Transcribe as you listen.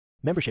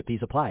Membership fees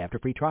apply after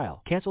free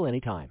trial. Cancel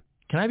anytime.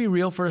 Can I be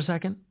real for a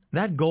second?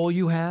 That goal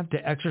you have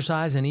to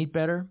exercise and eat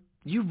better,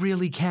 you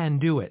really can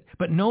do it.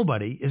 But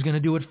nobody is going to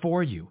do it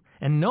for you.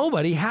 And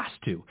nobody has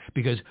to,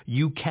 because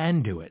you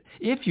can do it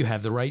if you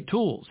have the right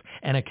tools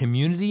and a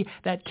community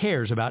that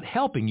cares about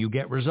helping you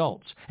get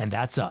results. And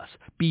that's us,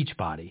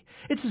 Beachbody.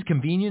 It's as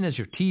convenient as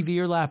your TV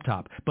or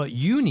laptop, but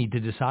you need to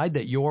decide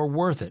that you're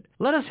worth it.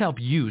 Let us help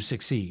you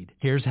succeed.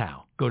 Here's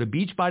how. Go to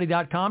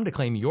Beachbody.com to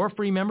claim your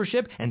free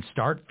membership and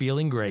start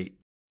feeling great.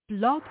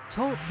 Blog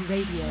Talk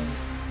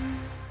Radio.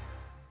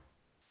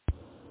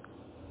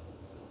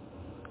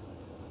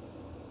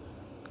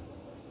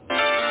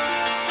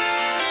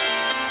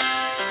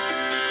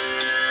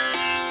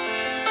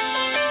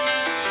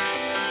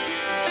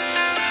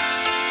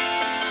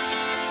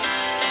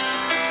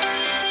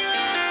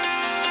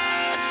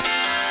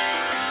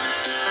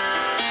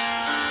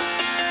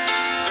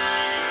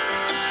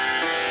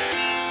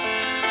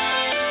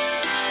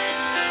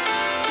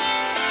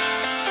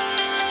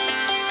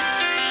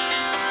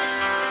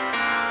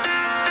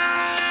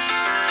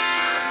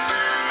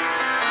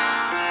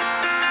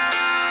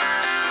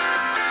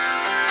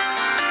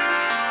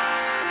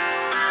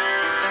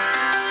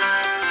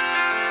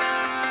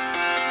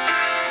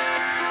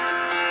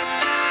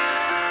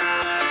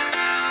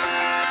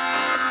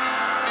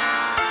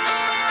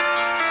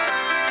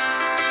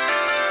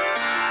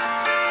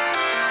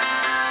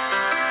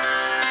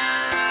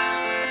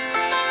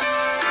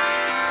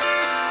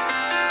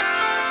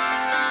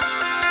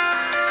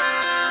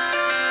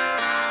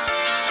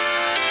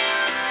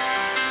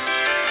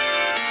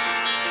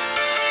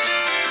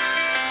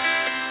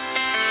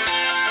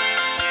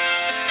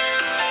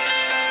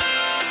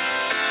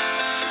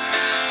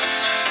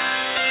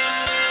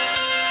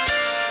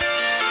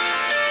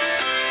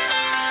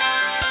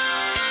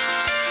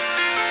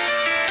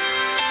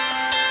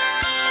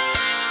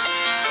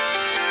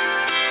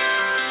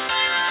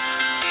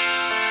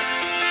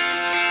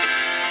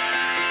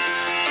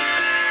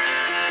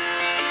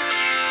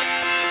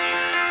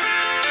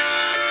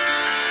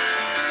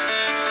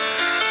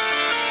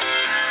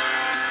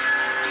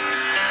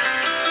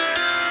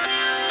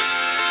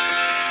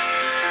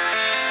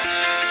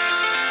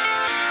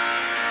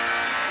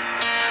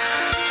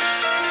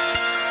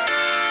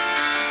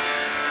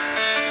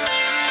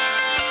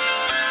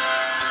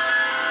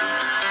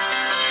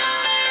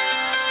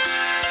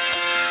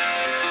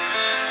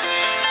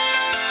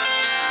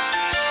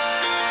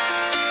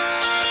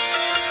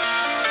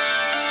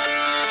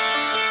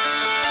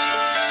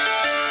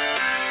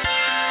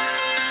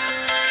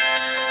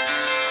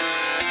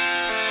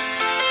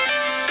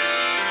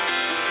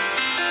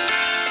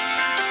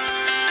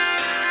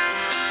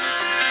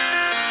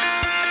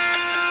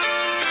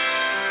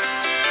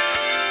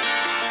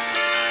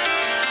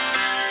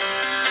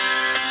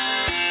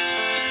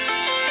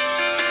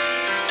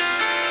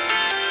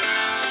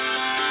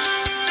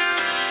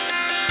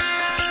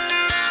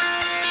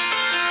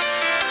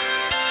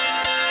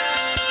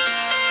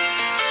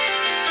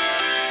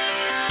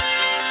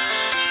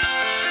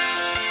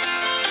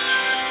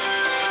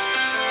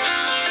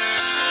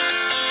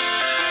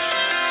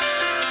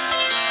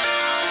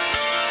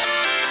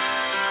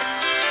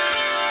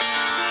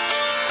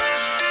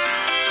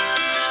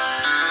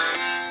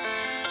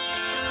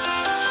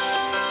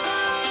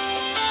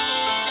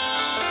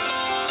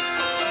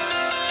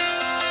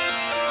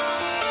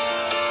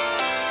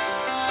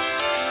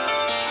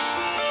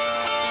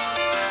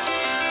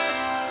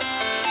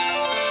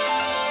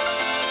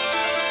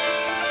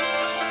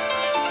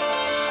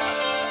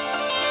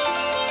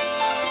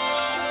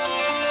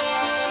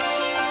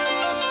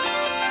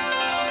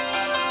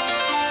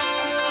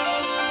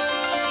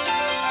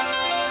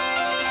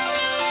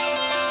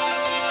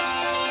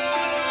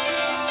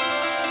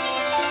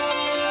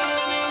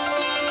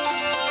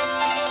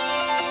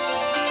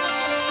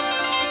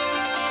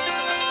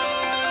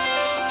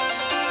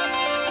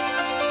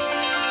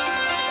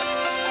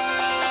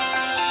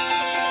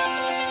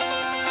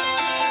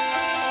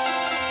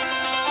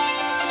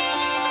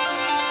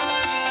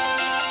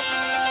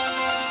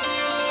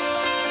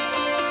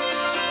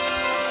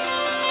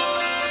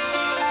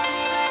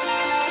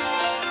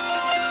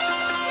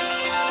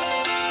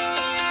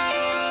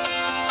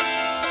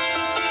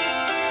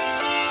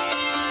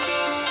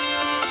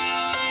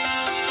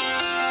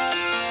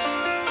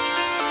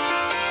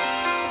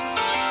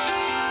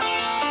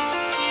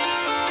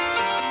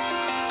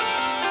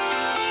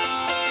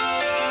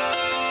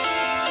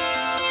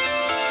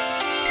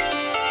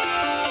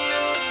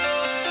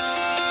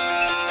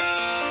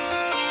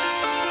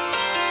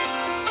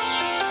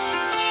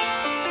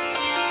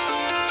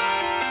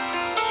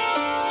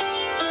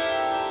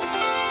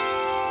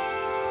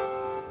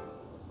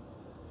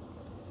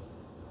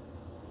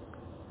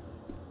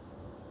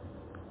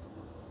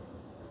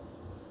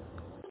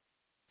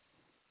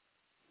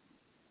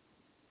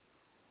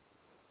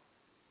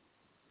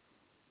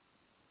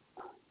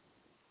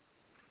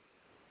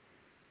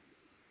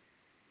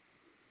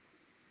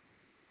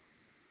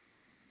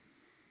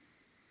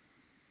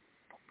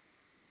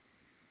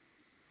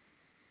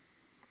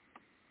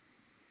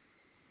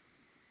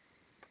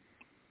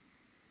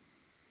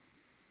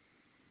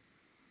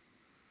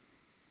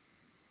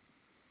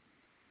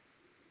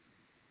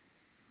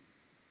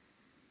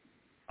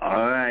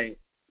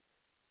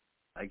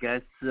 I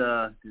guess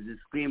the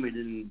disclaimer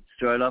didn't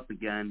start up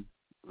again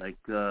like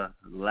the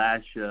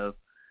last show,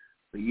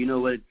 but you know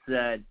what it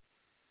said.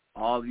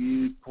 All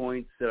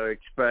viewpoints that are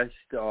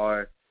expressed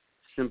are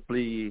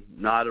simply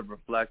not a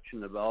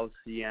reflection of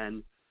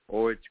LCN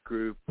or its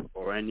group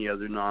or any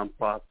other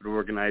nonprofit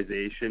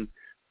organization,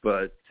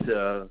 but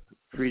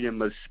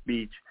freedom of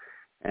speech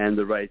and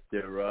the right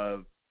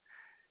thereof.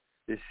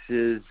 This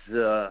is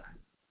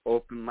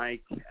open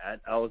mic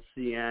at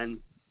LCN,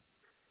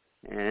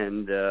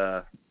 and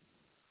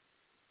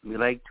we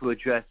like to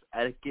address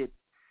etiquette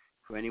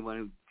for anyone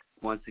who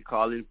wants to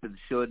call in for the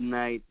show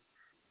tonight.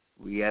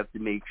 We have to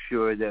make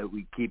sure that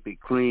we keep it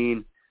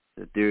clean,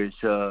 that there's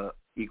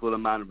equal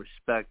amount of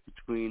respect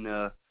between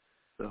the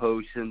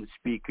host and the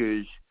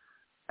speakers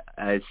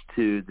as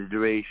to the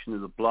duration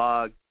of the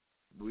blog.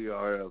 We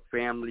are a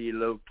family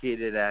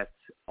located at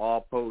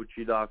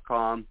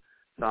allpoetry.com,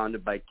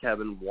 founded by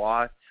Kevin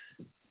Watts,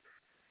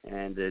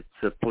 and it's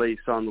a place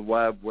on the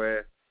web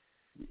where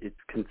it's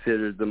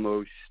considered the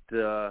most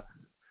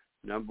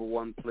number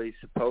one place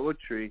of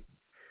poetry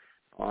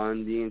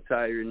on the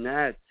entire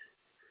net.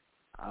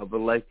 I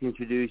would like to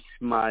introduce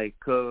my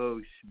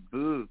co-host,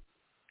 Boo.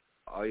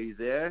 Are you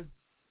there?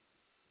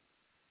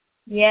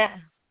 Yeah,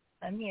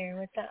 I'm here.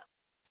 What's up?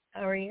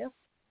 How are you?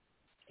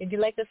 Did you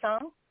like the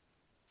song?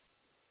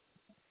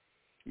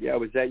 Yeah,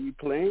 was that you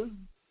playing?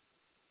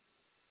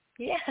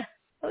 Yeah.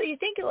 What do you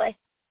think it was?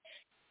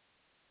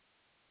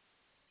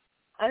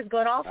 I was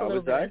going off a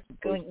little bit.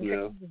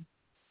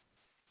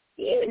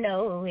 You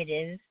know who it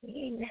is.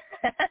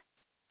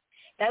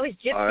 That was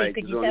Gypsy. All right,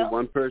 could there's you only tell?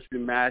 one person who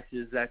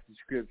matches that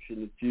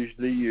description. It's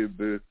usually you,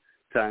 Boo.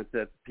 Time at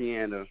the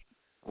piano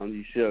on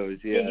these shows.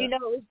 Yeah. Did you know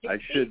it was Gypsy? I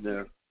should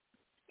know.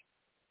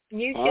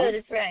 You should.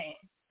 That's right.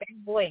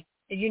 Bad boy.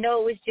 Did you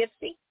know it was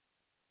Gypsy?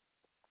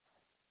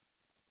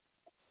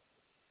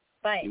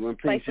 You weren't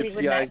playing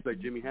Gypsy Eyes by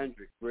Jimi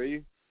Hendrix, were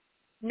you?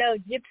 No,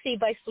 Gypsy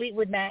by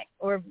Fleetwood Mac,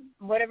 or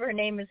whatever her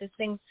name is. This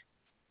thing's,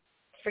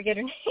 forget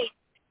her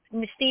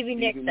name. Stevie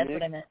Nicks, that's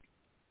what I meant.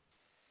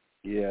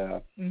 Yeah.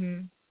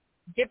 Mhm.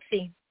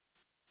 Gypsy.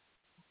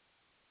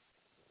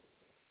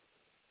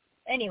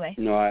 Anyway.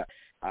 No,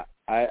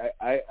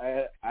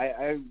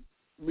 I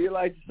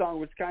realized the song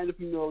was kind of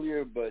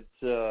familiar, but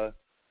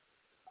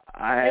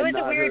I had was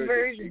not a weird heard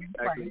version.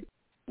 exactly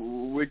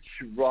which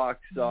rock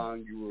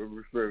song you were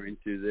referring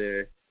to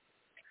there.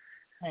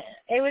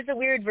 It was a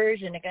weird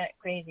version. It got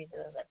crazy,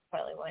 so that's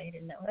probably why you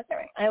didn't know. That's all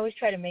right. I always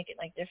try to make it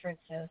like different,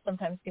 so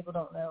sometimes people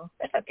don't know.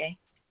 That's okay.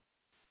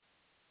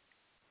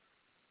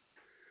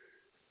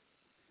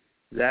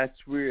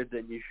 That's weird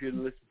that you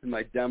shouldn't listen to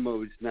my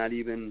demos not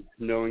even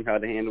knowing how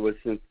to handle a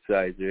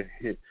synthesizer.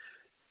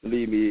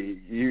 Believe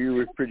me, you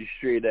were pretty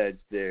straight edge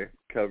there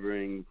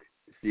covering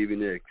Stevie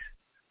Nicks.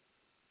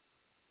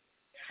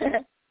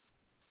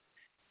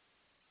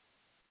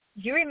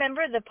 Do you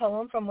remember the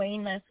poem from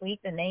Wayne last week,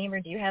 the name, or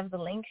do you have the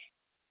link?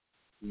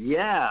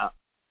 Yeah,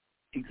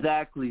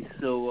 exactly.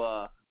 So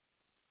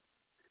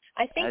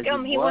I think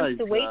as he wants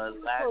to wait.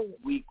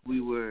 Last week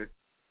we were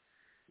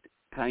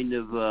kind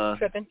of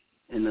tripping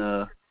in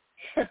a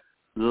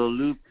little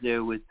loop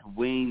there with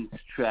Wayne's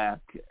track.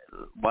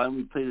 Why don't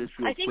we play this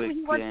real quick? I think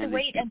he wants to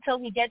wait until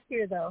he gets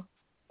here, though.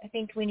 I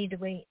think we need to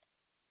wait.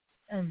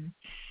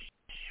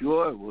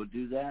 Sure, we'll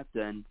do that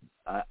then.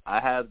 I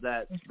have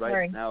that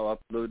right now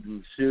uploaded in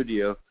the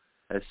studio.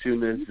 As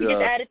soon as you can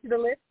just add it to the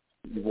list.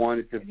 You want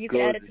it to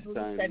go this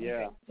time,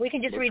 yeah. We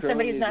can just read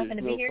somebody who's not going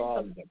to be here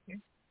until he gets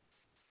here.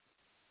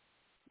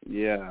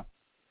 Yeah.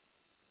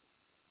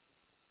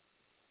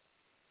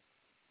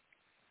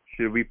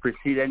 Should we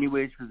proceed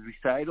anyways with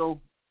recital?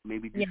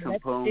 Maybe do some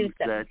poems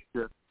that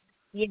but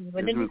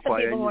then some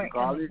people who aren't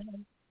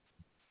coming.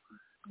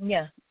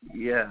 Yeah.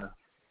 Yeah.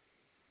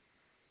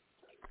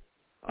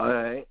 All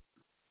right.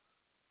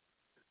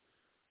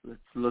 Let's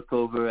look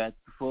over at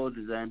the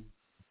folder then.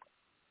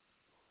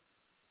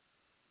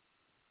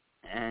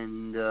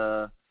 And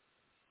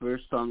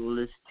first on the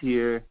list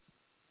here,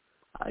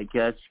 I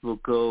guess we'll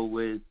go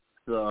with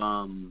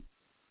Who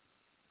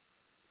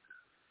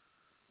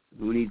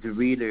Needs a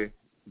Reader,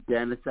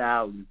 Dennis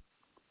Allen,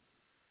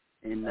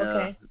 in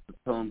the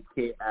poem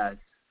Chaos.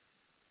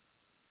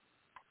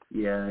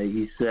 Yeah,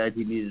 he said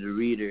he needed a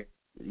reader,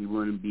 that he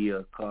wouldn't be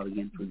calling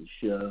in for the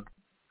show.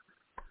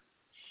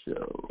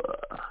 So,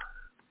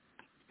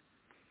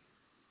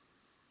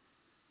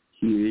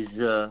 here's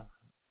the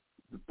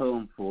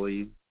poem for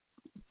you.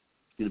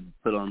 It's going to be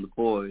put on the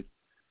board.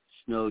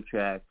 Snow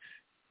Tracks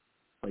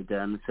by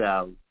Dennis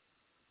Allen.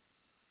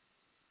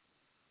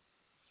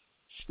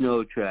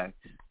 Snow Tracks.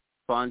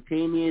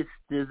 Spontaneous,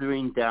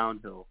 dithering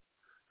downhill.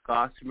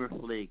 Gossamer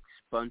flakes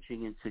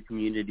bunching into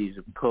communities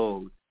of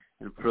cold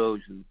and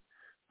frozen,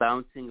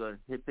 bouncing a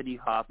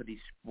hippity-hoppity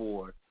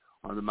spore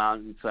on the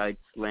mountainside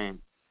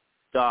slant.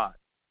 Dot,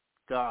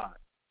 dot,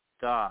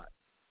 dot,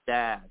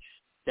 dash,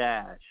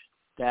 dash,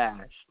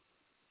 dash,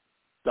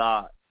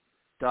 dot,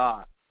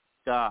 dot,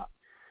 dot.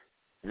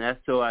 An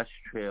SOS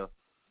trail,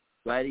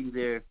 riding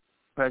their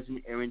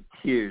present errant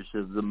tears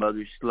of the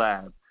mother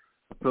slab,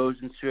 a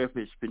frozen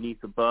surface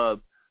beneath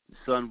above The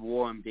sun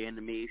warmed the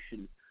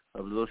animation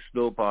of little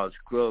snowballs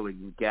growing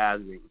and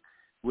gathering.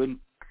 Wind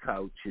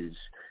couches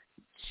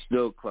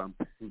snow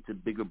clumps into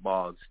bigger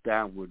balls,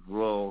 downward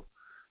roll,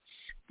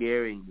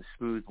 scaring the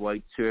smooth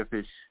white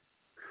surface.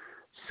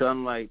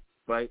 Sunlight,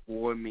 bright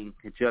warming,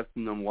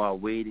 ejecting them while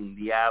waiting.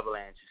 The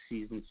avalanche of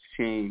seasons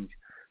change.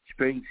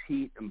 Spring's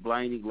heat and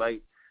blinding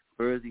light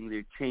birthing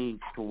their change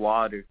to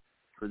water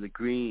for the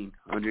green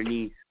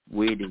underneath,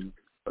 waiting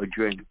a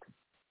drink.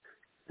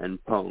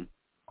 And poem.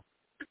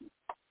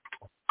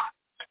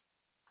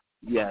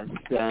 Yes,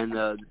 and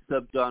the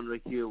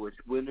subgenre here was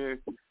winter,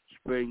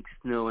 spring,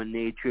 snow, and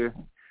nature.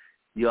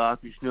 The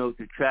authors note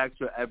the tracks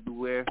are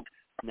everywhere.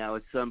 Now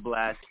it's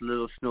sunblast,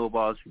 little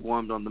snowballs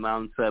formed on the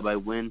mountainside by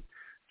wind.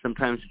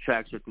 Sometimes the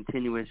tracks are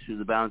continuous through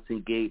the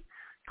bouncing gate,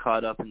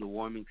 caught up in the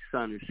warming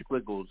sun or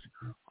squiggles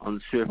on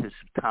the surface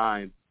of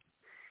time.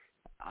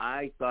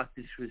 I thought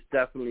this was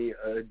definitely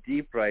a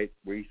deep write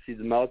where you see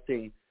the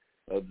melting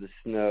of the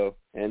snow,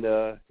 and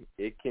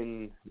it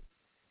can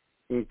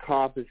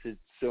encompass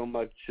so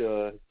much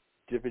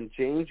different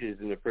changes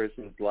in a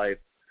person's life.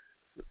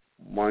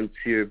 Once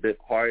you're a bit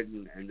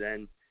hardened, and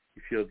then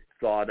you feel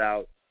thawed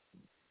out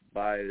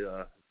by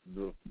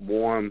the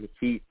warm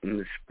heat in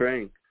the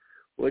spring.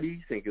 What do you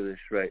think of this,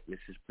 right,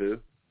 Mrs. Boo?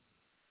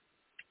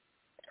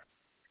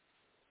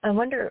 I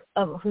wonder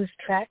whose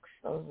tracks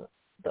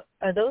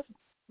are those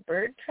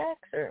bird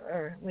tracks,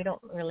 or we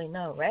don't really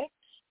know, right?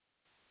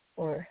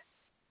 Or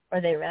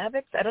are they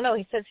rabbits? I don't know.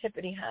 He says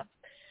hippity hop.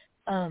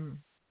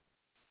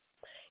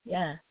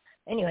 Yeah.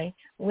 Anyway,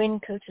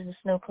 wind coaches the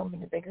snow clump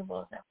into bigger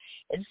balls now.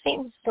 It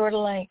seems sort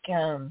of like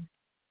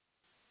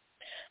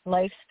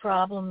life's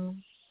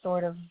problems,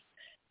 sort of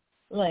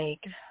like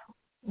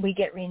we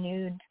get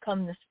renewed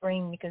come the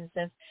spring, because it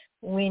says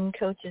wind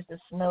coaches the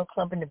snow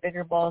clump into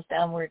bigger balls,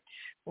 downward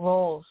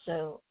roll,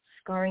 so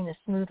scarring the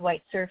smooth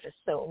white surface.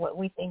 So what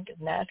we think is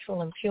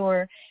natural and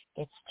pure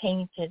gets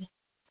tainted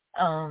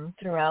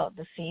throughout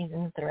the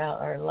seasons, throughout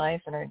our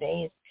life and our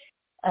days.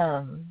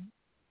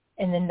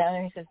 And then down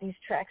there he says these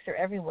tracks are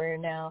everywhere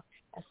now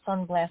as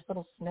sunblast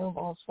little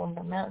snowballs form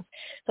the mountains.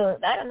 So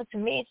I don't know, to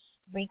me it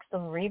speaks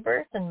of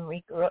rebirth and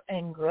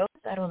growth.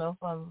 I don't know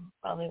if I'm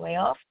probably way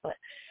off, but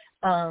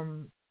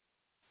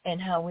and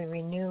how we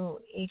renew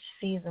each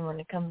season when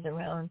it comes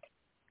around,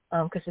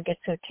 because we get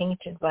so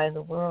tainted by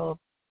the world.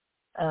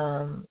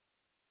 And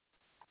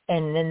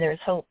then there's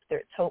hope.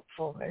 There's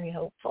hopeful, very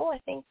hopeful, I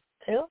think,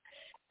 too.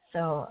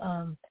 So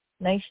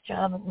nice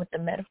job with the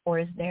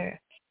metaphors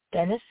there.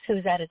 Dennis,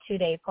 who's at a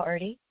 2-day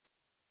party.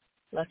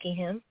 Lucky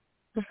him.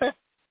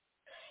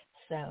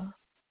 So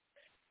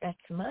that's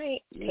my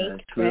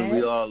take. True.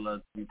 We all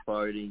love to be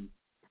partying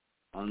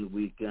on the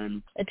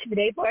weekend. A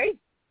 2-day party?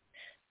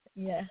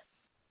 Yeah.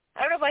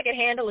 I don't know if I could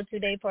handle a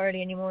 2-day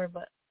party anymore,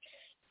 but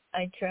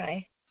I'd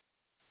try.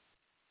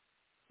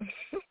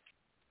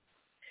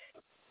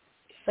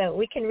 So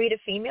we can read a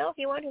female if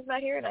you want who's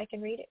not here, and I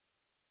can read it.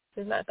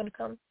 Who's not going to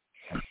come?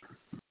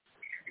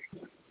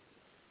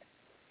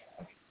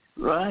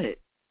 Right.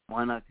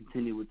 Why not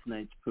continue with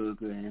tonight's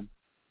program?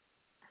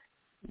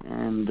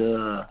 And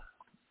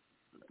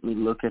let me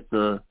look at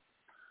the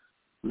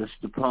list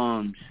of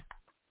poems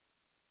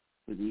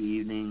for the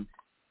evening.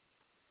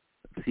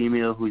 A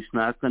female who's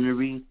not going to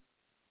read?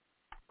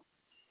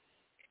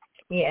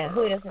 Yeah,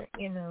 who doesn't,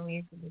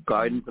 usually.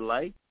 Garden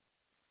Delight?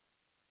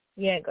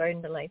 Yeah,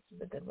 Garden Delights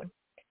is a good one.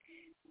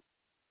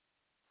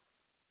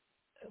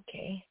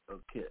 Okay.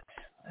 Okay.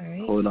 All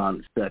right. Hold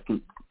on a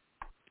second.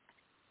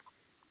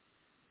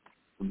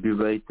 We'll be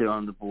right there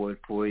on the board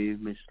for you,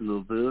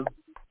 Mrslilboo.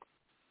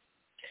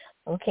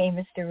 Okay,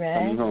 Mr. Razz.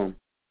 Coming home.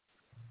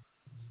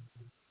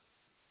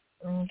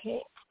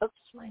 Okay. Oops,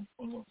 my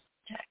thing is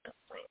jacked up.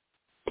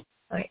 Wait.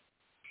 All right.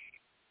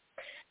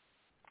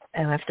 I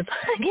have to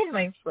plug in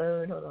my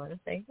phone. Hold on a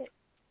second.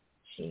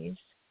 Jeez.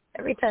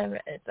 Every time,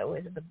 it's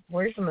always the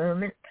worst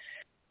moment.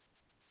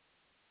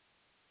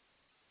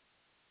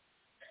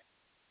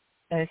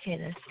 Okay,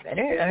 that's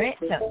better. All right,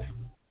 so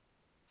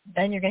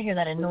then you're going to hear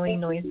that annoying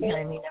noise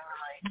behind me. Never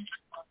mind.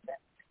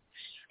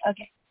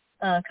 Okay.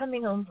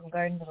 Coming home from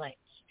Garden Delights.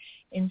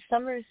 In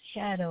summer's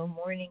shadow,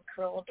 morning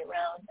curled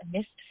around a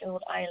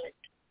mist-filled islet.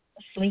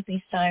 A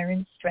sleepy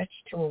siren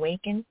stretched to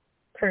awaken,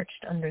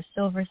 perched under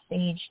silver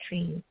sage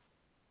trees.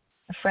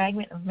 A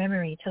fragment of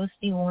memory,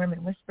 toasty warm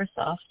and whisper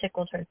soft,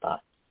 tickled her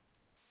thoughts.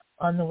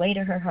 On the way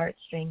to her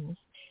heartstrings,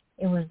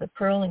 it was the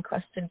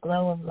pearl-encrusted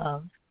glow of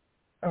love,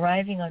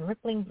 arriving on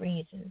rippling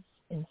breezes,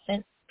 in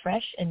scent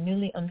fresh and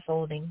newly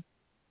unfolding.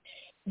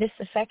 This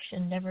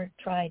affection never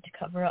tried to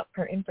cover up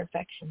her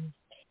imperfections.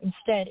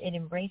 Instead, it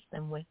embraced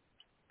them with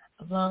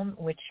aplomb,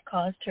 which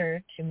caused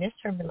her to miss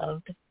her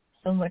beloved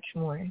so much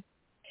more.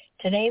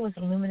 Today was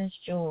a luminous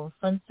jewel.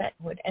 Sunset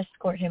would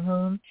escort him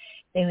home.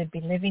 They would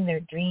be living their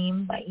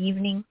dream. By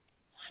evening,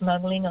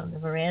 snuggling on the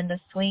veranda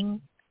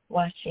swing,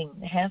 watching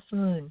the half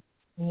moon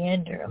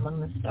meander among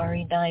the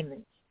starry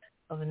diamonds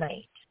of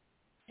night.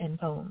 And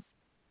poem.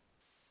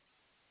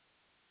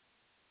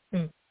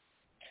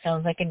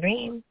 Sounds like a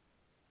dream.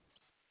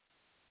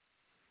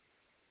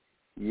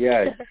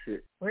 Yes,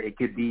 it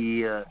could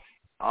be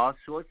all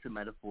sorts of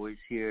metaphors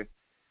here.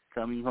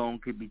 Coming home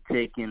could be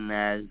taken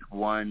as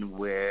one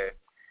where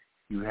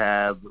you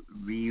have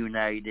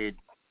reunited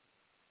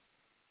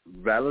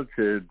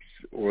relatives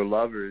or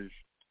lovers,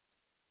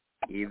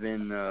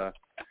 even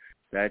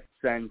that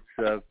sense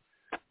of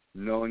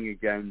knowing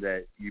again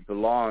that you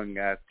belong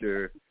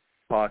after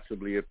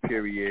possibly a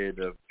period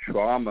of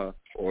trauma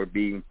or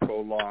being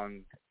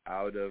prolonged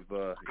out of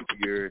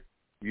your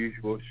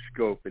usual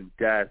scope and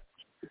depth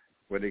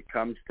when it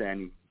comes to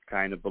any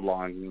kind of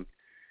belonging.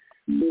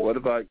 What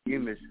about you,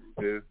 Mrs.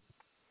 Boo?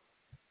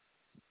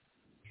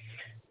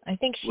 I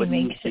think she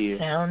makes it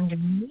sound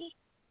dreamy.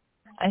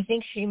 I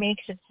think she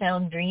makes it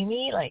sound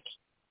dreamy, like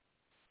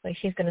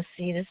she's going to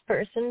see this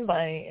person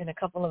in a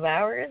couple of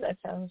hours. That's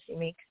how she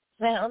makes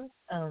it sound.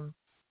 And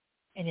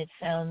it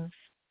sounds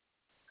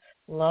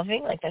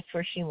loving, like that's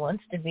where she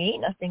wants to be.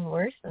 Nothing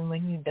worse than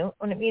when you don't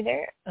want to be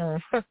there.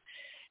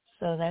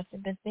 So that's a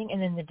good thing. And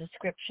then the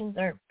descriptions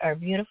are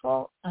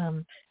beautiful.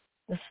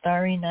 The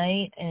starry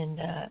night,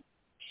 and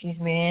she's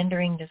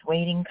meandering, just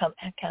waiting,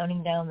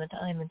 counting down the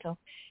time until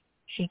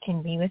she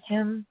can be with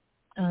him.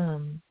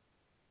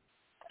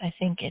 I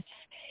think it's,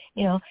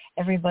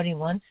 everybody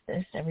wants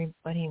this.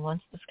 Everybody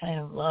wants this kind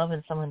of love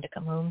and someone to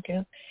come home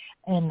to.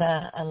 And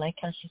I like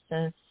how she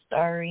says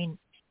starry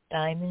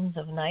diamonds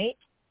of night.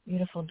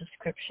 Beautiful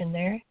description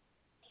there.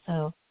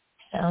 So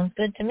sounds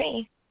good to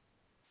me.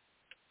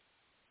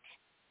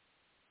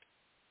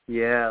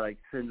 Yeah, like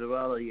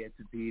Cinderella, you had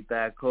to be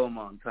back home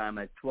on time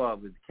at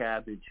 12 with the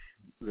cabbage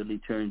really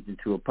turns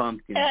into a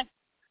pumpkin.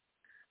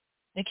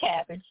 The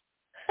cabbage.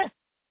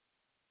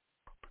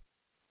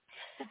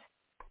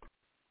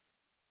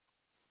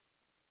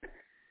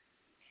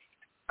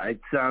 It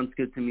sounds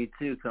good to me,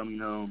 too, coming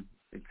home.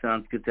 It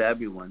sounds good to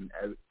everyone.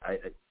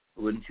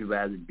 Wouldn't you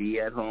rather be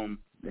at home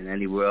than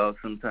anywhere else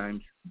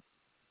sometimes?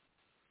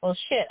 Well,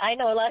 shit, I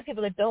know a lot of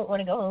people that don't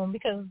want to go home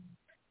because,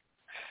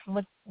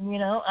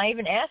 I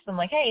even asked them,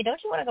 like, hey,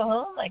 don't you want to go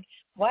home? Like,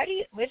 why do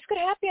you, let's go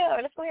to happy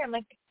hour, let's go here. I'm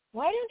like,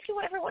 why don't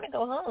you ever want to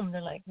go home?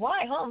 They're like,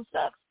 why? Home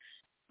sucks.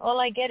 All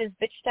I get is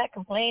bitch that,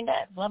 complain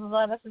that, blah, blah,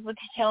 blah. This is what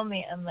they tell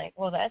me. I'm like,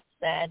 well, that's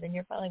sad. Then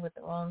you're probably with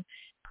the wrong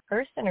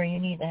person, or you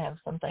need to have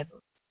some type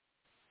of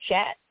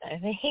chat, I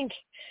think.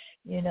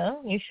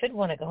 You should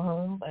want to go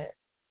home, but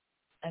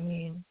I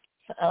mean,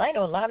 I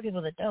know a lot of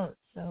people that don't,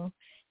 so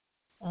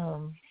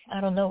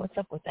I don't know what's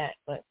up with that,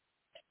 but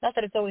not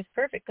that it's always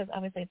perfect, because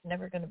obviously it's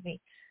never going to be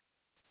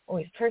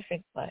always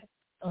perfect, but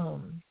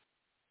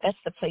that's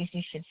the place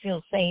you should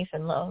feel safe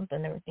and loved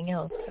and everything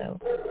else, so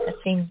that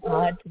seems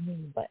odd to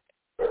me, but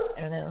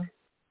I don't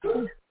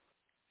know.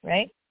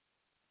 Right?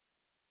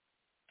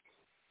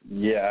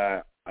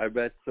 Yeah, I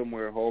read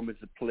somewhere home is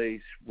a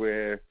place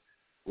where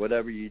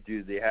whatever you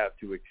do, they have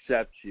to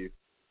accept you.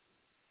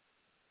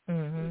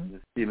 Mm-hmm.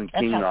 The Stephen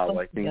King novel,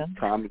 I think,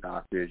 Tommy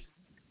Knockers.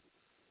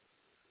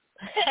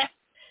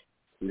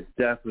 There's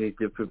definitely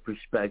different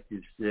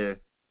perspectives there.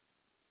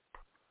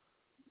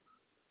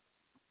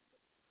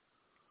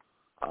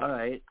 All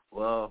right.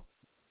 Well,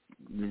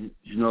 there's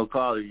no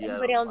callers yet.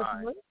 Anybody on the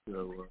phone?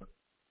 So,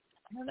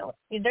 I don't know.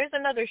 There's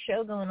another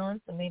show going on,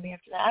 so maybe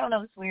after that. I don't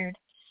know. It's weird,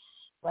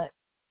 but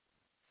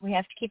we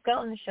have to keep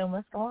going. The show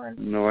must go on.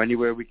 No,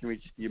 anywhere we can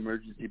reach the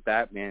emergency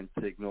Batman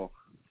signal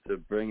to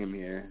bring him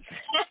here.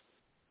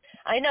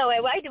 I know.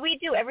 Why do we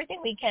do everything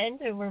we can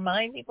to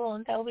remind people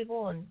and tell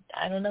people? And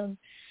I don't know.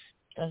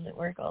 It doesn't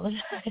work all the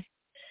time.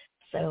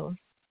 So,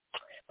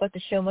 but the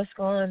show must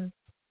go on,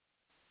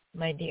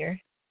 my dear.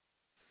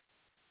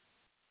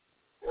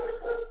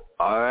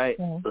 All right.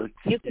 So,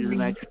 let's do the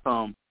next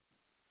poem.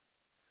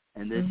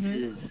 And this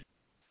is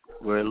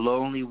Where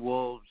Lonely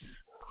Wolves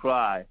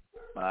Cry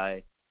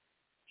by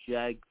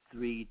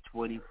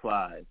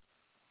Jag325.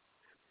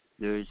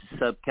 There's a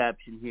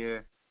subcaption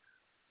here.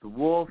 The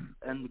wolf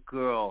and the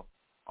girl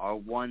are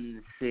one and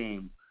the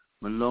same.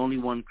 When lonely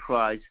one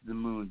cries to the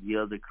moon, the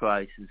other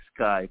cries to the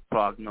sky.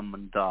 Pragna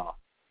Manda.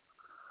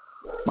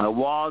 My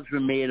walls were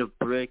made of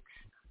bricks,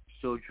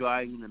 so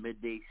drying in the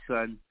midday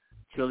sun.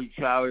 Chilly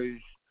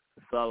showers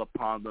fell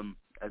upon them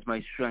as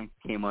my strength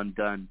came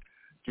undone.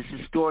 Just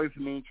a story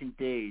from ancient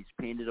days,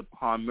 painted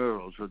upon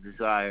murals of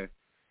desire.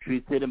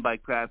 Truth hidden by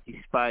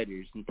crafty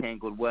spiders,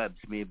 entangled webs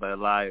made by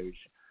liars.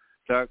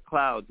 Dark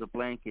clouds a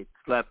blanket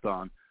slept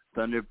on.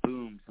 Thunder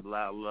booms a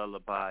loud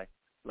lullaby.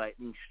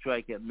 Lightning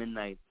strike at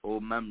midnight.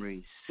 Old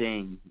memories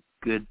sing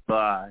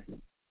goodbye.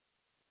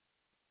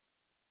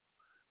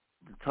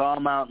 The tall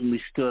mountain we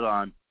stood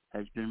on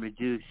has been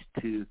reduced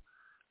to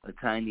a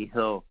tiny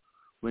hill.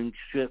 Wings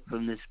stripped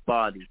from this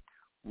body.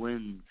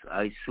 Winds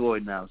I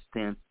soared now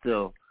stand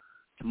still.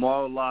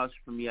 Tomorrow lost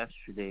from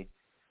yesterday.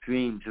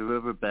 Dreams a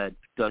riverbed,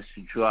 dust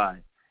to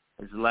dry.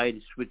 As the light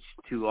is switched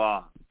to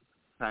off.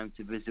 Time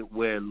to visit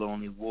where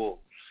lonely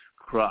wolves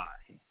cry.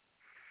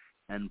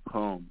 End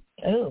poem.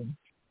 Oh,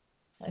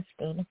 that's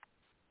good.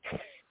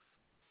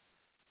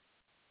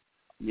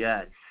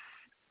 Yes.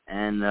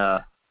 And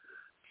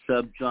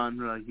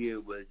subgenre here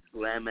was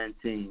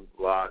lamenting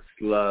lost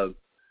love.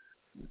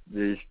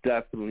 There's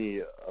definitely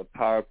a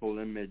powerful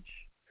image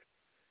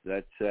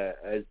that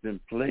has been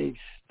placed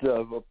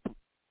of a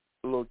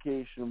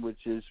location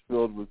which is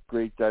filled with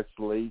great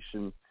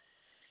desolation,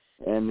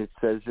 and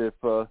it's as if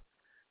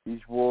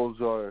these wolves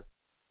are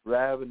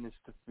ravenous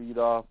to feed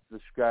off the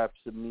scraps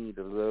of meat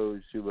of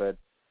those who had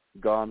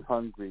gone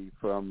hungry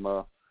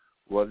from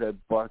what had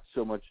brought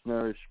so much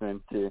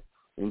nourishment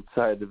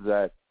inside of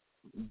that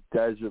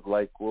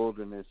desert-like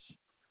wilderness.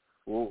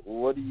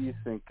 What do you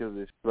think of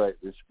this threat,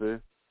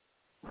 Mrslilboo?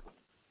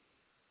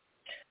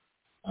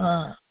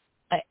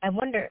 I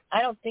wonder,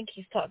 I don't think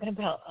he's talking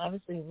about,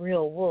 obviously,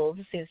 real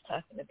wolves he was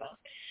talking about.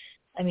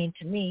 I mean,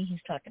 to me,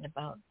 he's talking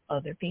about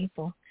other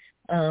people.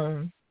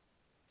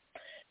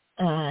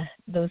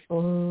 Those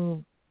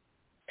who,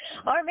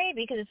 or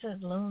maybe because it says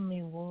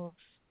lonely wolves.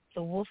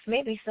 The wolf,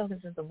 maybe so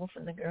because it's the wolf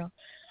and the girl.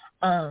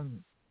 I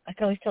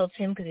can always tell it's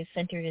him because he's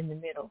centered in the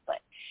middle.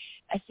 But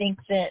I think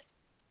that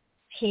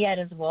he had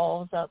his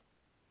walls up.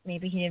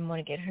 Maybe he didn't want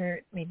to get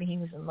hurt. Maybe he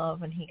was in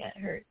love and he got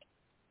hurt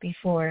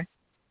before.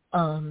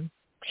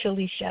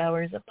 Chilly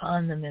showers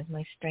upon them as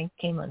my strength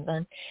came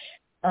undone.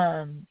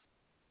 And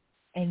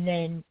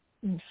then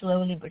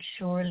slowly but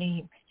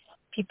surely,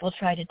 people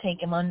try to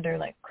take him under,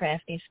 like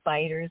crafty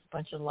spiders, a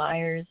bunch of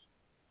liars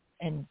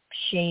and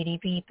shady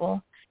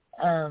people.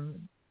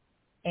 And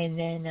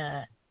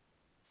then,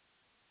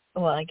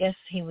 well, I guess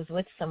he was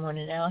with someone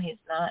and now he's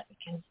not,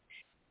 because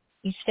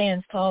he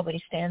stands tall, but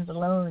he stands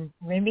alone.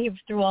 Maybe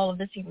through all of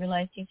this, he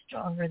realized he's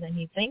stronger than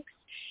he thinks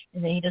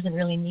and that he doesn't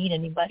really need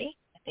anybody.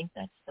 I think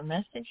that's the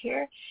message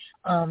here,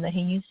 that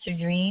he used to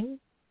dream,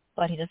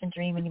 but he doesn't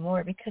dream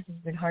anymore because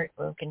he's been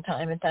heartbroken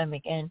time and time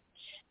again.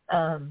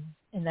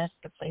 And that's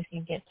the place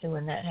you get to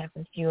when that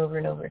happens to you over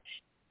and over.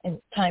 And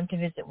time to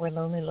visit where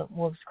lonely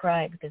wolves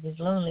cry, because he's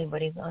lonely,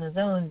 but he's on his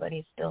own, but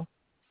he's still,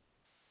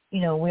 you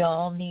know, we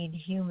all need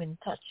human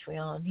touch. We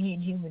all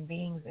need human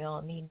beings. We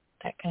all need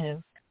that kind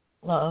of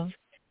love.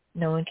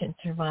 No one can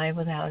survive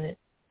without it.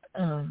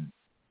 And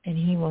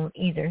he won't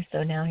either,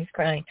 so now he's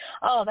crying.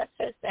 Oh, that's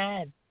so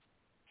sad.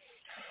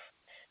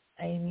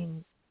 I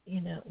mean,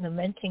 you know,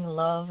 lamenting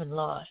love and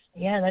loss.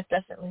 Yeah, that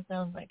definitely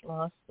sounds like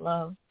lost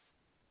love.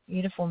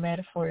 Beautiful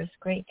metaphors.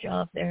 Great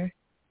job there.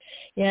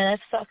 Yeah, that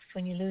sucks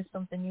when you lose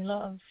something you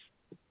love.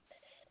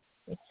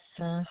 It's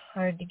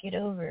hard to get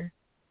over.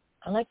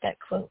 I like that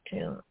quote,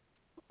 too.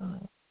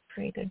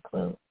 Pretty good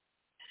quote.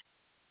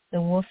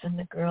 The wolf and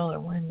the girl are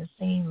one and the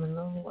same, and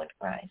the lonely one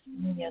cries,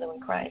 and then the other one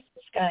cries to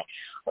the sky.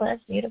 Well,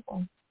 that's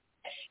beautiful.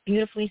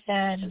 Beautifully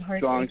sad and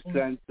heartbreaking. Strong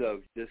sense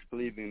of just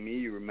believing me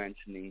you were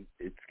mentioning.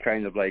 It's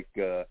kind of like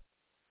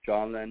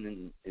John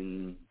Lennon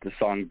in the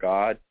song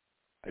God,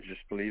 I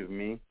Just Believe in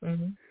Me.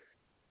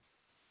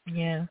 Mm-hmm.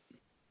 Yeah.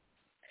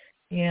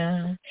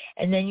 Yeah.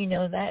 And then, you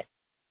know, that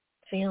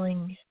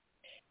feeling,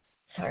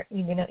 it's hard,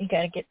 you know, you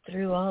got to get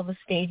through all the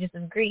stages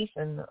of grief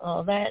and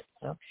all that.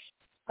 So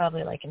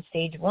probably like in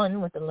stage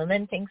 1 with the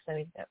lamenting, so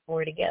he's got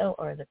 4 to go,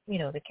 or the, you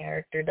know, the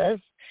character does.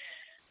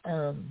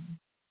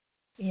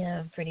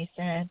 Yeah, pretty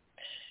sad.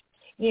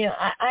 You know,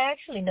 I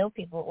actually know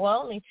people,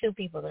 well, only 2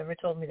 people that ever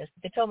told me this.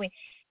 They told me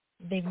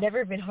they've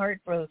never been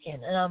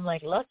heartbroken. And I'm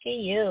like, lucky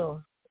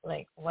you.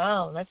 Like,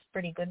 wow, that's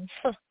pretty good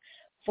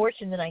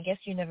fortune that I guess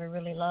you never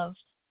really loved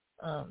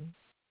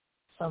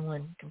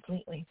someone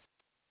completely.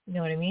 You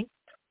know what I mean?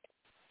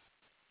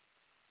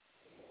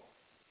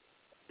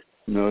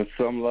 No,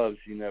 some loves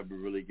you never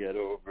really get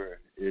over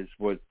is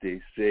what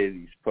they say,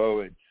 these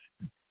poets.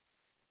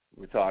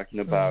 We're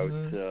talking about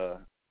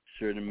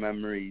certain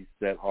memories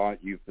that haunt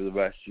you for the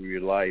rest of your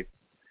life,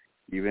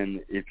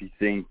 even if you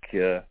think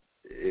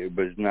it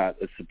was not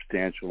a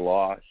substantial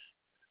loss.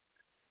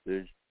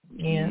 There's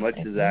much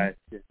of that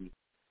in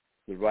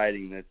the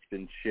writing that's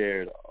been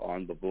shared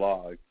on the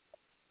blog.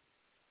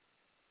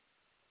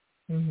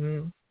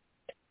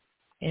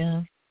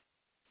 Yeah.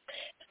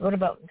 What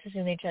about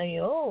when they tell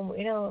you, oh,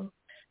 you know,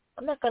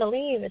 I'm not going to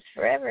leave. It's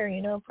forever,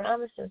 you know,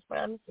 promises.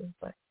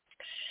 But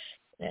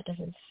that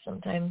doesn't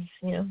sometimes,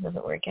 you know,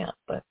 doesn't work out.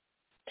 But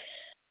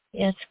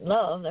yeah, it's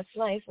love. That's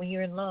life. When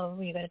you're in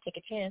love, you got to take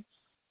a chance.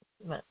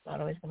 It's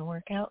not always going to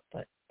work out,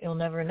 but you'll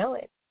never know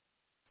it.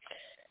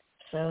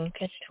 So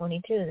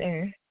catch-22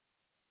 there.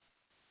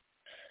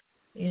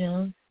 You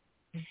know.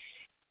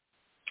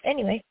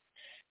 Anyway,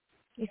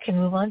 you can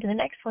move on to the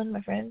next one,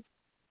 my friend.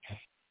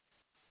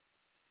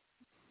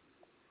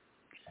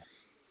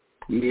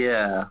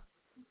 Yeah.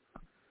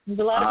 There's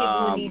a lot of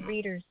people who need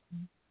readers.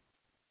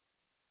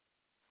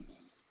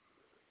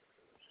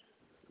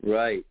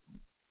 Right.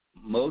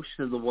 Most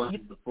of the ones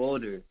in the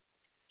folder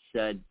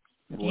said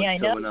for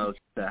someone else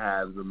to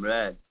have them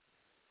read.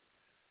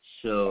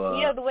 So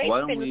you know, the way why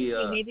it's don't been we?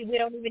 Maybe we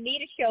don't even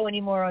need a show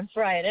anymore on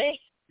Friday.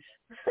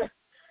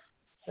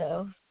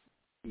 So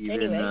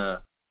even anyway.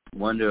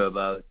 Wonder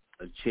about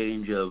a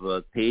change of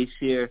pace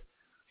here.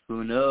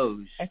 Who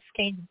knows? That's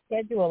change of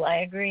schedule. I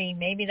agree.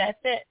 Maybe that's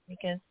it,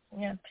 because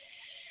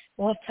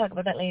we'll have to talk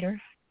about that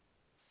later.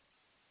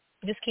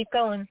 Just keep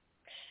going.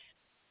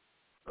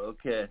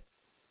 Okay.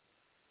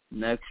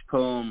 Next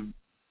poem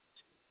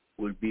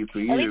would be for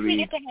you At to least read. we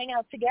get to hang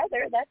out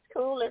together. That's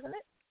cool, isn't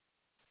it?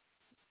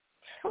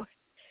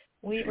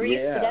 We're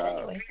used to that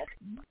anyway.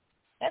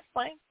 That's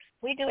fine.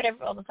 We do it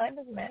all the time.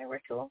 Doesn't matter.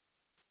 We're cool.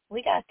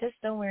 We got this.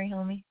 Don't worry,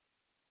 homie.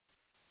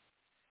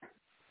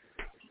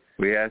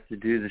 We have to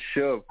do the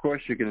show. Of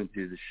course you're going to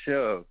do the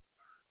show.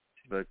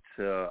 But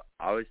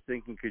I was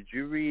thinking, could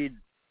you read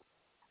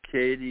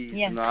Katie's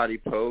Naughty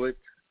Poet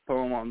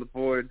poem on the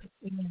board?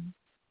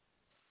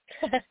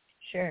 Yeah.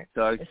 Sure.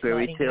 Dark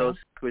Fairy Tales,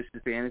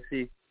 Twisted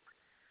Fantasy?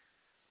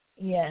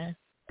 Yeah.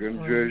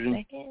 Grimm's version?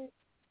 Second.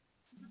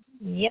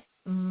 Yep.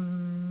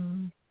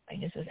 I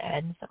just was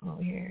adding something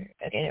over here.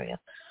 Okay, there we go.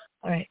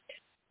 All right.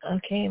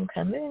 Okay, I'm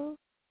coming. All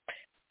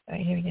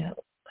right, here we go.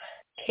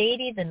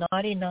 Katie, the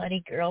naughty,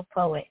 naughty girl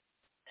poet.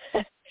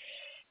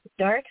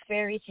 Dark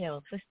fairy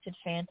tale, twisted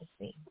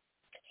fantasy.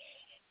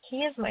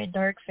 He is my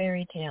dark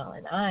fairy tale,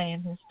 and I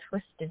am his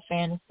twisted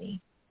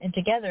fantasy. And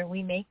together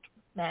we make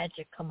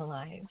magic come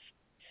alive.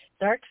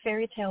 Dark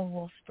fairy tale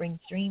wolf brings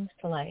dreams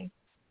to life.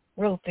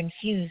 Rope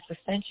infused with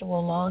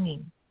sensual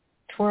longing.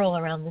 Twirl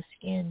around the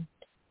skin.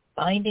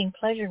 Binding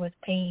pleasure with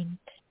pain.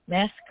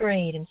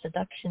 Masquerade in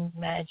seduction's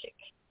magic.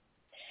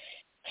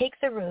 Take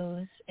the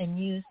rose and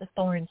use the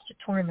thorns to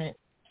torment.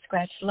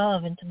 Scratch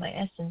love into my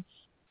essence.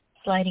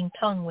 Sliding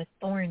tongue with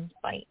thorns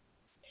bite.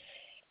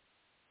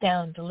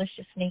 Down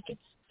delicious naked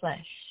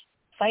flesh.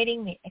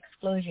 Fighting the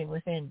explosion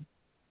within.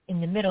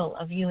 In the middle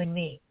of you and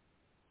me.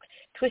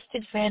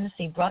 Twisted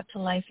fantasy brought to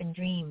life in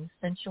dreams.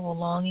 Sensual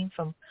longing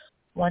from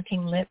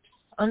wanting lips.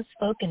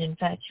 Unspoken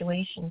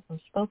infatuation from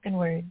spoken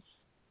words.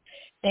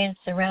 Dance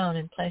around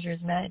in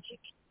pleasure's magic.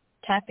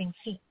 Tapping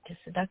feet to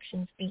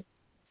seduction's beat.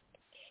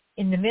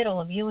 In the middle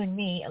of you and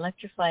me,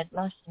 electrified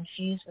lust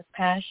infused with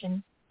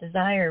passion,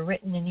 desire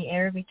written in the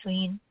air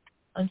between,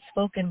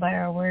 unspoken by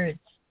our words,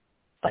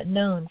 but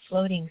known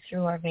floating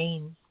through our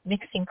veins,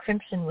 mixing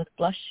crimson with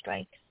blush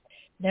strikes,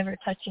 never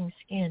touching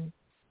skin,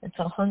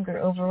 until hunger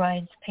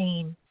overrides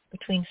pain,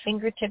 between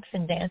fingertips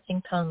and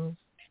dancing tongues,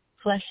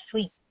 flesh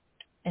sweet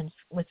and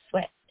with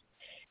sweat,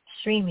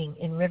 streaming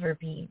in river's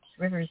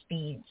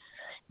beads.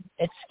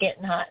 It's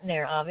getting hot in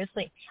there,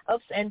 obviously.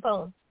 Oops, end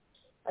poem.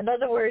 In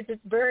other words,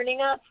 it's burning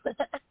up.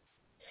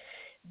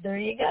 There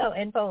you go,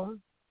 end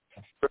poem.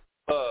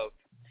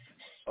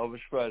 Elvis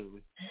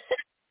Presley.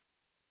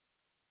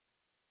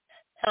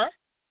 Huh?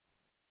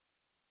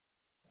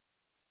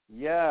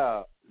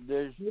 Yeah,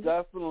 there's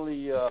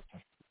definitely an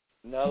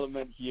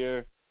element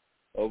here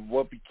of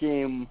what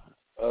became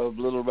of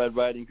Little Red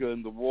Riding Hood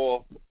and the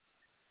Wolf,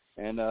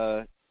 and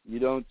you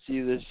don't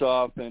see this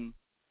often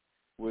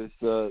with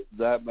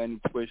that many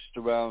twists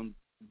around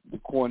the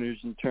corners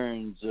and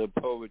turns of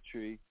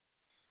poetry.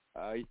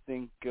 I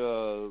think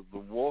the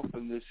Wolf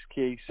in this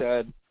case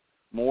had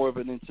more of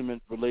an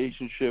intimate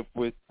relationship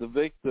with the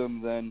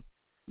victim than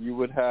you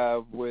would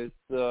have with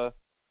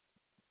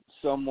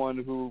someone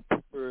who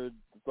preferred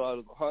the thought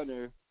of the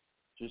hunter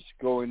just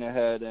going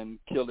ahead and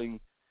killing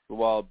the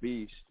wild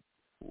beast.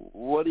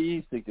 What do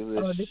you think of this?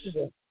 Oh, this is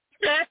it.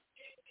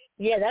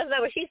 Yeah, that's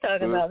not what she's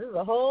talking about. This is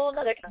a whole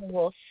other kind of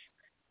wolf.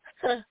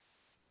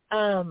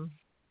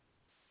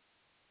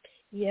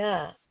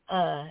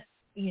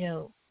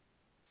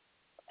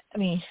 I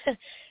mean,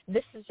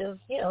 this is just,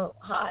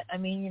 hot. I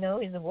mean,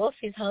 he's a wolf.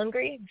 He's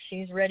hungry.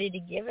 She's ready to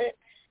give it.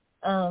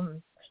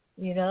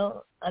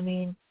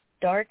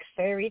 Dark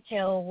fairy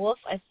tale wolf.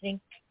 I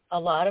think a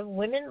lot of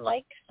women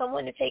like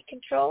someone to take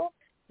control,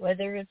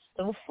 whether it's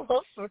the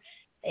wolf or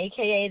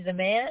AKA the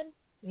man,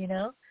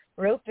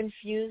 rope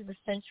infused with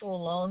sensual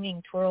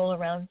longing, twirl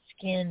around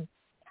skin.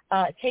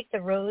 Take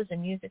the rose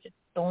and use it as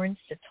thorns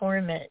to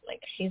torment.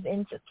 Like she's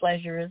into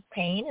pleasure as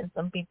pain, and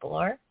some people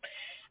are.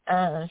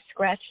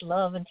 Scratch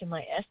love into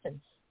my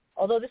essence.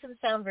 Although this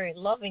doesn't sound very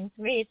loving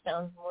to me, it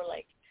sounds more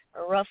like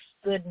a rough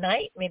good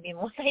night, maybe a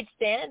one-night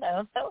stand, I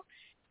don't know.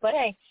 But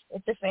hey,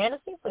 it's a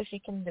fantasy, so she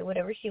can do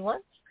whatever she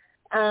wants.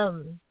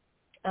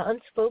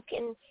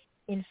 Unspoken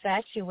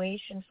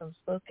infatuation from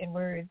spoken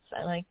words.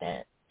 I like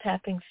that.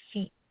 Tapping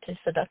feet to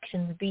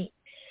seduction's beat.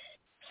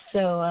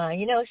 So,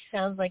 she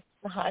sounds like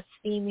the hot,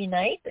 steamy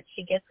night, but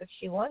she gets what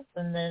she wants,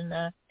 and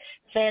then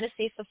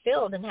fantasy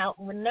fulfilled. And how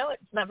we know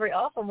it's not very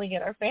often we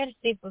get our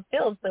fantasy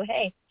fulfilled. So,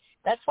 hey,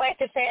 that's why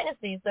it's a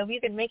fantasy. So if you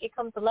can make it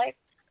come to life,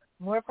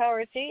 more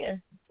power to you.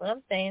 That's what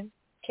I'm saying.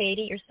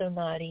 Katie, you're so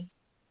naughty.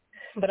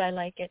 But I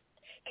like it.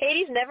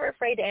 Katie's never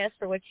afraid to ask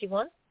for what she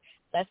wants.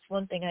 That's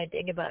one thing I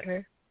dig about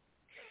her.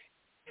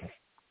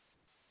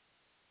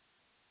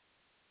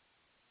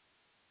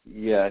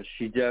 Yeah,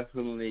 she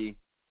definitely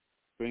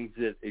brings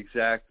it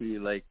exactly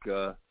like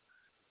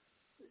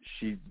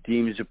she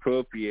deems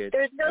appropriate.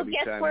 There's no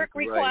guesswork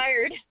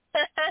required.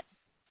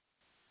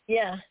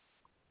 Yeah.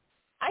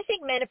 I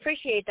think men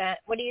appreciate that.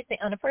 What do you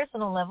think? On a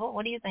personal level,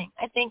 what do you think?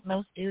 I think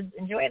most dudes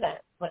enjoy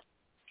that, but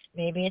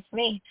maybe it's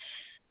me.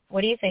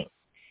 What do you think?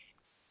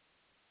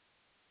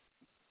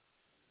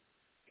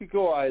 Could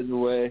go either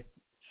way.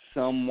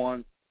 A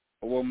woman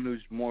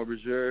who's more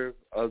reserved.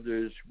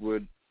 Others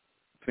would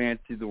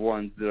fancy the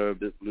ones that are a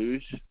bit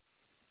loose.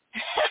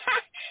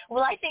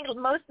 Well, I think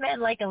most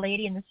men like a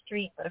lady in the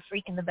street but a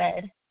freak in the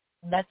bed.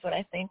 That's what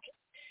I think.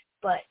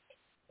 But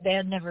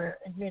they'd never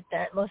admit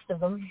that, most of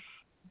them.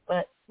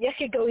 But you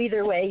could go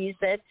either way, you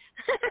said.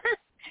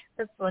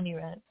 That's funny,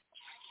 Razz.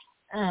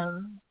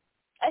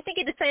 I think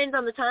it depends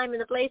on the time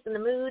and the place and the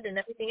mood and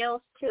everything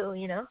else, too,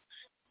 you know.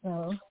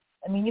 So,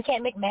 I mean, you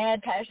can't make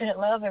mad, passionate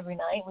love every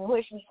night. We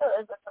wish we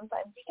could, but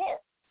sometimes you can't.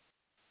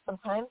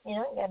 Sometimes, you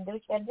know, you got to do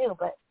what you got to do.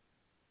 But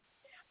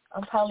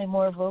I'm probably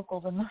more vocal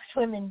than most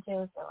women,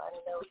 too, so I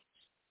don't know.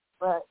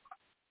 But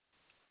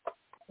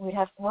we'll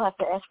have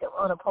to ask them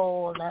on a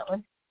poll on that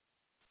one.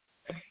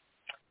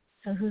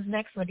 So who's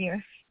next, my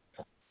dear?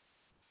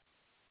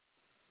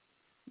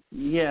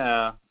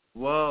 Yeah,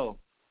 well,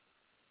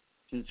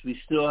 since we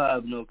still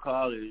have no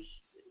callers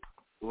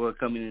who are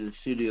coming in the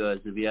studio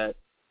as of yet,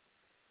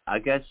 I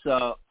guess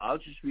I'll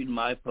just read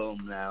my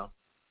poem now,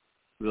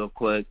 real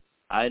quick.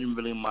 I didn't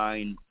really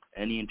mind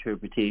any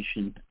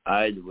interpretation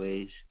either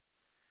ways,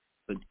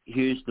 but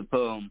here's the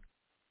poem.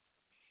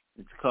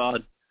 It's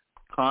called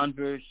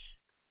Converse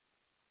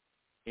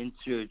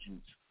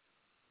Insurgents.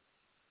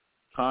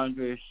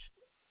 Converse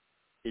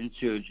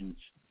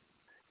Insurgents.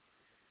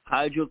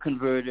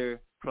 Hydroconverter,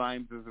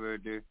 prime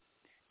perverter,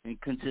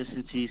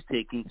 inconsistencies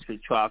taking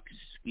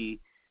spectroscopy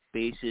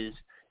bases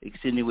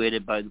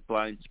extenuated by the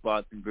blind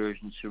spot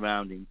inversion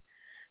surrounding.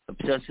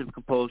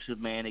 Obsessive-compulsive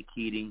manic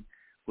heating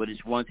what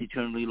is once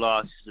eternally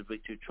lost is a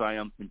victor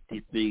triumphant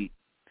defeat.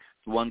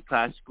 The one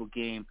classical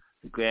game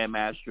the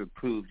Grandmaster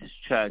approved is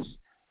chess,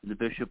 and the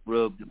Bishop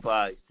Robe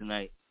defies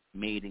tonight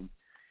mating.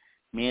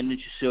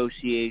 Managed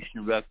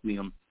Association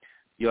Requiem.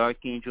 The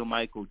Archangel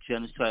Michael,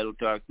 Genocidal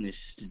Darkness,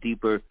 the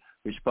deeper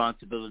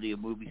responsibility of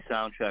movie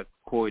soundtrack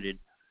recorded.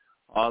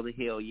 All the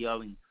hail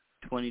yelling,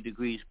 20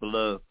 degrees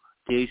below.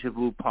 Deja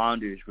vu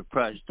ponders,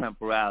 repressed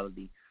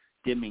temporality,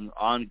 dimming,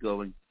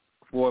 ongoing.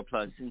 4+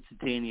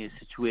 instantaneous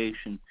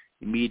situation,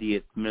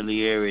 immediate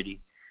familiarity.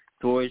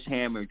 Thor's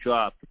hammer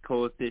dropped, the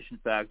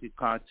coefficient factor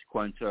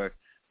consequence are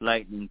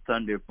lightning,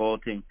 thunder,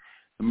 bolting.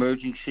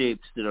 Emerging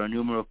shapes that are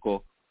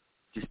numerical,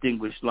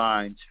 distinguished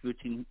lines.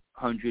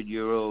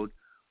 1,500-year-old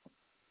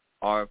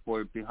are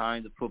for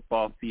behind the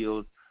football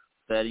field,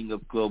 betting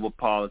of global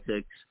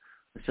politics.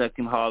 The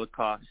second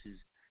Holocaust is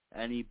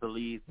any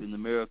belief in the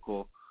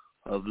miracle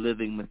of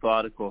living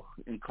methodical,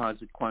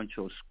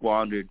 inconsequential,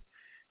 squandered.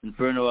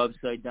 Inferno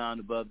upside down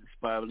above the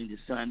spiraling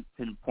descent,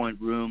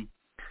 pinpoint room,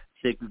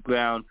 sacred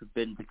ground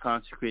forbidden to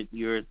consecrate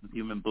the earth with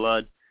human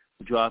blood,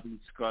 the dropping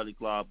scarlet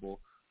globule,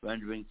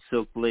 rendering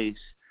silk lace,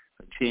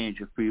 a change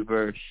of free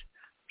verse.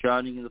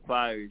 Drowning in the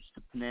fires,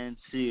 the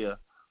panacea,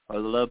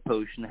 or the love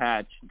potion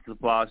hatched into the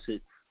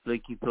faucet,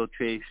 blinking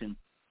filtration.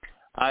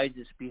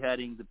 Isis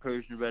beheading the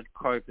Persian red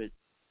carpet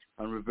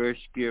on reverse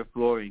gear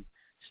flooring.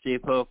 Stay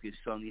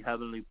focused on the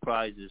heavenly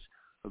prizes.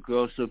 A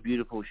girl so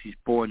beautiful she's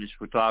born is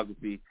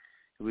photography.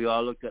 If we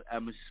all looked at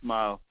Emma's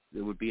smile,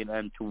 there would be an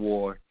end to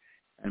war.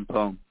 And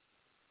poem.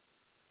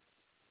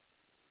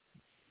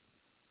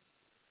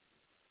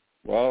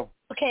 Wow.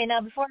 Okay,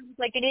 now before I look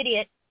like an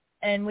idiot,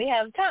 and we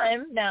have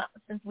time now,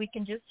 since we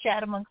can just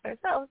chat amongst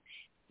ourselves,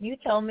 you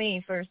tell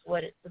me first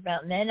what it's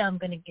about, and then I'm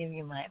going to give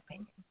you my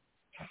opinion.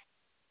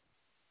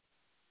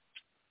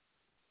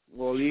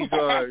 Well, these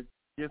are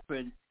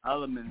different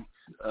elements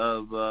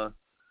of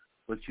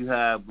what you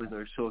have with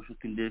our social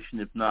condition,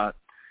 if not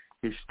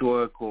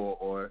historical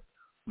or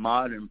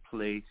modern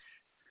place.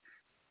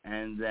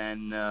 And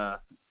then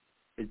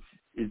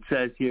it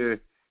says here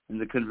in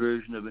the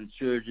conversion of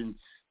insurgents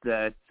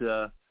that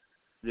there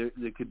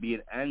could be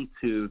an end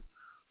to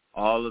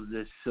all of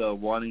this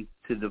wanting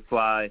to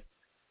defy,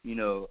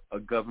 a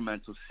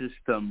governmental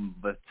system,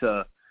 but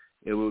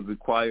it would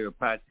require a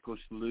practical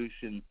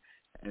solution.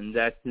 And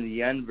that's in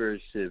the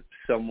inverse if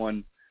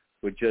someone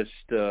would just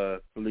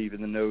believe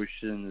in the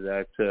notion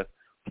that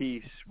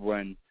peace,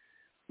 when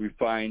we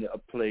find a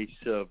place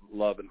of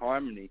love and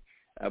harmony,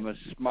 and a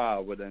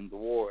smile would end the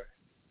war.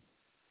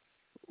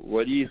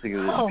 What do you think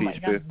of this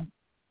piece, Biff?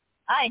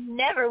 I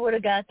never would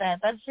have got that.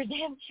 That's for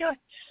damn sure.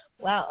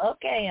 Wow,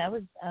 okay.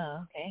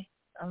 Okay.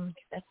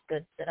 That's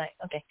good.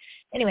 Okay.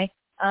 Anyway,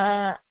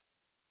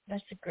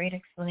 that's a great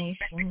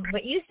explanation.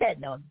 But you said,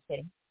 no, I'm just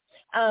kidding.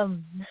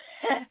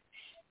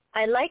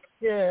 I like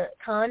the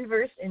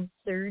Converse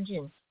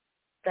Insurgents.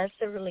 That's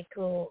a really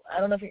cool. I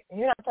don't know if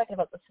you're not talking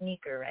about the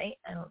sneaker, right?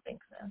 I don't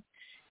think so.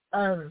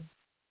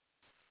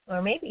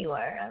 Or maybe you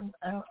are.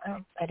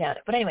 I doubt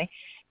it. But anyway,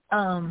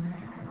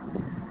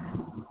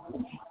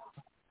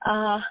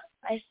 I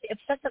see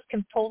obsessive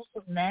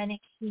compulsive manic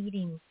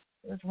heating.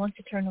 It was once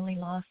eternally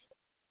lost.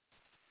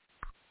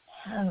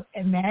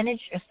 A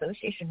managed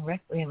association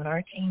requiem, an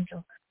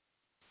archangel.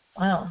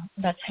 Wow,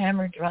 that's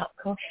hammer drop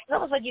code. It's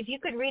almost like if you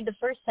could read the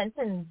first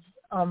sentence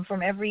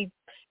from every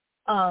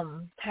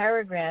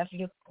paragraph,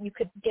 you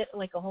could get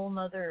like a whole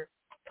nother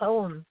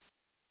poem.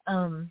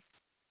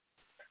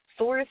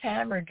 Thor's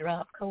hammer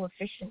drop,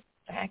 coefficient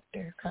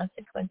factor,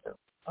 consequence of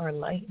or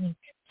lightning,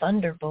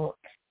 thunderbolt,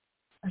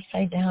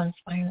 upside down,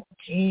 spiral.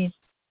 Jeez,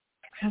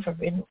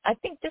 I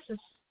think this is,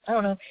 I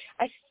don't know.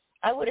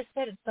 I would have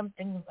said it's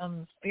something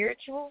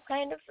spiritual,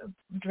 kind of,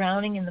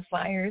 drowning in the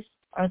fires,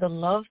 or the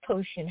love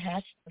potion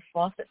hatched the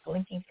faucet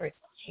blinking for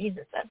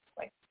Jesus. That's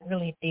like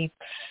really deep.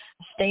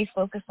 Stay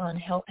focused on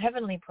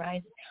heavenly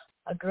prizes.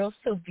 A girl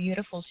so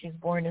beautiful she's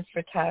born as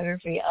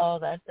photography. Oh,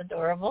 that's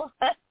adorable.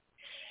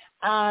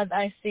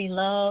 I see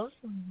love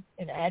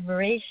and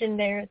admiration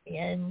there at the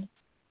end.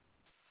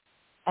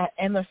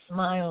 Emma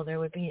smile, there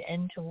would be an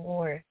end to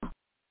war.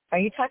 Are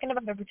you talking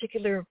about a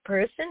particular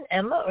person,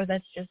 Emma, or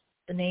that's just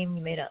the name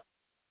you made up?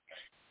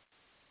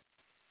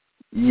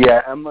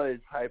 Yeah, Emma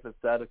is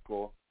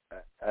hypothetical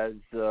as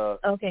the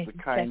Okay,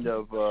 kind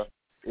of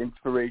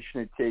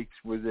inspiration it takes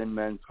within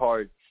men's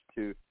hearts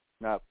to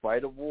not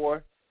fight a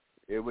war.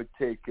 It would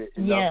take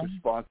enough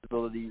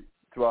responsibility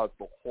throughout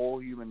the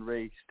whole human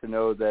race to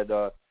know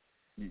that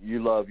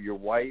you love your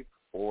wife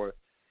or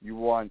you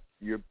want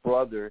your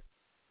brother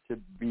to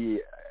be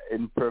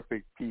in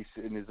perfect peace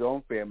in his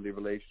own family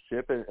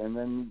relationship, and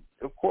then,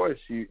 of course,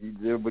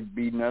 there would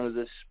be none of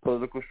this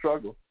political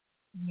struggle.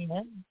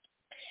 Yeah.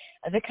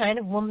 The kind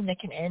of woman that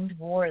can end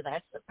war,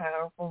 that's the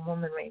powerful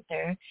woman right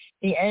there.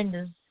 The end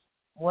is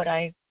what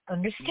I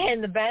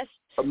understand the best.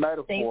 A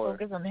metaphor. Stay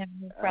focused on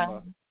having a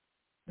problem.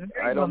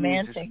 I don't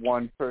mean just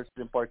one person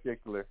in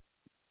particular.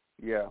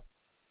 Yeah.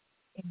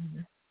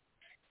 Mm-hmm.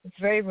 It's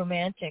very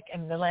romantic.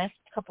 And the last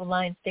couple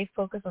lines, stay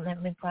focused on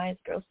heavenly prize.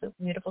 Girl so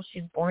beautiful,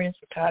 she's born as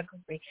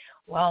photography.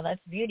 Wow,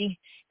 that's beauty.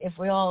 If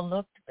we all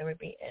looked, there would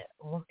be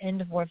an end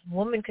of war. If a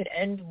woman could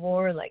end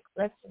war, like,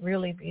 that's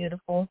really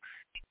beautiful.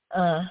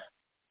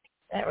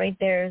 That right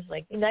there is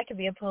like, and that could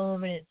be a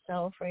poem in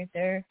itself right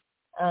there.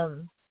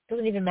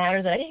 Doesn't even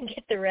matter that I didn't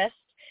get the rest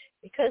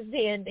because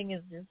the ending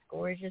is just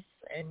gorgeous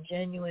and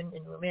genuine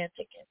and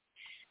romantic and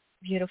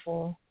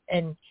beautiful.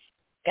 And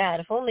God,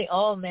 if only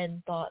all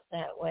men thought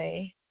that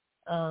way,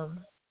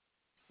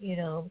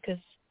 because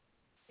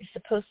you're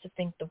supposed to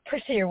think the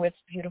person you're with is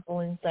beautiful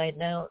inside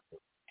and out.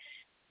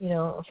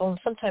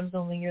 Sometimes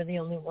only you're the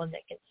only one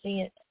that can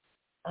see it.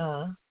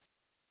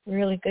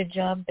 Really good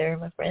job there,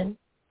 my friend.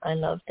 I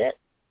loved it.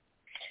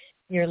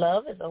 Your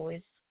love is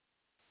always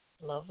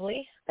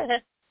lovely.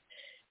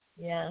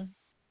 Yeah.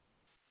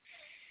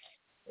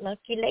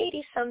 Lucky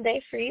lady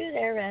someday for you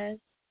there, Razz.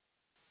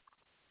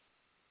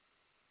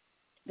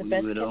 The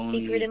best kept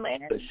secret in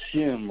Miami.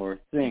 Assume or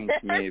think,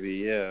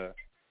 maybe, yeah.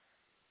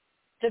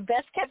 The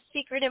best kept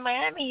secret in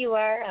Miami you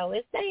are. I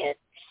always say it.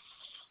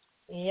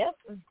 Yep.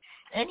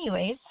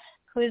 Anyways,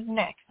 who's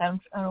next? I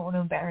don't want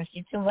to embarrass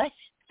you too much.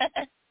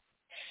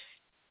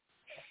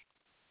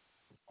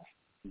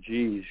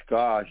 Geez,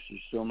 gosh,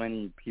 there's so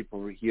many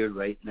people here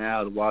right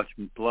now to watch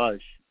me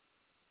blush.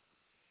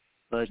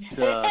 But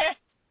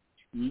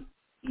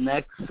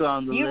next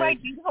on the list... You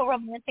write beautiful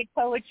romantic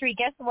poetry.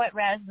 Guess what,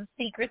 Razz? The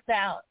secret's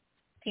out.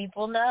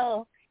 People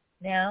know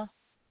now.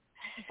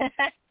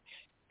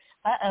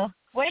 Uh-oh.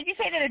 What did you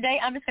say the other day?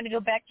 I'm just going to go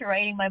back to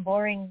writing my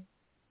boring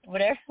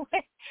whatever.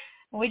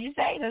 What did you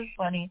say? That was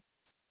funny.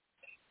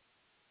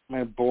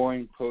 My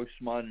boring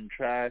postmodern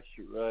trash,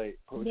 right.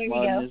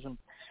 Postmodernism.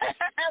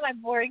 My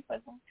boring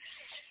postmodern.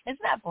 It's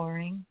not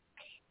boring.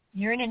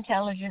 You're an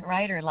intelligent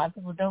writer. A lot of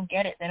people don't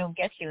get it. They don't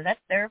get you.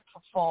 That's their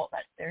fault.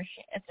 That's their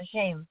it's a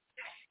shame.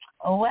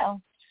 Oh, well.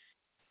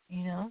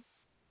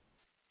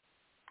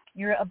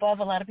 You're above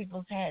a lot of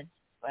people's heads,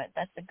 but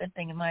that's a good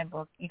thing in my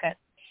book. You got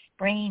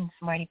brains,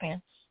 smarty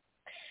pants.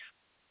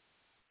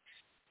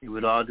 It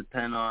would all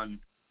depend on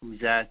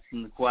who's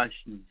asking the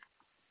questions,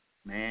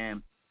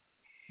 man.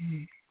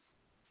 Mm-hmm.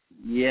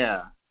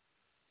 Yeah.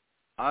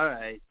 All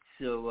right.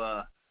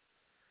 So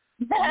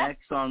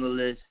next on the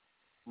list,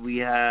 we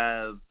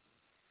have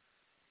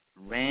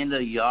Randa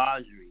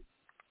Yazri.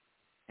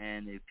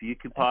 And if you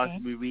could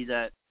possibly read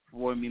that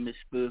for me, Miss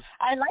Booth.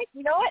 I like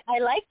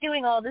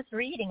doing all this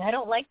reading. I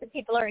don't like that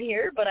people aren't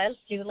here, but I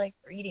do like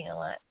reading a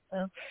lot.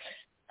 So,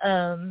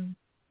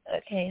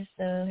 okay,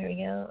 so here we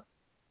go.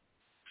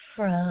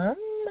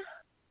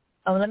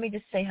 Let me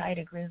just say hi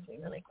to Grizzly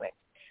really quick.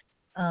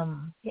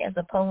 He has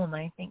a poem,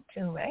 I think,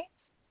 too, right?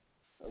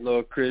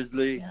 Hello,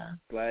 Grizzly. Yeah.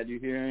 Glad you're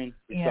hearing.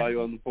 We saw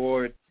you on the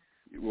board.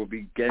 We'll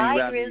be getting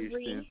around to you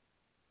soon.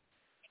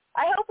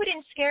 I hope we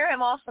didn't scare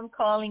him off from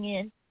calling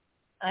in.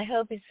 I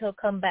hope he'll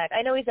come back.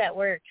 I know he's at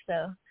work,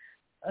 so.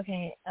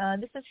 Okay,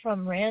 this is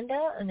from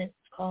Randa, and it's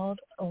called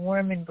A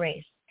Warm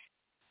Embrace.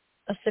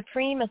 A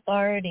supreme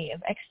authority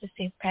of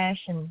ecstasy's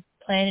passion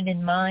planted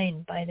in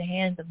mind by the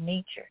hands of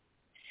nature,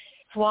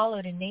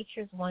 swallowed in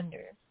nature's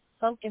wonders,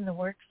 sunk in the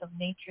works of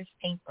nature's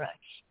paintbrush.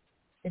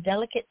 The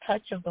delicate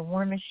touch of the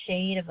warmest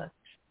shade of a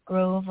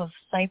grove of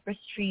cypress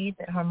trees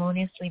that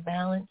harmoniously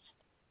balanced,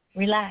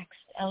 relaxed,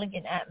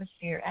 elegant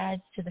atmosphere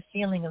adds to the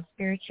feeling of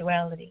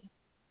spirituality.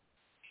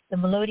 The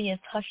melodious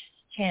hushed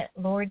chant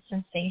lords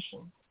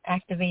sensations,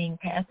 activating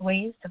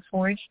pathways to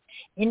forge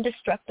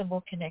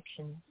indestructible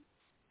connections.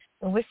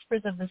 The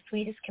whispers of the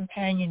sweetest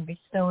companion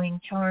bestowing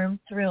charm,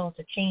 thrill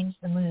to change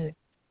the mood.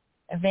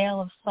 A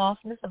veil of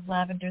softness of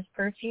lavender's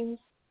perfumes,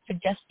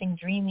 suggesting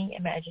dreamy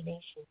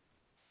imagination.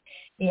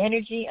 The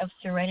energy of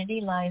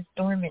serenity lies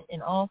dormant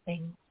in all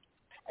things,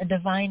 a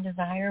divine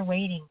desire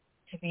waiting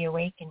to be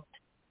awakened.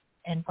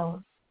 End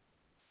poem.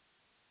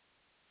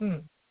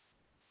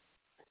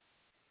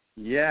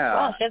 Yeah.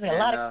 Wow, there's a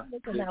lot of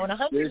comments on that one.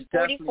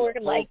 144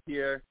 likes.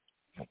 Here.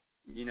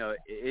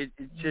 it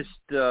just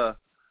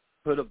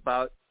put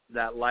about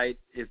that light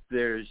if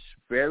there's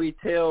fairy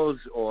tales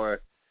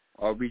or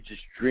are we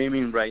just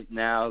dreaming right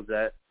now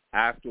that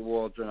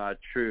afterworlds are not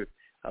true.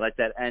 I like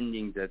that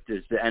ending that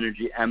there's the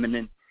energy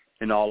eminent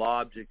in all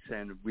objects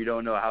and we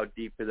don't know how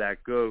deep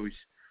that goes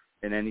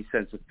in any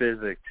sense of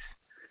physics.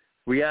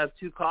 We have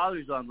 2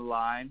 callers on the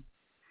line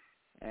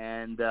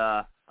and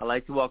I'd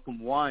like to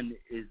welcome one.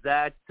 Is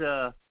that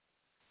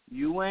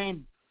you,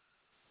 Wayne?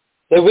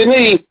 That with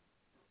me.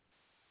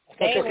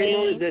 Hey,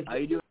 Wayne. How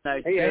you doing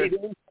tonight? Hey, how you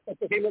doing?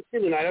 That's okay, let's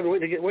do tonight. I've been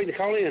waiting to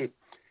call in.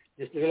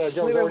 Just to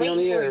jump We were already on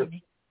the waiting air. for you.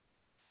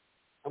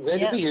 I'm glad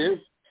to be here,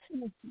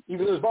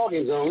 even though there's ball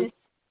games on.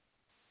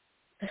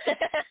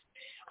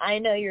 I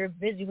know you're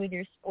busy with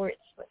your sports,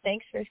 but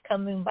thanks for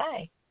coming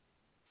by.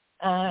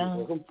 You're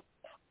welcome.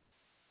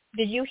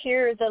 Did you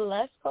hear the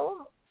last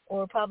poem?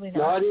 Or probably not.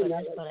 No, I didn't.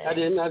 I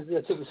didn't. I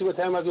took to see what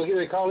time I was going to get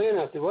ready to call in.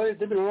 I said, well, it's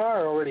been an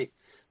hour already.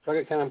 So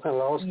I'm kind of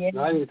lost. Yeah.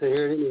 No, I didn't get to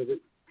hear any of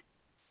it.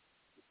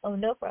 Oh,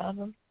 no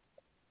problem.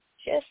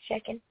 Just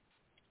checking.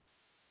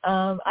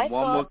 I One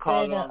more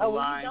call that, on the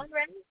line. Were you done,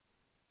 Randy?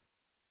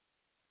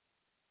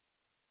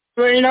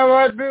 Well, you know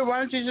what, Boo? Why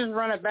don't you just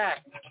run it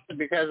back?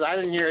 Because I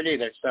didn't hear it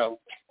either. So,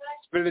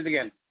 spit it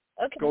again.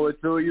 Okay. Go it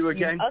through you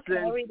again, Okay,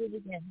 Sin. I'll read it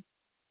again.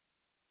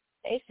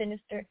 Hey,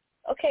 Sinister.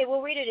 Okay,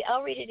 we'll read it.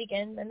 I'll read it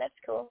again, then that's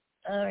cool.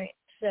 All right.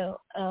 So,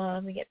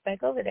 let me get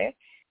back over there.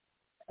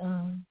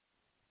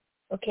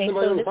 Okay,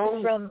 Somebody so on the this phone?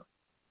 is from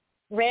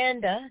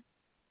Randa.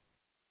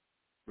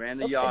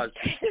 Randa Yaz.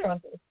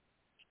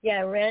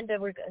 Yeah, Randa, I'm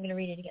going to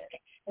read it again.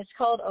 Okay. It's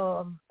called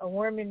A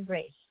Warm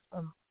Embrace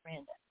from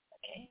Randa.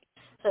 Okay.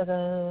 So it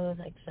goes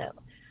like so.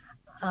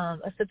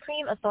 A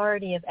supreme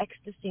authority of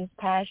ecstasy's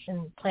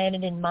passion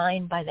planted in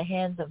mind by the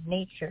hands of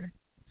nature,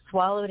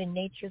 swallowed in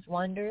nature's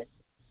wonders,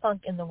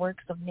 sunk in the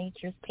works of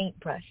nature's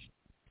paintbrush.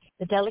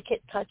 The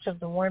delicate touch of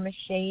the warmest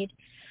shade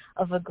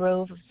of a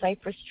grove of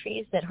cypress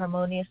trees that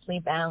harmoniously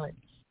balance.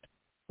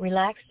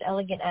 Relaxed,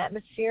 elegant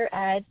atmosphere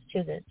adds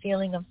to the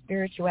feeling of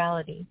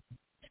spirituality.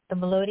 The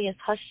melodious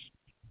hush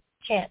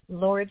chant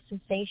lurid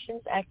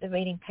sensations,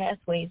 activating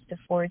pathways to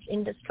forge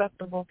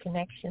indestructible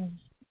connections.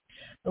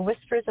 The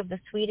whispers of the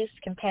sweetest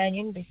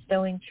companion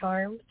bestowing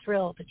charm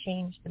thrill to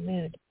change the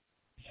mood.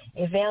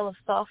 A veil of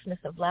softness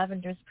of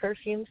lavender's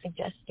perfume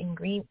suggesting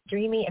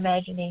dreamy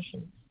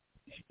imaginations.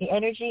 The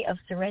energy of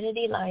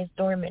serenity lies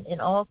dormant in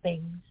all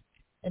things,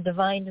 a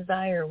divine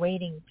desire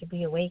waiting to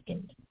be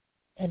awakened.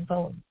 And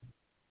poem.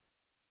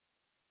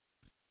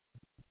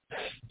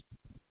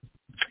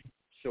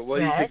 So what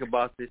do you think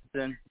about this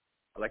then?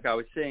 Like I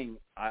was saying,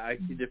 I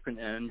see different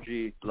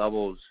energy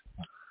levels.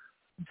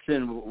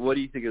 Sin, what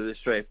do you think of this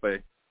track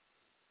by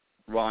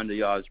Rhonda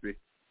Yosby?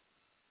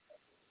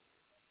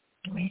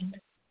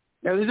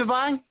 That was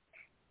divine?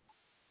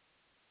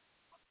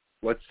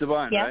 What's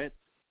divine, Yeah. right?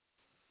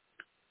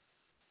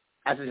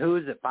 I said, who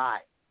is it by?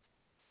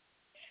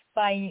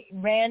 By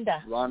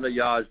Randa. Rhonda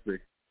Yosby.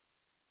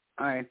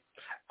 All right.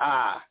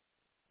 I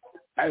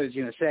was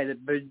going to say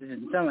that, but it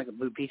didn't sound like a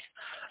blue piece.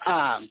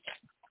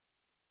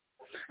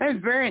 It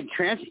was very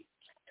entrancing.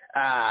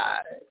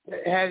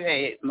 It had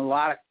a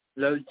melodic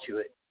load to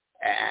it,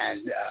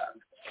 and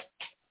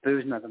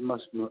Boo's not the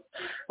most.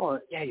 Well,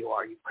 yeah, you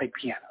are. You play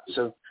piano,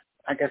 so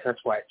I guess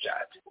that's why it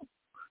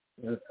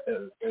jived.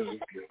 It was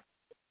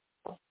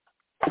good.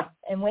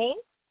 And Wayne?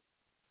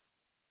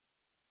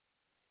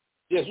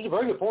 Yes, it's a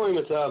very good poem.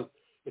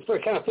 It's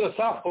very kind of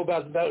philosophical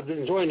about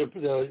enjoying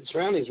the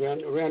surroundings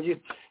around you,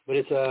 but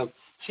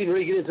she didn't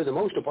really get into the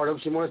emotional part of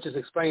it. She more just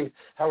explained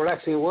how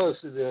relaxing it was,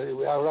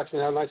 how relaxing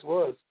and how nice it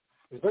was.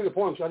 It's a very good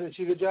poem, so I think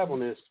she did a good job on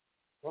this.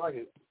 I like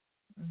it.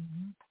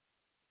 Mm-hmm.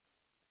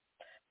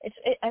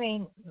 I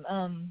mean,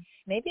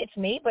 maybe it's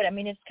me, but I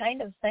mean, it's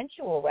kind of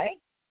sensual, right?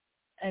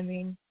 I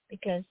mean,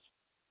 because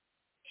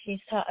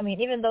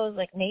even though it's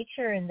like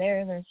nature and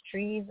there's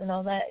trees and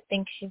all that, I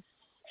think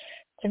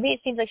to me,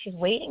 it seems like she's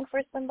waiting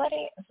for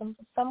somebody,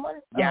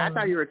 someone. Yeah, I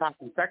thought you were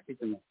talking sexy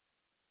to me.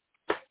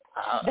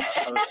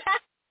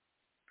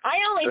 I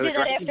only do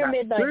that after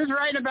midnight. Who's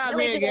writing about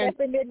me again?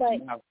 After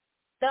midnight. No,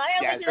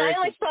 I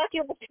only talk to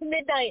you after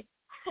midnight.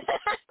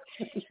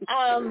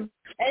 And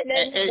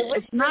then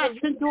it's not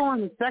sensual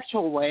in the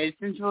sexual way. It's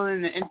sensual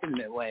in the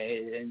intimate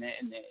way, in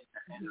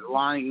the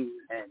longing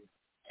and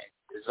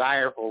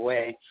desirable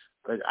way.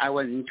 But I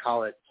wouldn't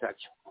call it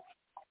sexual.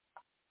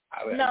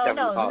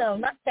 No,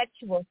 not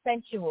sexual,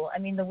 sensual. I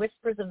mean, the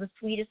whispers of the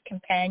sweetest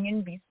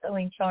companion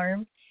bestowing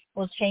charm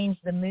will change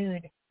the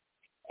mood.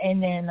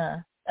 And then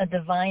a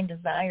divine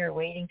desire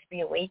waiting to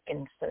be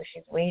awakened. So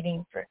she's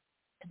waiting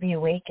to be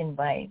awakened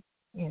by,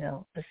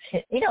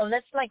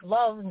 that's like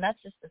love, and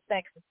that's just the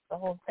sex. It's the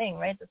whole thing,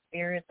 right? The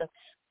spirit, the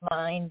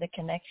mind, the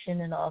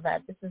connection, and all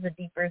that. This is a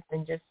deeper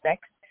than just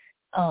sex,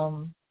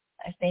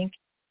 I think.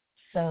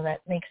 So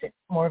that makes it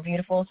more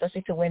beautiful,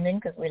 especially to women,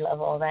 because we love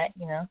all that,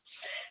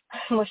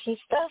 mushy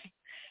stuff.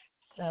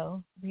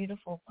 So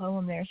beautiful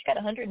poem there. She got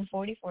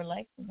 144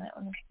 likes on that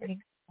one. That's pretty.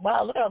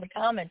 Wow, look at all the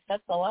comments.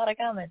 That's a lot of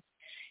comments.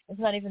 It's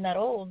not even that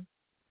old.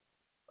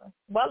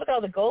 Wow, look at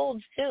all the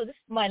golds, too. This,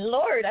 my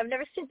Lord, I've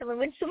never seen someone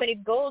win so many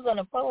golds on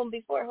a poem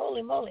before.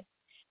 Holy moly.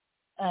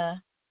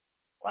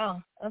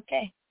 Wow,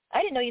 okay.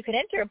 I didn't know you could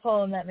enter a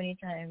poem that many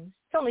times.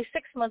 It's only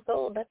 6 months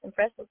old. That's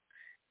impressive.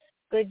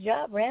 Good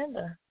job,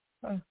 Randa.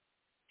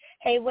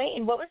 Hey,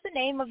 Wayne, what was the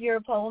name of your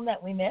poem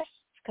that we missed?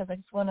 Because I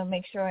just want to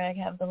make sure I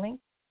have the link.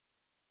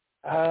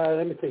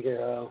 Let me think.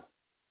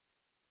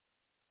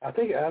 I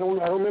think I don't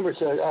remember.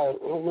 I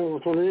don't remember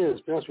which one it is.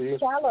 To be honest with you.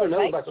 Shallow,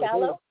 right?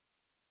 Shallow.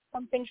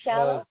 Something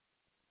shallow.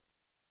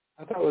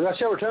 I thought was that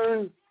Shall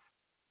Return.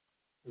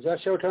 Was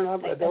that Shall Return?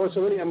 There was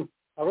so many.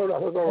 I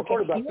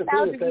recorded about 15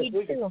 last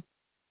week. Too.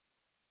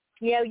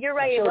 Yeah, you're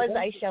right. It was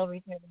I Shall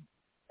Return.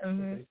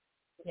 Mm-hmm. Okay.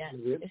 Yeah,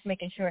 just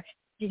making sure.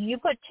 Did you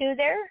put 2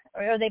 there,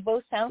 or are they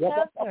both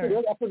SoundCloud?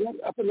 I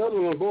put another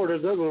one on the board.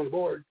 There's another one on the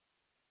board.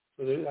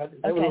 So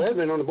that one had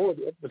been on the board,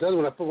 but the other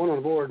one I put one on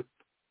the board.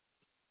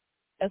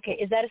 Okay,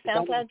 is that a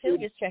SoundCloud too?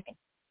 Just checking.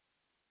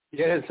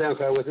 Yeah, it had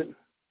SoundCloud with it.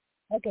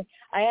 Okay,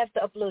 I have to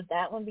upload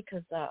that one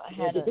because I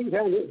had don't get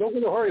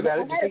in a hurry about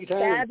it. I had a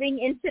stabbing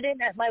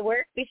incident at my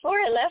work before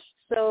I left,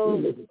 so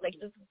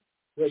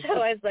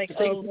so I was like,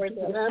 oh, Lord,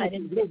 I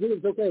didn't.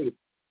 It's okay.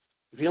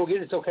 If you don't get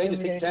it, it's okay.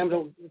 Just take your time.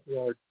 Don't get it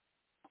hard.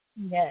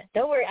 Yeah,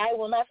 don't worry. I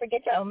will not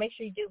forget you. I'll make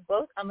sure you do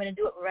both. I'm going to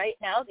do it right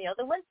now, the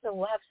other one, so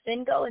we'll have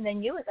Sin go and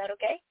then you. Is that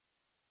okay?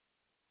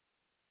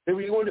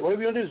 Whatever you want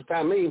to do is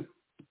find me.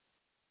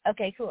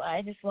 Okay, cool.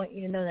 I just want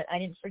you to know that I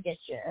didn't forget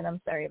you, and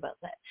I'm sorry about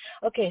that.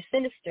 Okay,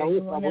 Sinister,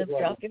 you want to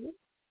drop your book?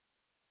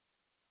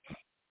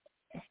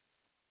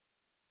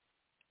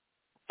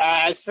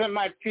 I sent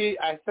my piece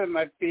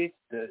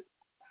to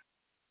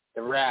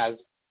Razz.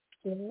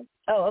 Oh,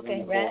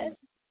 okay, Razz.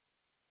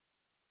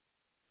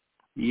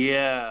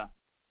 Yeah.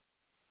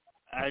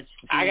 I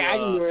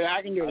can do it.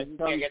 I can do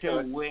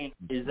it. Wayne,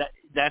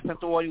 that's not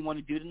the one you want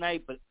to do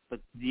tonight, but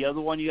the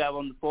other one you have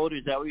on the folder,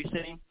 is that what you're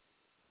saying?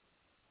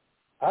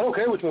 I don't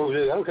care which one we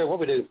do. I don't care what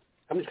we do.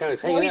 I'm just kind of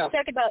hanging out.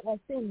 Talk about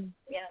Sin.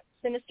 Yeah,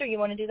 Sinister. You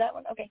want to do that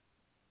one? Okay.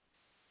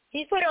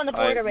 He's put it on the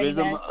board already.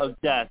 Rhythm of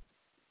Death.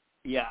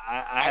 Yeah,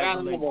 I have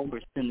a link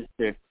for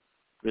Sinister.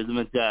 Rhythm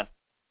of Death.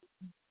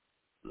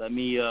 Let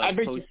me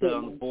post that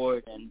on the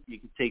board, and you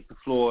can take the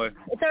floor.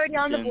 It's already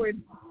on the board.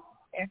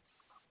 There.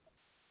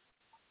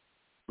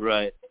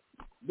 Right.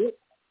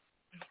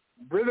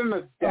 Rhythm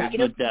of Death.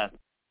 Rhythm of Death.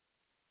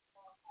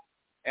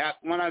 Yeah,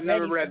 one I've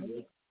never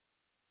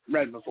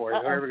read before.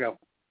 So here we go.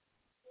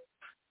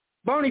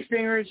 Bony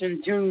fingers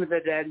in tune with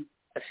the dead,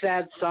 a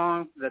sad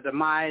song for the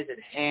demise at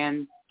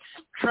hand.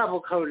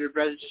 Treble-coated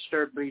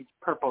register breeds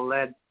purple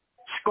lead,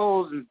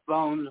 skulls and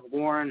bones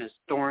worn as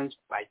thorns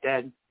by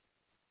dead.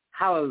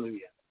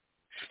 Hallelujah.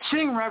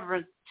 Sing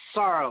reverent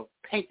sorrow,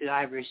 painted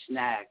ivory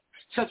snag.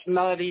 Such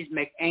melodies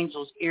make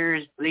angels'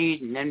 ears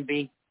bleed and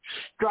envy.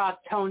 Draw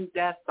tone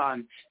death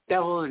on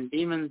devil and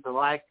demons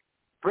alike,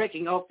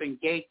 breaking open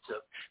gates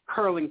of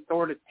curling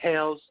thwarted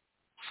tails,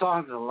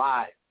 songs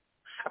alive.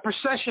 A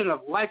procession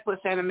of lifeless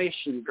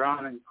animation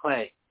drawn in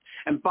clay.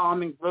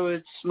 Embalming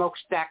fluid,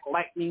 smokestack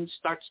lightning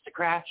starts to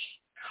crash.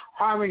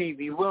 Harmony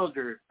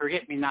bewildered,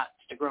 forget-me-nots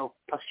to grow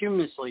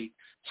posthumously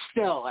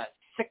still as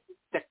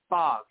thick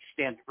fog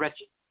stands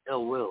wretched,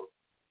 ill-willed,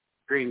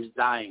 dreams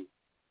dying.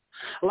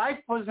 Life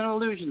was an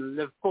illusion,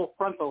 lived full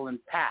frontal and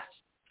past,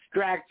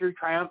 dragged through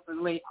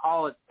triumphantly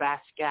all its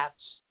vast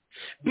gaps.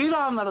 Beat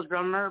on, little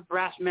drummer,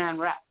 brass man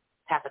rap,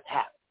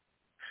 tap-a-tap.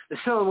 The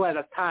silhouette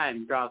of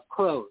time draws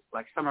close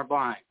like summer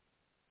blind,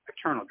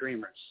 eternal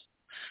dreamers.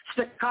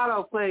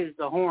 Staccato plays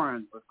the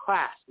horns with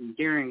class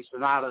endearing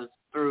sonatas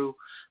through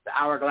the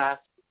hourglass.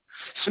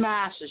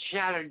 Smash the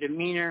shattered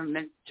demeanor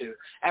meant to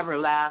ever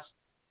last,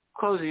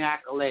 closing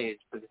accolades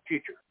for the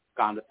future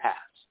gone to pass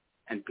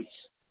and peace.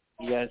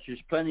 Yes, there's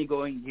plenty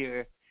going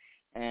here,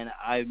 and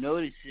I've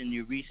noticed in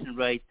your recent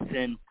writes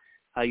and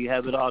how you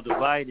have it all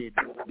divided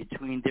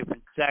between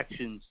different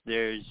sections.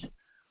 There's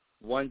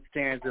one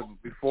stanza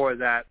before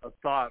that, a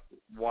thought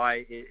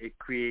why it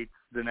creates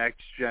the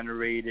next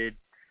generated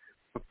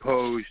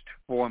proposed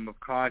form of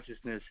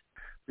consciousness.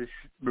 This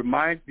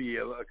reminds me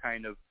of a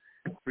kind of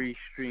free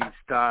stream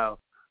style,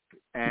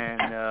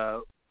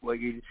 and what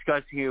you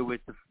discuss here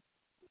with the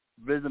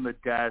Rhythm of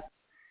Death,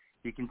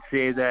 you can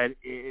say that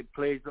it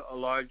plays a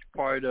large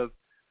part of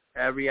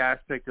every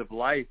aspect of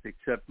life,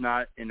 except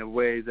not in a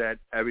way that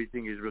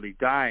everything is really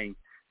dying,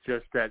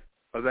 just that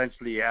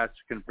eventually it has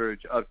to converge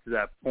up to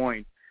that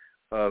point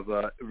of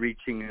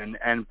reaching an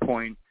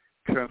endpoint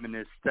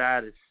terminus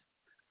status.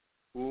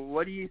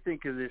 What do you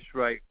think of this,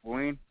 right,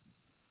 Wayne?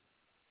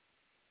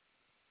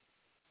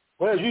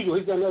 Well, as usual,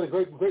 he's got another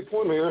great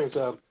poem here.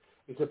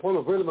 It's a poem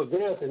of Rhythm of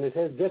Death, and it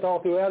has death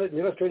all throughout it, and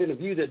illustrated in a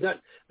view that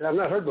I've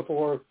not heard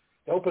before.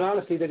 The open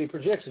honesty that he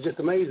projects is just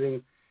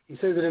amazing. He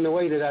says it in a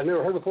way that I've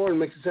never heard before, and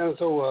makes it sound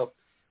so.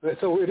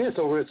 It's a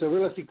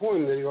realistic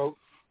poem that he wrote,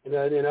 and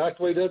I like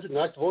the way he does it, and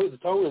I like the voice, the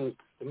tone, and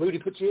the mood he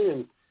puts you in.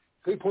 And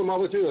great poem all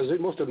the way through.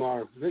 Most of them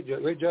are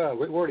great job,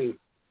 great wording.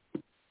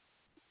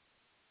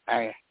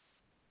 I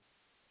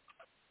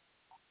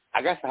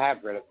guess I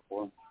have read it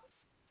before.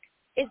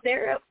 Is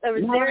there a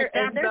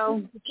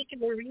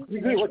particular reason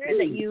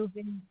that you've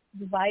been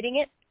dividing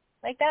it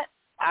like that?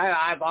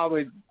 I've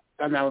always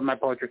done that with my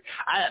poetry.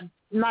 I've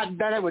not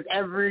done it with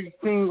every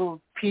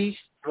single piece,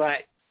 but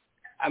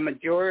a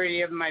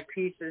majority of my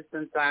pieces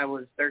since I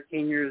was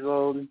 13 years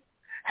old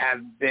have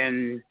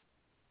been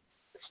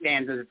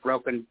stanzas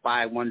broken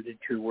by 1 to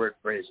 2 word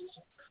phrases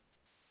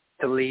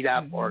to lead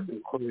up or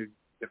conclude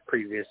the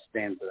previous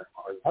stanza.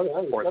 That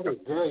was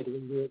great.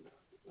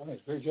 Nice,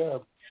 great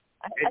job.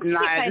 It's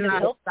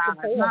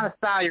not a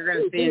style you're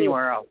going to see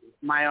anywhere else. It's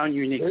my own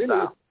unique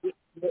style.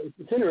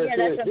 It's interesting.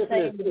 Yeah, that's what I'm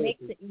saying. It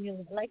makes it,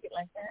 you like it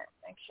like that,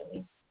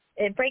 actually.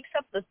 It breaks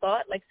up the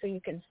thought, like, so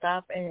you can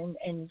stop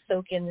and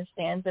soak in the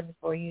stanza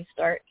before you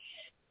start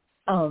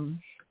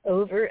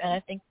over, and I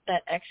think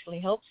that actually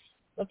helps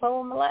the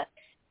poem a lot.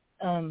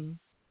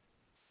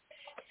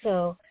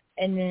 So,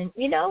 and then,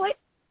 you know what?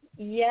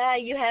 Yeah,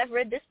 you have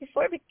read this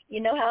before, but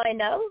you know how I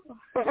know?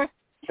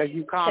 Because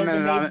you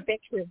commented on it.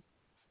 Picture.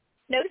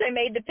 No, because I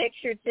made the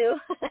picture, too.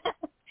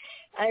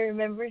 I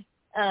remember.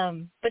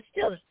 But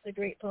still, it's a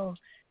great poem.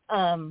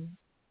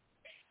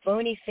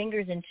 Bony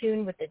Fingers in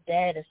Tune with the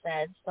Dead, a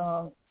sad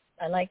song.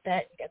 I like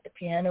that. You got the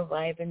piano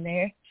vibe in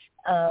there.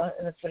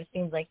 That's what it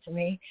seems like to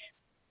me.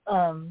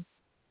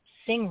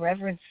 Sing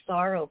Reverent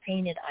Sorrow,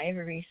 Painted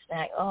Ivory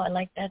Stack. Oh, I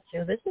like that,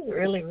 too. This is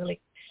really, really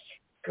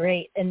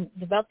great. And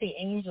about the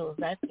angels,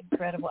 that's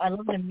incredible. I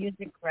love the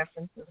music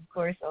references, of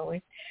course,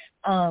 always.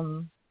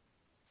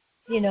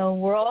 You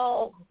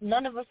know,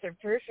 none of us are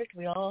perfect.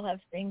 We all have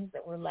things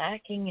that we're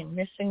lacking and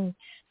missing.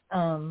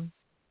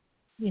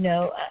 You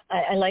know,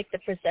 I like the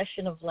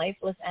procession of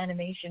lifeless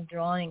animation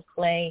drawn in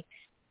clay,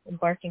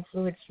 embarking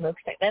fluid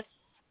smokestack. That's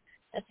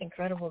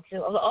incredible,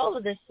 too. All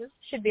of this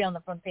should be on the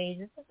front page.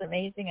 This is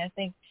amazing, I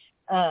think.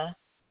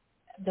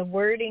 The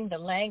wording, the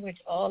language,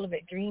 all of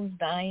it, dreams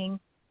dying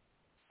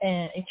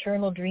and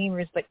eternal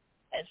dreamers. But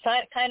it's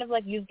kind of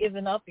like you've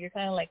given up. You're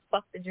kind of like,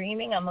 fuck the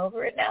dreaming. I'm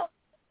over it now.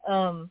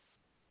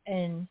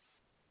 And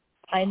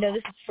I know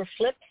this is for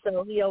Flip,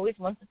 so he always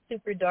wants it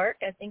super dark.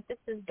 I think this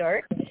is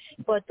dark,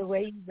 but the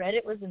way you read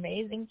it was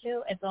amazing,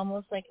 too. It's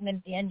almost like, and then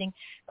at the ending,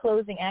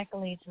 closing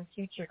accolades from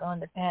future gone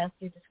to past.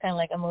 You're just kind of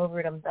like, I'm over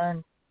it, I'm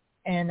done.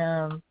 And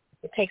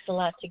it takes a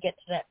lot to get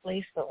to that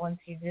place, but once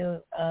you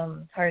do,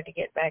 it's hard to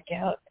get back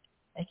out.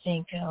 I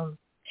think,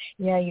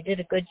 yeah, you did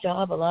a good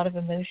job, a lot of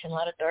emotion, a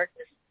lot of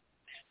darkness.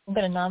 I'm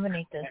going to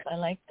nominate this. I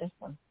like this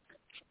one.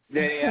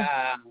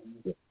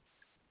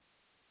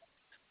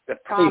 The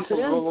prompt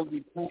will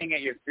be playing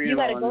at your funeral. You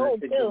got a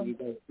gold, too.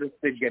 This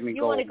did get me you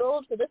gold. Want a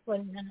gold for this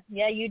one.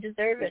 Yeah, you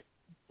deserve it.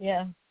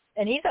 Yeah.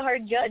 And he's a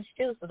hard judge,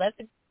 too, so that's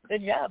a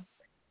good job.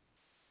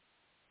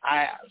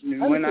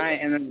 When I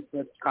enter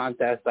this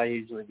contest, I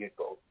usually get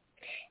gold.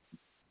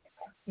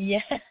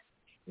 Yeah.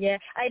 Yeah.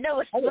 I know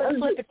with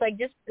Flip, it's like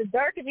just as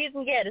dark as you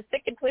can get, as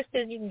thick and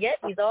twisted as you can get,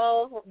 he's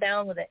all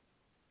down with it.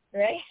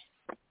 Right?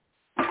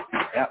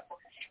 Yep.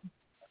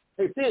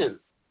 Hey, Finn.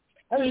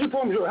 How does your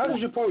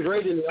poems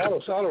rate in the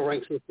auto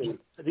rank system?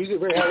 Do you get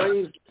very high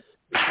ratings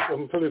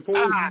from your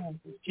poems?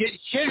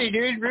 Shitty,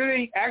 dude.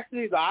 Really,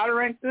 actually, the auto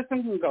rank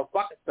system can go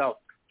fuck itself.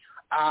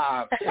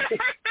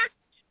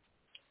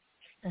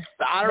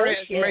 The auto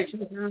rank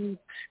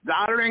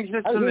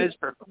system is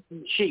for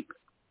cheap.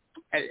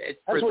 It's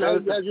for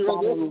those that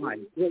fall in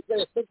line. You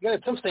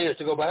got some standards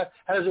to go by.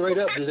 How does it rate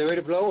up? Do they rate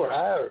it low or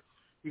high? Or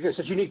you got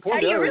such unique points.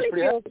 How do you really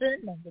feel?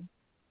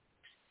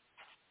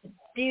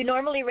 Do you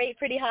normally rate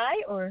pretty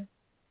high, or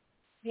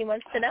he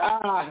wants to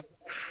know?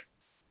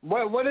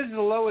 What is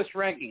the lowest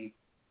ranking?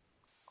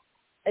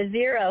 A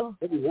 0.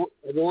 A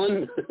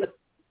 1.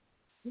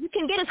 You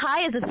can get as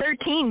high as a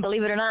 13,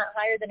 believe it or not,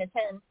 higher than a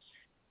 10.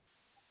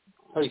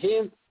 Oh, you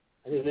can?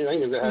 Yeah,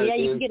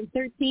 you can get a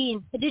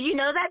 13. Did you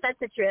know that?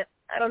 That's a trip.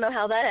 I don't know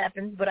how that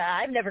happens, but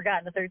I've never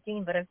gotten a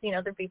 13, but I've seen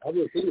other people. I've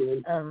never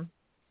seen one.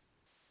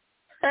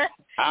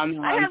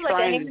 I have like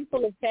a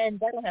handful of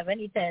 10s. I don't have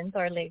any 10s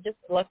hardly, just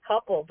a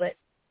couple, but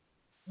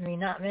I mean,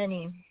 not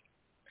many.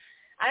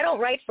 I don't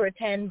write for a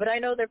 10, but I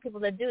know there are people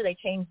that do. They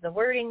change the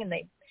wording and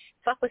they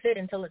fuck with it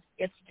until it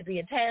gets to be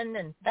a 10,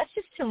 and that's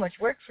just too much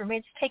work for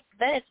me.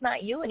 Then it's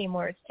not you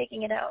anymore. It's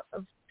taking it out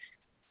of,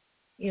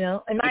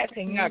 in my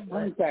opinion.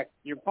 Context,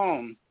 your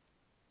poem.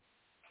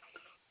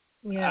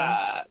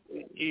 Yeah.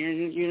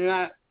 You're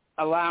not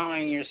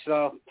allowing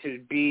yourself to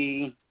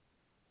be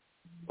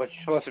what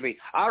you're supposed to be.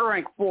 I'll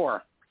rank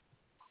 4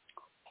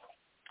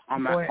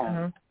 on that poem.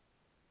 Uh-huh.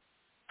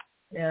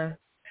 Yeah.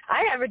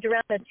 I average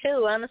around a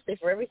 2, honestly,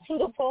 for every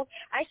single poem.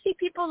 I see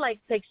people like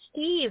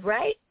Steve,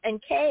 right,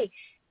 and Kay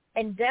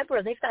and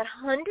Deborah. They've got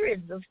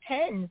hundreds of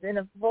 10s in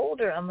a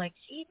folder. I'm like,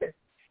 Jesus,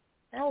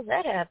 how does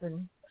that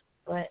happen?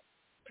 But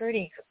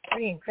pretty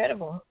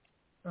incredible.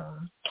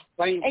 And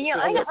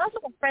I also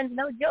have friends,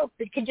 no joke,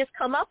 that can just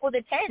come up with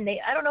a 10.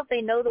 I don't know if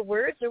they know the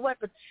words or what,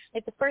 but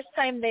like the first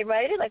time they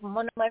write it, like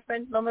one of my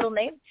friends, no middle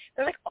name,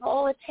 they're like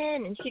all a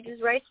 10, and she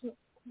just writes,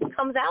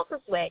 comes out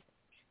this way.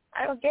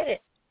 I don't get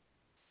it,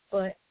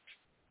 but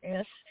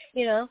Yes.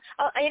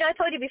 I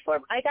told you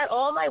before, I got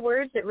all my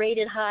words that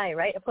rated high,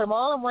 right? I put them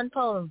all in one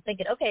poem,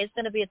 thinking, okay, it's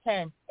going to be a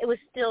 10. It was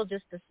still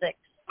just a 6.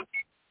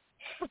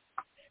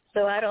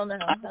 So I don't know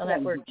how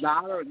that works. The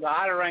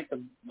auto rank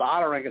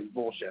is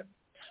bullshit.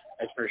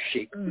 That's for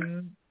sheep.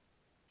 Mm-hmm.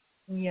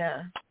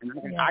 Yeah.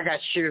 I got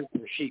shoes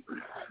for sheep.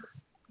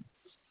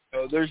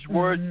 So there's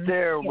words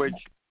there which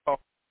are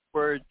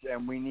words,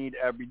 and we need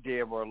every day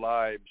of our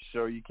lives.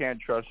 So you can't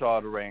trust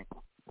auto rank.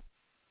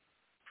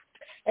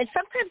 And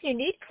sometimes you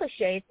need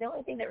cliche. It's the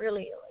only thing that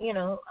really,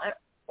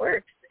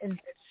 works and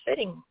it's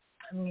fitting.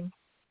 I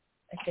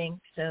think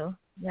so.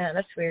 Yeah,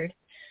 that's weird.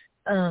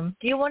 Do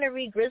you want to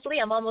read Grizzly?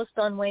 I'm almost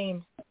on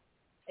Wayne,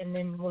 and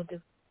then we'll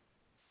do.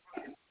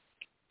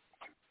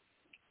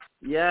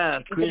 Yeah,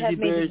 Grizzly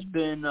Bear's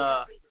been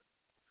up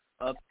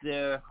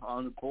there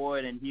on the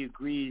board, and he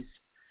agrees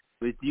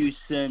with you,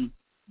 Sin,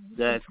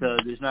 that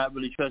there's not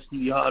really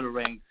trusting the auto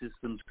rank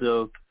system.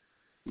 So,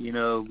 we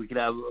could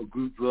have a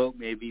group vote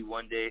maybe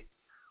one day,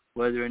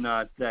 whether or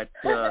not that's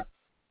the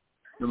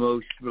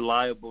most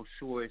reliable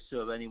source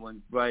of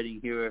anyone's writing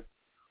here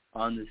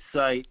on the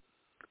site.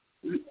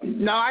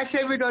 No, I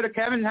say we go to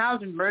Kevin's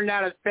house and burn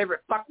down his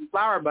favorite fucking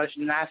flower bush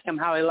and ask him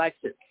how he likes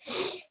it.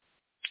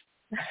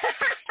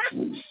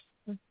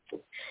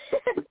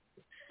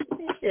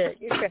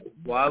 You're right.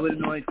 Well, I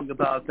wouldn't know anything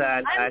about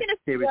that. I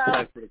say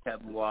respect for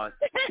Kevin Watts.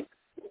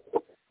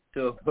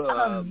 So,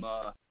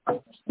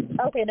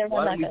 okay,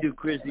 why don't we do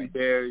Grizzly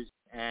Bears,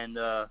 and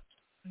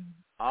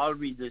I'll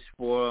read this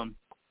for them.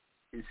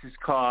 This is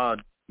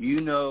called You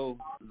Know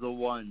the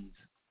Ones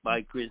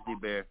by Grizzly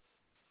Bear.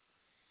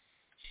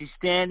 She's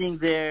standing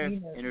there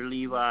in her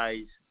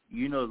Levi's,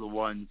 you know the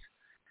ones.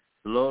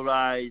 The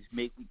low-rise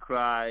make me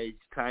cry,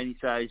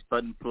 tiny-sized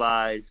button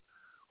flies,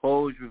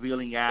 holes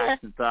revealing ass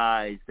and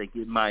thighs that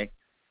give my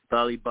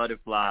belly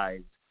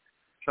butterflies.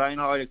 Trying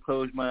hard to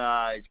close my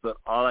eyes, but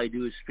all I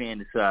do is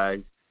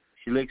fantasize.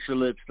 She licks her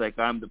lips like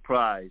I'm the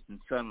prize, and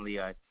suddenly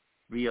I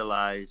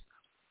realize.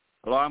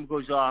 Alarm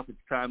goes off, it's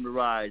time to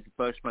rise,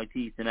 brush my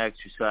teeth and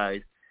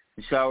exercise,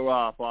 and shower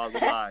off all the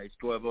lies.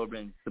 Doorbell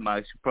rings to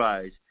my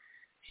surprise.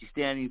 She's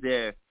standing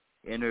there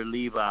in her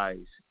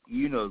Levi's,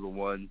 you know the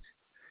ones,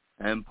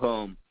 and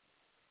poem.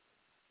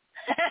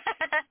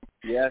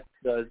 Yes,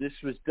 this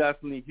was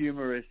definitely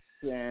humorous,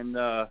 and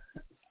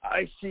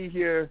I see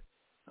here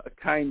a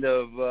kind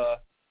of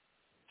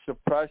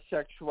suppressed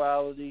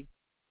sexuality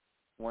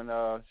when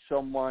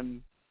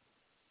someone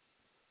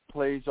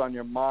plays on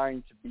your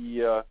mind to be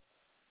the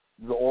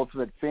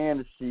ultimate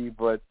fantasy,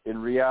 but in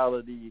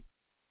reality,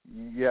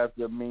 you have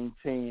to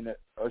maintain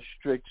a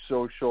strict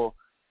social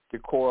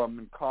decorum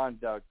and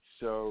conduct.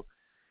 So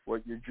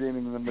what you're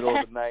dreaming in the middle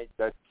of the night,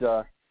 that's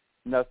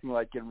nothing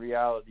like in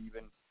reality,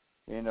 even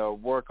in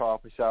work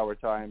office hour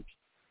times.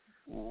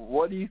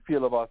 What do you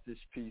feel about this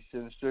piece,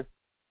 Sinister?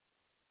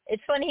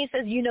 It's funny he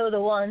says, you know the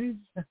ones.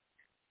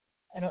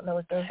 I don't know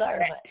what those are.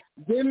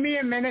 But... Give me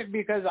a minute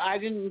because I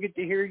didn't get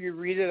to hear you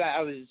read it.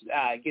 I was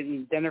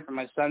getting dinner for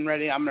my son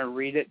ready. I'm going to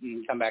read it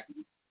and come back.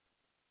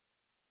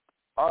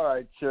 All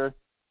right, sure.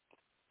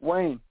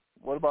 Wayne,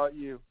 what about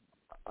you?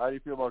 How do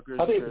you feel about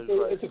Grizzly? I think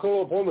it's a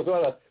cool poem with a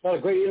lot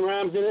of great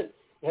rhymes in it.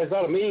 It has a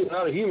lot of meaning, a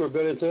lot of humor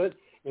built into it.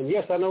 And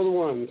yes, I know the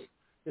ones.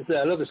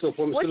 I love this little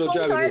poem. Which ones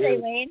are they,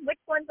 Wayne? Which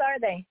ones are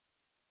they?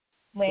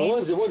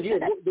 Wayne? The ones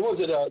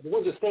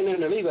that stand there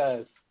in the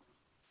Levi's.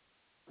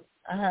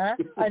 Are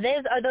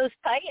those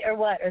tight or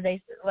what? Are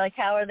they like?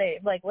 How are they?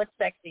 Like, what's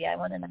sexy? I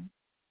want to know.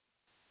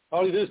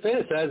 All you do is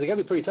fantasize. They got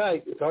to be pretty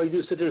tight. All you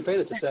do is sit there and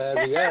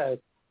fantasize. Yeah.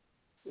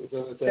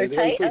 So they're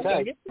tight.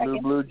 Okay,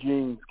 blue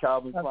jeans,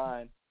 Calvin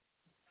Klein.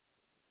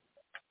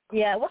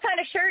 Yeah. What kind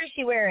of shirt is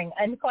she wearing?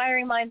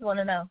 Inquiring minds want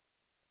to know.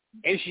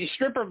 Is she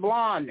stripper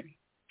blonde?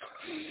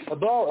 A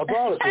blonde.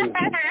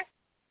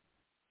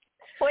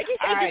 What'd you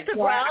say? Just a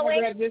brownie?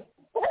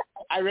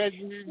 I read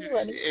this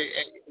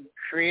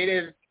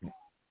creative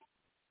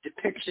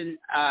depiction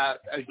of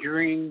a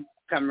dream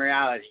come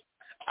reality.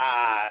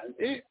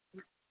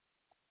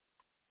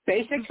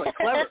 Basic but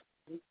clever.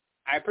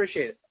 I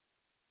appreciate it.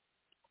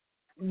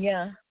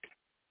 Yeah.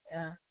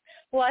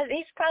 Well,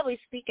 he's probably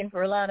speaking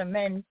for a lot of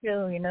men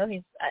too.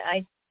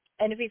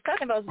 And if he's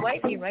talking about his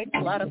wife, he writes a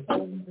lot of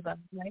poems about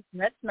his wife.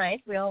 And that's nice.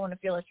 We all want to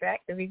feel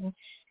attractive. Even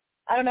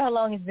I don't know how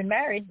long he's been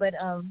married, but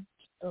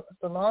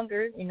the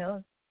longer,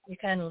 you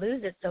kind of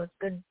lose it. So it's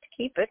good to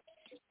keep it.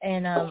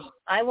 And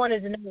I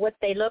wanted to know what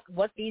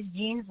these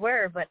jeans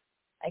were, but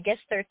I guess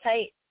they're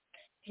tight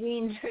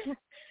jeans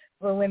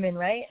for women,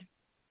 right?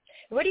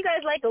 What do you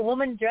guys like? A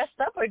woman dressed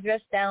up or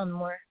dressed down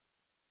more?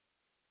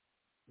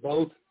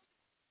 Both.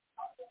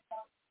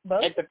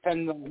 It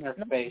depends on her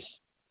face.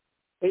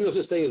 Ain't no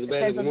such thing as a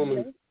bad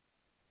woman.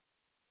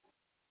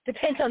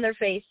 Depends on their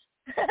face.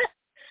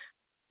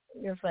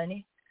 You're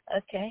funny.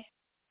 Okay.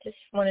 Just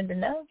wanted to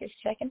know. Just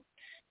checking.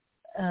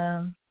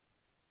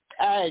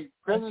 Hey,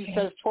 Grizzly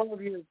says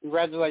 12 years.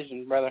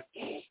 Congratulations, brother.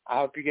 I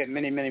hope you get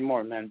many, many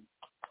more, man.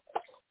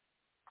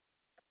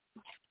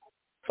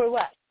 For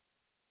what?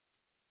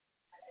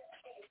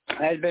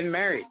 Has been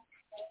married.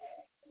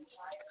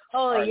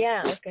 Oh,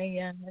 yeah. Okay,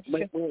 yeah. That's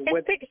true.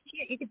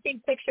 You can take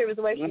a picture of his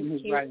wife.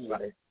 She's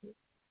cute.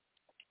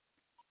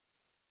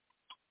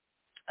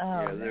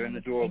 Yeah, they're an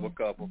adorable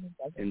couple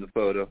in the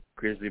photo.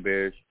 Grizzly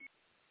bears.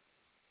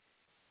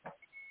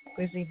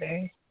 Grizzly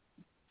bears.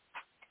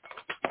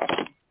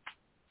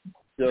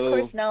 So, of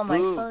course, now my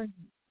phone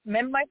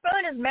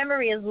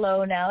memory is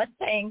low now. It's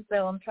saying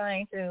so. I'm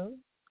trying to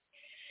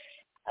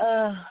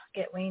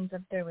get Wayne's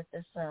up there with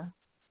this.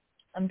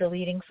 I'm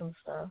deleting some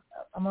stuff.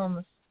 I'm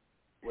almost.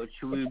 What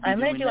should we be I'm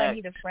gonna doing do. next? I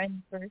need a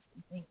friend first.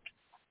 I think.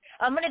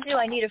 I'm gonna do.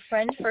 I need a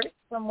friend first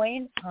from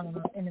Wayne.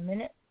 In a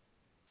minute.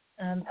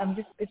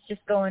 It's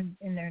just going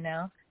in there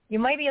now. You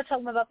might be able to tell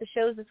them about the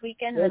shows this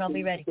weekend, and then I'll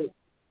be ready.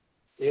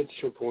 It's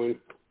your point.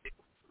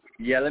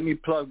 Yeah, let me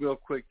plug real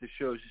quick the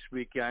shows this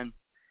weekend.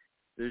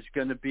 There's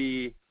going to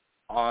be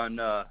on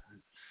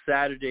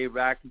Saturday,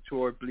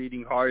 Raconteur,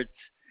 Bleeding Hearts,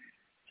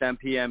 10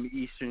 p.m.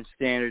 Eastern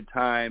Standard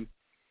Time.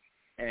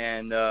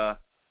 And tell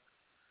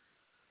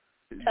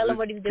him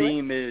what he's doing. The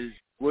theme is,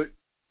 would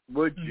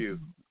you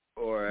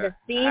or have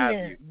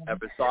you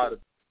ever thought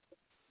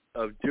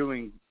of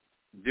doing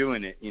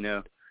it, you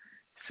know?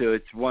 So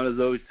it's one of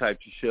those types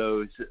of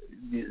shows.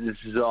 This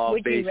is all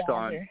based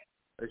on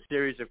a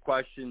series of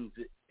questions.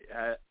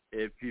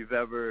 If you've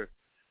ever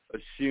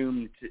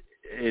assumed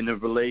in a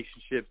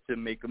relationship to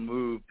make a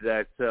move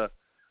that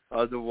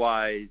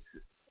otherwise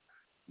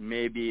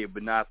maybe it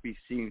would not be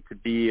seen to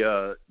be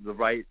the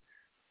right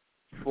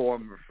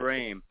form or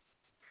frame.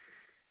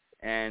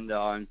 And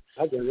on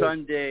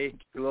Sunday,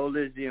 Glow,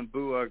 Lizzie, and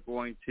Boo are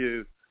going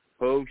to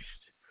host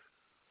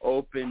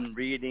open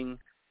reading,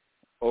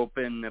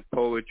 open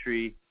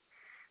poetry.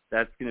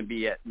 That's going to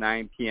be at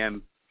 9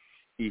 p.m.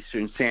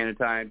 Eastern Standard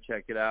Time.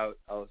 Check it out.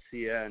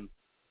 LCN.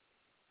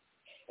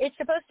 It's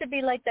supposed to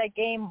be like that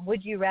game,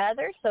 Would You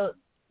Rather? So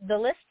the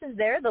list is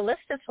there. The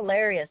list is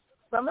hilarious.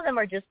 Some of them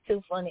are just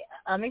too funny.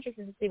 I'm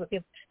interested to see what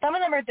people. Some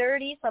of them are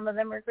dirty. Some of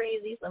them are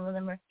crazy. Some of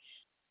them are,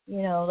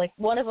 you know, like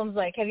one of them's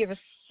like, have you ever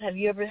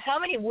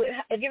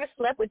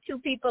slept with two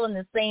people in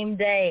the same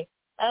day?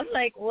 I'm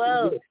like,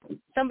 whoa.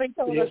 Somebody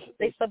told us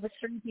they slept with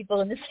 3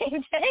 people in the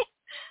same day.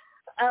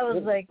 I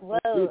was like,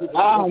 whoa.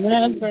 Oh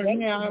man, that's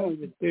me. I was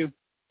it too.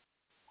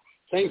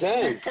 Same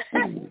time.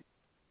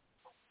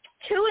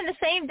 2 in the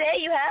same day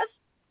you have?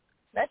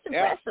 That's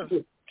impressive.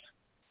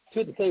 2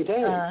 at the same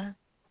time.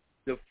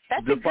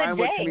 Define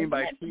what you mean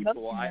by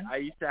people. I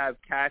used to have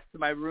cats in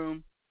my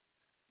room.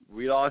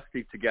 We'd all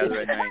sleep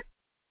together at night.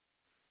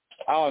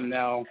 Oh,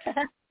 no.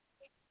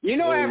 You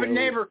know I have a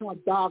neighbor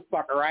called Dog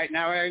Fucker, right?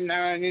 Now I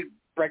need to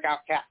break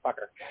out Cat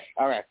Fucker.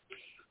 All right.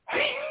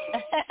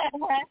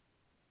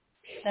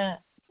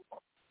 Cat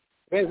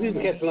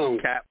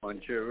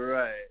puncher,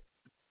 right.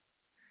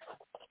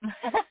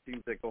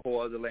 Seems like a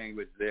whole other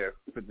language there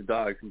for the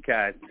dogs and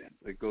cats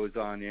that goes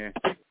on here.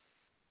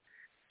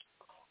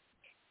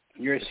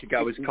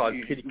 I was called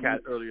kitty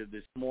cat earlier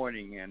this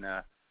morning, and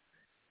I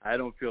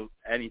don't feel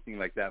anything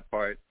like that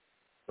part,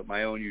 but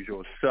my own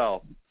usual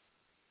self.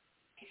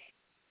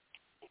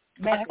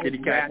 Kitty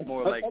cat's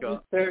more like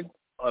a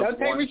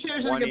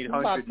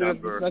 1-800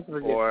 number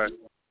or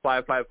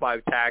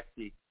 555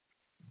 taxi.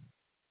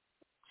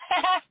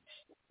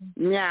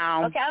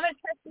 Meow. Okay, I'm gonna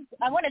test this.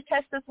 I want to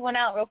test this one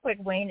out real quick,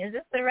 Wayne. Is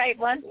this the right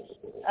one?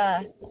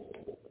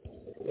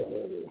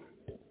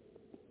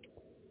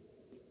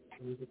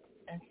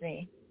 Let's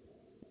see.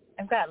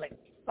 I've got like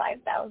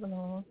 5,000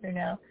 almost here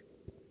now.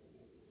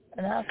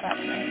 And I'll stop.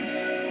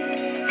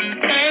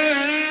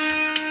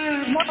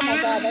 Oh my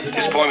God, that's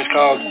This poem is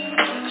called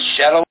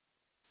Shadow.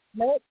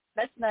 Nope,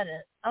 that's not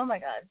it. Oh my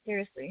God,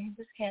 seriously,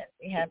 this can't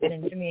be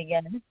happening to me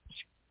again.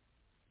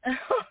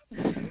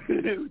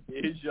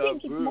 Deja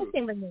vu.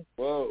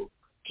 Whoa.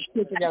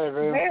 Get together,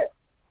 bro. Where?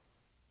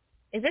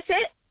 Is this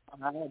it?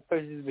 Get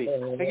your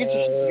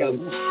shit together.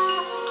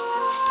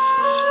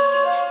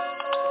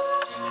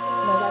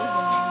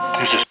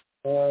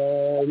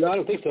 No, I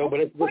don't think so, but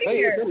it's the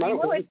same.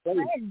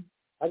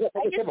 I just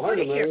put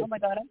it here. Oh my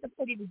God, I have to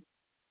put it in.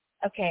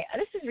 Okay,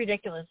 this is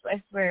ridiculous.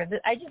 I swear.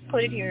 I just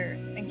put it here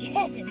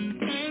again.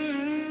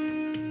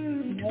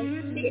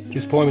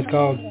 This poem is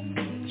called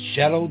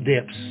Shadow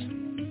Dips.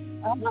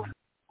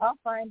 I'll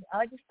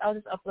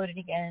just upload it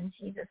again.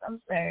 Jesus,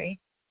 I'm sorry.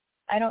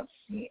 I don't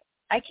see.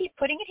 I keep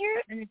putting it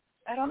here, and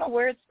I don't know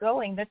where it's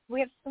going. We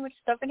have so much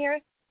stuff in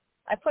here.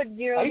 I put 000.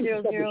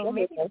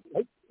 Maybe.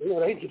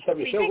 I hate to keep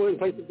having a show. Go ahead and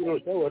play something on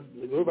the show.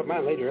 Worry about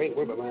mine later. I ain't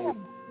worried about mine.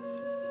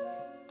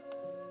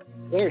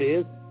 There it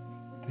is.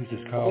 This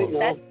is called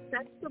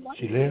that's the one.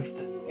 She Left.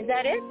 Is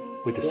that it?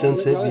 With the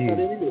Sunset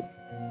View.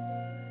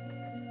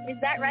 Is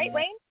that right,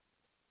 Wayne?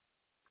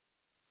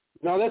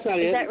 No, that's not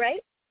it. Is that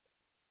right?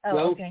 Oh,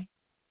 no. Okay.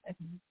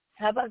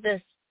 How about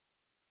this?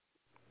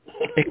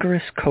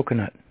 Icarus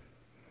Coconut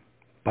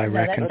by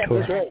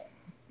Raconteur.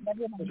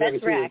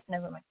 That's Rack.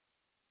 Never mind.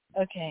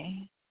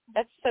 Okay.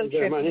 That's so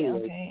trippy.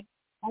 Anyway. Okay.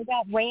 I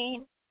got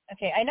Wayne.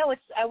 Okay. I know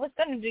I was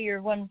going to do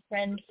your one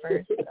friend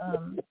first.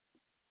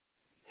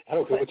 I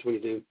don't care which one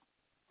you do.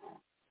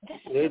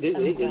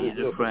 He's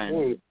a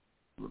friend.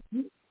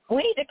 We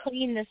need to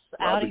clean this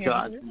out of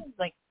here. This is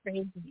like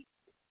crazy.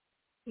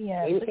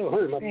 Yeah, Maybe it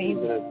looks crazy.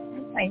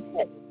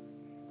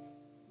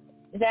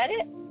 Is that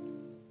it?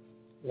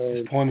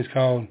 This poem is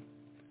called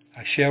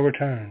I Shall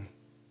Return.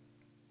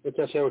 What's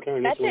I Shall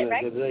Return? That's it,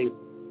 right?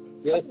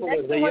 Yeah, that's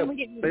the one we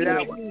didn't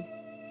read.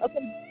 Okay,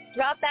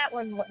 drop that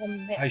one.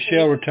 I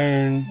Shall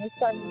Return.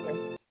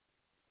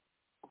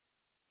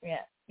 Yeah.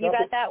 You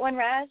got that one,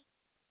 Razz?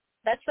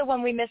 That's the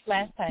one we missed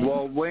last time.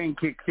 Well, Wayne,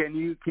 can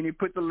you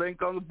put the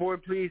link on the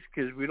board, please?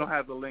 Because we don't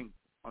have the link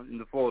in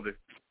the folder.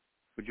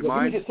 Would you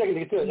mind? Give me just a second to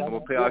get to it.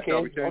 We'll play I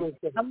Shall Return.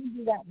 I'm going to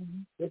do that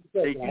one.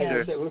 Thank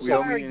you, sir. We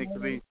don't mean any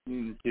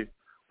inconvenience to you.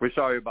 We're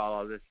sorry about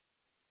all this.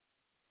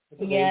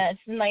 Yeah, it's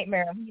a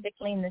nightmare. I need to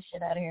clean this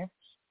shit out of here.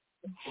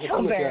 It's so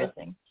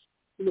embarrassing.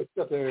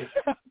 Stuff there.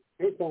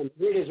 Here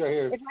it is right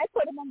here. If I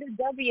put them under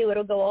W,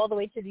 it'll go all the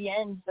way to the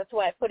end. That's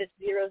why I put it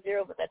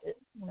 00, but that's it.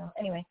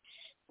 Anyway.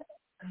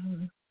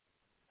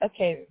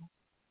 Okay.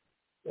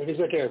 It is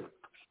right there.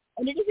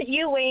 And it isn't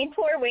you, Wayne.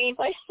 Poor Wayne.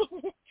 I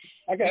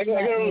got it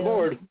on the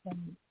board.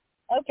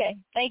 Okay.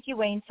 Thank you,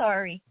 Wayne.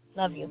 Sorry.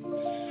 Love you.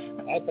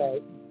 That's all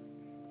right.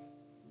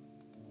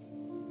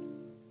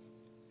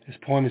 This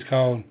poem is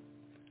called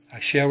I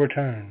Shall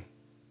Return.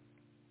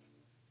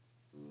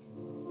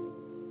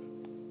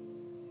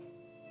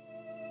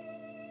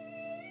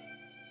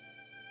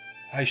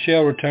 I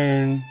shall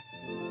return,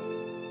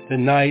 the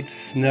nights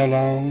now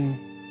long,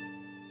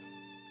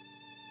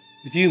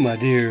 with you, my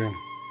dear,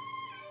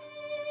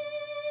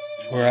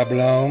 it's where I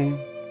belong.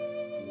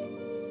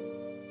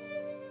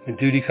 When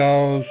duty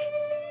calls,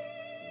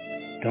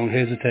 don't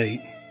hesitate.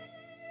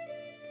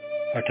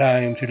 Our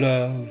time to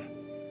love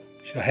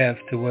shall have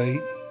to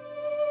wait.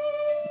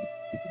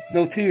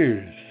 No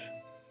tears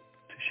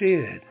to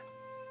shed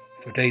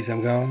for days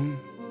I'm gone.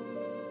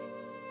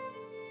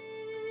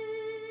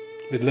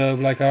 With love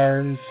like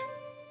ours,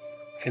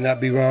 cannot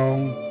be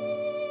wrong.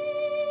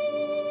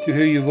 To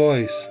hear your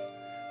voice,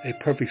 a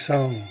perfect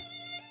song.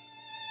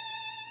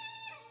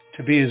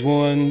 To be as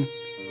one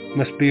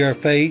must be our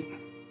fate.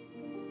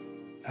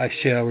 I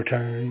shall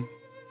return.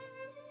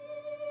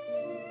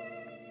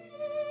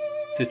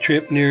 The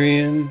trip near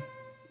in,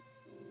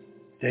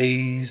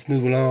 days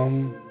move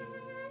along.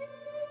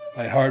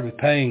 My heart with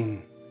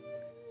pain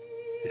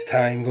as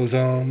time goes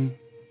on.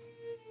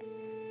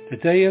 The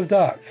day of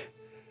dock,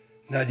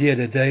 not yet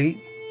a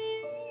date,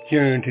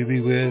 yearn to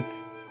be with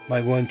my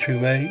one true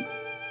mate.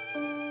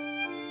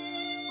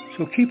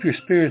 So keep your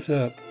spirits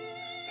up,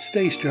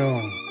 stay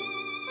strong.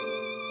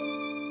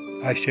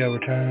 I shall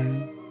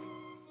return.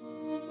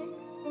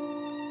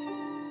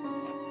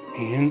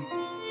 Ian?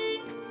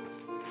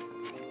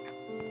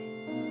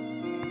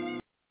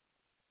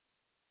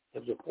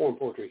 That was a poem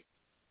poetry.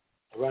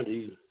 Around to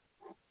you.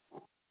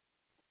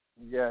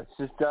 Yes,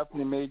 this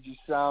definitely made you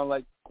sound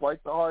like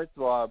quite the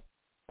heartthrob.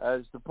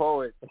 As the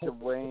poet,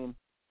 Wayne,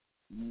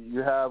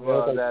 you have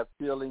that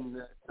feeling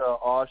that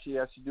all she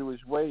has to do is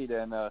wait,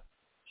 and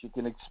she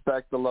can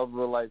expect the love of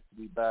her life to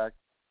be back.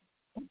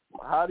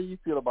 How do you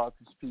feel about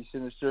this piece,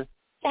 Sinister?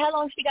 How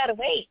long she got to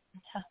wait?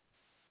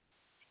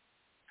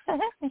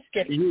 Just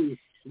kidding.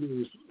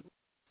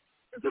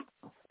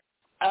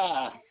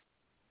 I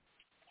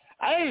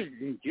was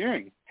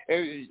enduring.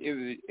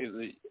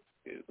 It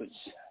was.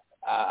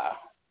 I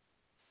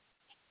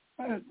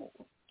don't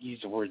use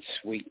the word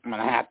sweet. I'm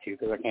gonna have to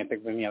because I can't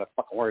think of any other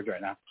fucking words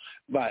right now.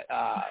 But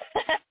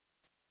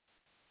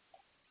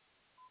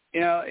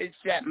it's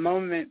that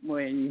moment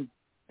when you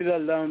feel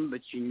alone,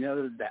 but you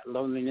know that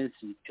loneliness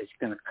is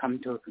going to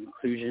come to a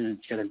conclusion.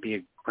 It's going to be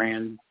a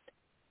grand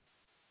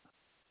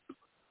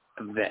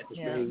event.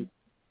 Yeah.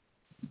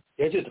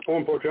 It's just a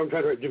form poetry. I'm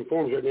trying to write different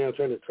forms right now. I'm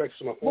trying to track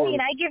some of my forms.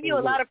 And I give you a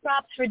lot of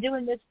props for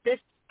doing this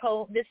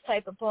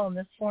type of poem,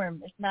 this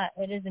form.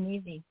 It isn't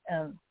easy.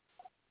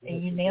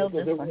 You nailed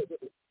this one. It's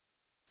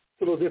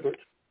a little different.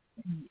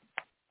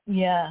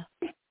 Yeah.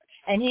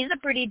 And he's a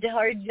pretty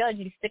hard judge.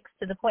 He sticks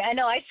to the point. I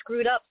know I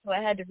screwed up, so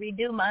I had to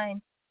redo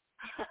mine.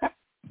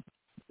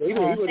 He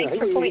would need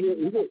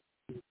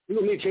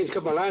to change a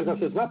couple of lines. I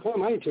said, it's not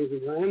poem. I ain't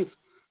changing lines.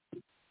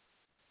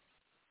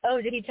 Oh,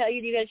 did he tell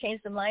you got to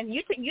change some lines?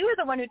 You were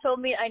the one who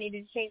told me I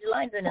needed to change the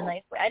lines in a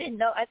nice way. I didn't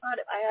know. I thought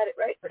I had it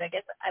right, but I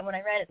guess when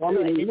I ran it through, I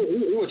didn't. He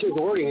would change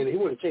the wording, and he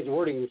wouldn't change the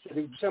wording. He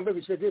said,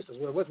 somebody said this. I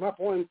said, well, what's my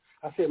point?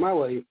 I said it my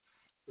way.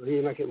 But he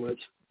didn't like it much.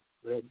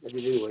 But I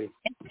did anyway.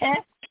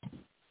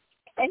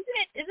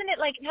 Isn't it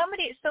like, how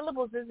many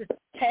syllables is it?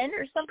 10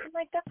 or something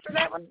like that for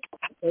that one?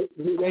 8.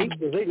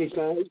 There's 8 each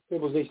line. 8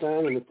 syllables each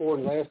line, and the 4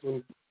 in the last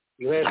one.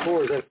 The last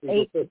 4 is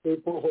actually the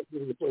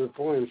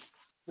poems.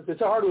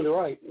 It's a hard one to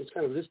write. It's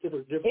kind of this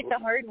different. It's a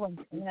hard one.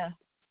 Yeah.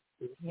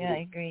 Yeah, I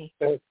agree.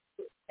 4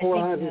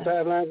 lines and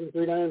 5 lines and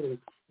 3 lines, and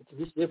it's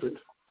just different.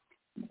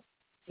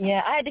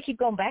 Yeah, I had to keep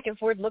going back and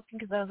forth looking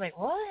because I was like,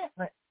 what?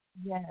 But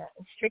yeah,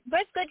 it's tricky.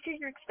 But it's good because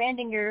you're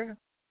expanding your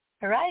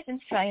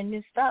horizons, trying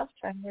new stuff,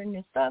 trying to learn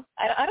new stuff.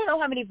 I don't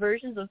know how many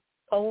versions of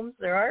poems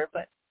there are,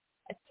 but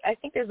I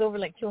think there's over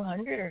like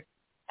 200 or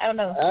I don't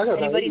know.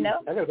 Anybody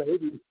know? I got about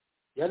 80.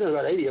 Yeah, I know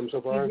about 80 of them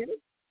so far.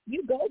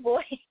 You go,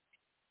 boy.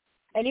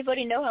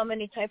 Anybody know how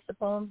many types of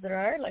poems there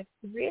are? Like,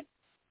 read?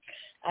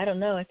 I don't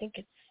know. I think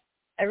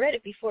I read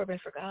it before, but I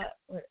forgot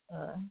what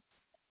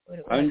it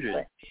was.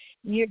 Hundreds.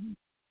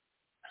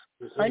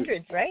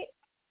 Hundreds, right?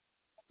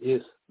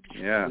 Yes.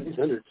 Yeah.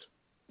 Hundreds.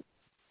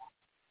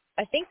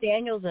 I think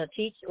Daniel's a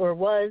teacher, or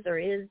was, or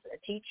is a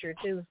teacher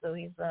too. So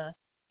he's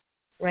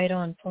right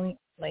on point.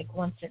 Like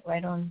wants it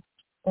right on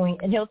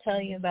point, and he'll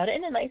tell you about it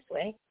in a nice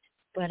way.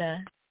 But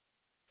I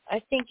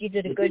think you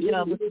did a good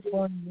job with the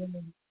foreign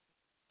women.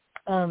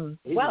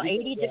 Wow,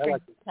 80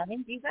 different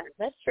times you got.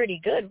 That's pretty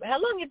good. How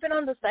long you been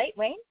on the site,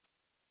 Wayne?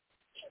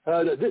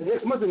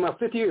 Next month will be my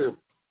 5th year.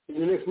 The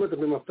next month will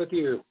be my 5th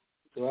year.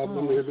 So I've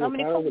been here how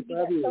many poems you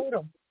got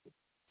total?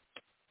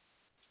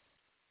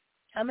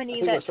 How many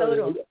you got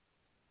total?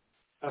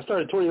 I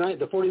started the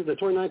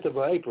 29th of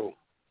April.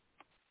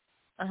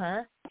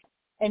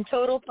 And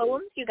total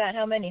poems, you got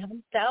how many?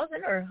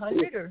 1,000 or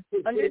 100 or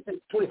hundreds?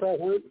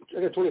 2,500.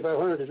 I got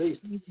 2,500 at least.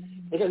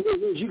 I got more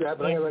than you got,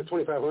 but I got like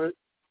 2,500.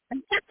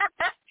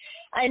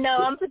 I know,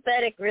 I'm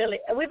pathetic, really.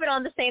 We've been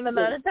on the same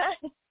amount of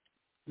time.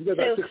 You got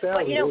about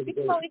 6,000. You know,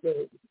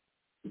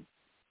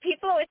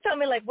 people always tell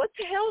me, like, what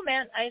the hell,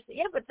 man? I say,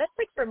 yeah, but that's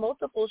like for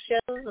multiple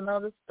shows and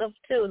all this stuff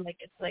too. Like,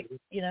 it's like,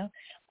 you know,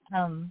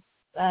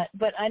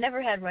 but I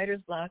never had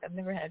writer's block. I've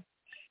never had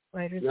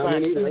writer's block.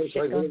 In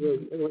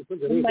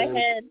my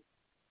head.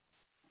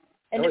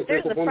 And if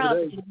there's a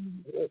prompt,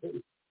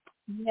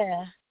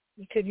 yeah,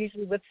 you could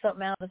usually whip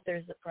something out if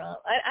there's a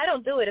prompt. I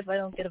don't do it if I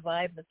don't get a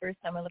vibe the first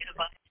time I look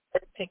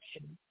at the picture.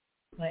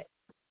 But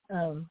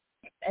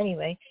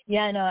anyway,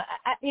 yeah, I know.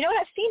 You know what?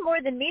 I've seen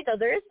more than me, though.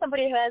 There is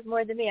somebody who has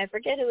more than me. I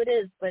forget who it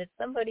is, but it's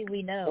somebody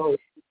we know.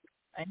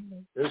 I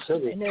know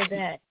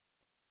that.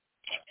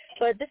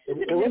 But this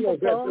is a beautiful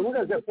poem. One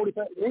guy's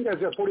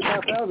got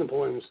 45,000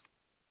 poems.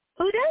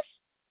 Who does?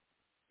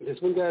 This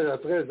one guy, I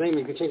forgot his name.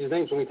 He could change his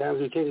name so many times.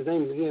 He changed his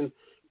name again.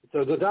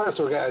 So the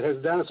dinosaur guy has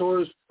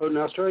dinosaurs out in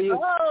Australia.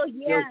 Oh,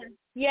 yeah.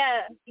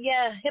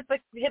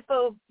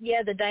 Hippo,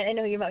 yeah, I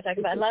know who you're talking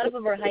about. A lot of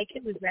them are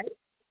haikus, right?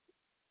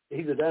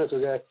 He's a dinosaur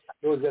guy.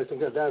 He always got some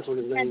kind of dinosaur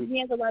in his name. And he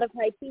has a lot of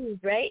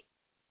haikus, right?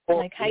 Well,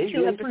 like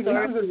haiku episodes.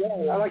 I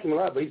like him a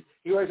lot, but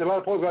he writes a lot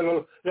of poems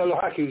about little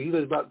haiku. He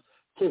does about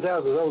 10,000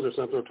 of those or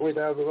something, or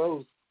 20,000 of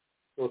those.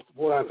 So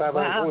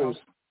 4,500 poems.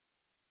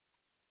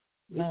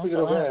 He's pretty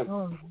good guy.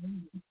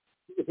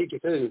 He's a teacher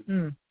too.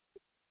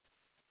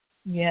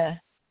 Yeah.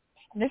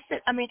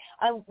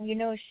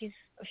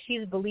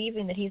 She's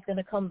believing that he's going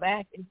to come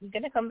back. Is he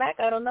going to come back?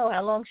 I don't know.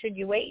 How long should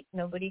you wait?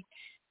 Nobody,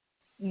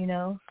 I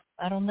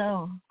don't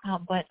know.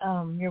 But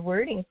your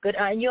wording is good.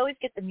 And you always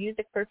get the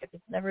music perfect.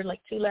 It's never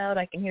like too loud.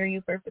 I can hear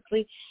you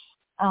perfectly.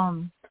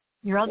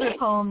 Your other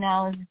poem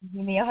now is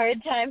giving me a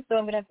hard time, so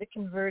I'm going to have to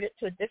convert it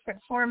to a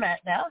different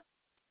format now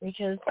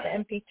because the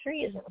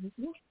MP3 isn't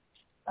working.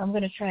 I'm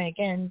going to try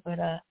again, but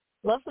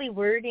lovely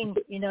wording.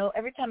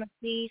 Every time I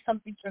see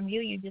something from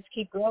you, you just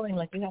keep growing.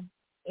 Like you have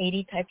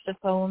 80 types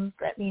of poems.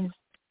 That means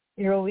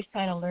you're always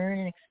trying to learn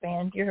and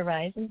expand your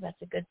horizons.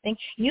 That's a good thing.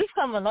 You've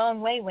come a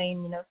long way,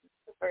 Wayne, since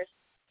the first.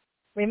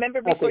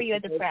 Remember before you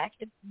had to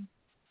practice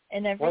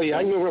and everything? Oh, yeah,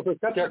 I remember when I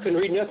first got there, I couldn't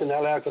read nothing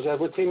out loud because I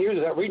went 10 years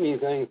without reading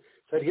anything.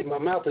 So I had to get my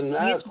mouth and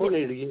eyes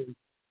coordinated again.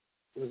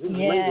 It was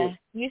amazing.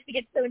 You used to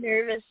get so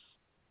nervous.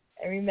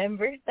 I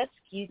remember. That's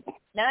cute.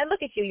 Now I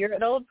look at you. You're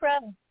an old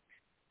pro.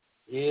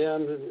 Yeah, I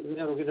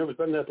don't get nervous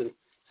about nothing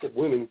except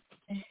women.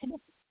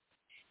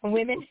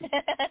 Women?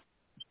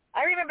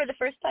 I remember the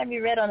first time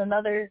you read on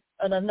another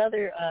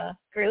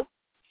group,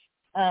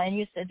 and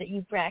you said that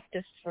you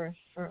practiced for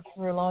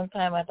a long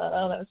time. I thought,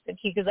 that was good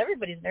because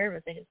everybody's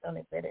nervous. They just don't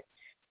admit it.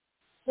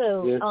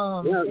 So,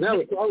 now I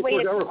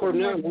record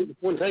now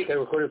one take. I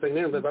record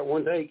everything now, but about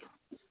one take.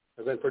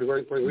 I've been pretty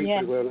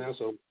well now.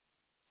 So,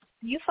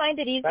 you find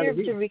it easier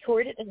to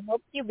record it and it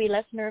helps you be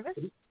less nervous?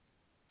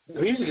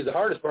 The music is the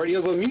hardest part.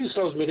 The music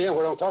slows me down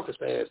where I don't talk as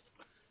fast.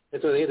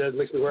 That's what it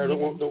makes me where I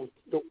don't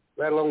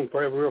rattle on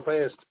forever real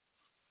fast.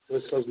 So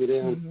it slows me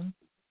down. Mm-hmm.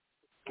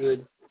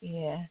 Good.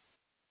 Yeah.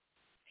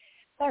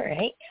 All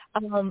right.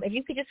 If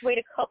you could just wait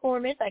a couple more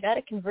minutes, I got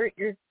to convert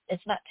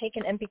it's not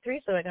taking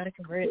MP3, so I got to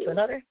convert it to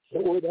another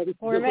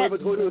format.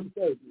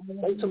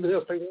 Take something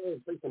else.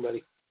 Take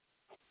somebody.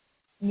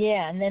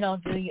 Yeah, and then I'll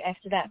do you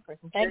after that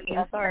person. Thank you.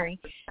 I'm sorry.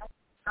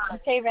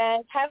 Okay,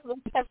 Razz, have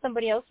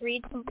somebody else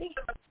read something.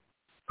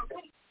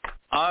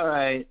 All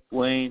right,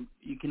 Wayne,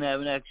 you can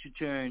have an extra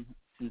turn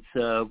since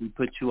we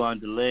put you on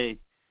delay.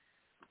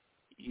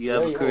 You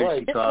have a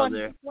courtesy call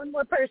there. One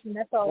more person,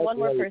 that's all. One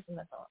more person,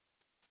 that's all.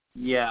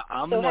 Yeah,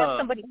 I'm going to have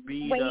somebody,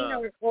 read...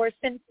 Wayne or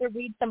Sinister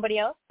read somebody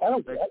else?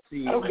 Let's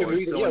see. I don't care.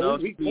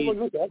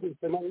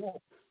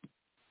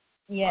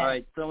 Yeah. All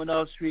right, someone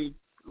else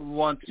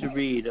wants to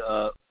read.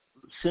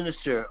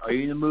 Sinister, are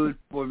you in the mood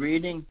for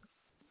reading?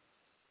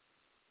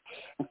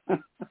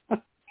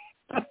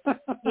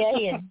 Yeah,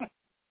 he is.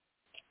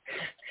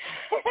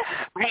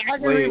 Wait,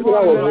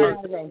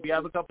 we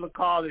have a couple of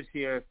callers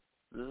here.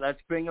 Let's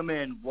bring them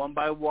in one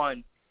by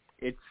one.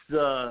 It's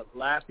the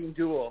laughing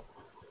duo,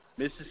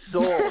 Mrs.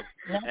 Soul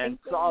and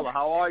Sala.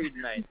 How are you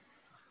tonight?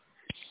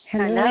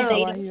 Hello,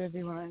 how are you,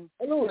 everyone?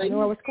 Hello, lady.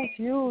 No, I was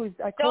confused.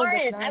 I called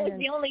at 9. I was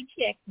the only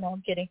chick. No,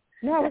 I'm kidding.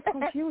 No, I was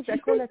confused. I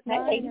called at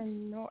 9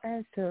 and no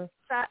answer.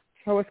 I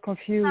was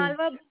confused.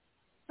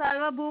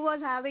 Salva Boo was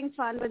having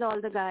fun with all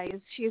the guys.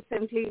 She's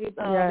simply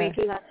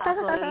making us up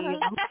early.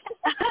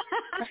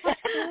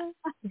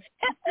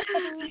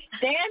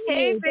 Damn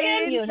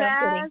you. No,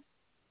 I'm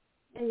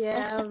kidding.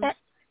 Yeah.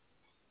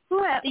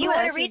 Do you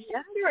want to read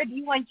Sister, or do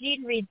you want G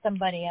to read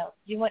somebody else?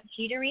 Do you want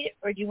G to read it,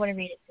 or do you want to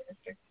read it,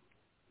 Sister?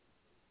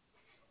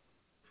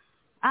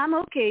 I'm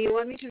okay. You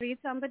want me to read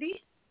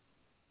somebody?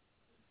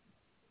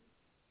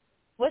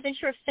 Wasn't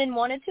sure if Finn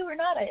wanted to or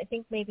not. I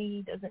think maybe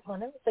he doesn't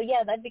want to. So,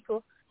 yeah, that'd be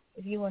cool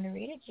if you want to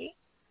read it, G.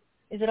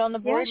 Is it on the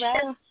board, yeah,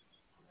 Razz? sure.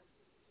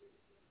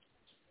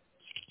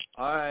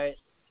 All right.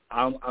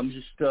 I'm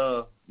just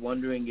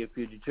wondering if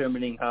you're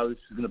determining how this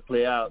is going to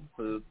play out.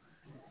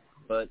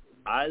 But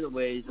either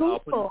way, I'll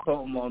put the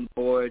poem on the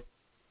board.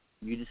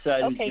 You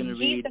decide who's going to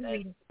read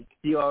it.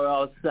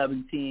 CRL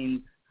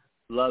 17,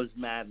 Love's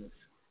Madness.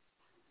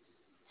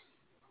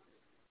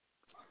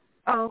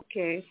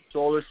 Okay.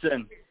 Solar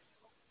Sin.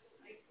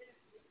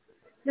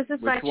 This is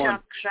by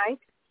Chuck, right?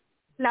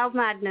 Love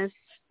Madness.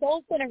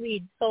 Soul's going to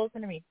read.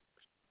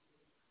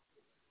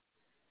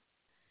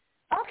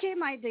 Okay,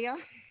 my dear.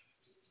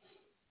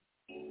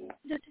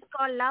 This is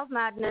called Love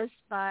Madness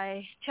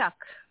by Chuck,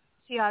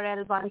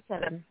 CRL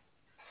 17.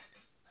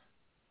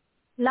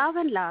 Love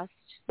and lust,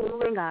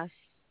 moving us.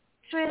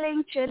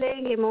 Thrilling,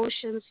 chilling,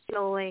 emotions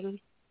flowing.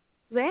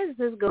 Where's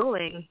this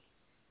going?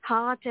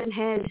 Heart and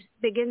head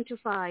begin to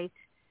fight.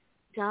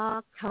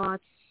 Dark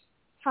thoughts,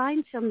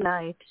 find some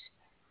light.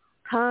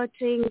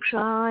 Hurting,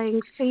 crying,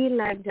 feel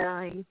like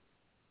dying.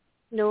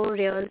 No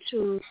real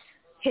truth,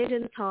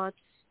 hidden thoughts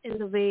in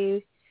the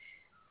way.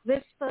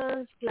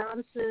 Whispers,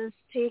 glances,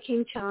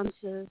 taking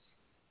chances.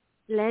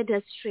 Led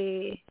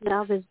astray,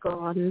 love is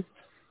gone.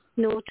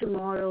 No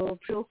tomorrow,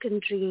 broken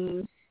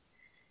dreams.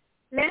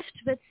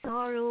 Left with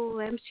sorrow,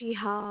 empty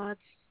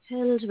hearts,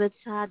 filled with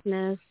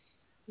sadness.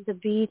 The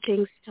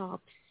beating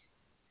stops,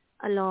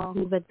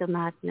 along with the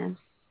madness.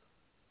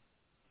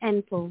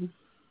 End poem.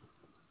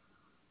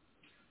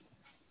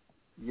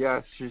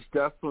 Yes, there's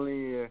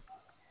definitely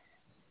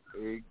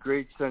a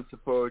great sense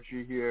of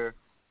poetry here.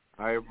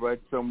 I have read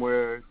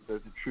somewhere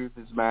that the truth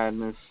is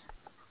madness,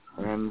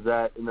 and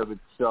that in of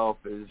itself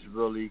is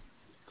really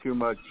too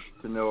much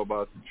to know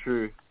about the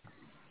truth.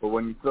 But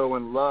when you throw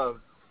in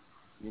love,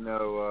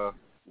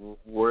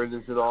 where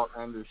does it all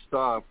end or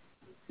stop?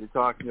 You're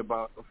talking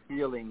about a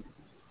feeling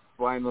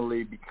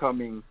finally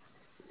becoming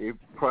a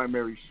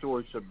primary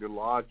source of your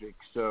logic.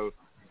 So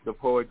the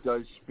poet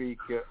does speak,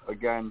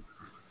 again,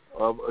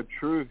 of a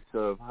truth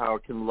of how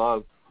can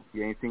love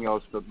be anything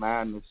else but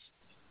madness.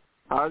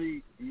 How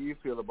do you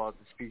feel about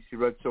this piece? You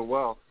read so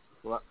well.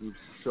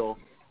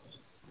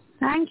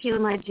 Thank you,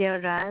 my dear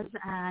Razz.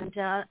 And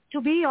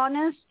to be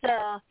honest,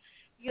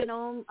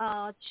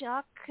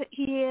 Chuck,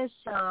 he is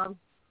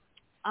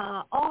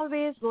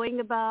always going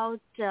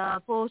about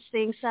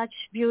posting such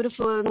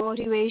beautiful,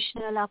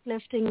 motivational,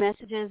 uplifting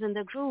messages in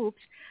the groups.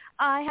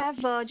 I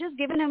have just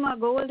given him a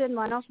gold in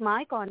one of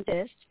my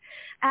contests.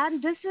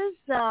 And this is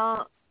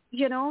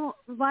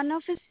one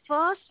of his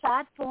first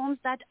sad poems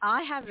that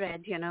I have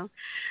read,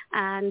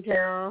 and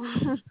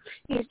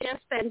he's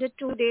just penned it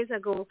 2 days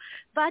ago.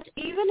 But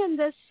even in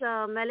this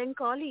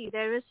melancholy,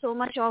 there is so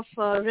much of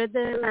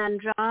rhythm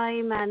and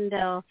rhyme and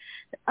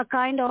a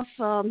kind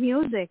of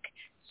music,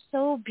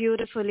 so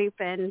beautifully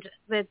penned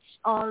with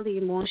all the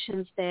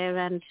emotions there,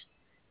 and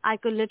I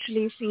could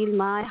literally feel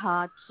my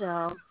heart,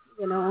 a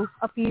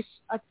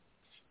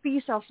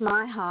piece of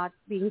my heart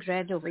being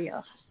read over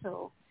here.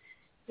 So.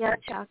 Yeah,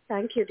 Chuck,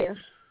 thank you, dear.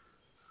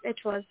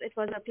 It was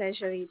a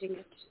pleasure reading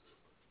it.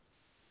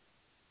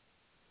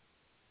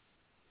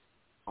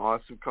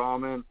 Awesome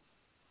comment.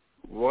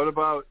 What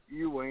about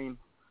you, Wayne,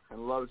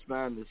 and Love's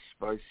Madness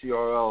by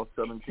CRL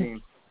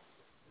 17?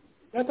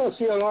 I thought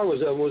CRL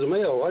was a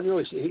male. I didn't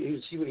know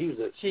he was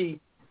a she.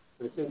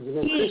 It was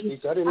named Christy,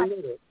 so I didn't know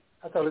that.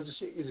 I thought it was a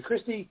she. Is it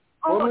Christy?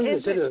 Oh,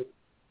 is it?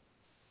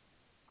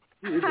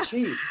 It's a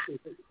she.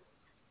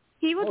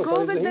 He would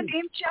go with the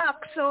name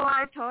Chuck, so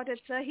I thought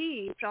it's a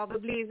he.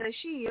 Probably is a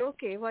she.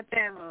 Okay,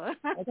 whatever.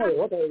 I thought it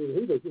was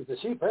it's a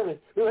she, apparently.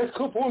 That's a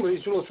cool poem with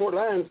these little short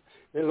lines.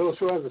 And little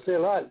short lines that say a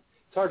lot.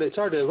 It's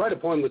hard to write a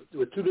poem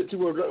with two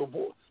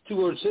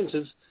word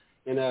sentences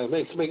and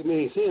make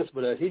any sense.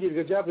 But he did a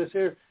good job this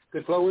here.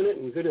 Good flow in it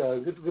and good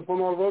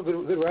poem all over.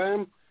 Good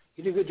rhyme.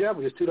 He did a good job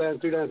with his 2 line,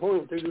 3 line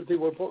poem, 3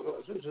 word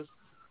sentences.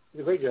 He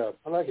did a great job.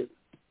 I like it.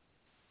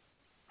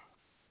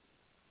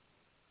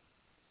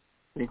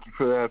 Thank you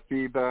for that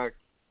feedback,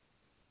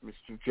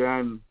 Mr.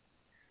 Jen.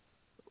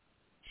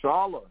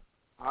 Shala,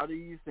 how do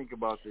you think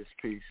about this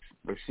piece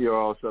by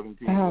CRL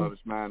 17, Love's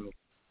Madness?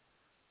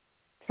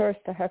 First,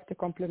 I have to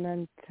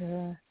compliment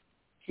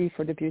G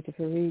for the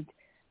beautiful read.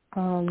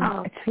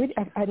 It's really,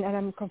 and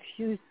I'm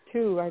confused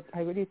too. I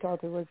really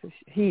thought it was a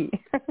he.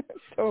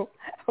 So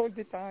all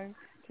the time.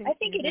 I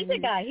think it is a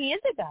guy. He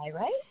is a guy,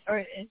 right? Or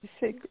I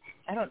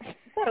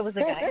thought it was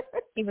a guy.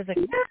 He was a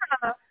guy.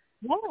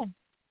 Yeah.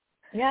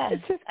 Yeah,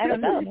 It's just I don't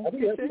know. I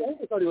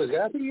thought he was a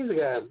guy. I think he was a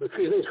guy. But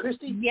his name's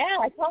Christy? Yeah,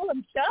 I call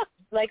him Chuck,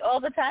 like,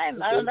 all the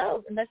time. I don't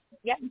know. And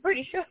I'm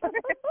pretty sure.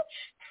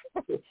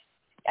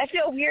 I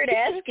feel weird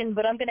asking,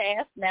 but I'm going to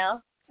ask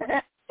now.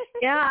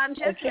 Yeah, I'm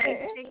just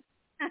okay.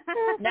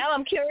 Now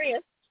I'm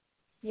curious.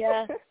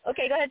 Yeah.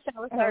 Okay, go ahead,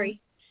 Sarah. Sorry.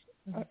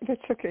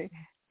 That's okay.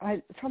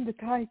 From the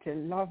title,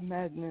 Love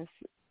Madness,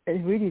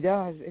 it really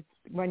does. It's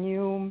when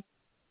you,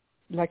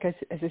 like as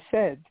I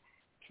said,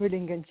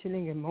 thrilling and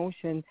chilling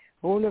emotion,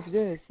 all of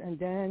this, and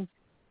then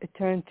it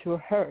turned to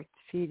hurt,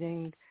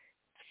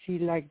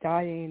 feel like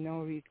dying,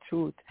 no real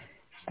truth.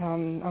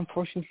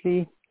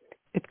 Unfortunately,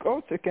 it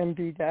also can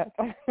be that.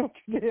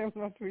 Today I'm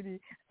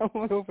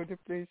all over the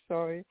place,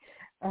 sorry.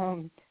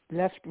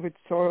 Left with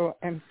sorrow,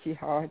 empty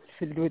heart,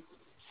 filled with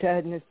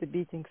sadness, the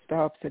beating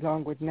stops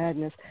along with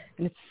madness.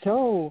 And it's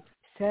so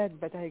sad,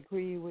 but I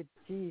agree with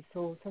G.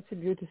 So such a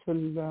beautiful,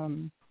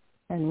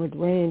 and with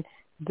Wayne,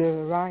 the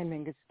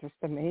rhyming is just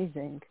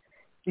amazing.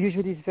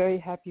 Usually it's very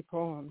happy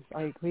poems,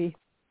 I agree.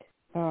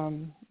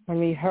 When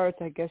we hurt,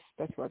 I guess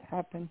that's what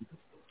happened.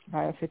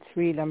 If it's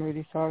real, I'm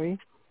really sorry.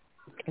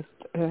 It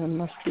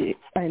must be,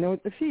 I know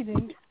the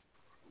feeling.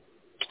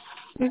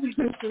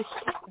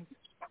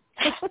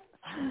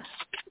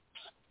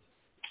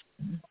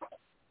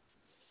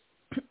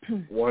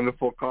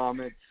 Wonderful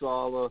comment,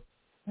 Sala.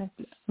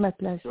 My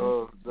pleasure.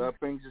 So that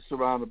brings us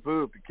around the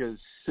boot because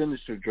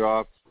Sinister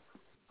dropped.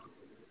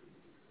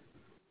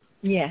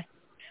 Yeah.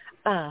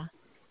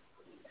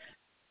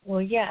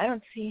 Well, yeah, I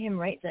don't see him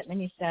write that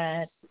many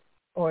sad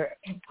or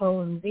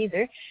poems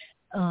either.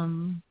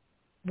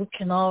 We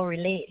can all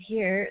relate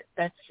here,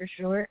 that's for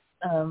sure.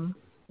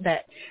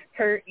 That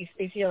hurt, you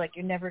feel like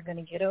you're never going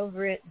to get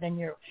over it, then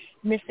you're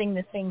missing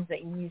the things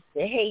that you used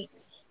to hate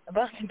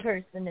about the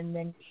person, and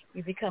then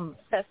you become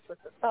obsessed with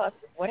the thoughts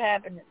of what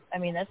happened. I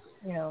mean, that's,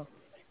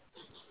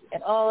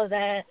 and all of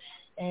that,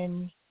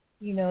 and,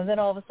 then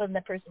all of a sudden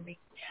that person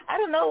I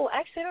don't know,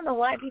 actually I don't know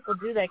why people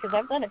do that, because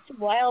I've done it too.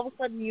 Why all of a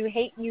sudden you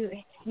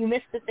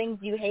miss the things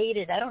you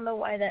hated. I don't know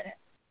why that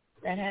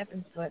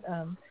happens, but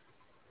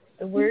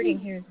the wording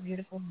here is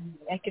beautiful.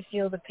 I could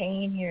feel the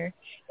pain here.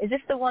 Is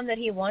this the one that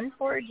he won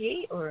for,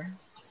 G, or?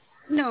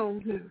 No.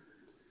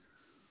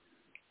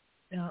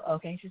 No,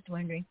 okay, just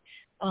wondering.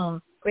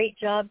 Great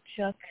job,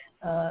 Chuck.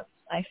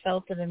 I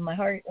felt it in my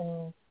heart.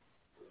 And,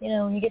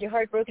 when you get your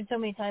heart broken so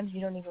many times,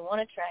 you don't even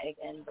want to try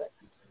again, but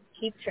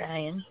keep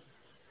trying.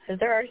 Because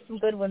there are some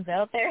good ones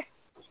out there,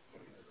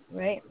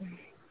 right?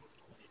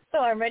 So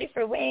I'm ready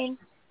for Wayne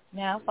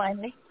now,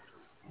 finally.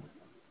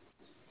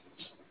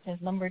 His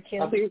number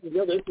 2. I think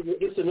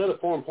it's another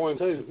form poem,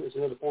 too. It's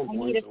another form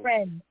poem. I need a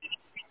friend.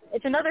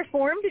 It's another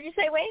form, did you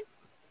say, Wayne?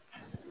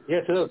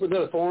 Yeah, it's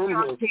another form,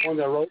 one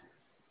that I wrote.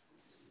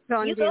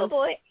 You go,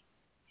 boy.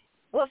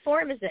 What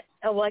form is it?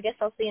 Oh, well, I guess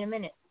I'll see in a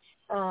minute.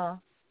 Are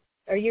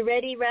you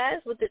ready,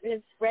 Razz, with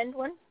his friend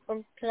one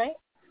from tonight?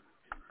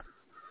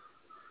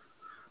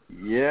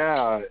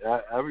 Yeah,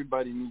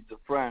 everybody needs a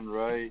friend,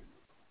 right?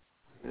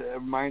 It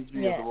reminds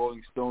me of the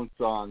Rolling Stones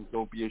song,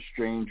 Don't Be a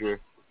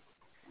Stranger.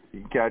 You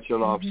can catch it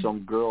off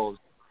some girls.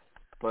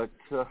 But,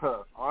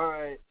 all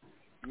right.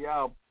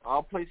 Yeah,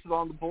 I'll place it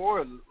on the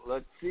board.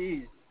 Let's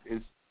see.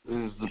 Is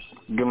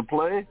going to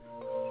play?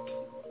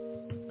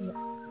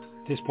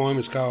 This poem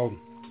is called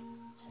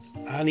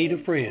I Need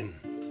a Friend.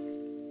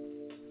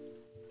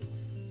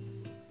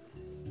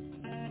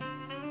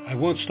 I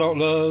once thought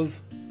love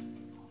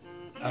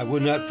I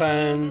would not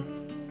find.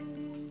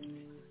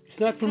 It's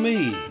not for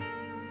me.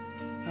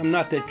 I'm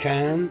not that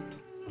kind.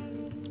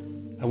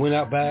 I went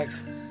out back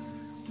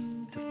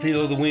to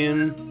feel the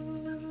wind.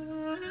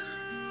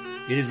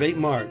 It is late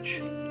March.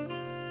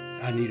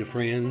 I need a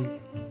friend.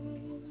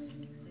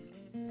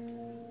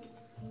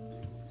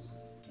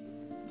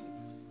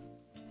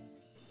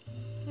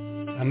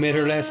 I met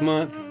her last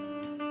month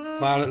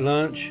while at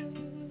lunch.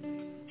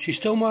 She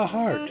stole my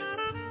heart.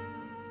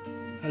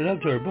 I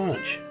loved her a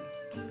bunch.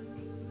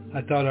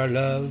 I thought our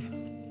love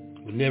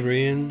would never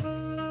end.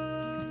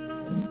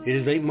 It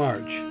is late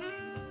March.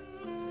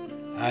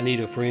 I need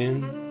a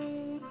friend.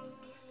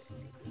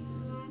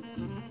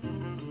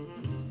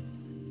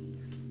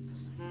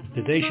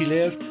 The day she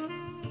left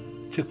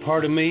took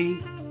part of me.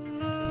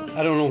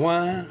 I don't know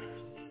why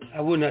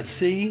I would not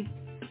see.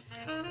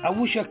 I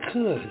wish I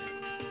could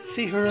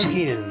see her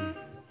again.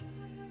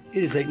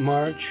 It is late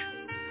March.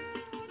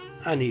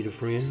 I need a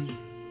friend.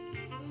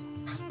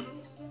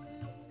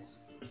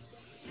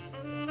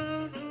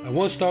 I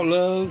once thought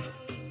love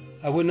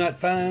I would not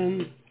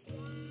find.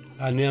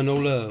 I now know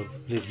love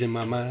lives in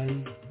my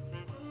mind.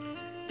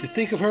 To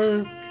think of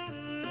her,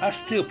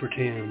 I still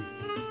pretend.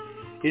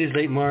 It is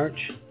late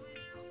March.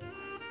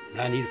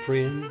 I need a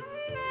friend.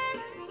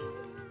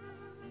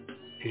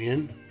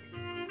 And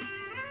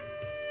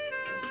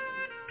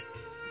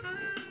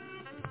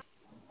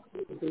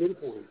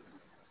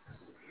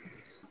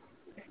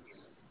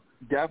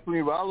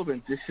definitely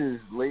relevant. This is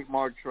late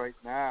March right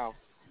now.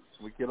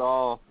 We could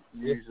all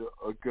use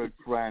a good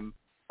friend.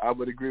 I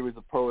would agree with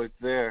the poet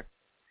there.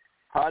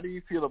 How do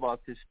you feel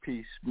about this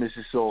piece,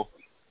 Mrs. Soul,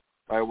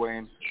 by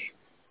Wayne?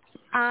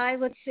 I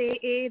would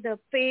say, the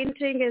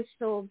painting is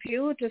so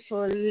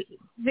beautiful.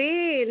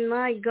 Wayne,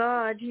 my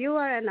God, you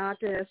are an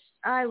artist.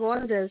 I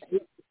want this.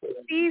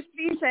 Please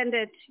send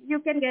it. You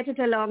can get it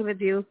along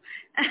with you.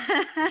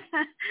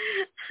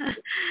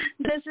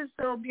 This is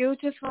so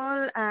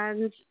beautiful,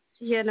 and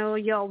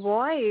your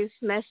voice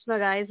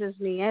mesmerizes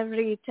me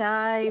every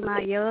time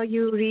I hear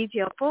you read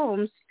your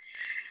poems.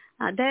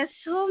 There's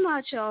so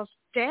much of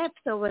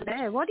depth over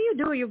there. What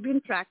do? You've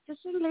been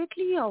practicing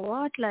lately or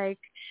what? I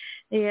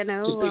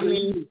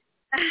mean,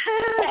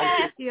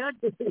 you're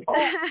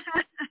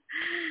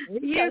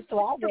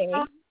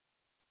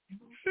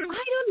I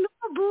don't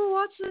know, Boo,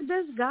 what's with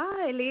this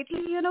guy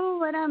lately,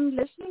 when I'm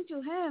listening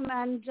to him,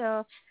 and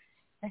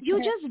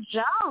you just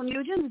drown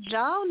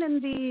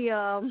in the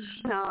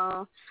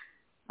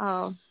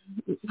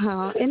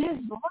in his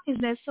voice.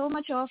 There's so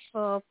much of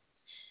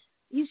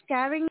he's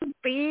carrying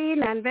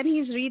pain, and when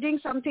he's reading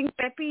something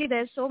peppy,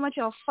 there's so much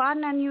of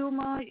fun and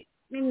humor. I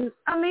mean,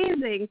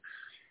 amazing.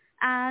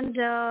 And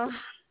the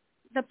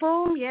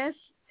poem, yes,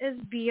 is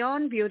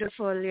beyond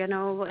beautiful.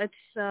 It's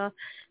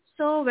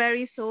so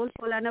very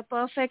soulful and a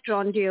perfect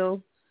rendezvous.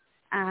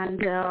 And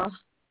the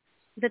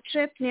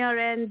trip near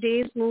end,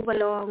 days move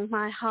along,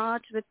 my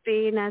heart with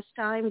pain as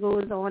time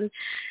goes on.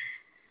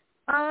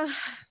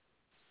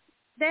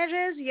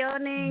 There is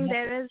yearning,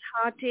 there is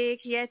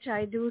heartache, yet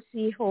I do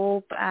see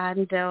hope,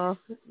 and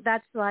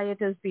that's why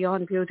it is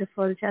beyond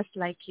beautiful, just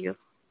like you.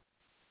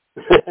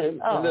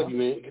 I love you,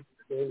 man.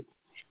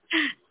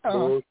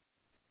 Oh.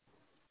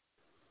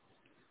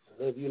 I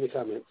love you in the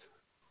comments.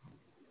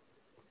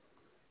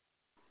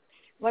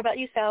 What about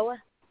you,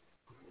 Sawa?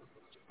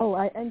 Oh,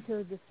 I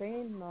entered the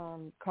same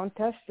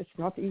contest. It's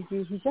not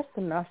easy. He's just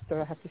a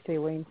master, I have to say,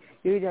 Wayne.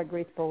 You're really a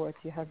great poet.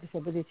 You have this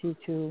ability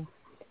to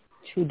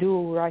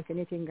write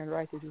anything and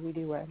write it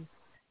really well.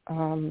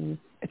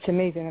 It's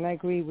amazing, and I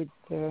agree with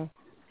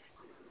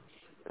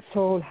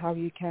Soul, how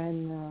you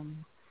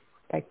can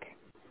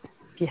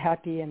be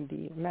happy and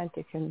be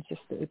romantic, and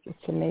just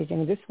it's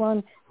amazing. This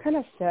one kind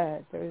of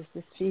sad. There is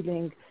this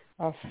feeling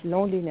of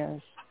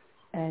loneliness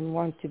and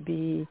want to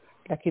be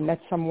like you met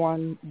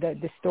someone.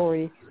 The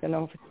story, I don't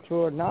know if it's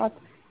true or not,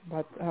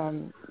 but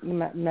you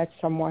met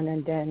someone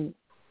and then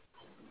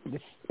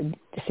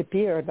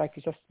disappeared, like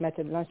you just met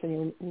at lunch and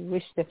you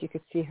wish that you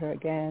could see her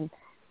again.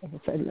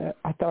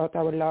 I thought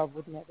our love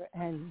would never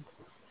end,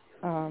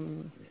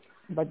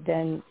 but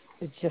then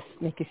it just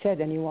like you said,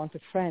 and you want a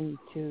friend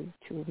to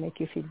make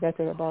you feel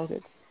better about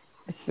it.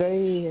 It's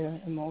very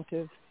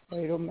emotive,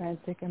 very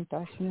romantic and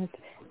passionate,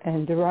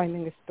 and the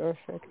rhyming is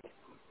perfect.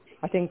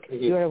 I think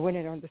you're a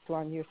winner on this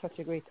one. You're such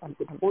a great if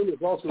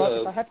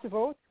I have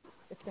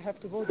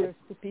to vote, there's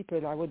two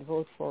people I would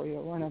vote for.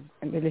 You're one of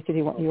them.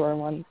 Literally, you are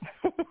one.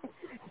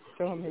 It's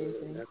so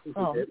amazing.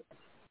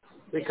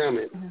 Big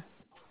comment.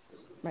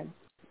 My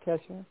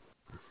pleasure.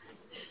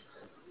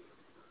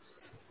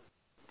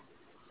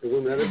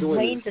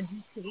 Wayne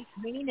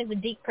is a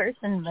deep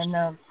person, and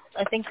I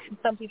think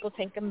some people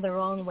take him the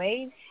wrong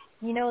way.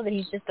 That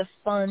he's just a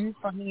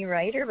funny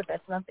writer, but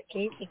that's not the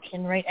case. He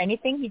can write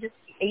anything. He just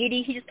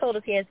told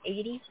us he has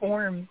 80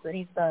 forms that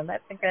he's done.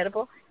 That's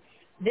incredible.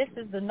 This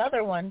is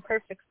another one,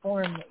 perfect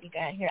form that you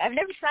got here. I've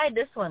never tried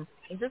this one.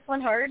 Is this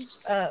one hard,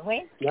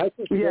 Wayne? Yes,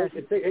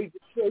 it's 8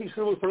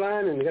 syllables per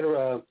line, and you got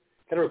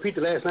to repeat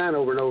the last line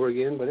over and over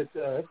again, but it's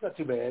not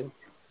too bad.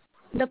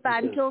 The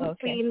panto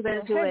queen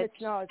will do it.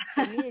 It's not.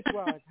 For me, it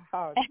was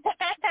hard.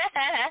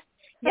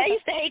 Yeah, I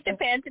used to hate the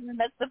pantomime, and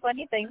that's the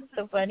funny thing. It's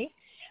so funny.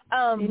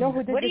 You know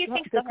who did what do you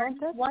think the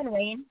hardest one,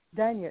 Wayne?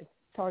 Daniel.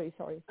 Sorry.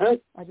 Huh?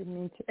 I didn't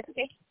mean to.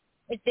 Okay.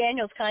 It's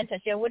Daniel's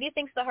contest. Yeah, what do you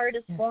think's the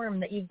hardest form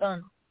that you've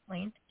done,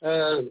 Wayne?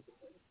 The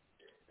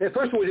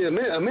first one we did, a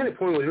minute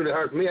poem was really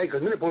hard for me,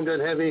 because minute poem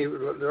doesn't have any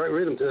the right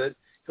rhythm to it.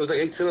 It was like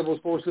 8 syllables,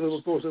 4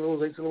 syllables, 4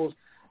 syllables, 8 syllables.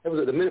 That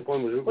was the minute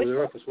poem was the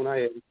roughest one I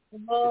had.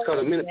 Oh, it's called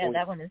a minute poem.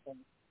 That one is.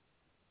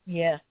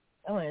 Yeah,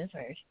 that one is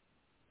hard.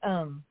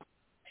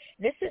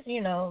 This is,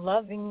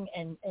 loving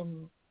and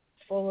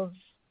full of,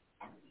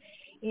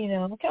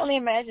 I can only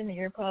imagine that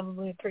you're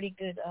probably a pretty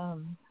good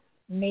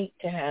mate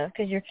to have,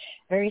 because you're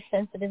very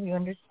sensitive. You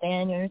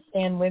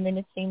understand women,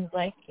 it seems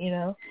like,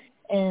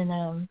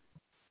 and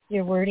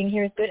your wording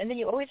here is good. And then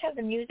you always have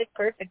the music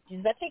perfect.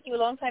 Does that take you a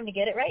long time to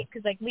get it right?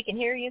 Because, we can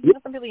hear you.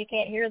 Some people you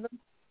can't hear them.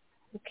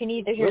 You can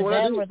either hear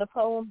them or the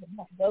poem, but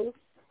not both.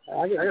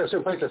 I got a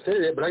certain place I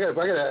said it, but I got a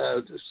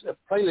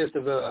playlist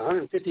of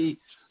 150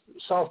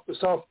 soft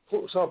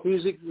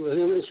music with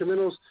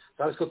instrumentals.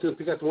 So I just go through and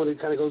pick out the one that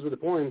kind of goes with the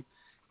poem.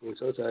 And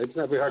so it's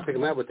not very hard to pick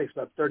them out, but it takes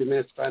about 30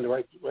 minutes to find the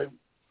right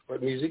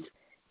music.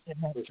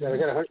 So I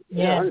got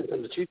 100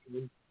 something to choose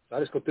from. So I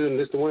just go through and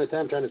list the one at a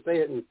time, trying to say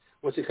it, and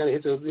once it kind of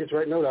hits the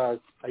right note,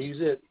 I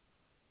use it.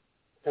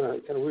 Kind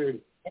of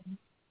weird.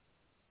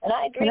 And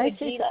I agree with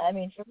Gina. I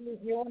mean, for me,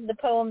 you're one of the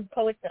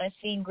poets that I've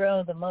seen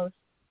grow the most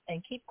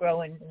and keep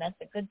growing, and that's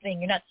a good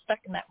thing. You're not stuck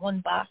in that one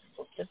box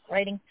of just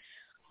writing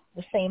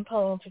the same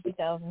poem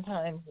 50,000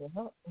 times,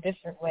 a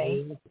different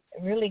way.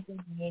 Really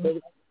good.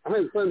 I'm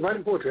having fun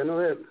writing poetry. I know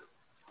that.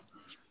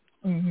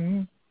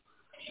 Mhm.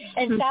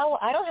 And Sal,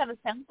 I don't have a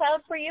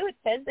SoundCloud for you. It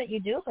says that you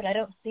do, but I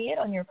don't see it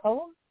on your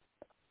poem.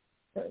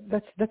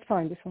 That's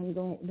fine. This one,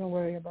 don't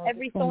worry about.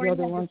 Every thorn has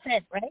a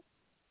scent, right?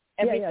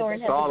 Every thorn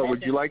has a scent.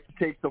 Would you like to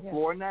take the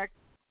floor next?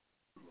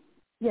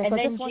 Yes, and I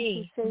then just want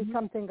to say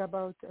something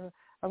about.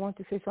 I want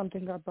to say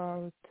something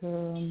about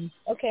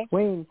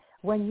Wayne.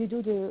 When you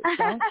do the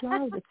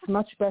SoundCloud, it's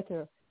much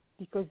better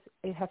because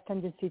I have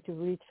tendency to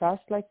read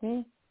fast like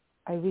me.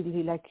 I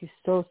really like you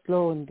so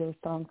slow in the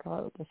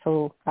SoundCloud.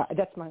 So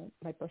that's my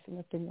personal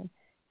opinion.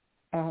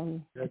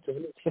 It's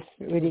just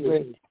really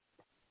great.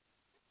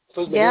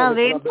 Yeah,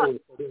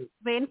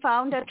 Wayne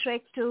found a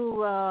trick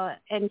to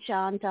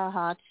enchant our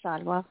hearts,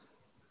 Salva.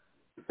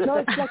 No,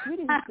 it's like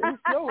really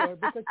slower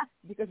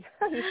because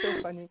it's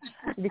so funny.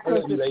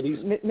 Because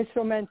Miss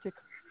Romantic,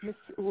 Miss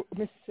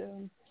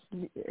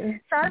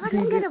Salva,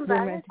 don't get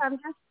embarrassed. I'm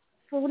just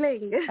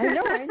fooling. I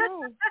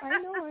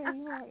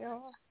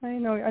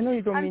know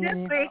you don't mean anything.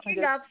 I'm just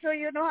waking up, so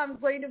I'm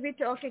going to be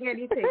talking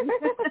anything.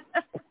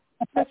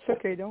 That's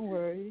okay. Don't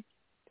worry.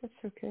 That's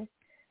okay.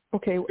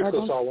 Okay. Ready, I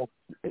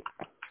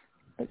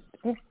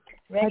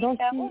don't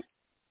Sal? see.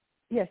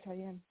 Yes, I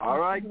am. All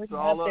right,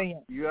 Sala,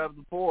 you have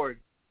the board.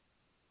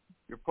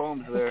 Your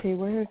poem's there. Okay,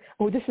 where?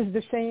 Oh, this is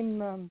the same.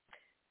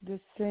 The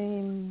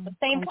same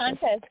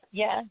contest.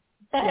 Yeah,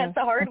 that's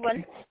a hard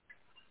one.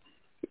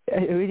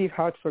 Really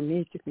hard for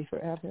me. It took me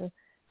forever.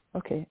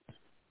 Okay.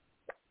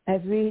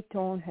 Every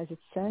tone has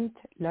its scent.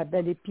 La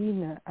belle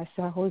épine a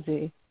sa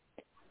rosée.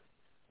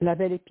 La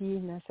belle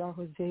épine a sa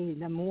rosée.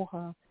 L'amour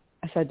a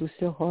sa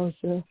douceur rose.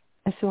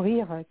 Un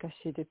sourire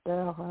caché de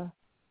peur.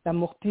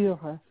 L'amour pur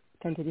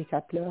qu'un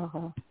délicat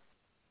pleure.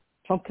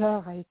 Son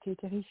cœur a été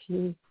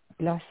terrifié.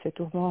 Là, ce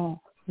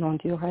tourment n'en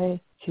durait.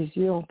 Ses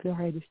yeux ont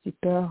pleuré de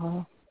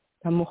stupeur.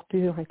 L'amour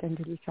pur est un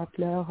délicat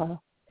pleur.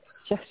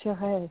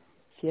 Chercherait,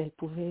 si elle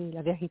pouvait,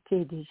 la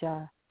vérité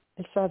déjà.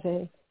 Elle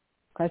savait,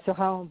 quand elle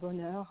sera en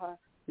bonheur,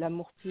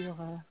 l'amour pur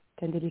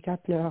est un délicat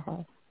pleur.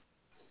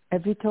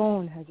 Every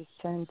tone has its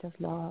scent of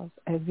love.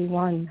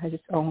 Everyone has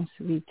its own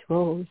sweet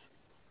rose.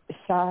 A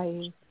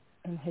sigh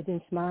and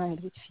hidden smile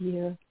with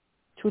fear.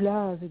 True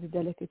love is a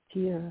delicate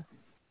tear.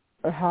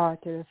 Her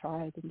heart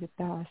terrified in the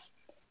past.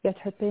 Yet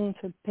her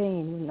painful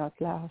pain will not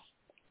last.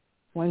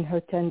 When her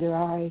tender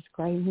eyes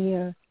cry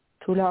near,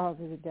 true love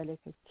is a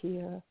delicate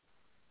tear.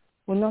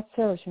 Will not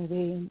search in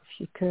vain if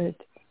she could.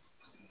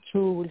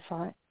 Truth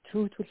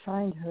will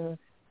find her,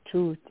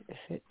 truth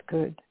if it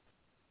could.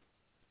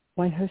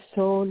 When her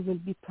soul will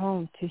be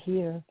prompt to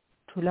hear,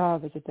 true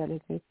love is a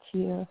delicate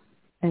tear.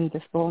 End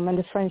of poem. And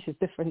the French is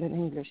different than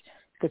English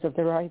because of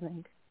the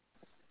rhyming.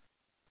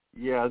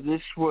 Yeah,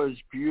 this was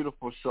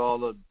beautiful,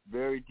 Sala.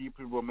 Very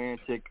deeply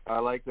romantic. I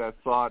like that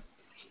thought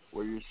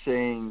where you're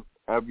saying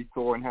every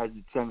thorn has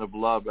its scent of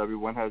love.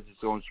 Everyone has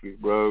its own sweet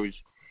rose.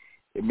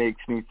 It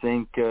makes me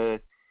think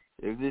if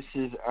this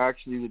is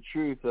actually the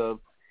truth of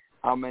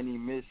how many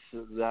miss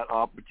that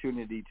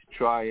opportunity to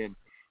try and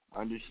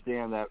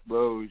understand that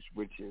rose,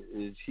 which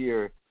is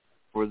here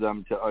for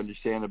them to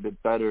understand a bit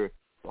better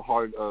the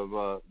heart of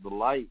the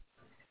light.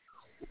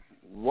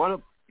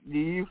 What do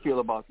you feel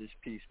about this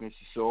piece, Mr.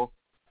 Soul?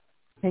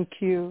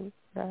 Thank you,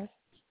 Razz.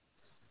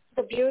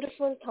 The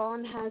beautiful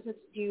thorn has its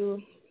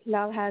dew.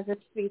 Love has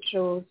its sweet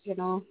rose,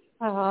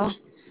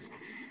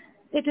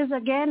 It is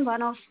again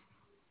one of,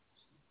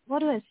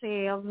 a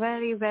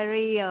very,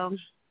 very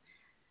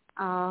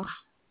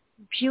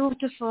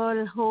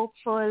beautiful,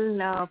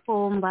 hopeful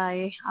poem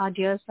by our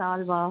dear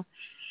Salva.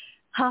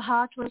 Her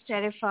heart was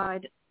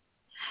terrified.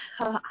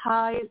 Her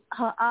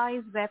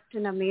eyes wept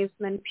in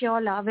amazement.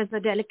 Pure love is a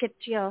delicate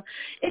tear.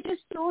 It is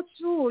so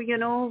true,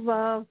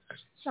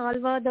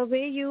 Salva, the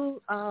way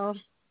you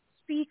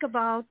speak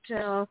about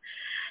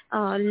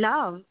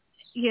love,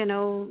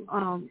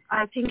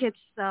 I think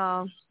it's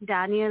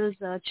Daniel's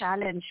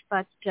challenge.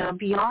 But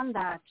beyond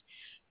that,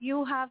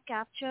 you have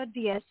captured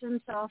the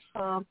essence of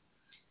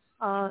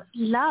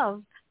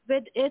love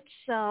with its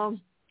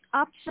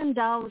ups and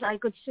downs, I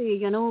could say.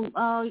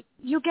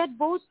 You get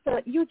both.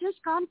 You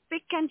just can't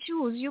pick and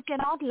choose. You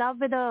cannot love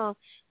with a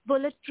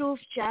bulletproof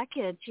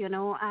jacket,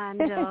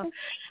 and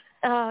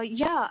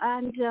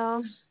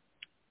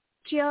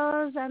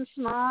tears and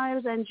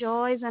smiles and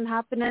joys and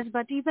happiness.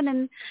 But even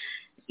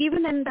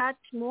in that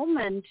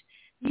moment,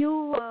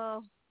 you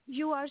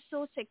are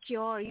so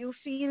secure. You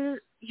feel,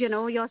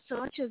 your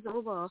search is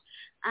over,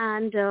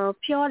 and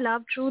pure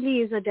love truly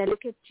is a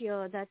delicate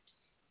tear. That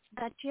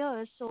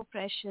tear is so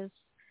precious.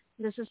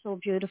 This is so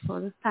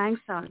beautiful.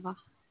 Thanks, Salva.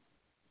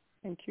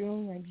 Thank you,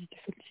 my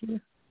beautiful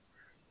tear.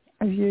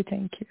 Of you,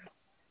 thank you.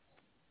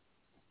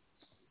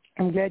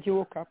 I'm glad you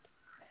woke up.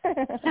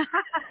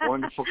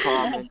 Wonderful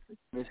comment,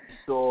 Mr.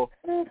 Soul.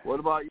 What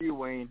about you,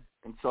 Wayne,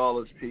 and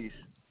Sala's piece?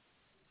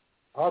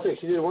 I think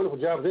she did a wonderful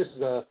job. This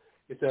is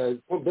it's a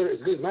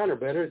good manner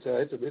better. It's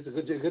a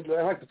good.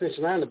 I like to finish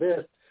the line the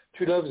best.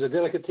 True love is a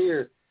delicate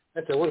tear.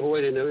 That's a wonderful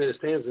way to know it.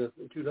 Stanza.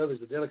 True love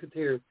is a delicate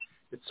tear.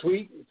 It's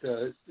sweet.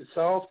 It's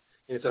soft,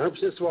 and it's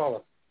 100%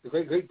 swallow. It's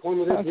a great poem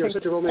of this. You're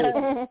such a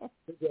romantic.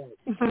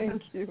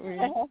 Thank you.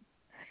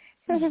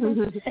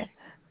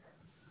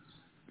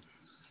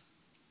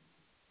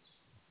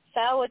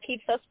 Sawa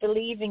keeps us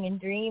believing and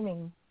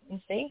dreaming. You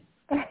see?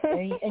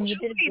 And you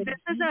did a good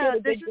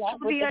this is job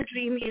truly with a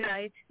dreamy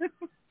night.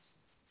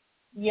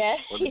 Yes.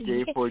 What a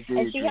day for a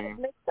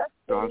daydream.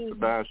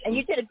 And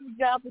you did a good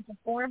job with the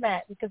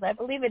format because I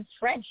believe it's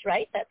French,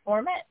 right? That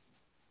format?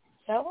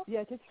 So?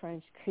 Yeah, it is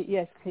French.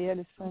 Yes, Kriel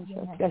is French.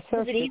 Yeah. I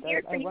searched it easier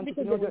it. for I you wanted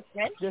because to know it was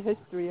French? the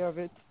history of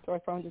it, so I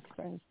found it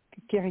French.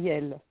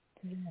 Kriel.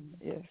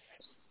 Yes.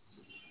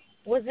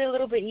 Was it a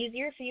little bit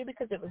easier for you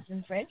because it was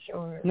in French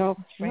or No,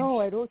 French? no,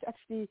 I wrote,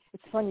 actually,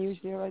 it's funny,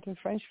 usually I write in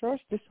French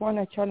first. This one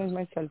I challenged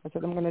myself. I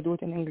said I'm going to do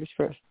it in English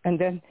first. And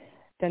then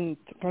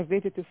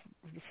translate it to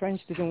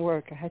French didn't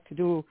work. I had to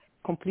do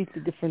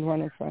completely different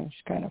one in French,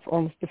 kind of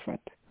almost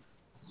different.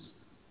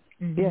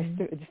 Mm-hmm. Yes,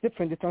 it's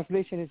different. The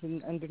translation is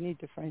underneath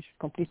the French,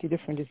 completely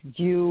different. It's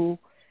due.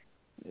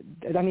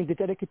 I mean, the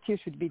delicate tear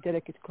should be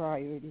delicate cry,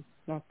 really,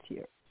 not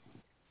tear.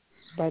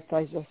 But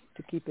I just,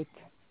 to keep it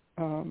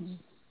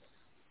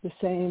the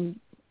same,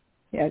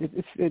 yeah,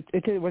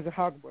 it was a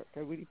hard work. I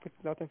really put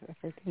a lot of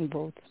effort in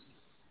both.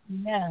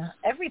 Yeah,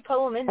 every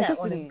poem in that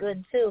one is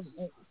good, too.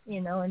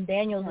 You know, and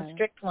Daniel's a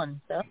strict one,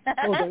 so.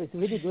 Oh, there's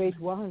really great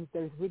ones.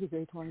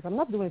 I'm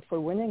not doing it for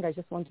winning. I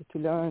just wanted to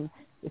learn.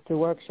 It's a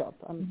workshop.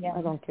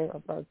 I don't care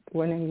about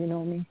winning, you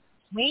know me.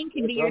 Wayne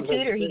can be your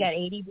tutor. He got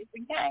 80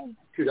 different kinds.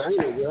 Shoot, I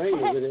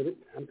ain't good at it.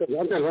 I'm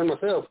trying to learn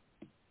myself.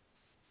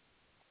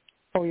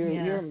 Oh,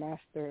 you're a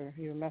master.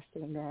 You're a master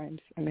in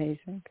rhymes.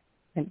 Amazing.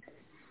 And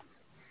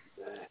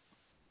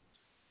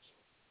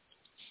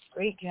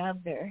great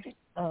job there.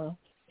 Oh,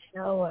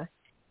 so,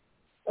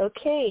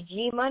 okay,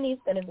 G Money's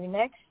going to be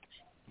next.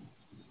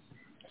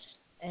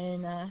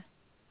 And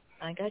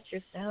I got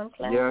your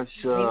SoundCloud. Yes,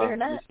 believe it or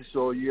not.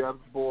 so you have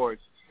the board.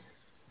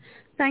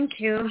 Thank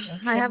you.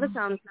 Okay. I have a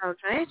SoundCloud,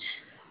 right?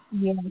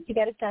 Yeah, you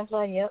got a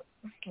SoundCloud, yep.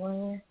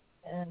 Well,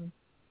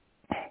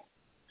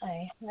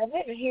 I have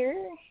it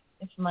here.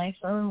 If my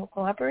phone will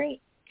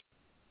cooperate.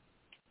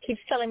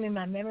 Keeps telling me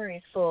my memory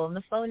is full, and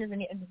the phone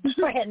isn't even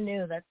brand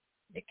new. That's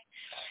sick.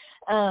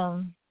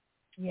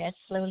 Yeah, it's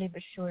slowly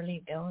but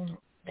surely going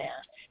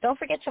down. Don't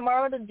forget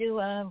tomorrow to do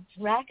a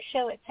rack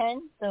show at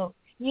 10. So,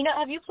 you know,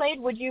 have you played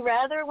Would You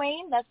Rather,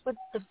 Wayne? That's what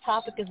the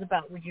topic is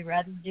about. Would you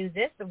rather do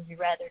this or would you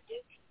rather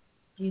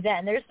do that?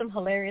 And there's some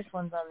hilarious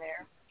ones on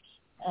there.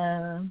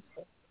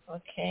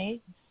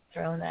 Okay,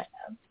 throwing that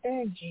out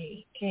there.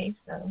 G. Okay,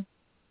 so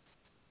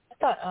I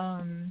thought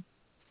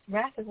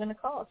Raph is going to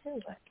call too,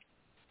 but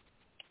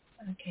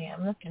okay,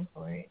 I'm looking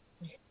for it.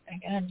 I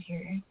got it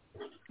here.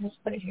 Let's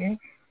put it here.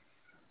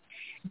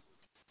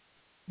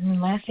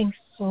 Laughing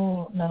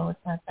Soul. No,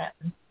 it's not that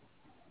one.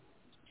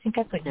 I think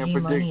I put Can't G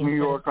predict Money New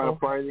York on Soul. a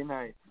Friday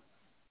night.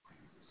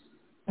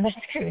 That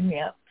screwed me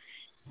up.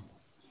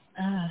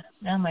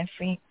 Now my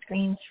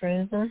screen's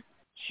frozen.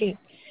 Shoot.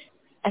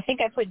 I think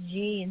I put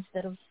G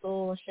instead of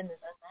Soul. I shouldn't have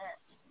done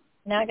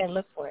that. Now I got to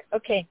look for it.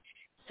 Okay.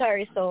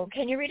 Sorry, Soul.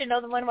 Can you read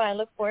another one while I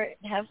look for it?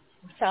 Have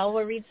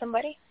Salwa read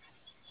somebody?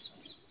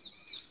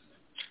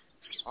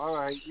 All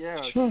right,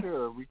 yeah,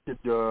 sure. We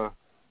could do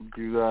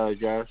that, I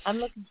guess. I'm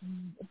looking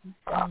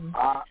for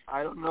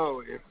I don't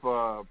know if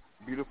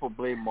Beautiful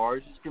Blade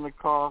Mars is going to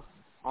call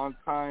on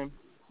time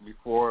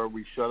before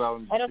we shut out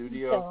in the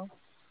studio.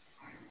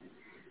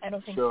 I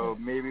don't think so. So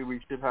maybe we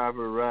should have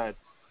her read.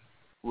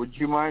 Would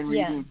you mind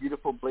reading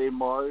Beautiful Blade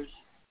Mars,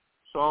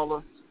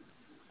 Sala?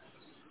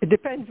 It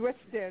depends what's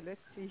there. Let's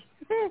see.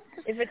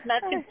 If it's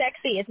not too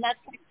sexy, it's not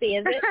sexy,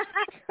 is it?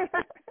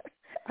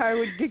 I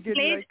would giggle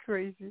like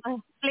crazy.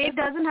 Blade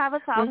doesn't have a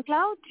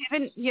SoundCloud.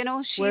 Even, you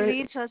know, she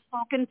reads her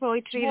spoken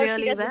poetry really well.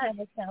 She doesn't have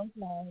a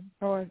SoundCloud.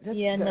 Oh,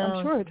 no.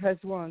 I'm sure it has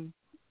one.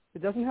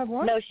 It doesn't have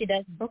one? No, she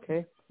doesn't.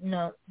 Okay.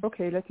 No.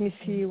 Okay, let me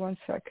see 1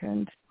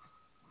 second.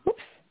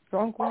 Oops,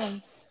 wrong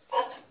one.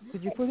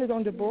 Did you put it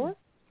on the board?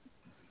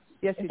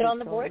 Yes, it's on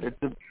the board?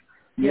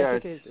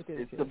 Yes, it is.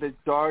 It's a bit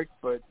dark,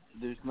 but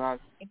there's not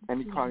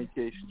any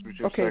connotations which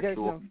are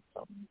sexual.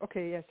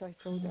 Okay, yes, I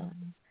saw that.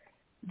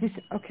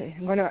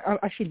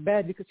 I feel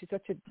bad because she's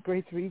such a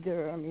great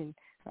reader. I mean,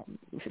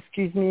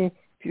 excuse me,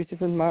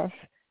 beautiful Mars.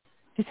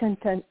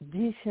 Descented,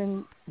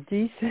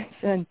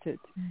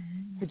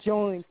 the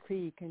Joint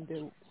Creek in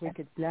the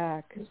wicked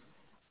black,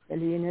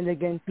 an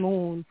elegant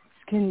moon,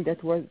 skin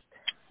that was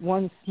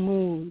once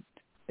smooth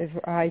as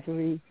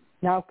ivory,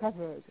 now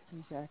covered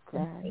in jack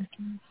cracks.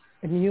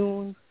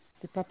 Immune,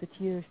 the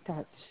puppeteer's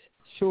touch,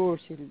 sure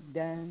she'll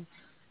dance,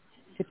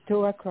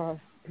 tiptoe across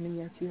the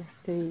miniature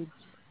stage,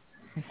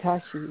 and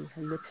Sashi,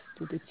 her lips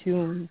to the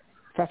tune,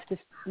 of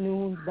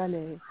afternoon's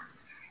ballet.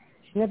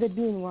 She's never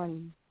been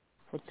one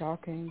for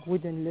talking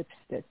wooden lips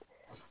that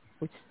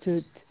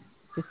withstood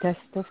the test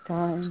of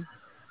time,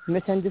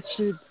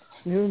 misunderstood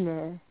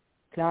murmur,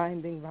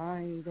 climbing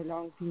vines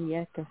along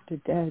vignette of the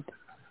dead.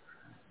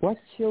 What's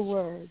your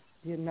word,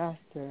 dear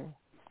master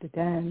of the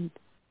damned?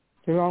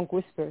 The wrong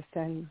whisper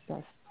sends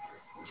us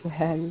to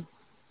hell.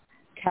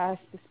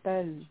 Cast a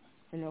spell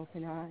in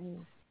open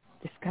eyes,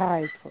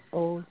 disguised for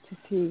all to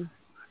see.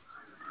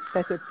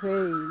 Better pray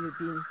you've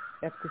been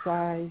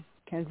baptized,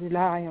 can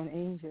rely on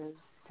angels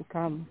to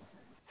come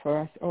for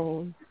us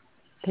all.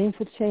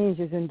 Painful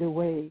changes in the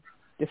way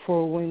the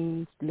four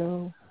winds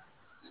blow.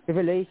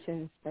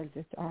 Revelation spells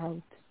it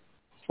out.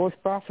 False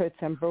prophets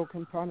and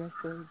broken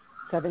promises,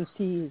 7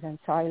 seas and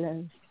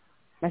silence.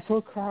 My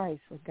soul cries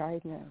for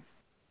guidance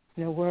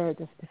in a word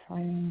of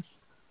defiance.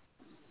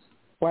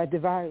 While the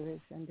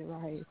virus and the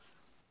rights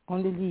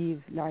only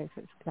leave life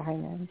as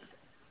blindness.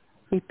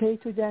 We pay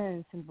to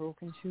dance in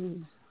broken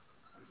shoes,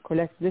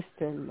 collect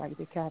blister like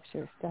they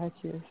capture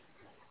statues,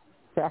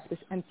 practice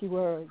empty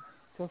words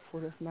so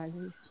full of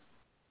malice.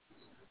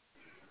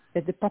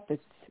 That the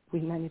puppets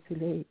we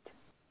manipulate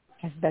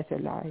have better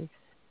lives.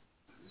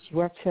 She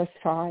watches us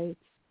fight,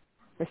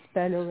 her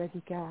spell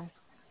already cast.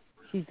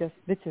 She's just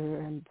bitter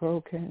and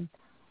broken,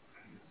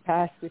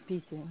 past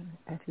repeating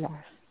at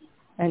last.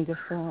 End of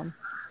song.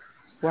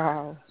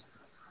 Wow.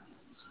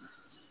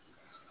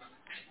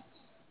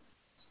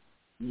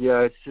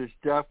 Yeah, there's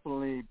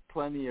definitely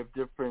plenty of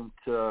different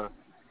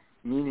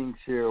meanings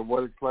here,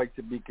 what it's like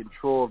to be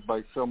controlled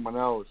by someone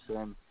else.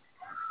 And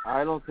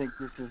I don't think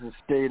this is a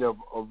state of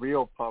a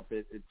real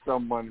puppet. It's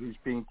someone who's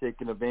being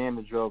taken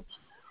advantage of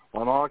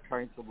on all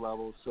kinds of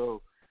levels.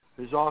 So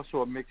there's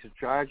also a mix of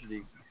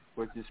tragedy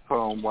with this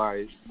poem,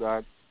 why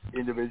that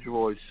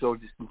individual is so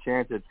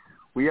disenchanted.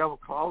 We have a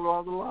caller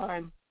on the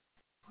line.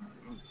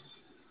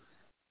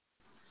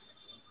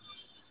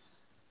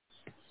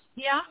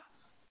 Yeah.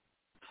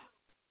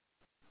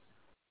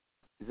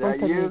 Is that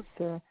you?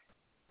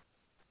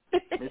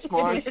 Miss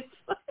Mars?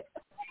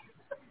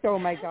 Oh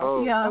my God!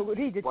 Oh, yeah. Oh,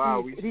 read it,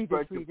 wow, read we it, read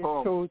read your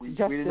poem. So we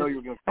didn't know you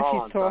were going to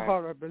call on so time.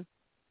 Horrible.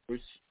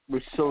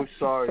 We're so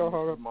sorry, so Mrs.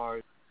 horrible.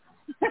 Mars.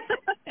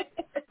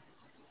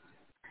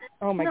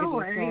 Oh my no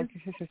goodness! Worries.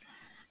 No,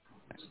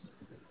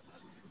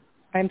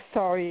 I'm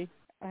sorry.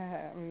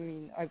 I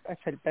mean, I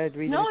felt bad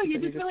reading it. No, you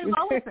did really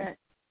well with it.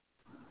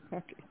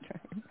 Okay.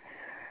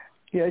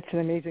 Yeah, it's an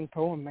amazing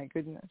poem. My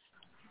goodness.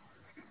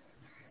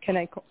 Can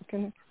I?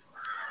 Would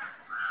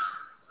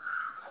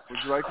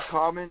you like to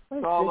comment,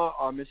 Sala,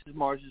 on Mrs.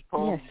 Mars's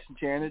poem, Yes.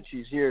 Disenchanted?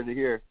 She's here to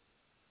hear.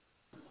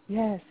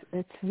 Yes,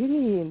 it's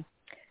really,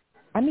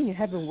 I mean, you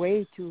have a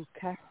way to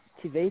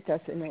captivate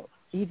us,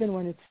 even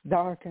when it's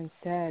dark and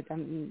sad. I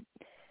mean,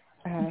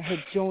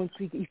 her Joan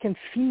Creek, you can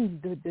feel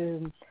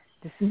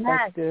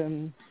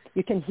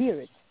you can hear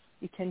it.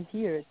 You can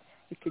hear it.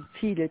 You could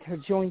feel it. Her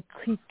joint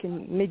creak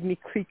and made me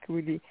creak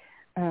really.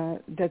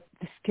 That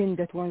the skin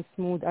that once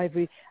smooth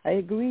ivory. I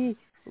agree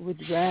with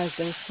Razz.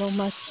 There's so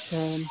much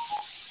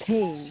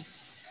pain,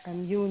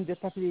 and you and the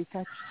puppy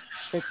touch.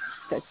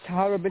 That's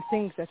horrible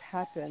things that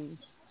happen.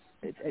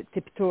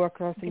 Tiptoe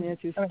across the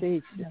United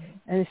States,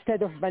 and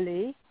instead of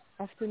ballet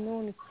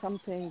afternoon, it's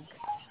something.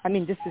 I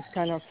mean, this is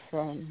kind of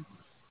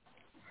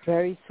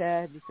very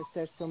sad because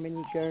there's so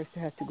many girls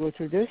that have to go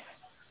through this,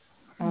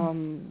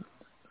 and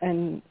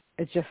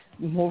it just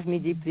moved me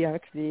deeply. I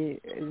actually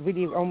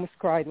really almost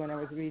cried when I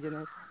was reading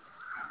it.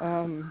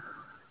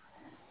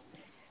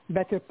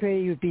 Better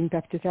pray you've been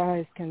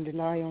baptized, can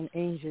rely on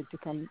angel to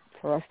come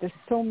for us. There's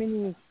so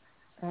many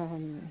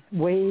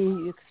ways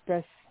you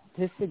express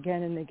this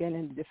again and again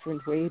in a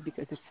different way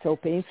because it's so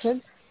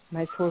painful.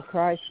 My soul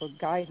cries for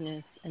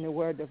guidance and a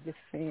word of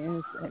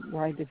defense, and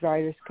why the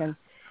virus can.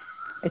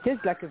 It is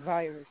like a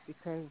virus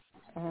because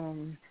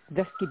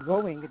just keep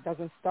going. It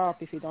doesn't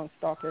stop if you don't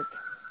stop it.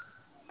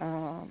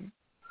 I'm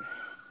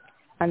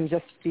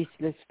just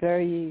speechless,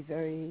 very,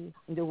 very,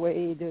 in the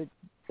way that,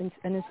 and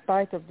in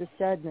spite of the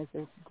sadness,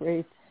 there's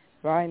great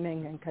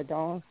rhyming and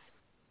cadence.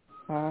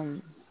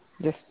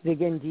 Just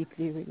dig in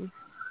deeply, really.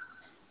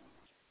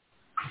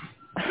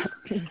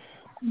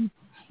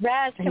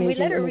 Razz, can we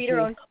let her read her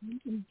own poem?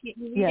 Can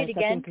you read it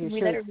again? Can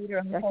we let her read her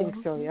own poem? I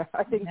think so, yeah.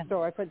 I think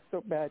so. I felt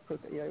so bad, so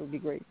yeah, it would be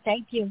great.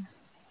 Thank you.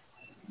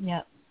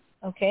 Yeah.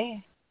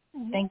 Okay.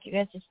 Thank you. I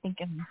was just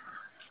thinking.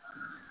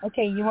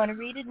 Okay, you want to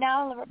read it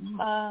now,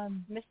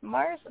 Miss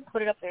Mars?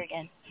 Put it up there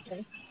again.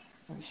 Okay.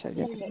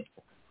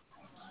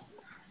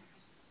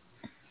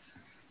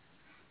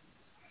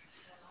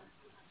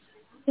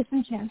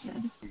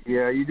 Disenchanted.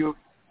 Yeah, you do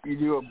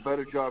a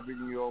better job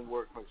reading your own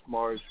work, Miss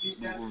Mars.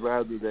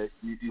 Rather that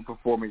you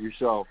perform it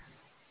yourself.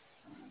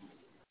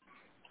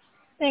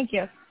 Thank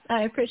you.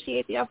 I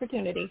appreciate the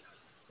opportunity.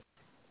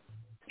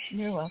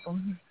 You're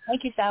welcome.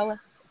 Thank you, Sala.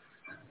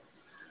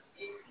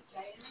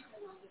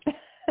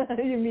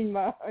 You mean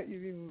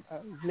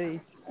Blaze.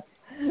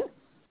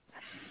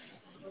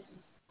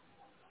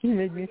 You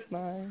made me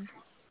smile.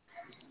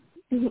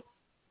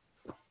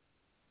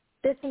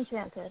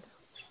 Disenchanted.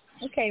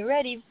 Okay,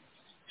 ready.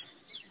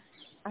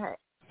 All right.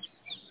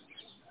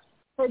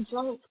 Her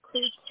joints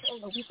creak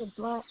in the week of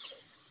black,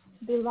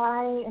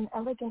 belie an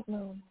elegant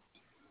moon.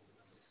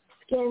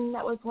 Skin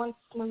that was once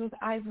smooth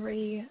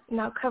ivory,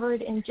 now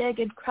covered in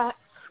jagged cracks,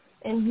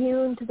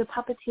 immune to the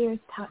puppeteer's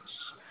touch.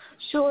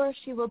 Sure,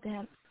 she will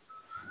dance.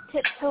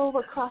 Tiptoe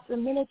across the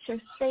miniature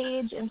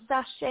stage and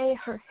sashay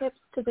her hips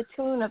to the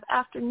tune of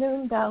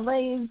afternoon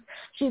ballets.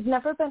 She's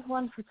never been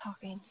one for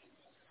talking.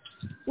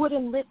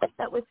 Wooden lips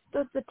that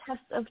withstood the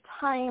test of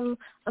time,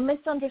 a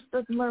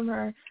misunderstood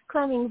murmur,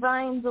 climbing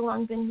vines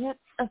along vignettes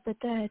of the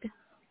dead.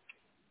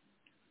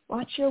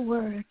 Watch your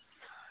words,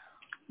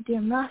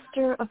 dear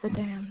master of the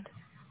damned.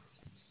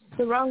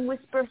 The wrong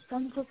whisper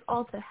sends us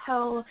all to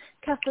hell,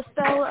 cast a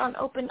spell on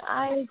open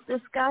eyes,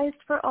 disguised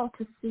for all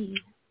to see.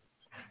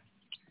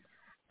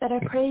 That I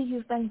pray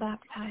you've been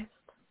baptized.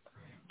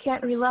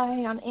 Can't rely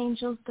on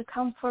angels to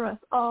come for us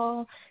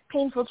all,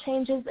 painful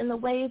changes in the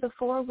way the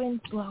four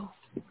winds blow.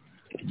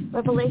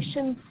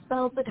 Revelation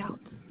spells it out.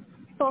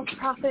 False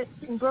prophets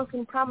and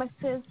broken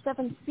promises,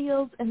 seven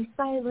seals and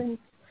silence.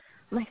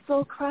 My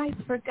soul cries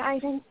for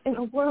guidance in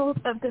a world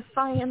of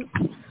defiance,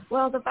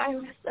 while the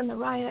virus and the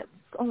riots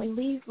only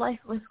leave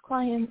lifeless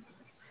clients.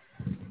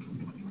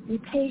 We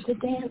pay to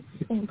dance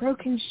in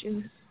broken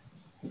shoes.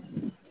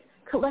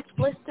 Collect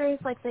blisters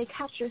like they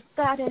capture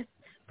status.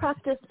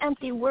 Practice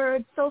empty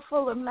words so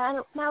full of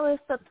malice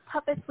that the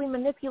puppets we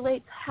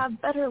manipulate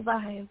have better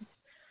lives.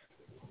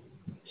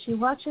 She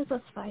watches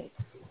us fight,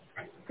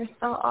 her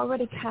spell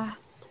already cast,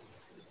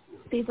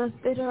 sees us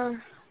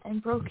bitter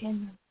and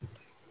broken,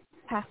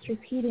 past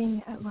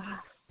repeating at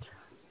last.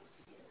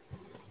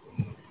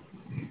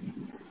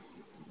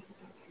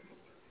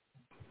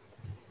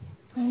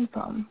 And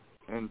poem.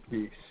 And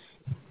peace.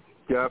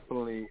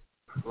 Definitely,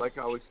 like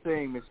I was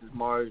saying, Mrs.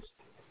 Mars,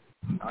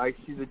 I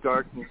see the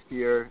darkness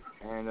here,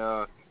 and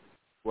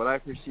what I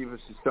perceive of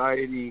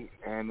society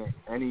and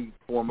any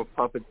form of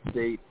puppet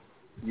state,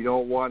 you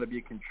don't want to be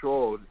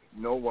controlled.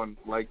 No one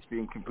likes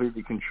being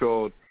completely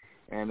controlled,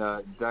 and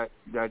that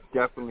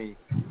definitely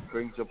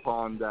brings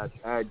upon that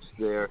edge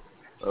there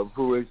of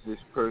who is this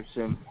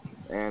person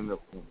and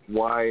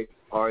why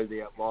are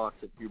they at loss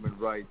of human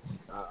rights.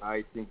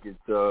 I think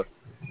it's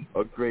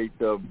a great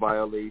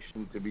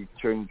violation to be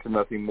turned into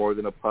nothing more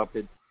than a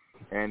puppet,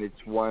 and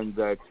it's one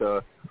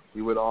that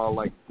we would all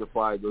like to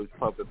defy those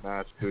puppet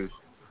masters.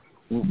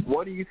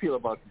 What do you feel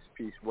about this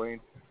piece,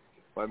 Wayne,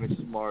 by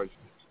Mrs. Mars?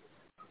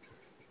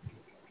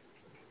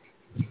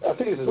 I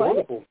think this is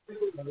wonderful.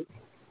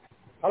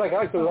 I like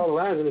a lot of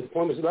lines in this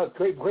poem. It's about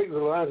great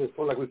little lines in this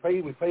poem. Like we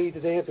pay to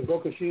dance in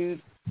broken shoes.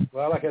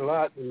 Well, I like it a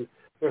lot. And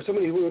there are so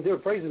many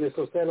different phrases in this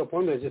little stand-up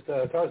poem that just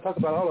talk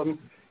about all of them.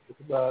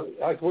 I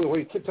like the one where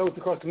he tiptoes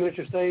across the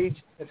miniature stage.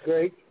 That's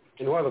great.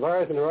 And while the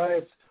virus and the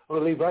riots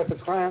only leave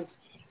lifeless clients.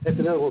 That's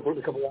another one. Put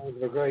a couple lines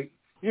that are great.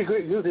 You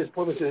agree with this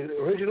poem? It's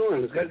original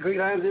and it's got great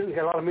lines in it. It's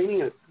got a lot of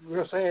meaning and it's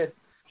real sad.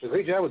 It's a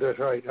great job with that,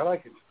 right? I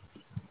like it.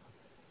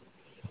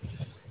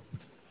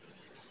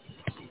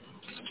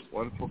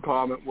 Wonderful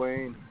comment,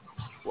 Wayne.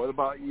 What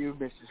about you,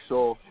 Mrs.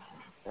 Soul,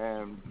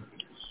 and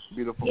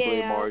beautiful Clay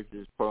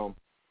Mars' poem?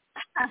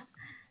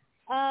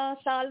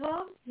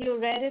 Salva, you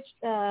read it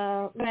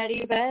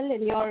very well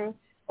in your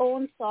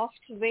own soft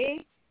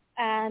way.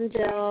 And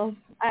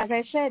as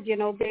I said,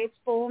 Bates'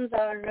 poems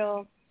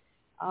are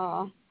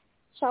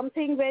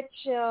something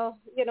which,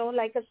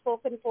 like a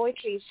spoken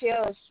poetry,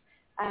 fierce.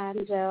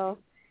 And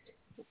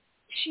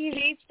she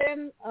reads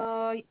them,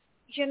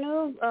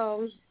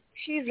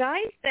 she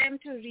writes them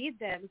to read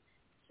them.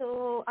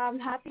 So I'm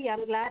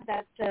glad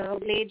that,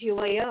 Blade, you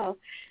were here.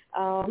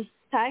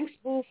 Thanks,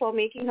 Boo, for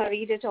making her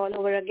read it all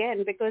over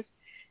again because,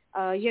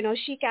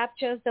 she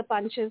captures the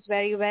punches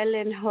very well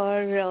in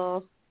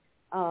her,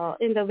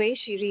 in the way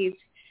she reads.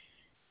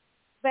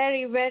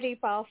 Very, very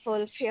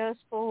powerful, fierce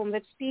poem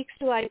which speaks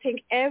to, I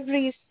think,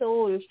 every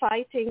soul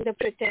fighting the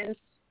pretense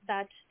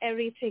that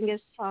everything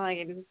is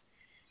fine,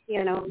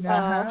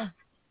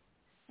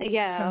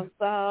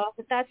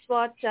 that's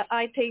what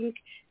I think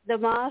the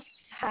masks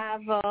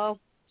have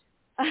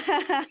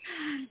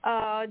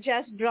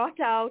just brought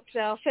out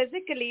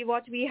physically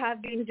what we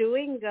have been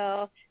doing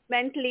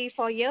mentally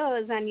for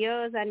years and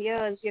years and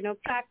years,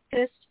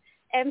 practiced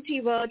empty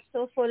words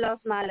so full of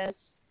malice.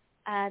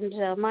 And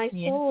my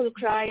soul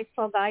cries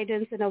for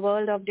guidance in a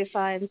world of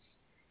defiance.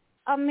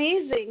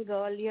 Amazing,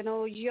 girl.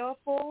 Your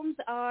poems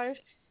are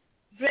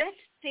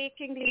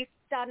breathtakingly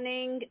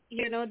stunning.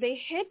 They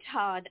hit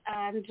hard.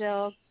 And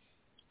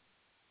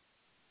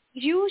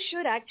you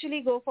should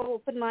actually go for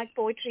open mic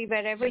poetry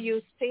wherever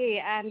you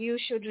stay, and you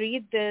should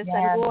read this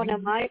and go on a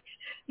mic.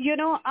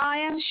 I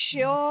am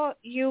sure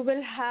you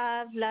will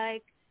have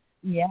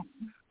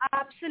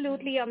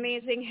absolutely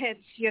amazing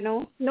hits.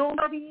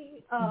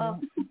 Nobody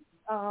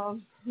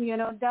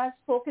does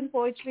spoken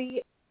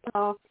poetry,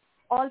 all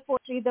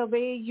poetry the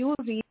way you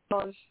read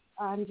yours.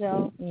 And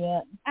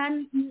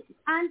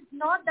and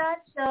not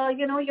that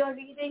you're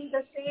reading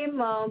the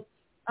same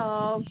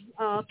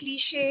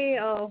cliche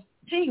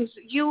things.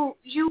 You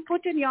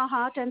put in your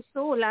heart and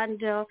soul, and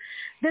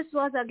this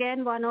was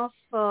again one of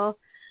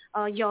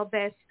your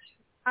best.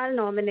 I'll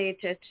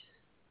nominate it.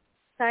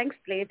 Thanks,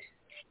 Blade.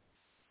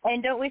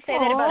 And don't we say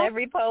that about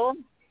every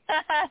poem?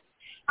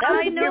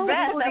 I know,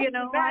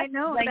 I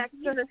know. Like,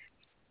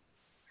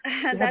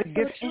 that's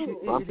so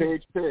true. On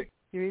page pick.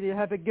 You really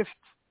have a gift.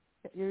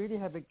 You really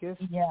have a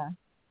gift.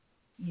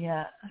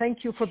 Yeah.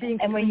 Thank you for being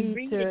and when you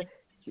free read it.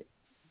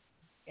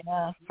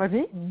 Yeah.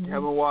 Pardon me? Mm-hmm.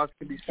 Kevin Watts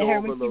can be so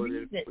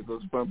overloaded with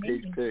those front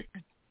page picks.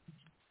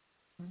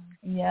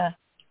 Yeah.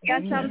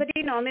 Can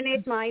somebody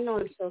nominate mine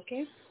also,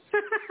 okay?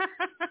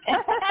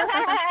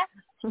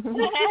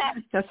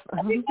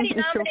 Everybody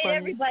nominate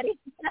everybody.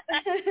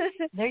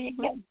 There you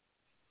go.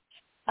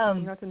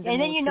 I'm not in the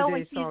And then mood you know today,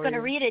 when she's going to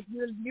sorry. read it,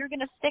 you're going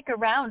to stick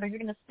around or you're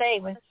going to stay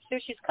when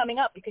she's coming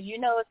up because you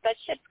know if that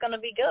shit's going to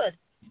be good.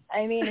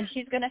 I mean, and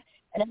she's going to,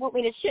 and I don't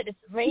mean it's shit, it's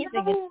amazing.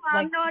 No, it's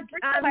I'm like, not.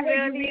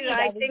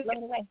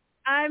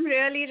 I'm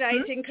really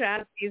writing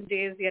crap these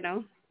days, you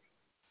know.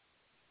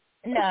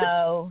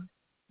 No,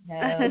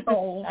 not at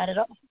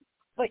all.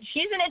 But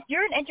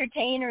you're an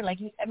entertainer. Like,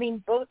 I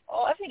mean,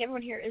 I think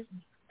everyone here is,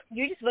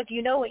 you just look,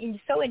 you know, you're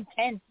so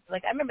intense.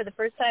 Like, I remember the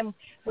first time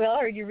we all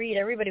heard you read,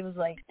 everybody was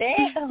like,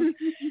 damn.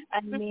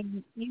 I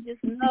mean, you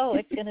just know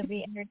it's going to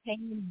be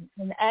entertaining.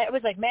 And I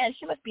was like, man,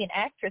 she must be an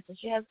actress. And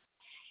she has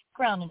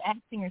background in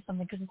acting or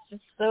something because it's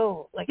just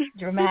so, like,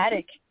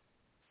 dramatic.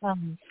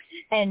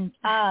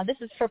 This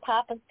is for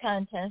Papa's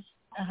contest.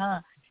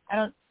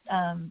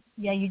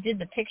 You did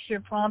the picture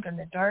prompt and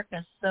the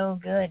darkness so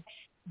good.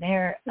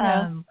 There,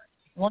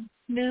 one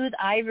smooth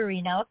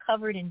ivory now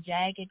covered in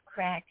jagged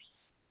cracks.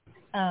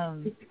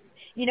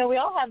 You know, we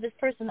all have this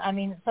person. I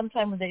mean,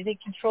 sometimes they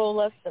control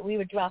us. That we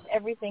would drop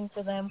everything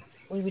for them.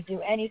 We would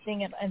do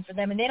anything and for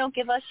them, and they don't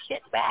give us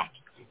shit back.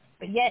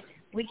 But yet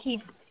we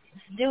keep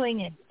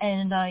doing it.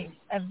 And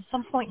at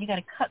some point, you got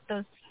to cut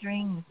those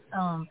strings.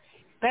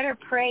 Better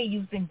pray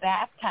you've been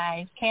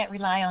baptized. Can't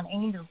rely on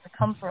angels to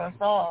come for us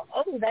all.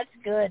 Oh, that's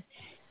good.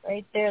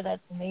 Right there,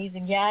 that's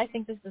amazing. Yeah, I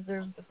think this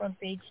deserves the front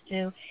page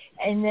too.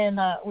 And then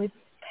we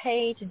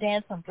pay to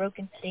dance on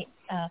broken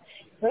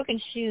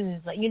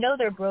shoes. Like, you know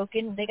they're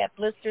broken. They got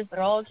blisters.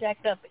 They're all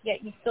jacked up. But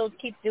yet you still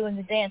keep doing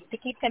the dance to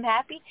keep him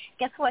happy.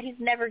 Guess what? He's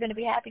never going to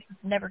be happy because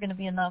it's never going to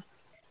be enough.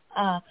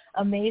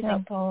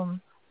 Amazing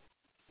poem.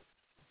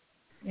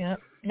 Yeah.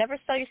 Never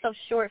sell yourself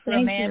short for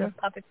a man with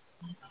puppets.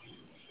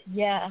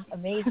 Yeah,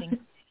 amazing.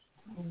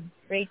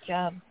 Great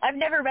job. I've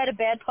never read a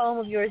bad poem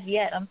of yours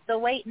yet. I'm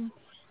still waiting.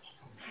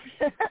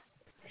 I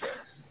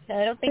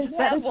don't think you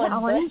have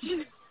one.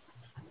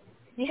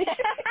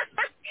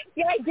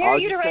 Yeah, I dare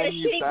you to write a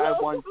shitty bad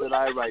poem. ones that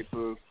I write,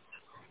 Boo,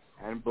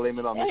 and blame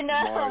it on Mr.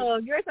 Mars. No,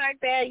 yours aren't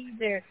bad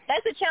either.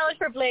 That's a challenge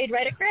for Blade.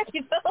 Write a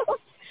crappy poem.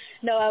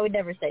 No, I would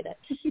never say that.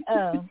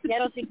 I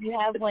don't think you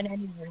have one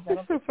anywhere. I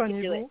don't think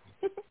you do it.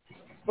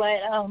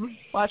 But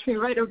watch me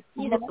write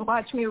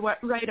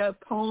a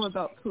poem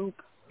about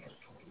poop.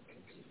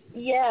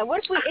 Yeah,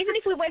 what if even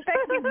if we went back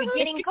to the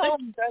beginning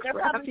poems, they're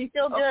probably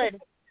still good.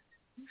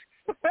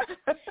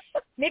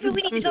 Maybe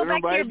we need to go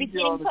back to your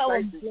beginning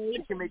poems.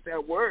 You can make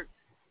that work.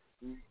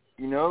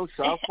 You know,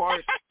 South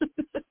Park.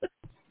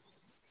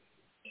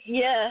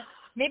 Yeah,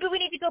 maybe we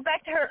need to go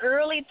back to her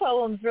early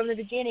poems from the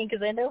beginning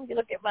because I know if you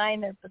look at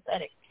mine, they're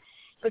pathetic.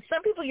 But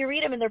some people, you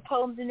read them and their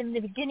poems in the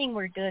beginning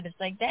were good. It's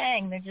like,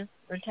 dang,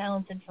 they're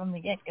talented from the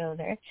get-go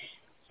there.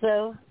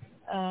 So,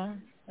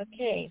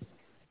 okay.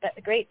 That's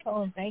a great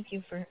poem. Thank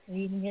you for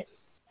reading it.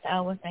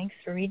 Salwa, thanks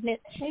for reading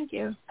it. Thank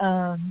you.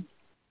 And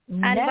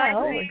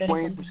now we're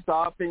going to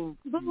stopping.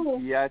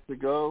 He had to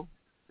go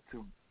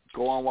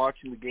on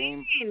watching the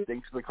game.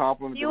 Thanks for the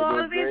compliment. You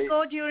always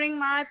go during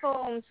my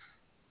poems.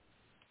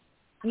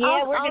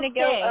 Yeah, we're going to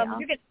go.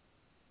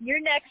 You're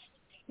next,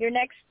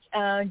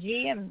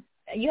 G.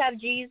 You have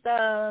G's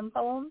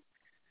poem?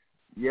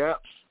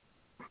 Yep.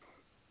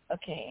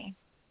 Okay.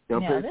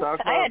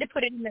 I had to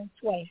put it in there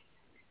twice.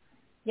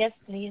 Yes,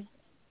 please.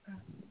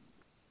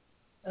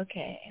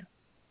 Okay.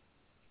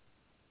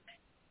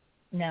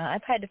 No,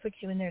 I've had to put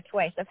you in there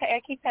twice.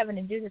 I keep having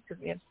to do this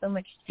because we have so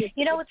much.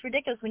 You know what's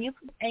ridiculous? When you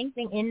put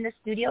anything in the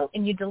studio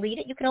and you delete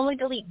it, you can only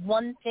delete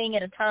one thing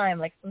at a time.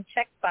 Like some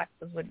check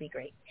boxes would be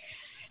great.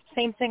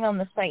 Same thing on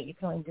the site. You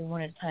can only do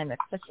one at a time.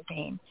 That's such a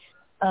pain.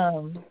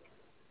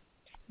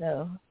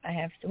 So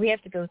we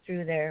have to go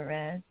through there,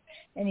 Razz.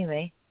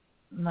 Anyway,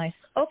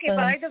 Okay,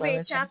 by the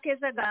way, Chuck is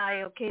a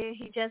guy, okay?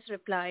 He just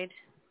replied.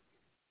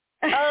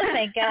 Oh,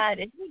 thank God.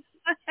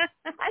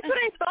 That's what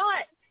I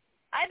thought.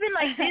 I've been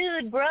like,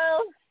 dude, bro,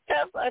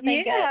 stuff. Oh,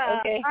 thank God.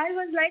 Okay. I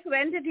was like,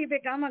 when did he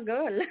become a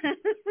girl?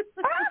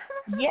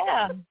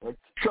 Yeah.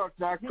 Chuck,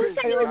 not Who Chris.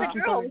 said he was a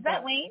girl? Was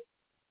that Wayne?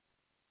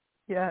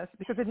 Yes,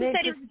 because it Who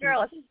said he was a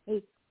girl?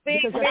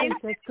 Because I think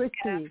it said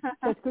Christy. It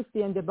said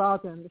Christy in the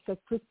bottom. It said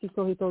Christy,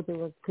 so he thought it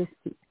was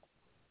Christy.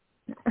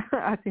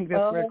 I think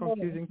that's where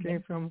confusion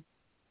came from.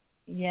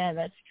 Yeah,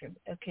 that's true.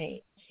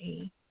 Okay,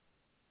 see.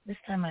 This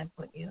time I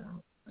put you.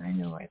 I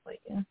know where I put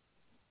you.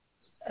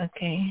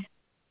 Okay.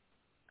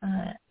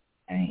 All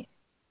right.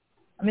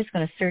 I'm just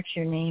going to search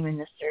your name in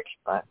the search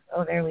box.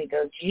 Oh, there we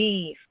go.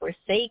 G,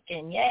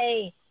 Forsaken.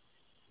 Yay.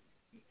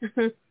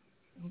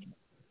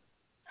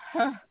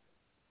 Huh.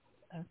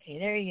 Okay,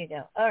 there you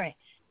go. All right.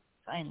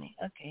 Finally.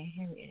 Okay,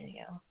 here we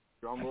go.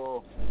 Drum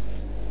roll.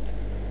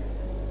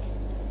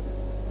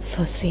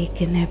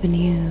 Forsaken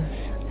avenues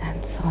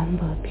and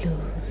somber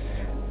blues.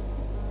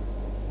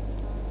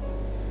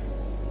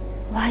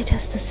 Why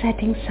does the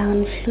setting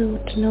sun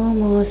flute no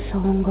more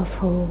song of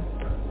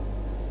hope?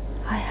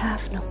 I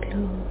have no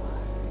clue.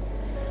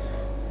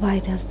 Why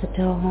does the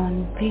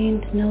dawn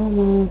paint no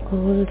more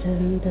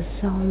golden the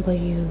somber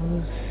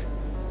hues?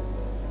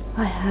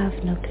 I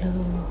have no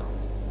clue.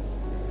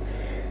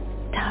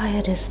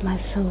 Tired is my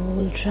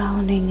soul,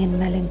 drowning in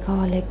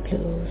melancholic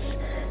blues,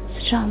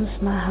 strums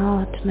my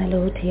heart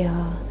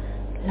melodia,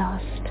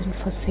 lost in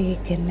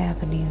forsaken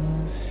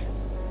avenues.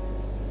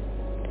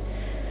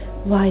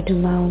 Why do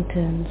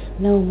mountains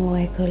no more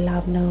echo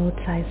love notes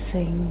I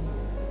sing?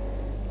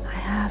 I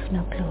have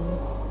no clue.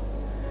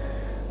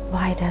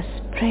 Why does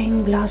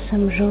spring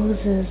blossom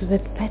roses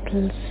with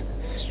petals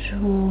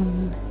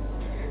strewn?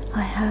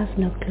 I have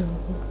no clue.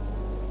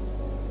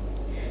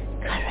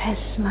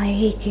 Caress my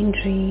aching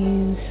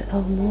dreams,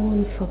 O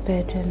moon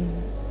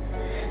forbidden.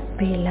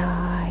 Be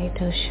light,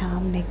 O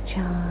shamanic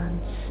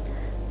chants,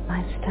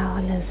 my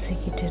starless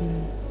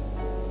Eden.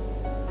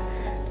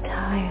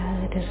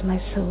 Tired is my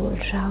soul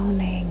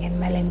drowning in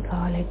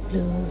melancholic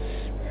blues,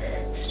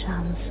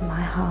 strums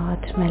my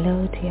heart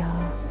melodia,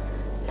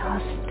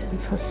 lost in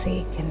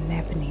forsaken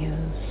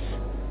avenues.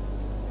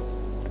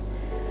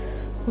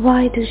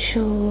 Why do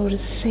shores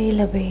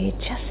sail away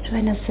just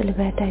when a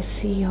silhouette I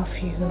see of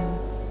you?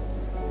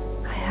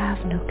 I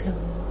have no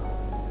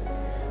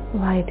clue.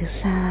 Why do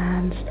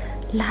sands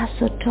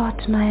lasso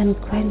taut my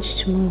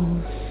unquenched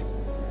moves?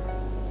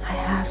 I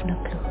have no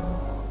clue.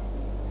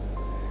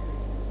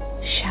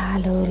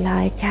 Shallow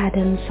lie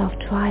cadence of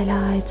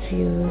twilight's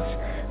use,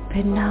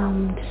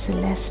 benumbed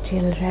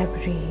celestial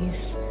reveries,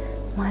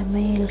 my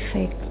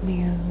male-faked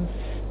muse.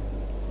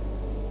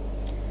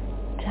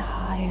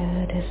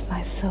 Tired is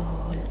my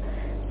soul,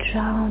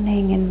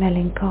 drowning in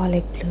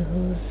melancholic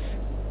blues,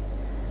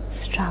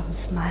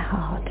 strums my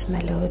heart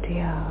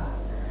melodia,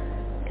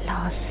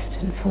 lost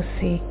in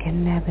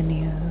forsaken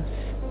avenues.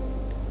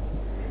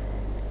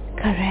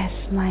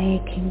 Caress my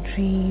aching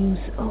dreams,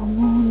 O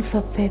moon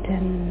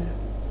forbidden.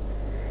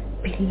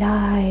 Be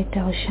light,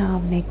 O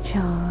shamanic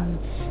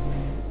chants,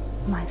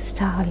 my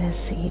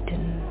starless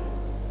Eden.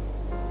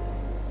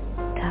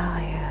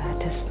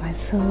 Tired is my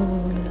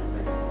soul,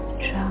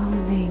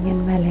 drowning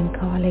in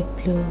melancholic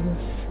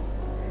blues,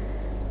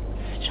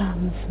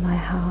 strums my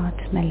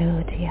heart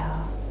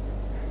melodia,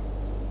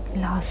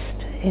 lost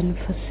in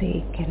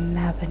forsaken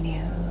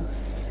avenues.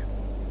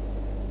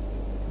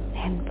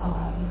 End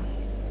poem.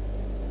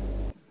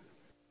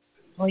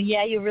 Well,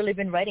 yeah, you've really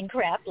been writing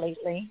crap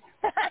lately.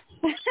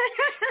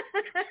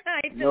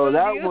 No,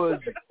 that was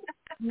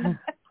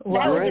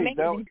great.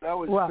 That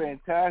was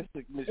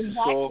fantastic, Mrs.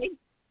 Soul.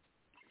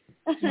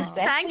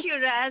 Thank you,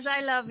 Razz.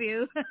 I love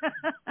you.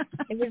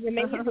 It was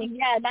amazing.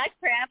 Yeah, not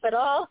crap at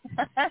all.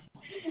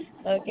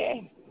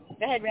 Okay.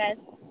 Go ahead, Razz.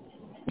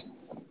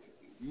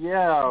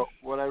 Yeah,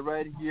 what I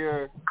read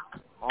here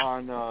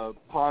on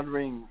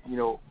pondering,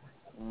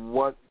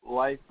 what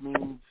life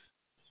means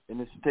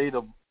in a state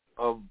of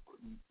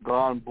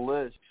gone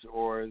bliss,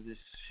 or this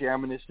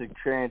shamanistic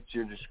trance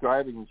you're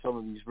describing in some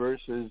of these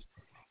verses,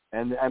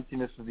 and the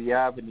emptiness of the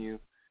avenue.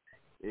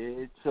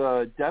 It's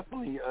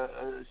definitely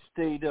a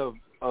state of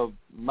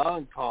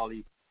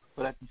melancholy,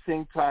 but at the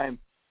same time,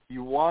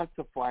 you want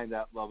to find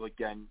that love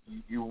again.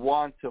 You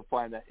want to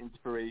find that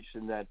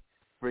inspiration that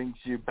brings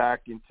you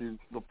back into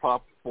the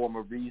proper form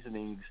of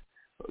reasonings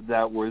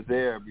that were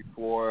there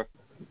before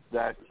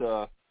that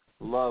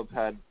love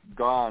had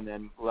gone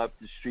and left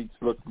the streets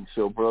looking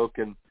so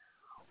broken.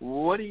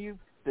 What do you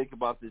think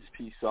about this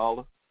piece,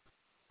 Ala?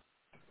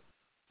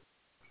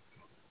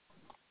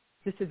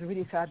 This is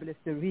really fabulous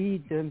to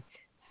read.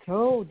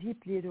 So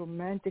deeply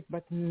romantic,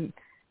 but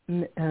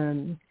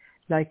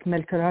like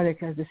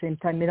melancholic at the same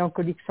time.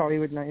 Melancholic, sorry,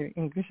 with my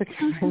English, I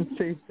can't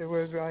say the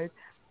word right.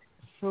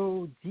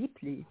 So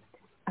deeply.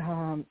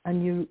 And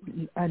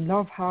I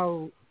love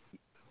how,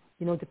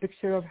 the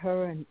picture of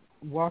her and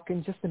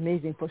walking, just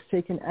amazing.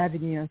 Forsaken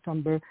Avenue and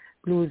somber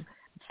blues.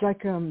 It's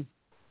like I'm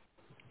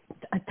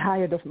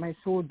tired of my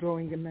soul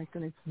drawing in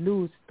melancholic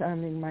blues,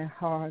 turning my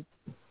heart,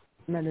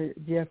 melody,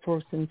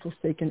 force and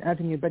forsaken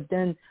avenue. But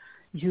then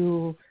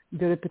the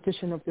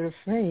repetition of the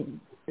refrain,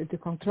 the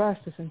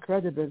contrast is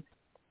incredible.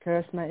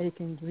 Caress my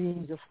aching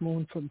dreams of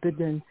moon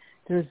forbidden.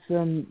 There's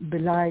the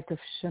light of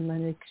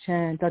shamanic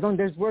chant.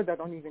 There's words I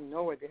don't even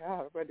know what they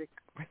are, where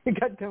they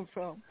got them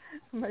from.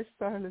 My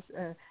starless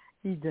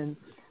Eden.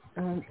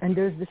 And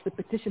there's this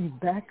repetition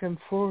back and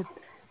forth,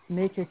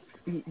 it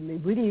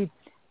really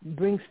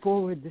brings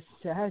forward this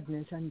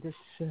sadness and this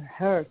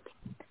hurt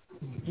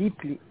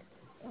deeply.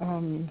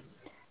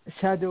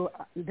 Shadow,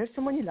 there's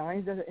so many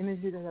lines, that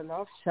imagery that I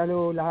love.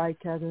 Shallow lie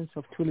cadence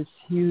of tulip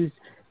hues,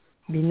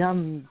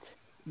 benumbed,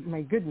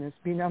 my goodness,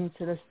 benumbed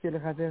celestial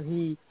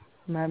reverie,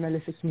 my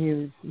malefic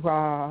muse.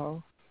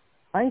 Wow,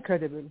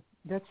 incredible.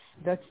 That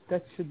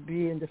should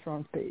be in the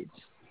front page.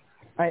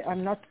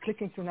 I'm not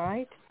clicking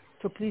tonight,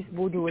 so please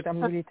go do it.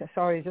 I'm really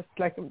sorry. Just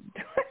like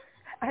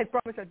I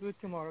promise I'll do it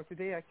tomorrow.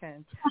 Today I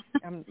can't.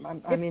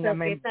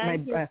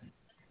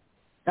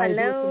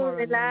 Hello,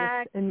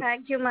 relax.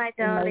 Thank you, my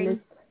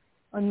darling.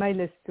 On my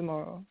list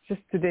tomorrow.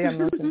 Just today I'm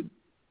not.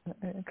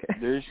 Okay.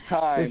 There's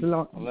time.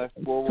 Unless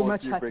World War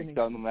II breaks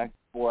down in the next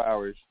 4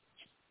 hours.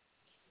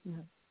 Yeah.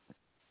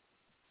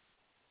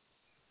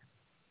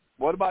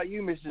 What about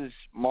you, Mrs.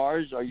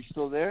 Mars? Are you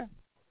still there?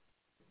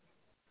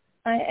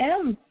 I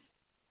am.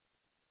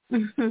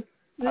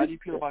 How do you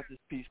feel about this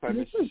piece by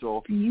Mrs.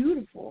 Soul?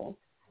 Beautiful.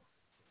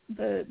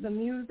 The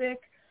music,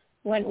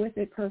 went with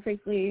it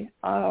perfectly.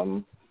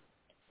 I'm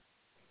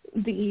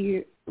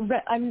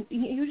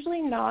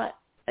usually not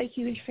a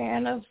huge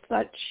fan of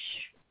such,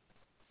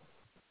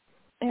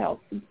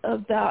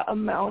 of that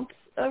amount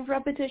of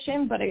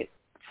repetition, but it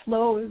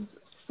flows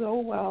so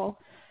well,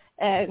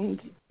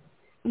 and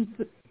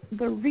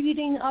the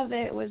reading of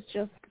it was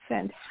just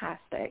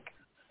fantastic.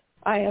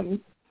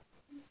 Someone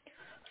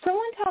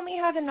tell me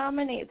how to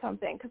nominate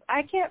something, because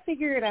I can't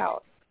figure it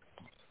out.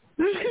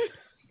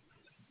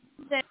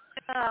 Send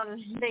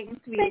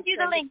you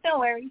the link, don't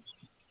worry.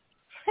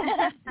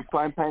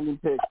 Find pending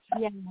pitch.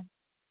 Yeah.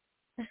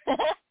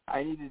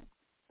 I needed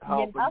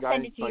help and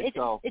guidance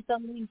myself. It's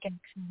on link,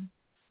 actually.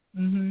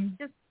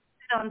 Just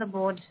put it on the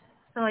board,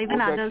 so even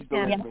others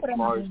can. Put it on the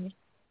board.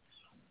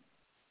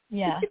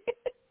 Yeah.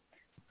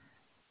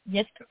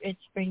 Yes,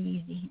 it's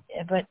pretty easy,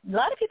 but a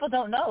lot of people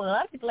don't know. A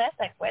lot of people ask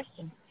that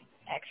question,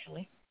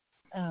 actually.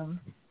 Now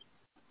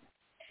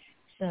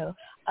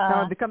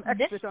become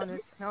expert on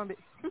it.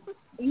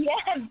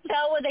 Yeah,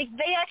 Selwa,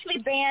 they actually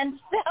banned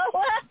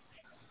Selwa.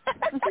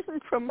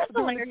 from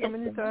doing it so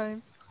many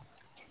times.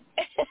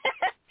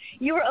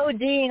 You were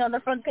ODing on the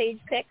front page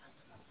pick.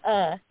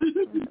 But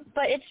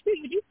it's true,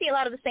 you do see a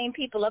lot of the same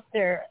people up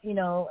there,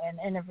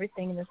 and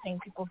everything, and the same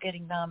people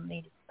getting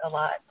nominated a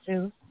lot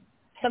too.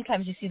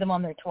 Sometimes you see them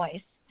on there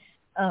twice.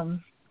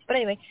 But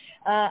anyway,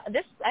 I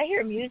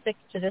hear music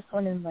to this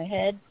one in my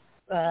head,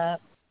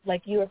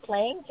 like you were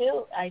playing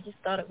too. I just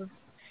thought it was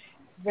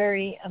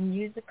very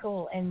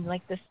musical, and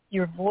like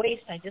your voice,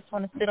 I just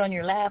want to sit on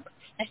your lap.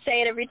 I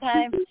say it every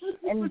time,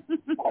 and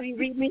have you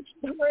read me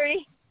a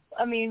story.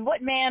 I mean,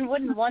 what man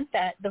wouldn't want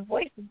that? The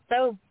voice is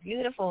so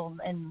beautiful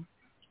and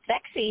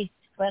sexy,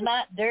 but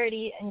not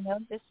dirty. And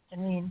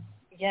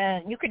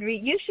you could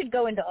read. You should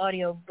go into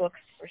audio books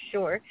for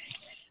sure.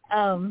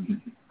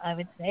 I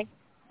would say,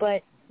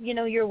 but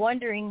you're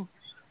wondering.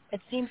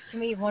 It seems to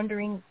me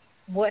wondering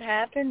what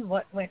happened,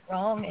 what went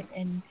wrong,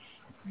 and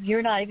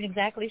you're not even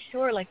exactly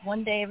sure. Like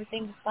one day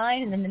everything's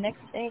fine, and then the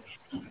next day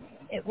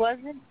it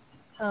wasn't.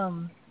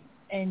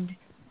 And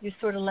you're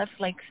sort of left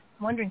like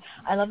wondering.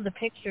 I love the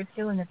picture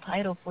too, and the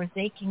title,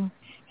 Forsaking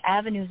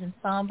Avenues and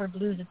Somber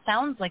Blues. It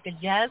sounds like a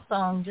jazz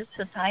song, just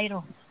the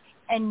title,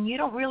 and you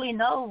don't really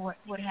know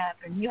what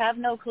happened. You have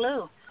no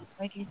clue,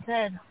 like you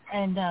said,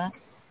 and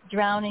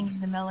drowning in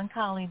the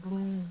melancholy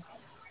blues,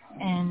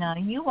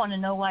 and you want to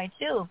know why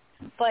too.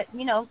 But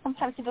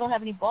sometimes people don't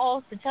have any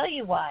balls to tell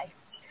you why,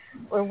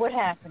 or what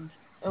happened,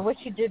 or what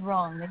you did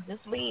wrong. They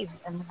just leave,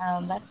 and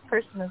that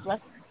person is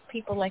less.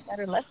 People like that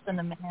are less than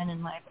a man,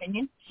 in my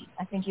opinion.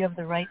 I think you have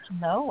the right to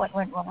know what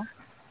went wrong,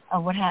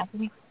 what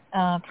happened,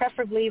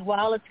 preferably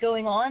while it's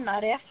going on,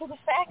 not after the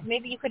fact.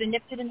 Maybe you could have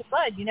nipped it in the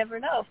bud. You never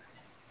know,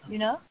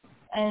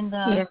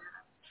 And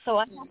so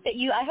I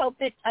hope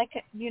that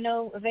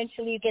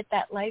eventually you get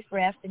that life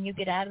raft and you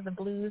get out of the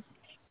blues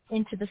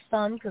into the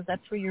sun, because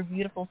that's where your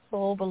beautiful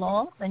soul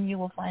belongs, and you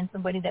will find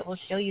somebody that will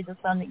show you the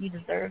sun that you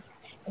deserve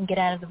and get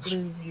out of the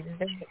blues. You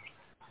deserve it.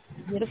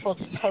 Beautiful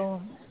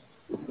poem.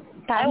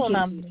 I will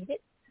nominate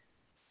it.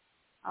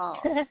 Oh.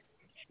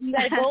 You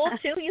got a gold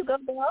too? You go,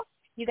 girl?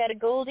 You got a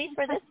goldie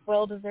for this?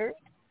 Well deserved.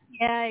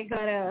 Yeah, I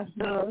got a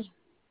gold.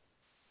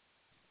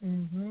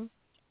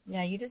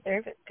 Yeah, you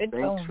deserve it. Good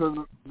Thanks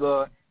poem. for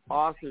the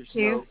author's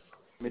note,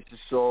 Mrs.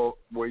 Soul,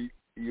 where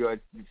you had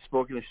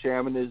spoken of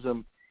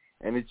shamanism,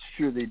 and it's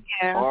true they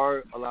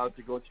are allowed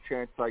to go to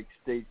trance-like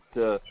states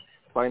to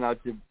find out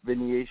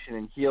divination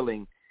and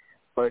healing,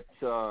 but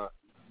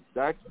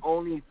that's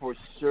only for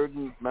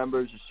certain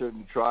members of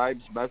certain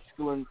tribes.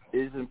 Mescaline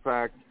is, in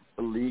fact,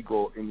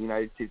 illegal in the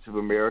United States of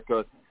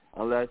America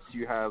unless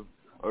you have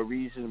a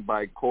reason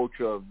by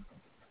culture of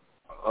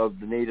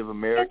the Native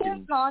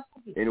Americans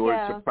in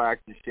order to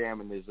practice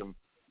shamanism.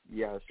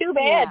 Yes. Too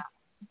bad.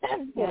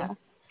 Yeah.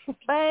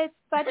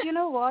 But you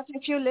know what?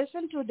 If you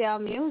listen to their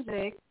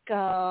music,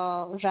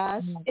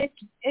 Razz, it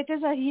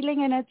is a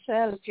healing in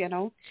itself.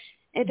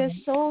 It is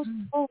so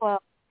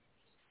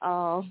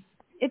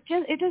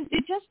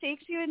it just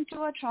takes you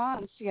into a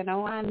trance, and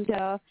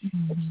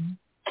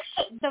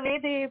the way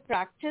they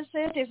practice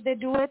it, if they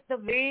do it the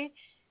way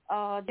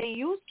they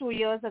used 2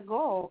 years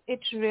ago,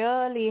 it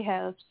really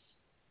helps.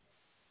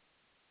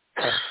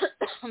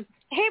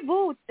 Hey,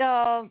 Boo,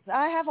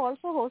 I have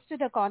also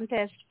hosted a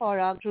contest for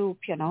our group,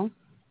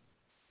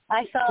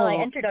 I saw. I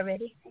entered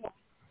already.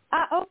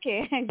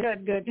 Okay.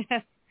 Good.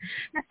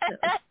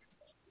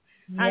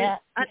 Yeah.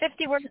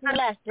 50 words or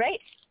less, right?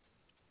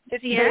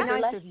 50 Very words or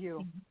nice less. of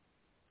you.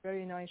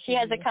 Very nice. She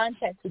has a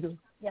contest to do.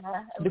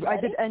 Yeah. I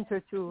did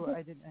enter too.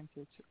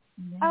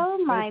 Oh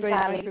my God.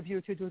 Very nice of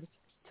you to do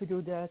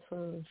that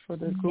for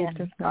the group.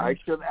 Yeah. I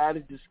should add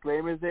a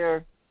disclaimer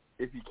there.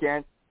 If you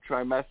can't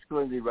try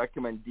mescaline, they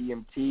recommend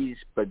DMTs,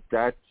 but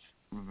that's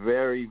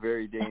very,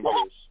 very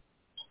dangerous.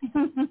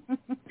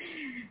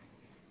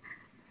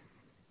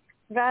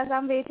 Razz,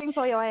 I'm waiting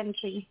for your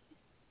entry.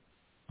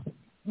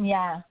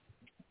 Yeah.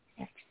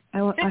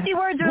 50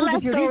 words or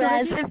less,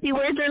 Razz. 50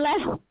 words or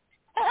less.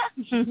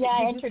 Yeah,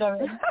 I entered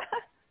already.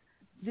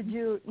 Did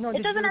you? No.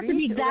 It doesn't have to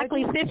be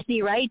exactly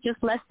 50, right?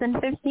 Just less than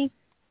 50.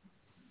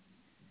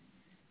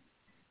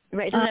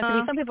 Right. It doesn't have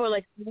to be. Some people are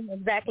like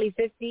exactly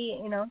 50.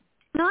 You know.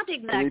 Not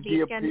exactly.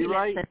 It can be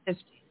less than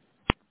 50.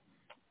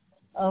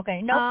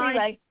 Okay. No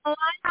pre-write.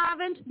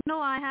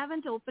 I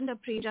haven't opened a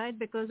pre-write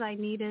because I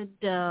needed,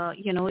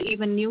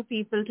 even new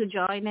people to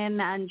join in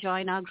and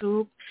join our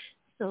group.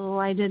 So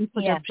I didn't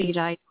put a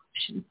pre-write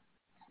option.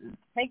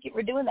 Thank you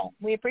for doing that.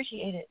 We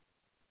appreciate it.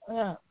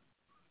 Yeah.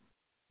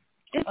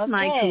 It's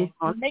my group.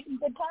 We're making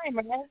good time,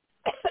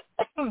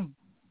 Razz.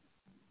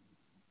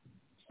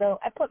 So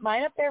I put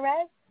mine up there,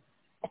 Razz.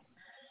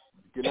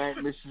 Good night,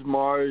 Mrs.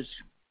 Mars.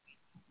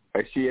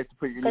 I see you have to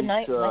put your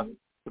niece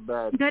to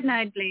bed. Good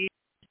night, Blaze.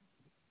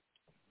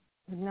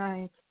 Good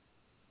night.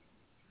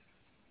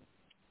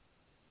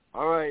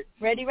 All right.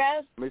 Ready,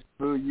 Razz? Miss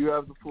Boo, you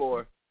have the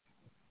floor.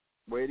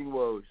 Waiting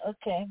woes.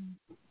 Okay.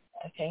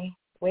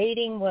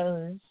 Waiting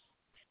woes.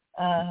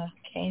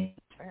 Okay.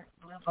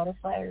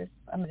 Butterflies.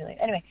 I'm gonna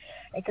anyway.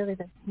 It goes like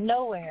this.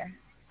 Nowhere.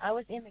 I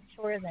was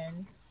immature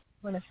then,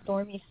 when a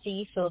stormy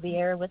sea filled the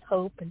air with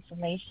hope and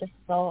salacious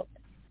salt,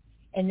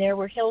 and there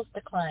were hills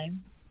to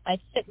climb.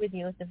 I'd sit with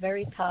you at the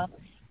very top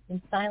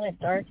in silent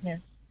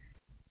darkness,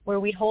 where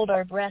we'd hold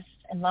our breaths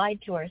and lied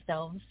to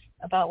ourselves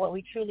about what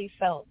we truly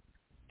felt,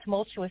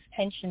 tumultuous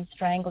tension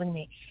strangling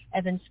the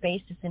ebon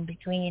spaces in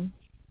between.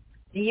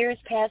 The years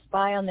passed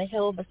by on the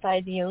hill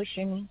beside the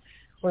ocean,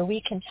 where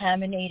we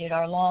consummated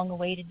our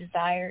long-awaited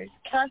desires,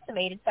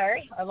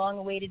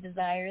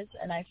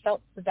 and I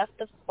felt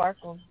seductive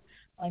sparkles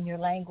on your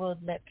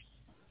languid lips.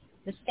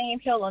 The same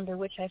hill under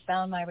which I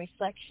found my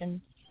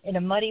reflection in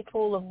a muddy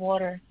pool of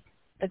water.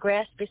 The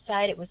grass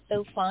beside it was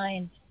so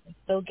fine and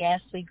so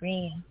ghastly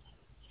green.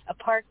 A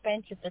park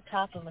bench at the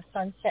top of a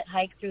sunset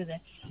hike through the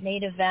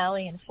native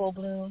valley in full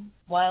bloom.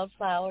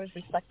 Wildflowers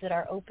reflected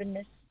our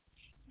openness.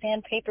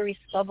 Sandpapery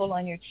stubble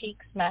on your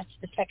cheeks matched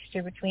the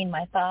texture between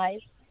my thighs,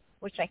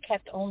 which I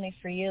kept only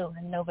for you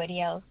and nobody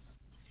else.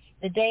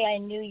 The day I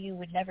knew you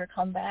would never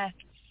come back,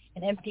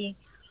 an empty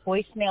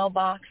voicemail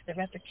box, the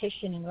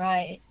repetition and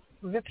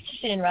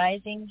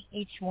rising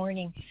each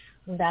morning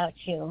without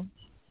you.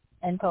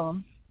 End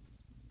poem.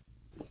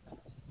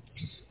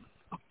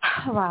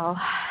 Wow.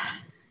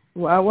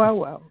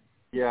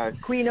 Yes.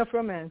 Queen of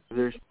romance.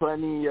 There's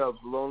plenty of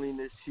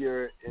loneliness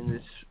here in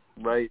this,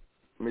 right,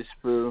 Miss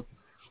Boo?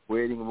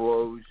 Waiting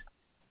woes.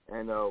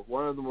 And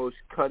one of the most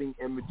cutting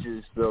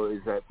images, though,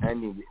 is that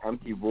ending, the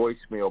empty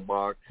voicemail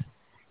box,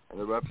 and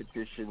the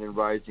repetition and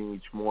rising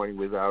each morning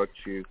without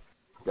you.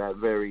 That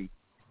very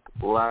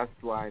last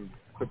line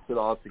puts it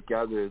all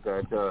together,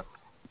 that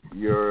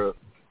you're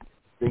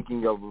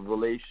thinking of a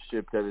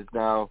relationship that is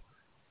now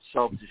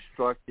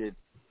self-destructed,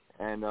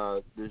 and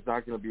there's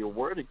not going to be a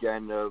word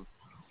again of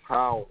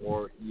how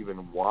or even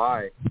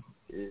why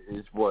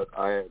is what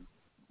I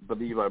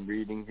believe I'm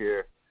reading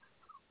here.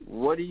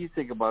 What do you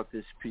think about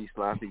this piece,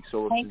 Laughing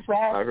Soul? Thanks,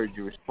 Razz. I heard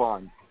you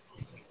respond.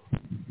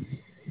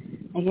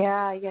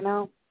 Yeah,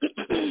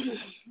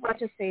 what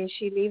to say?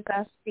 She leaves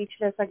us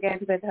speechless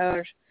again with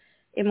her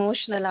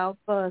emotional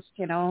outburst.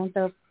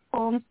 The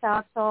poem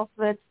starts off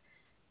with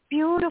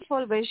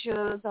beautiful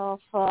visuals of,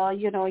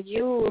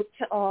 youth,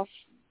 of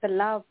the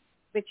love,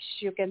 which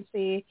you can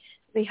see,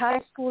 the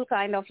high school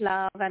kind of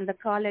love and the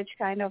college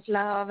kind of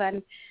love,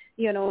 and,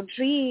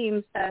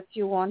 dreams that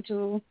you want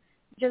to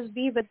just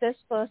be with this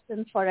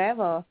person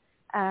forever.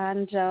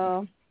 And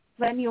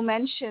when you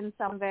mention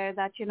somewhere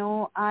that,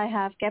 I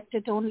have kept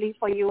it only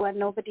for you and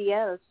nobody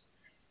else,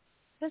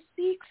 this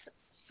speaks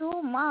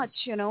so much,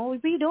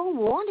 we don't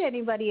want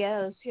anybody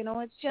else,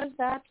 it's just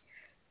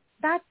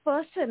that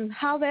person,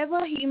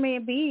 however he may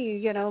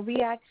be,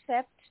 we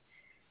accept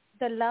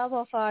the love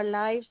of our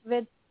life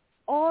with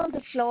all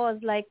the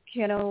flaws, like,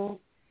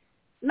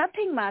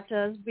 nothing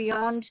matters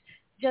beyond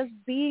just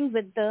being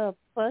with the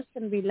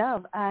person we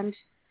love. And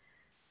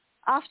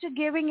after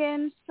giving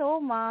in so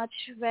much,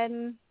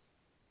 when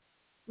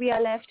we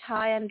are left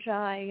high and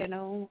dry,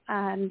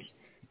 and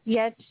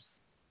yet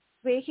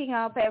waking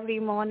up every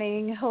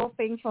morning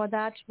hoping for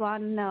that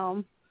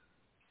one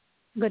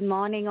good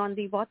morning on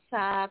the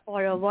WhatsApp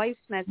or a voice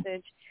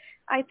message,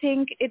 I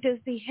think it is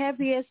the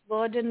heaviest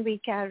burden we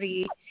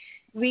carry.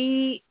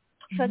 We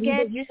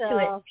forget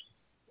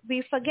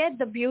we forget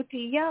the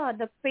beauty. Yeah,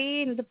 the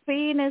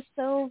pain is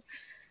so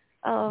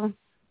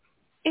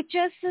it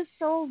just is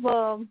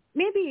so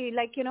maybe,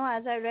 like,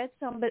 as I read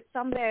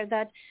somewhere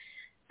that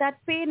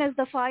pain is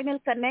the final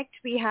connect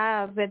we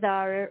have with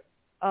our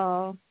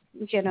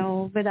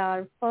with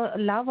our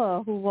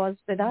lover who was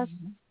with us,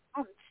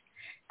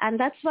 and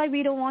that's why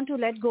we don't want to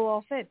let go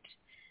of it.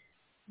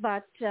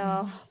 But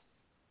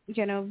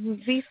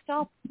we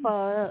stop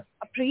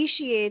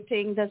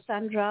appreciating the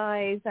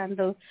sunrise and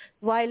the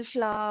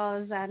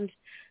wildflowers and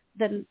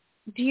the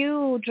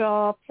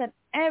dewdrops, and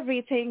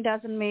everything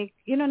doesn't make,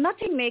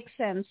 nothing makes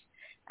sense.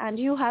 And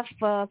you have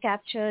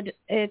captured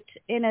it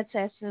in its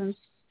essence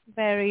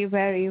very,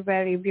 very,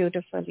 very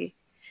beautifully.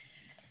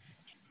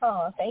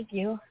 Oh, thank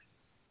you.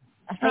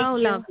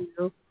 Love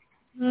you.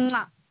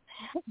 Mwah.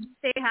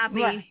 Stay happy.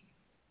 Mwah.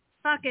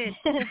 Fuck it.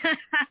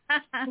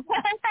 I'm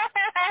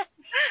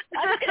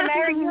just going to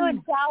marry you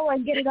and shower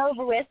and get it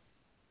over with.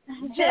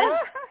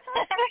 Just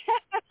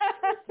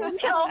We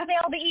should all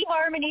fail the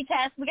eHarmony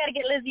test. We got to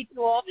get Lizzie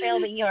to all fail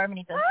the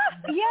eHarmony test.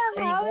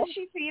 Yeah, how is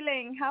she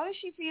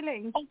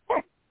feeling?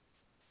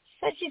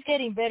 Said she's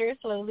getting better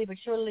slowly but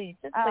surely.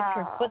 It's like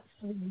her foot's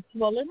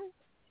swollen.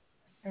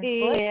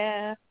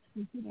 Yeah.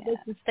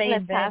 To stay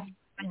in bed.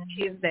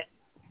 She's there.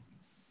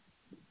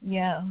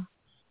 Yeah.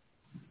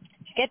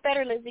 Get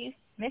better, Lizzie.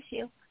 Miss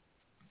you.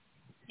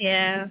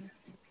 Yeah.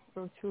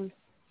 So true.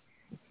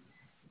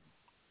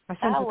 I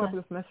sent a couple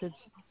of messages.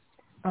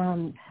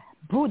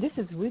 Boo, this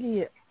is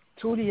really,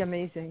 truly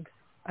amazing.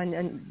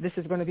 And this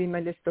is going to be my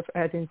list of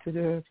adding to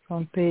the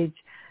front page.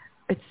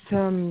 It's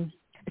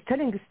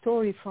telling a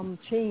story from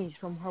change,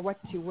 from what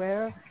you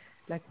wear.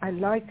 Like, I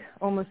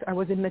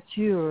was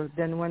immature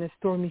then when a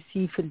stormy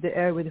sea filled the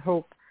air with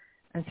hope.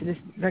 And so this,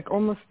 like,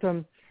 almost,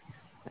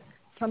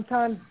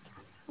 sometimes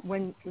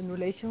when in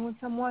relation with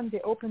someone, they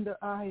open their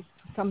eyes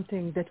to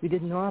something that we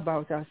didn't know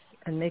about us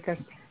and make us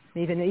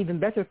an even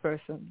better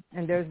person.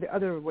 And there's the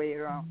other way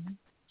around. Mm-hmm.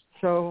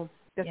 So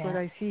that's what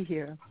I see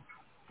here.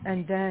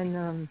 And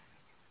then,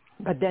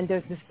 but then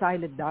there's the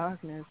silent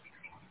darkness.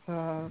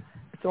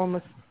 It's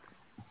almost,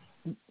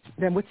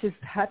 which is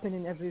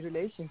happening in every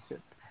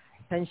relationship.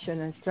 Tension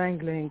and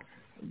strangling,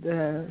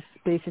 the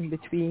space in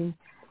between.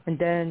 And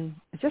then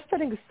it's just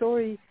telling a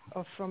story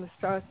of from a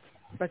start,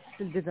 but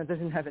still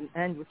doesn't have an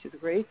end, which is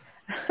great.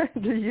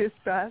 The years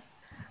pass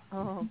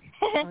on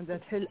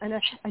that hill.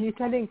 And you're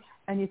telling,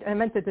 I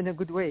meant it in a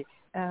good way.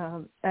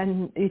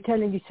 And you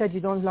said you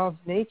don't love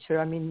nature.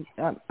 I mean,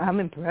 I'm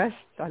impressed.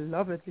 I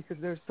love it because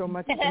there's so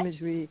much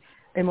imagery,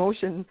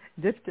 emotion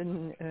dipped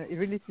in,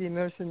 really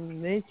immersed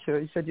in nature.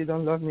 You said you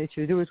don't love nature.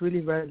 You do it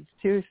really well,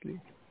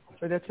 seriously.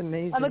 So that's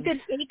amazing. I'm a good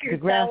speaker,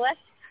 Stella.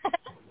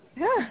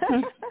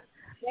 Yeah.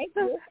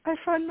 I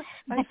find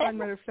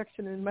my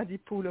reflection in a muddy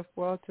pool of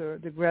water.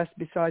 The grass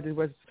beside it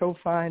was so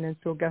fine and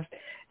so gas.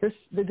 There's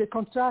the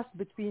contrast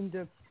between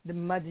the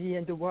muddy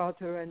and the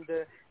water and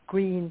the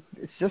green.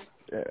 It's just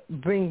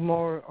bring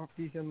more of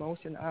these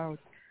emotion out.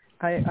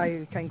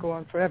 I can go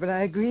on forever. And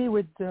I agree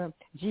with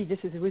G. This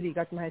has really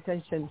got my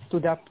attention.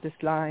 Stood up this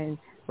line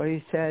where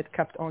you said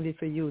 "kept only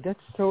for you." That's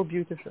so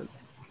beautiful,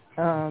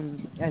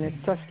 and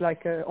it's just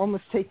like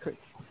almost sacred.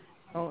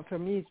 For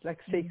me, it's like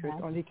sacred,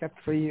 only kept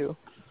for you.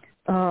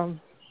 The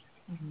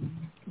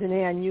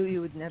day I knew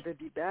you would never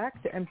be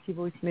back, the empty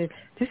voicemail.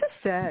 This is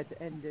a sad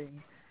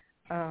ending.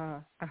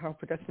 I hope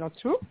that's not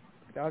true.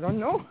 I don't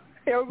know.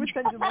 I always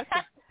send you a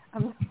message.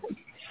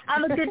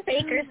 I'm a good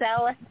faker,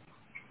 Stella.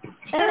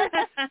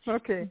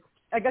 Okay.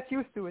 I got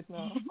used to it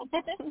now.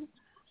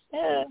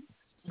 Yeah.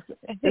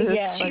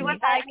 She was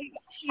I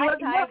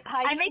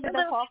make a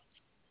little...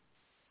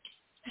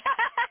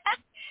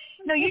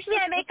 No, usually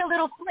I make a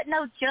little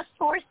footnote just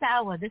for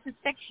Stella. This is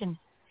fiction.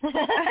 So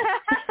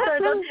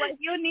that's what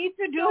you need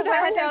to do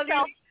that.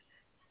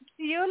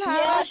 You'll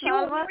have she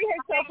will worry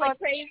herself like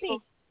crazy.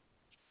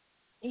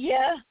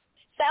 Yeah.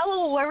 Stella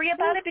will worry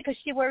about it because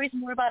she worries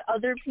more about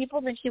other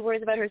people than she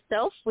worries about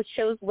herself, which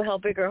shows how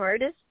big her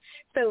heart is.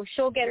 So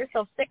she'll get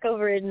herself sick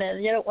over it,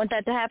 and you don't want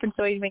that to happen,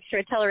 so you make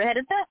sure to tell her ahead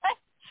of time.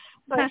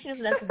 But she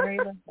doesn't have to worry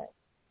about that.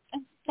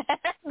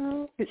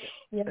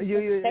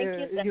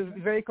 You're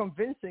very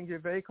convincing. You're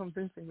very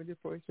convincing with your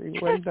poetry.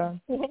 Well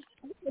done.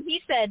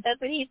 That's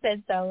what he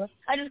said, Stella.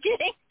 I'm just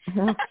kidding.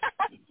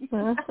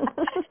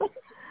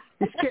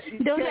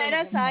 Don't let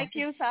us psych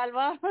you,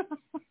 Salva.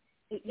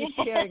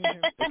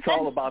 It's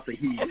all about the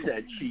he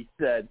said, she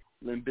said,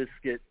 Limp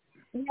Bizkit.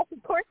 Yes,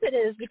 of course it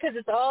is, because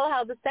it's all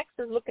how the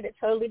sexes look at it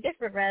totally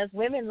different. Razz,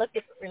 women look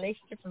at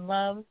relationships and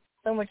love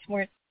so much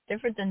more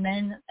different than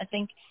men. I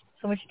think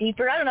so much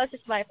deeper. I don't know. It's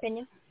just my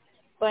opinion.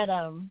 But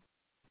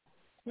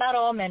not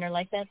all men are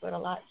like that, but a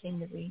lot seem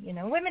to be. You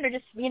know, women are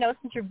just,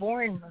 since you're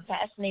born,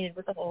 fascinated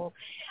with the whole.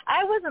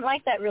 I wasn't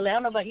like that really. I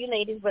don't know about you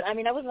ladies, but I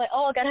mean, I wasn't like,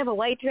 oh, I gotta have a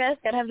white dress,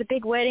 gotta have the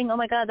big wedding. Oh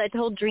my God, that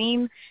whole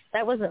dream.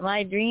 That wasn't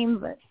my dream,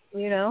 but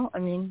I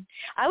mean,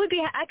 I would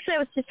be. Actually, I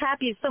was just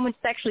happy if someone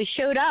just actually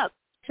showed up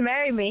to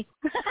marry me.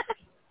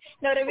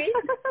 Know what I mean?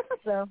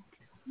 So.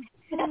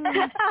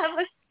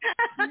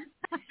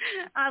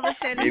 I was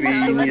telling maybe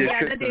you need the a other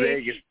trip to day,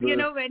 Vegas, when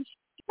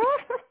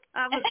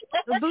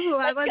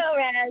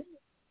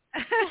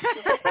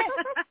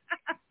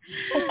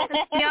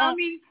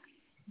Miami.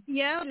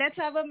 Yeah, let's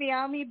have a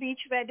Miami Beach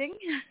wedding.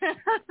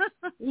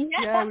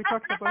 Yeah, we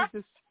talked about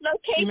this.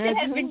 Location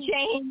has been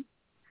changed.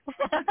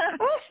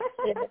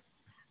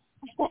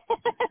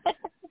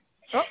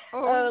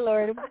 Oh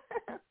Lord.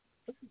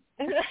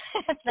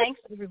 Thanks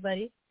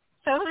everybody.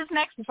 So who's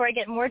next before I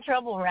get in more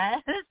trouble,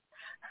 Razz?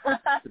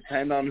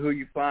 Depend on who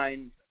you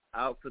find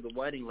out for the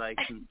wedding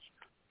license.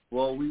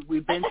 Well,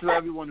 we've been through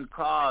everyone who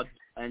called,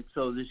 and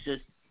so there's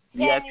just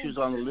the extras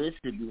on the list.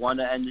 If you want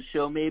to end the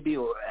show maybe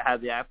or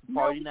have the after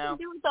party now,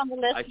 on the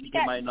list. I should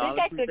give my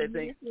acknowledgments, I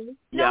think.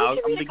 No, I'm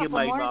going to give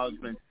my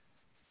acknowledgments.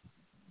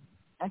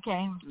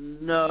 Okay.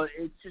 No,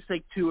 it's just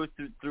like 2 or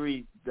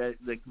 3 that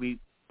we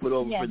put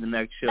over for the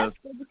next show.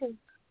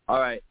 All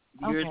right.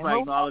 Here's my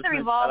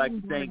acknowledgments. I'd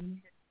like to thank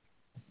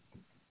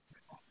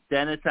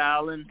Dennis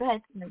Allen,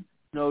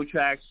 Snow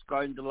Tracks,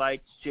 Garden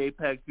Delights,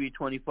 JPEG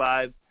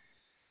 325,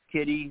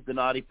 Kitty, The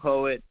Naughty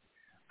Poet,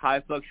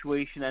 High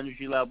Fluctuation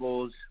Energy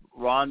Levels,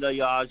 Rhonda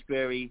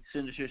Yosberry,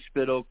 Sinister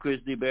Spittle,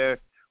 Grizzly Bear,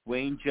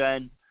 Wayne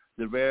Jen,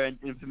 The Rare and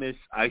Infamous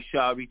I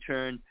Shall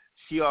Return,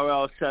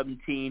 CRL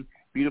 17,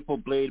 Beautiful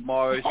Blade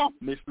Mars,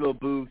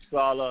 Mrslilboo,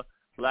 Sala,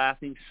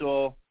 Laughing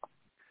Soul,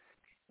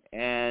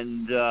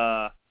 and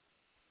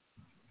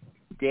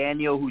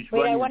Daniel, who's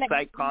running the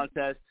site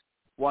contest.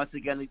 Once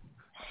again,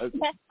 a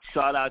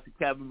shout out to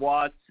Kevin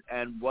Watts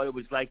and what it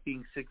was like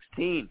being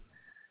 16.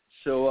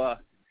 So,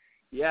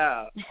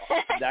 yeah,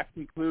 that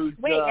concludes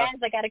Wait, Razz,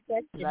 I got a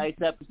question.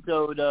 tonight's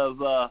episode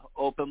of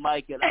Open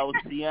Mic at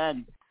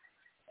LCN.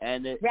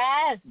 And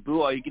Razz,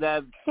 Boo, are you going to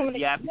have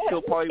the after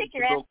show party with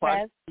the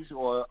questions,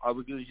 or are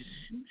we going to just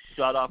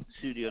shut off the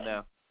studio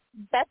now?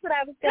 That's what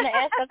I was going to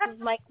ask. That was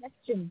my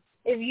question.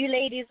 If you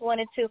ladies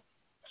wanted to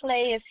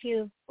play a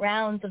few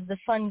rounds of the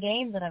fun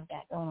games that I've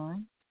got going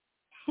on,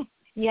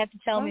 you have to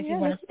tell me if you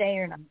want to stay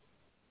or not.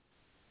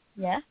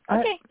 Yeah?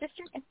 Okay, just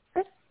checking.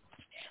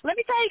 Let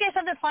me tell you guys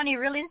something funny.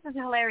 Really, this is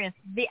hilarious.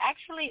 The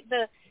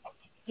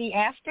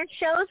after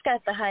shows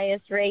got the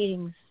highest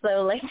ratings.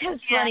 So, like,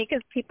 that's funny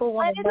because people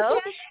want to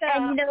know.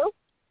 And, you know,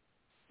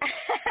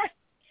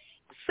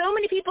 so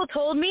many people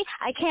told me,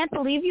 I can't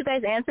believe you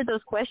guys answered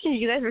those questions.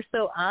 You guys were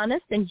so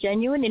honest and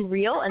genuine and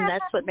real, and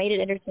that's what made it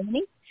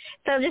entertaining.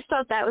 So I just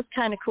thought that was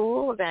kind of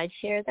cool that I'd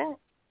share that.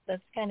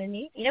 That's kind of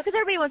neat. You know, because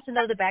everybody wants to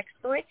know the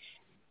backstory.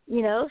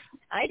 You know,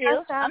 I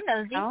do. I'm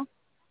nosy. Oh.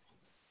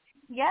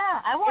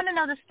 Yeah, I want to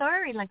know the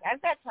story. Like,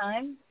 I've got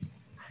time.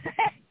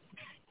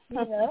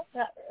 You know,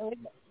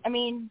 I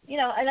mean, you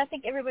know, and I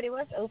think everybody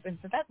was open,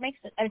 so that makes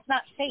it, it's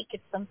not fake,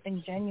 it's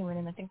something genuine,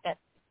 and I think that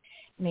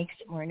makes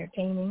it more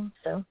entertaining.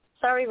 So,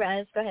 sorry,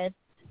 Razz, go ahead,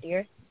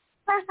 dear.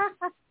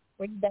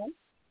 We're done.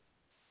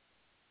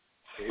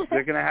 If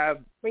they're going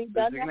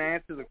to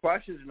answer the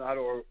questions or not,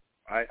 or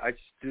I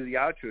just do the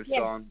outro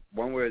song,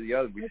 one way or the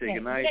other. We say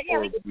goodnight,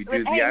 or we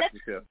do the after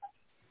show.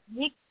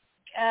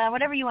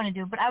 Whatever you want to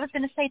do. But I was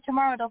going to say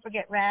tomorrow, don't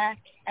forget Rack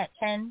at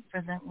 10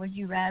 for the Would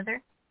You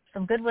Rather.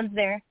 Some good ones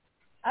there.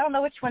 I don't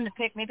know which one to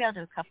pick. Maybe I'll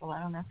do a couple. I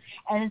don't know.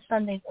 And then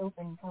Sunday's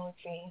open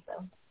poetry.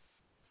 So,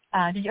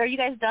 are you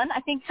guys done?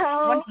 I think.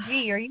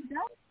 G, are you done?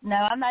 No,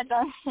 I'm not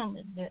done.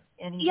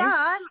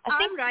 Yeah,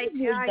 I'm right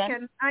here.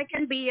 I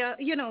can be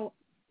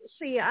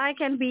I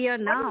can be here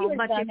now.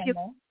 But if you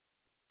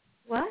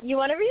what you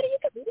want to read it, you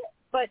can read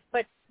it.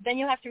 But then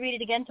you'll have to read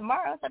it again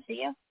tomorrow. It's up to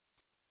you.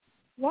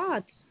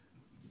 What?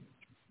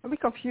 I'll be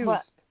confused.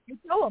 What?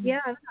 Yeah.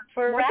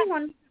 For what do you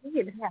want to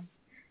read? Yeah.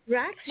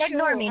 Rack,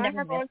 ignore me.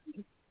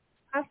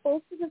 I've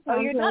posted the song. Oh,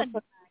 you're done.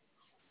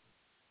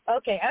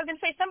 Okay, I was gonna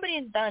say somebody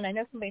is done. I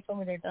know somebody told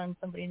me they're done.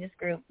 Somebody in this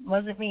group.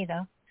 Wasn't me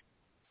though.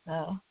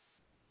 So,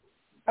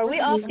 are we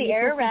off the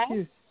air, Rack?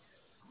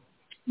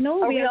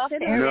 No, we are off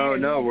the air.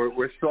 No,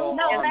 we're still on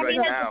right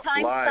now.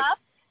 Live.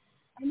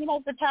 I mean,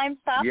 has the time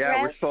stopped? Yeah,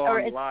 Rack? we're still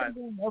on live.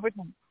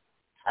 Overtime.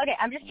 Okay,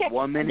 I'm just checking.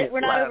 1 minute. We're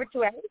not left. over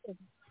 2 hours.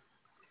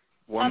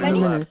 1 minute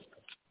left.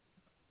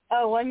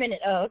 Oh, 1 minute.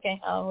 Oh,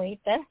 okay. I'll wait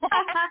then.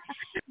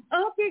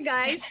 Okay,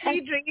 guys.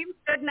 Sweet dreams.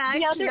 Good night.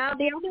 The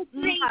other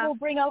three we'll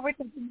bring over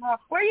to tomorrow.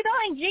 Where are you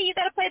going, G? You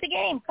got to play the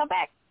game. Come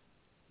back.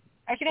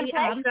 Are you going to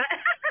play?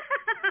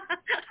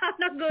 I'm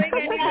not going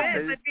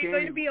anywhere, but we're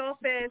going to be off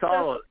air.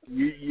 So,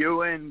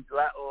 you and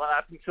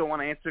Laughing Show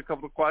want to answer a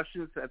couple of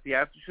questions at the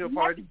after show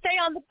party? You have to stay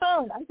on the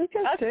phone. I think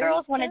us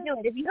girls want to do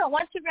it. If you don't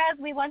want to, Razz,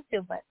 we want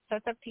to. But so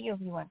it's up to you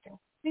if you want to.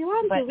 We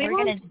want to. We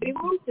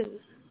want to.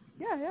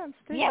 Yeah, I'm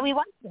staying. Yeah, we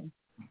want to.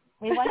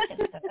 We want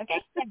to.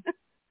 Okay.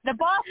 The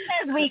boss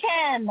says we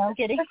can. No, I'm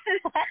kidding.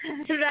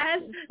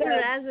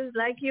 Razz is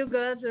like, you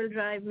girls will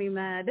drive me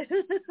mad.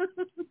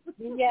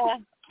 Yeah.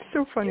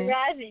 So funny.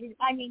 Razz,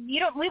 I mean,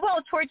 we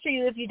won't torture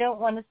you if you don't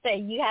want to stay.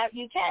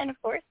 You can,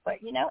 of course,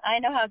 but you know, I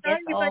know how it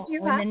gets.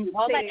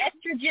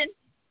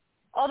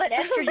 All that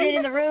estrogen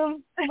in the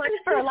room, too much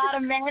for a lot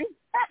of men.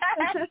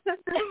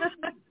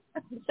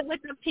 So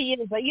it's up to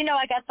you. But you know,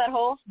 I got that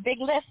whole big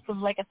list of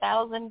like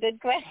 1,000 good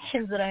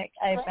questions that I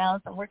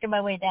found. So I'm working my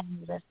way down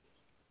to this.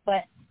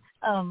 But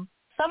some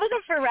of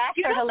them for Rack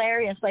are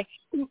hilarious. Like,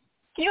 can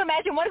you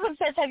imagine? One of them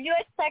says, "Have you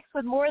had sex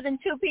with more than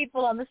 2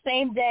 people on the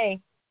same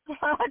day?"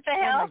 What the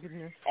hell?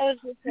 It was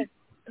just,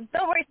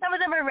 don't worry.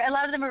 A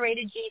lot of them are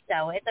rated G,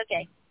 so it's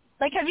okay.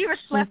 Like, have you ever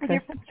slept with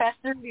your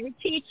professor or your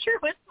teacher?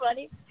 Was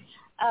funny.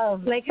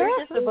 Like, have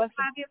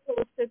you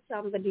posted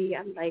somebody?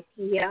 I'm like,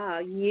 yeah,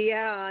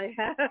 I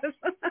have.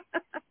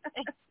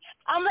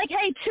 I'm like,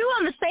 hey, 2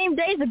 on the same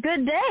day is a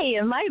good day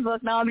in my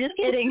book. No, I'm just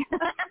kidding.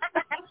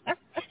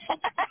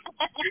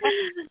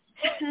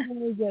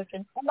 I'm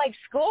joking. I'm like,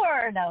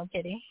 score. No, I'm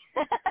kidding.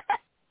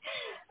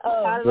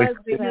 Otherwise,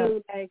 we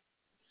do like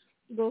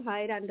go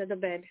hide under the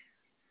bed.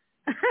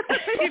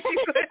 If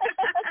you could.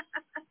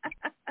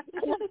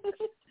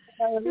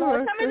 Some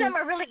of them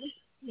are really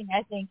interesting,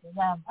 I think.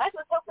 I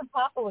was hoping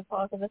Papa would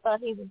call because I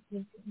thought his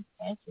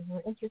answers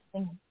were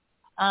interesting,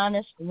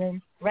 honest, and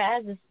then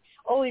Razz is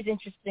always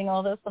interesting,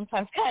 although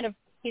sometimes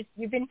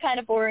you've been kind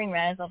of boring,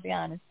 Razz, I'll be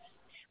honest.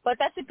 But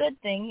that's a good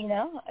thing, you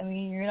know. I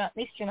mean, you're not, at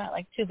least you're not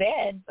like too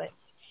bad, but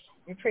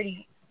you're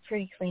pretty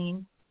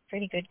clean,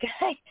 pretty good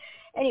guy.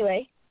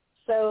 Anyway,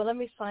 so let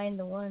me find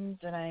the ones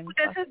that I'm.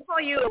 This is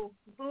for you,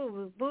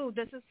 Boo.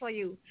 This is for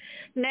you.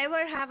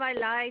 Never have I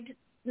lied.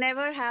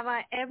 Never have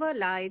I ever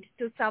lied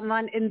to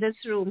someone in this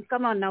room.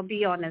 Come on now,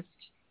 be honest.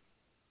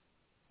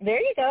 There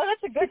you go.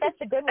 That's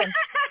a good one.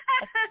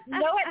 You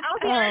know what? I'll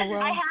be honest.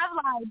 Well. I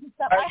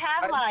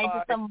have lied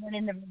to someone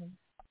in the room.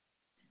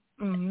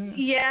 Mm-hmm.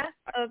 Yeah.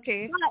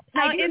 Okay.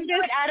 But I didn't do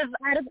it out of.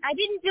 I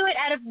didn't do it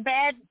out of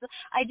bad.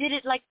 I did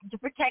it like to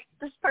protect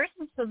this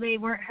person, so they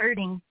weren't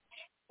hurting.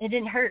 It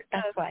didn't hurt.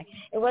 That's why.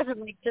 It wasn't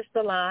like just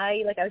a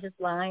lie. Like I was just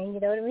lying. You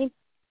know what I mean?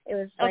 It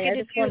was like I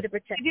just wanted to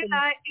protect them.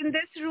 In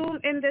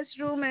this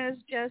room is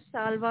just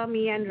Salva,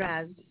 me, and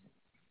Razz.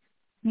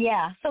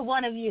 Yeah. So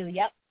one of you.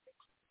 Yep.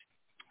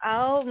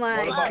 Oh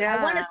my God.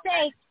 I want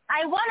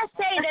to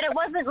say that it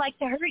wasn't like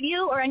to hurt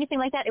you or anything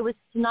like that. It was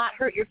to not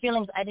hurt your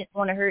feelings. I didn't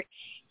want to hurt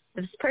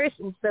this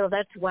person, so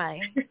that's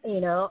why. You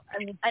know, I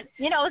mean, it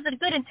was a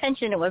good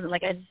intention. It wasn't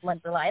like I just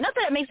wanted to lie. Not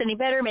that it makes it any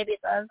better. Maybe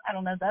it does. I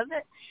don't know. Does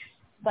it?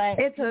 But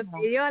it's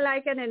okay. You're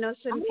like an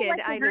innocent kid.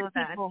 Like I know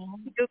that.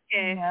 You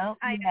care. You know?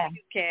 I know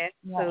you care.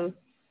 Yeah. So.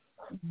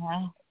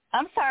 Yeah.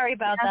 I'm sorry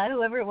about that,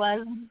 whoever it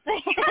was.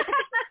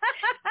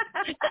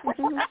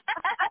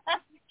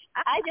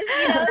 I just,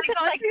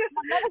 like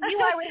none of you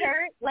I would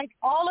hurt. Like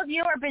all of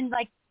you have been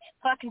like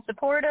fucking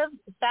supportive.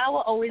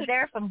 Sawa always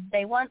there from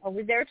day one,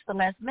 always there to the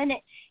last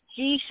minute.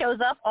 She shows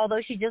up,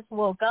 although she just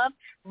woke up.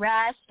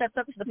 Razz steps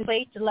up to the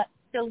plate to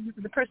fill in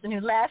for the person who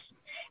left,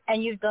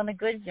 and you've done a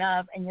good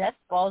job. And that's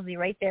ballsy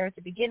right there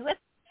to begin with.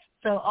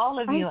 So all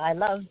of you, I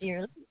love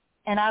dearly,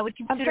 and I would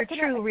consider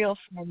true, real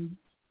friends.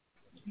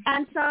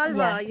 And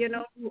Salva,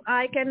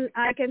 I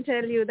can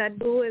tell you that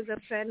Boo is a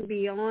friend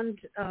beyond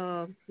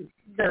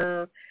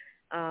the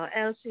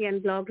LC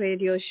and Blog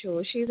Radio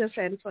show. She's a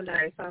friend for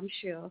life, I'm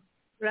sure.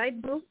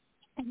 Right, Boo?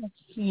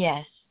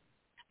 Yes.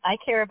 I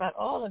care about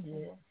all of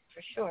you,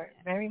 for sure.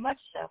 Very much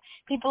so.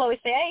 People always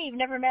say, hey, you've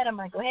never met him.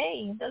 I go,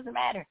 hey, it doesn't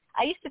matter.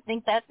 I used to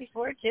think that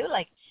before, too.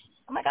 Like,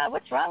 oh, my God,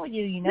 what's wrong with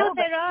you? No,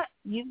 there are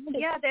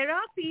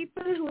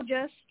people who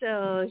just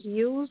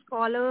use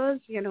callers.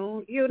 We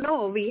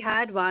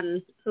had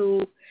one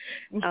who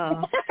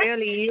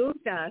really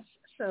used us.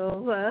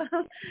 So,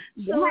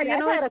 I've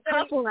had a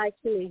couple,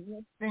 actually.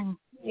 It's been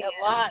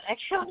a lot.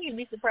 Actually, you'd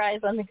be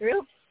surprised on the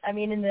group. I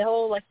mean, in the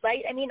whole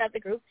site. I mean, not the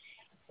group.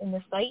 In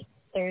the site,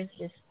 there's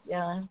just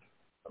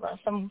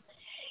some,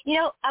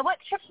 what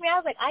trips me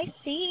out is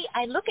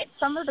I look at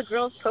some of the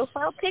girls'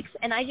 profile pics,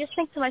 and I just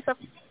think to myself,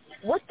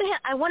 what the hell?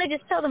 I want to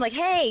just tell them, like,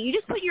 hey, you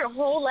just put your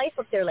whole life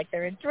up there, like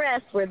their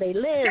address, where they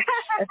live,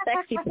 a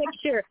sexy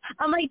picture.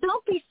 I'm like,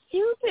 don't be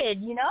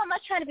stupid, I'm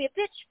not trying to be a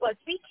bitch, but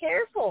be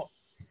careful.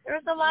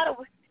 There's a lot of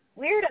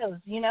weirdos,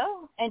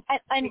 and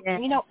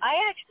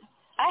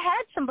I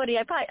had somebody,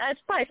 I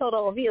probably told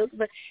all of you,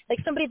 but like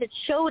somebody that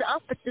showed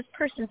up at this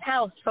person's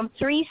house from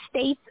 3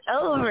 states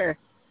over.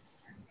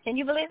 Can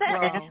you believe that?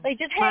 Wow. Like,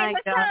 just, hey,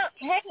 what's up?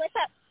 Hey, what's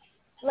up?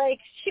 Like,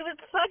 she was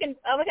fucking,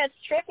 oh my God, it's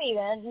trippy,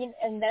 man.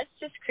 And that's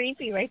just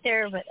creepy right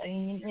there. But, I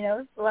mean,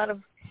 it's a lot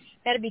of,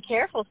 got to be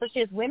careful,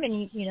 especially as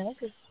women,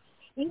 because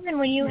even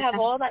when you have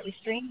all that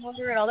restraining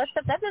order and all that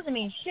stuff, that doesn't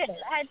mean shit.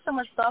 I had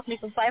someone stalk me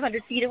from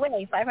 500 feet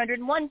away,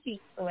 501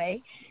 feet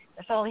away.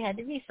 That's all we had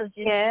to be. So it's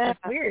just it's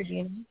weird,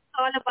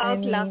 all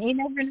about love. You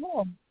never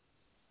know.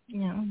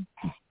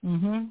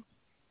 Mm-hmm.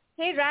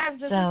 Hey, Razz,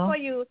 this is for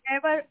you.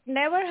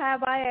 Never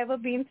have I ever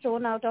been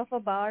thrown out of a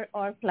bar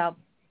or club.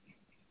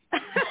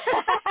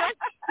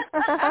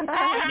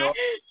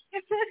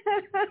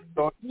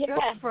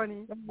 Yeah,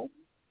 funny.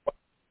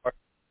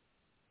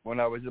 When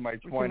I was in my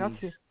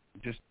 20s,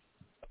 just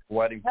a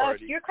wedding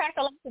party. Oh, you're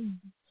crack-a-lackin'.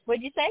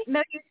 What'd you say?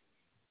 No,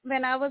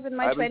 when I was in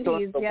my 20s. I was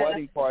going to a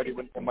wedding party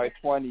in my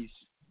 20s.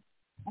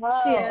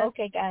 Oh,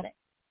 okay, got it.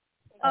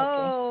 Okay.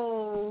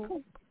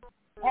 Oh.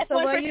 That's so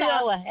one for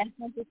Salva.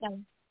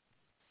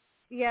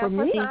 Yeah,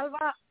 for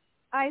Salva,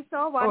 I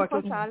saw one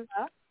for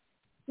Salva.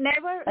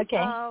 Never.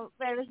 Okay.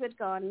 Where is it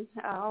gone?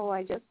 Oh,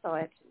 I just saw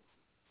it.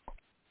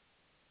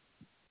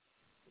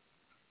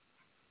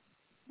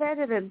 Where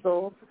did it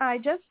go? I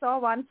just saw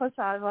one for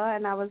Salva,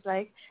 and I was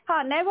like,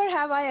 never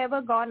have I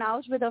ever gone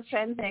out with a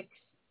friend's ex.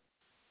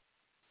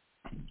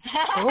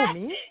 Oh,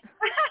 me?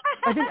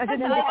 I didn't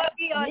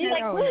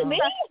know. Me?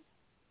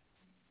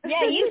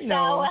 Yeah, you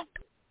know.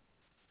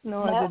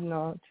 No, I did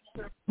not.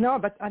 No,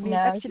 but I mean,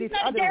 actually, it's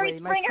the other way.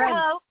 My friend.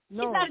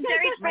 No, she's not a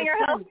Jerry Springer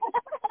hoe.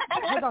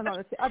 Hold on, no,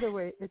 it's the other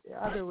way. The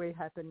other way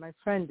happened. My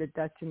friend did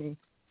that to me.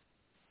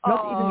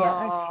 Not even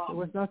my ex. It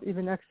was not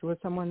even ex. It was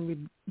someone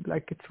with,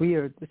 like, it's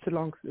weird. It's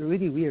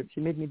really weird. She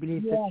made me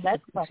believe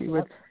that she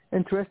was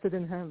interested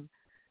in him,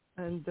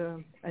 and he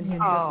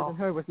interested in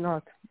her was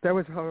not. That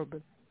was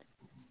horrible.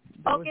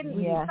 That was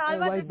really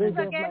my vision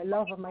of my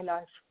love of my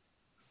life.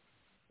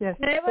 Yes.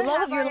 Never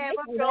have I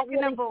ever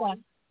broken a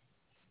bone.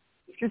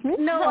 Excuse me?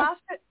 No,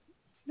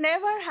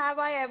 never have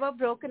I ever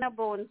broken a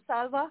bone.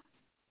 Salva?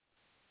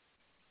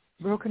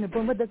 Broken a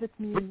bone? What does it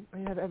mean? I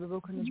have ever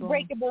broken a bone? Did you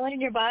break a bone in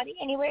your body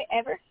anywhere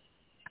ever?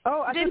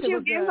 Oh, didn't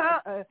you give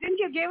her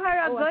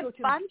a good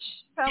punch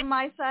from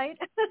my side?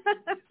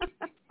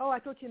 I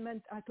thought you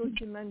meant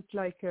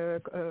like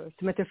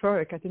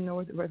metaphoric. I didn't know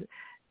what it was.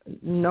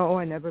 No,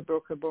 I never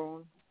broke a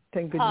bone.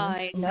 Thank goodness.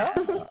 I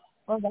know.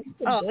 Oh, that's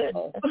good.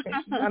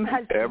 I'm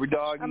healthy. Every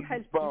dog needs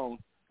his bone.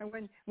 I'm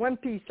one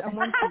piece. I'm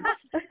one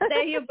piece.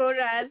 There you go,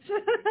 Razz.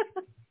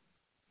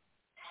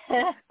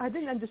 I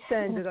didn't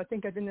understand it. I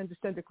think I didn't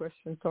understand the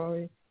question.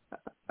 Sorry.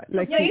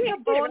 Did you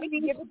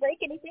ever break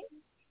anything?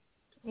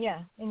 Yeah,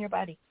 in your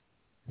body.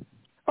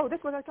 Oh,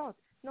 that's what I thought.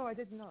 No, I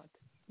did not.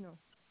 No.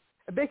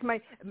 I break my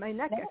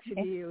neck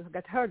actually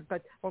got hurt,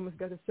 but almost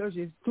got a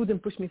surgery.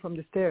 Student pushed me from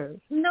the stairs.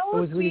 No, it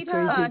was really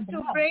sweetheart.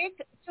 crazy.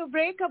 To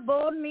break a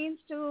bone means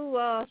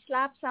to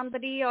slap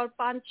somebody or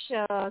punch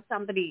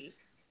somebody.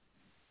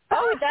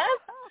 Oh, it does?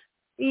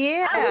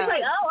 Yeah. I was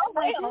like, I'm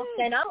way off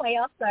then. I'm way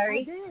off,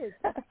 sorry.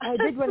 I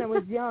did when I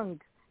was young.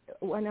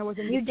 When I was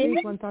in the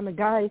street one time, the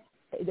guy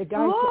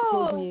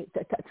told me,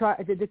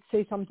 did it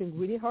say something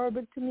really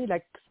horrible to me,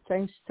 like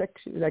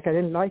sexual, like I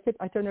didn't like it.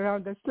 I turned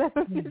around and slapped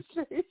him in his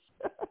face.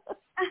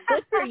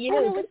 Good for you.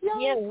 Good for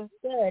you.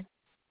 Good.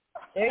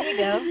 There you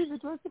go.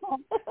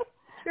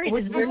 I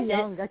was really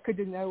young. I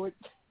couldn't know it.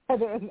 I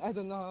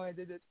don't know how I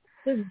did it.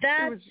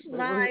 That's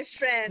my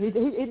friend.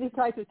 He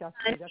tried to touch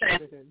me. That's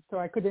what it is. So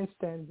I couldn't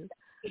stand it.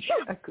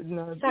 I could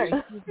not. Sorry.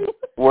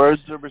 Where's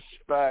the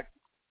respect?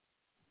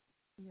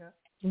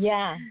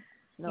 Yeah.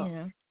 No. You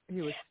know.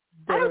 He was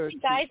I don't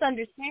think guys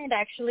understand,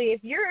 actually.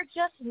 If you're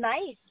just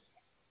nice,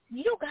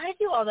 you don't gotta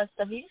do all that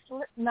stuff. You just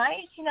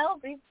nice, you know.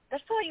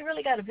 That's all you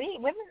really gotta be.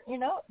 Women, you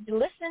know,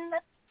 listen.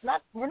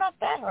 We're not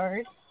that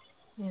hard,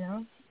 you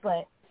know.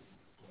 But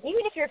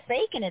even if you're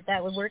faking it,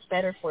 that would work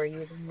better for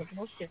you than the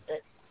bullshit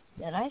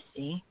that I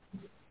see.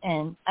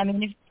 And I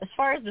mean, as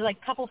far as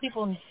like couple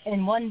people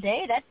in one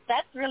day,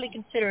 that's really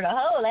considered a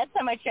hoe. Last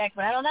time I checked,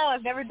 but I don't know.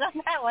 I've never done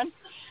that one.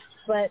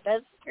 But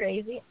that's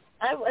crazy.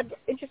 I was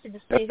interested to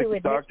see who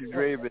would Dr.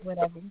 Draven.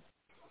 Whatever.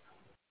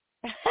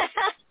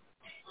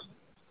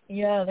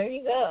 Yeah, there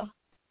you go.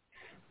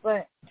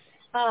 But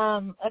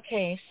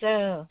okay,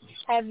 so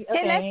have you?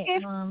 Okay,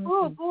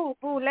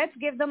 let's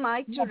give the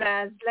mic to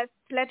Razz.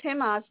 Let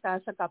him ask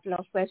us a couple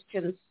of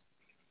questions.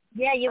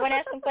 Yeah, you want to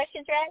ask some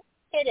questions, Razz?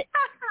 Hit it.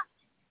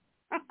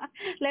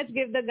 Let's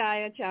give the guy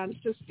a chance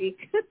to speak.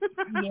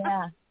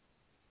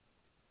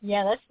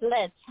 Yeah,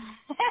 let's.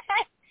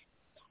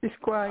 It's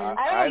quiet.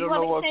 I don't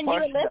know what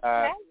question to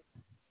ask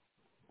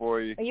for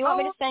you. You want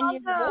me to send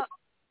you the list?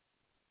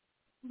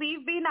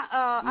 We've been.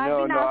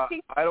 I've been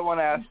asking. I don't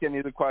want to ask any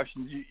of the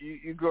questions.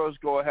 You girls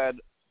go ahead.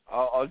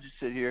 I'll just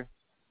sit here.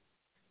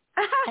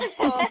 No,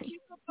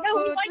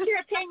 we want your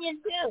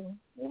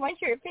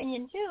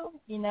opinion too.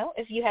 You know,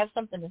 if you have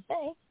something to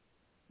say,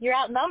 you're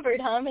outnumbered,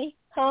 homie.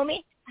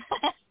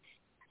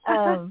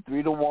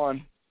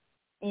 3-1.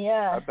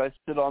 Yeah. I bet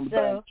sit on the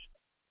bench.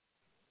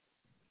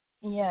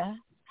 Yeah.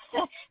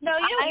 No,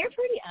 you're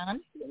pretty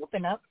honest. You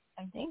open up,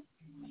 I think.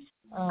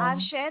 I've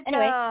shared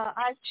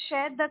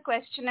the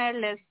questionnaire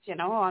list, you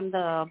know, on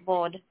the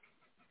board.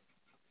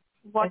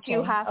 What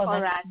you have for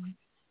Razz.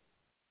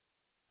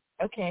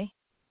 Okay.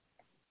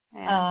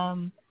 Yeah.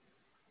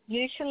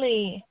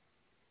 Usually,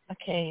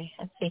 okay,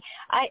 let's see.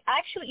 I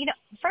actually, you know,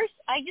 first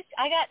I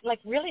got like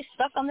really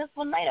stuck on this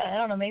one night. I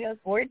don't know, maybe I was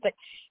bored, but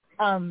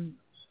I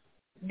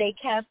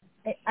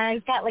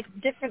got like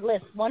different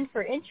lists. One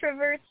for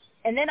introverts.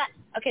 And then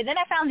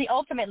I found the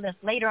ultimate list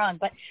later on,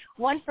 but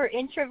one for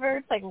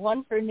introverts, like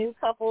one for new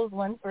couples,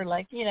 one for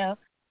like, you know,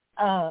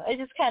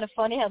 it's just kind of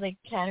funny how they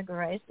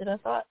categorized it, I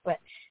thought. But,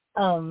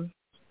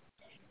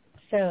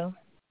 so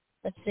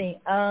let's see.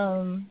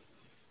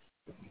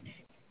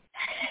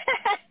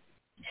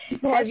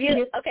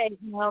 Okay,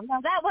 no,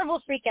 that one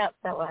will freak out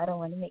Stella. I don't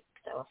want to make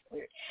Stella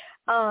weird.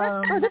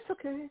 That's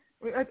okay.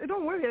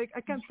 Don't worry. I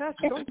can pass.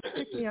 Don't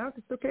freak me out.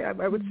 It's okay.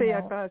 I would say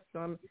I passed.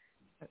 Don't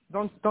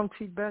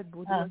feel bad. Do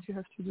what you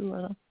have to do.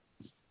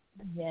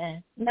 Yeah.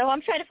 No,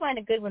 I'm trying to find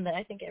a good one that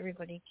I think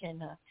everybody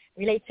can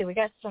relate to. We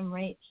got some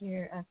right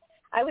here.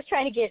 I was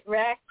trying to get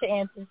Rack to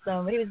answer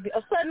some, but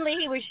suddenly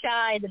he was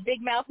shy. The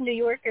big mouth New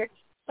Yorker,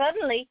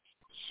 suddenly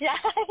shy.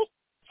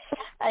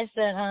 I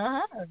said,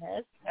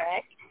 that's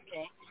Rack.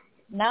 Okay.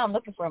 Now I'm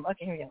looking for him.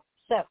 Okay, here we go.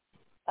 So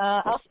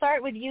I'll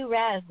start with you,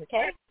 Razz.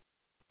 Okay.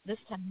 This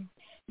time.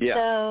 Yeah.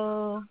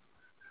 So.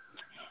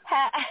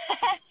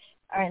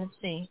 All right. Let's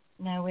see.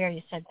 No, we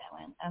already said that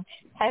one.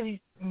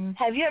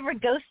 Have you ever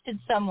ghosted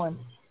someone?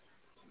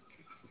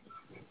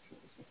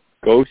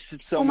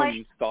 Ghosted someone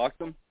and stalked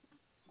them?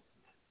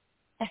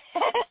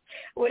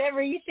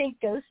 Whatever you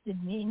think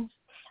ghosted means.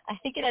 I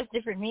think it has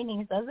different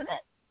meanings, doesn't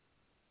it?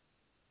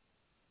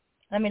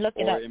 Let me look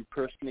it up. Or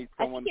impersonate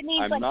someone? I think it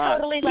means I'm like not.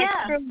 totally like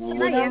screwing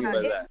them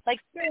over. Like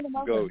screwing them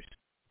over. Ghost.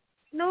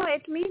 No,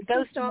 it means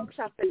to stalk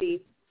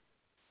somebody.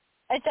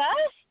 It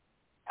does?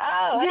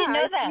 Oh, I didn't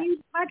know that.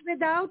 Means, but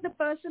without the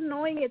person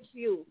knowing it's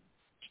you.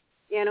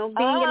 Being in a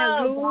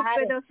group with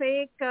it. a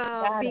fake,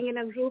 being in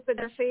a group with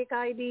a fake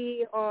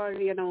ID, or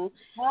Instagram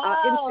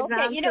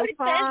okay.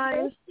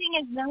 profile. This thing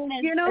is known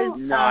as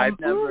no, I've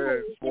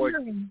never forged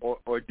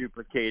or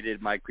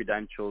duplicated my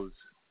credentials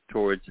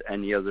towards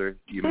any other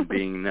human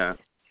being. No.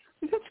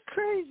 That's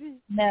crazy.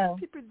 No.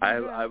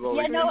 I've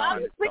always been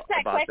honest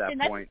about that point.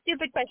 That's a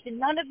stupid question.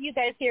 None of you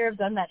guys here have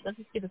done that. That's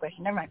a stupid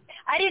question. Never mind.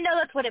 I didn't know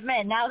that's what it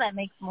meant. Now that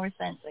makes more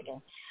sense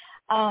again.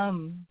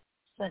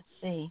 Let's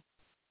see.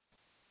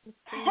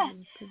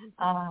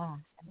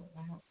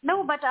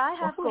 No, but I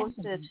have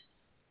posted.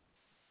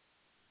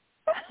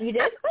 You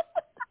did?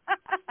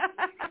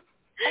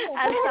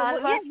 As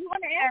Salva, I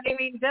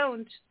mean,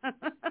 don't.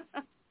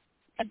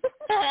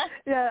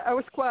 Yeah, I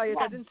was quiet.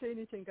 I didn't say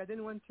anything. I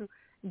didn't want to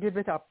give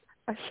it up.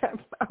 I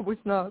was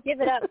not.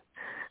 Give it up.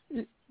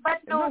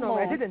 But no,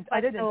 I didn't.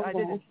 I didn't. No.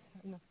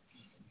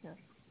 Yeah.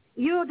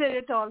 You did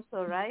it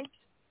also, right?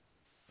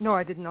 No,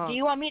 I did not. Do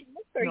you want me to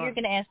look, or you're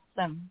going to ask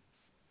them?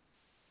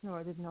 No,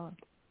 I did not.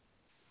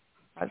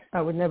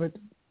 I would never.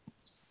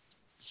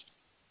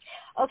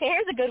 Okay,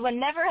 here's a good one.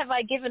 Never have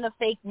I given a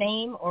fake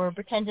name or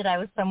pretended I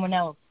was someone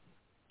else.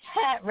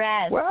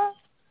 Razz. What?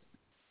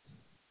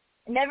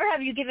 Never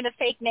have you given a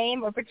fake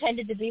name or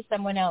pretended to be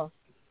someone else.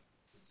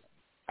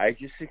 I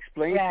just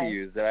explained to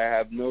you that I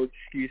have no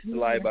excuse to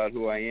lie about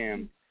who I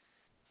am.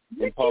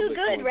 You're too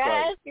good,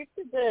 Razz. You're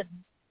too good.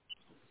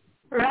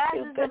 Razz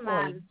is a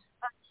man.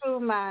 A true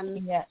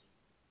man.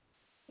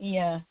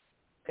 Yeah.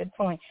 Good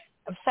point.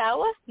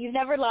 Sawa, you've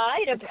never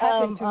lied It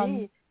happened to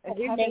me.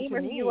 Your name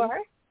or who you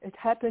are? It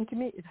happened to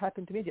me. It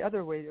happened to me the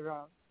other way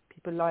around.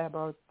 People lie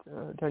about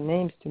their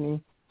names to me,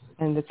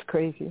 and it's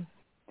crazy.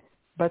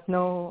 But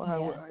no,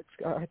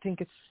 I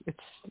think it's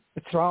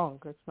wrong.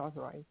 It's not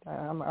right.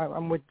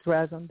 I'm with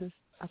Razz on this.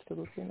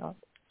 Absolutely not.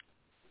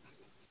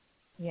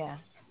 Yeah.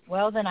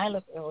 Well, then I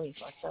look really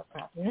fucked up,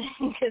 probably.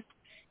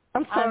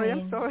 I'm sorry.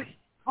 I'm sorry.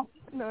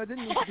 No, I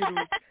didn't mean to be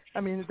rude. I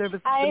mean, there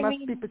must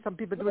be some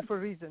people do it for a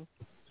reason.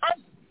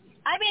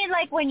 I mean,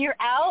 like when you're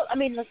out, I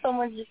mean, if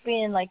someone's just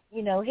being like,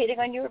 hitting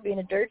on you or being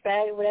a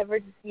dirtbag or whatever,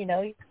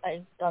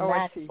 I've done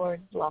that before,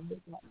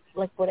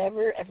 like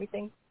whatever,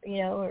 everything,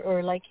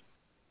 or like,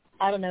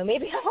 I don't know,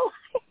 maybe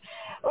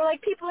or like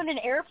people in an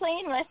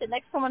airplane. When I sit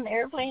next to someone in an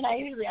airplane,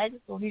 I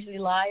just will usually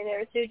lie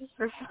there too, just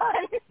for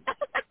fun.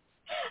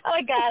 Oh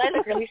my God, I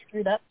look really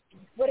screwed up.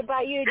 What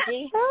about you,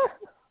 G?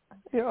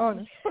 You're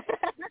honest.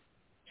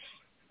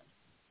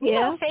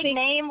 Fake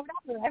name,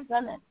 whatever. I've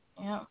done it.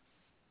 Yeah.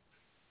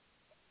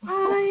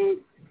 I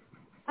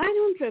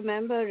don't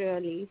remember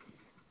really.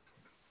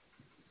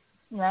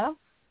 No?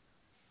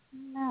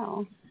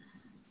 No.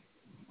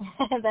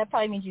 That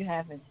probably means you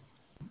haven't.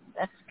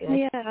 That's good.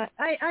 Yeah,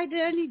 I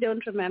really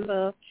don't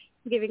remember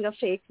giving a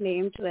fake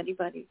name to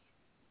anybody.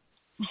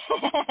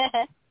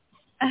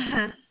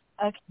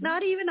 Okay.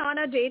 Not even on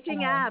a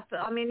dating app.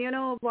 I mean,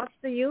 what's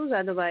the use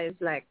otherwise?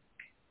 Like,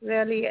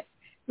 really,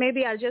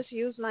 maybe I'll just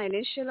use my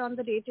initial on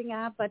the dating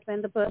app, but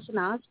when the person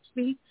asks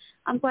me,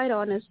 I'm quite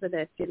honest with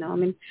it, I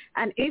mean,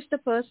 and if the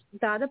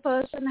other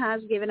person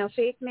has given a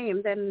fake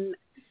name, then,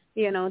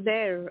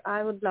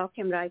 I would block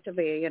him right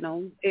away,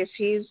 If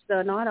he's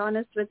not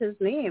honest with his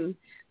name,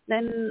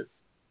 then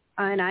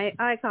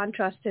I can't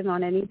trust him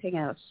on anything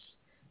else.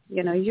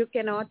 You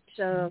cannot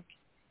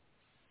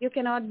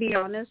be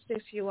honest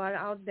if you are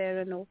out there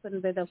and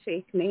open with a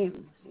fake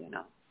name,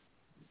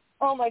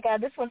 Oh my God,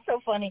 this one's so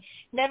funny.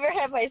 Never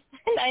have I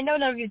know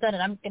none of you've done it.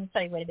 I'm going to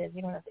tell you what it is.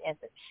 You don't have to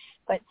answer.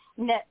 But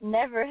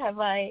never have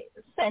I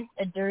sent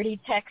a dirty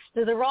text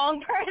to the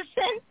wrong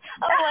person.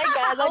 Oh my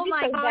God, that'd be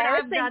so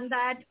embarrassing. I've done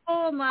that.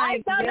 Oh my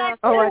I've done God. that too.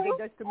 Oh, I think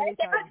that's too many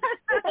times.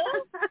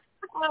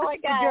 Oh my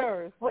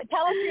God.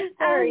 Tell us your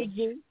story,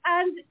 G.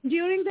 And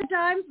during the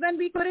times when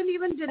we couldn't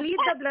even delete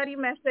the bloody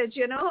message,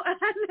 and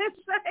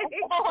it's like,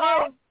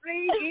 oh,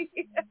 free.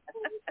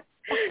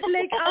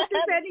 Like after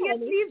sending it,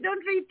 please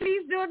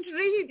don't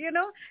read,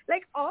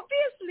 Like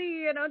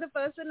obviously, the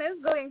person is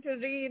going to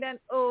read and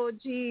oh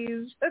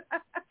geez.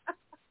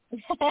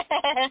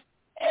 Yeah,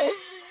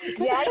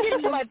 I did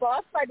it to my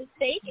boss by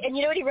mistake, and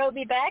you know what he wrote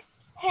me back?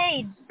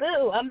 Hey,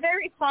 Boo, I'm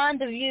very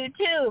fond of you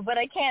too, but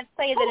I can't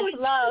say that it's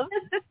love.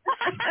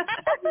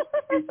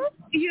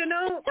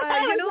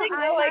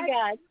 Oh my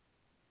God.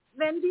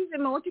 When these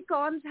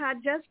emoticons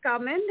had just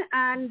come in,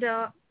 and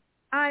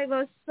I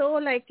was so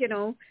like,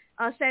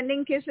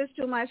 sending kisses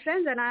to my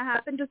friends, and I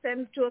happened to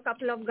send to a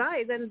couple of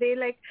guys, and they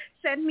like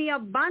sent me a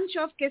bunch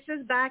of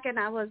kisses back, and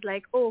I was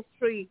like, oh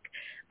freak.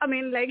 I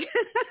mean, like,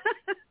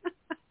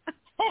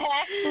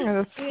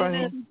 that's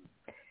funny.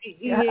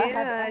 Yeah,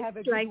 I have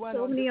it's like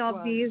so many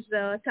of these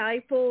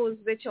typos,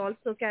 which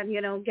also can,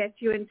 get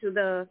you into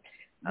the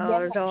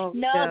wrong.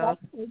 No, that's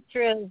so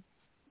true.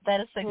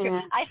 That is so true.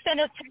 I sent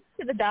a text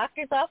to the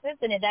doctor's office,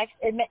 and it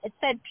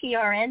said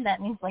PRN. That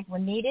means like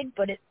when needed,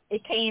 but it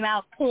came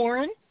out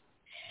porn.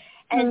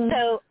 And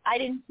so I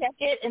didn't check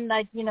it, and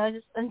and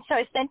so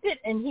I sent it,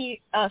 and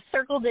he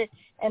circled it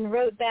and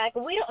wrote back,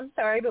 I'm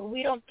sorry, but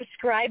we don't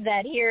prescribe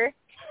that here.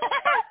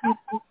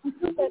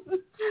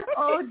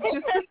 Oh,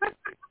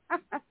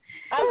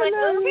 I'm like,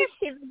 oh,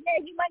 yeah,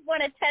 you might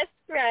want a test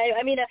drive.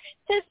 I mean, a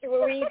test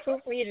where we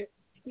proofread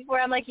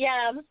before. I'm like,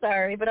 yeah, I'm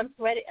sorry, but I'm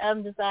sweating.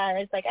 I'm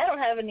desirous. Like, I don't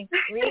have any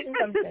reasons.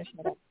 I'm just going to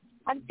shut up.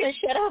 I'm going to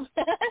shut up.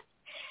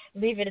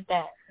 Leave it at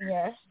that.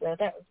 Yeah, so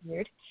that was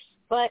weird.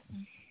 But,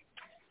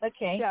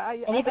 okay. Yeah,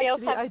 Anybody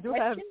else have I do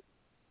have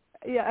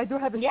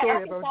a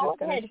story about this.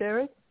 Can I share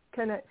it?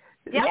 Can I?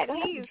 Yeah,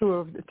 please.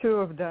 Two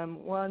of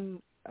them.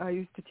 One, I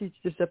used to teach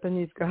the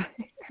Japanese guy.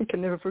 I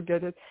can never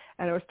forget it.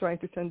 And I was trying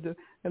to send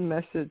a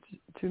message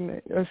to me,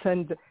 or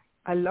send,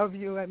 I love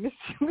you, I miss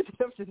you,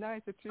 middle of the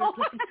night at 3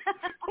 o'clock.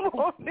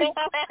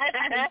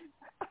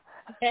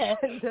 And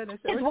then I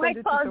said, his wife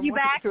called you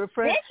back to a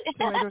friend.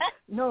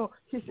 No,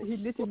 he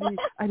literally,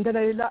 and then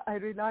I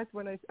realized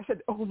when I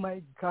said, oh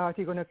my God,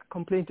 he's going to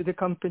complain to the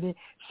company,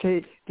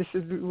 say this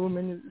is the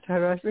woman is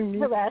harassing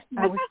me. I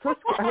was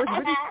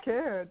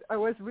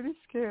really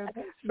scared.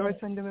 So I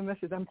sent him a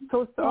message. I'm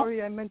so sorry.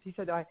 He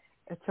said,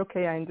 it's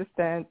okay, I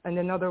understand. And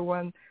another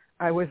one,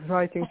 I was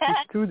writing to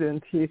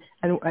students,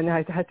 and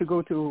I had to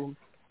go to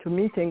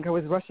meeting. I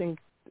was rushing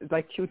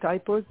like 2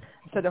 typos.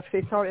 Instead of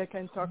say sorry, I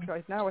can't talk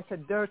right now, I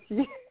said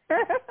dirty.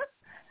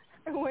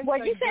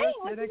 What'd you say?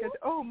 Then I got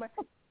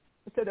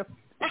instead of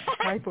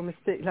typo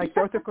mistake, like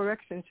the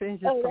autocorrection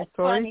changes from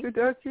sorry to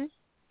dirty.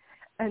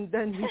 And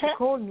then he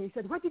called me. He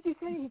said, "What did you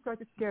say?" He tried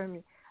to scare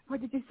me.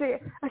 "What did you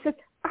say?" I said,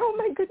 "Oh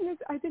my goodness,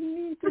 I didn't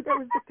mean to. That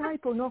was the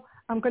typo. No,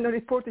 I'm gonna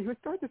report it." He was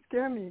trying to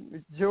scare me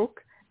with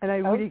joke, and I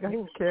really got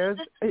scared.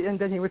 And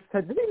then he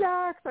said,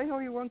 "Relax. I know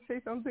you won't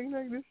say something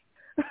like this."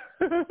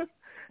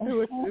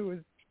 It was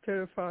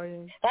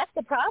terrifying. That's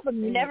the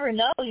problem. You never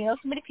know. So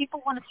many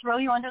people want to throw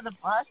you under the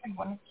bus and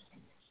want to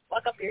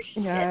fuck up your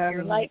shit,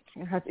 your life.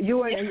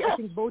 You and I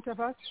think both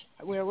of us,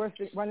 we are worse.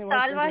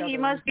 Salva, he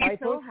must be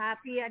so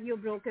happy and you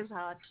broke his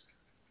heart.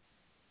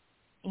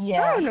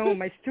 Yeah. Oh no,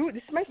 my student.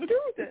 This is my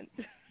student.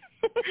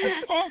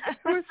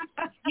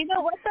 You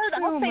know what though?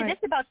 I'll say this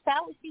about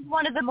Sally. She is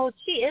one of the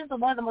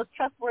most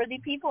trustworthy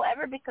people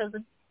ever, because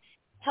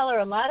tell her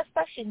a lot of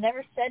stuff. She's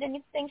never said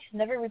anything. She's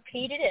never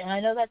repeated it, and I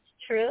know that's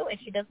true. And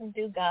she doesn't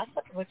do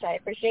gossip, which I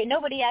appreciate.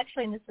 Nobody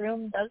actually in this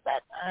room does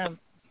that,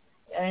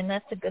 and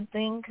that's a good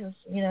thing, because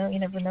you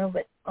never know.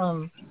 But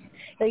so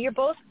you're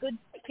both good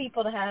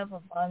people to have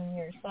on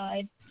your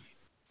side.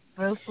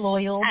 Both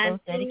loyal,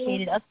 both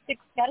dedicated. Us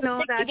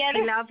gotta stick together.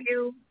 We love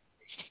you.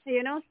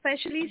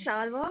 Especially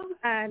Salva,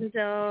 and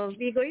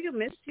we're going to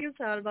miss you,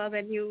 Salva,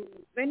 when you're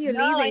leaving.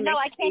 No,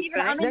 I can't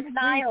even. I'm in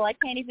denial. I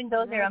can't even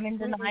go there. I'm in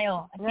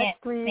denial. I can't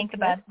think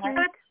about it.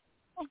 But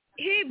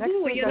hey, Boo, but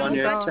we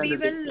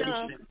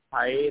will.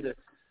 Hiatus.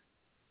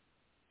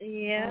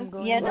 Yeah.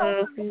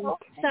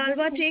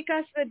 Salva, take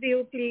us with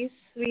you, please.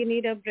 We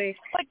need a break.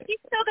 But she's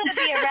still going to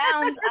be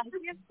around.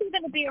 You're still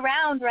going to be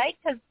around, right?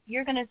 Because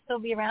you're going to still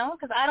be around.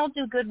 Because I don't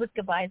do good with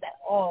goodbyes at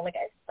all. Like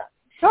I suck.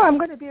 No, I'm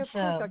going to be, of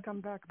course, I'll come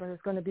back, but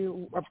it's going to be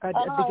at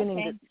the beginning.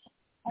 Okay.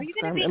 Are you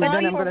going to be and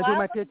then I'm going to do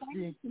my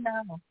PhD.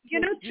 No.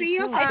 3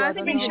 of us,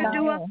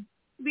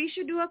 we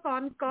should do a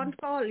con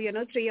call,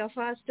 3 of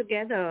us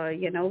together,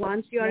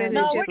 once you're in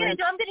No, I'm going to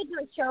do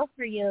a show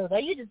for you.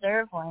 You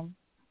deserve one,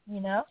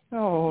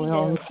 Oh,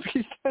 no.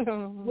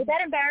 Would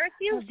that embarrass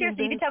you?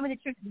 Seriously, you can tell me the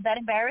truth. Would that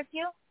embarrass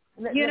you?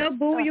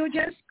 Boo, you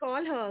just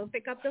call her,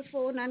 pick up the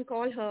phone and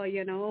call her,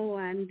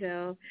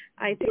 and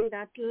I think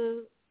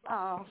that'll...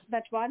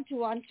 that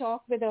one-to-one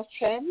talk with a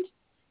friend,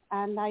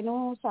 and I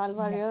know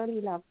Salva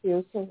really loves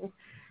you, so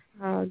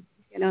do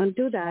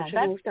that.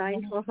 Remove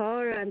time for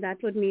her, and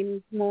that would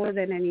mean more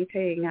than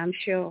anything, I'm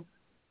sure.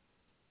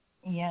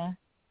 Yeah.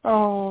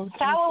 Oh,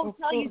 Salva will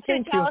tell you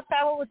too.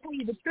 Salva will tell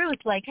you the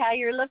truth, like how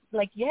you're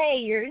hey,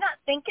 you're not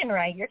thinking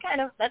right.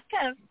 That's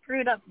kind of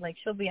screwed up. Like,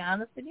 she'll be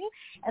honest with you,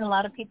 and a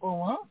lot of people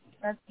won't.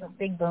 That's a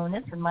big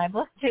bonus in my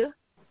book too.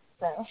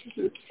 So,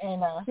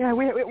 and yeah,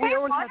 we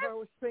all have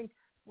our strengths.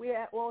 We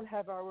all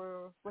have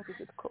our, what is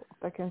it called?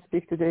 I can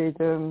speak today,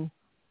 the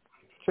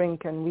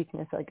strength and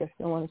weakness, I guess.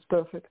 No one is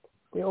perfect.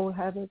 We all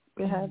have it.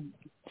 We have.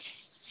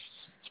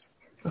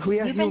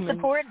 We are You've human. been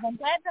supported. I'm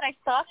glad that I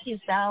stalked you,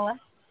 Salva.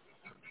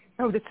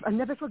 Oh, I'll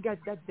never forget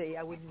that day.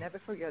 I will never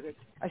forget it.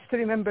 I still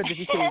remember the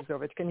details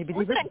of it. Can you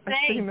believe it? I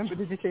still remember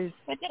the details.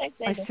 What did I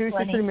say? I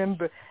seriously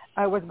remember.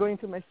 I was going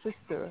to my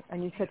sister,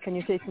 and you said, "Can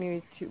you take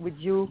me with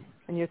you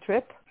on your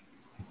trip?"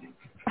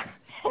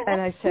 And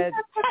I said,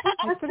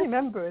 "I still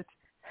remember it."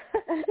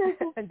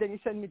 And then you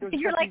sent me those.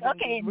 You're like,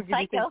 okay,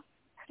 psycho.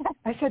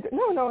 I said,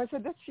 no. I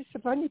said, she's a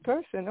funny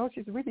person. Oh,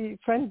 she's really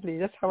friendly.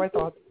 That's how I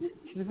thought.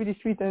 She's really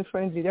sweet and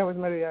friendly. That was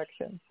my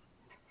reaction.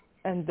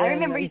 And then I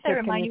remember you said,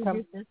 remind you of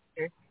your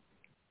sister.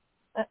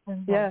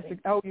 Yes.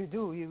 Oh, you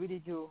do. You really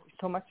do.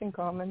 So much in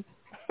common.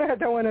 I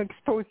don't want to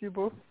expose you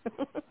both.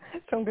 So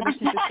I'm going to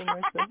keep it to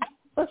myself.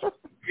 I'm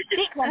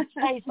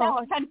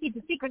trying to keep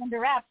the secret under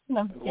wraps.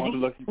 No,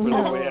 looking for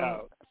the way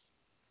out.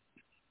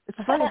 It's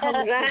funny how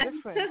we're so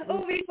different.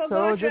 Oh, we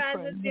forgot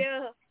Razz is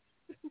here.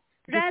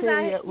 Razz, the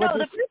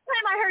first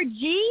time I heard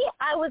G,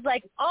 I was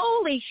like,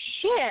 holy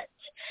shit.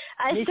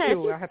 Me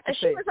too, I have to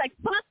she was like,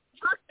 fuck,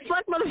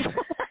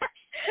 motherfucker.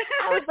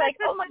 I was like,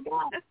 oh my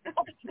God.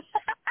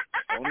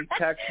 Only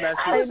text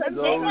message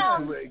those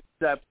who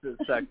accept the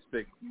sex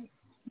pic.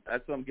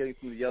 That's what I'm getting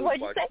from the other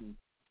question.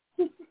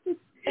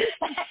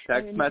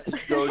 Text message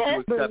those who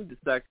accept the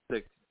sex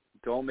pic.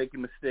 Don't make a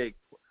mistake.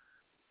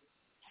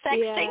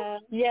 Sexting?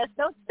 Yes,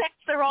 don't sex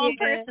the wrong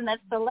person.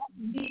 That's the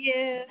lesson.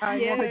 Yeah, I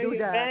never do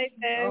that. Right,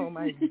 oh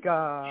my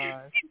God.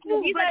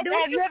 Have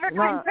you ever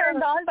gotten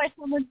turned on by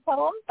someone's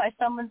poem, by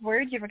someone's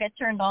words? You ever get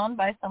turned on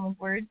by someone's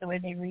words, the way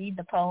they read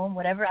the poem,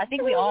 whatever? I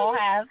think we all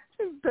have.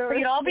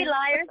 We'd all be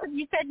liars if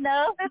you said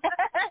no.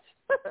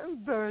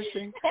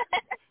 Embarrassing.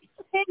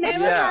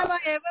 Never have I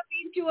ever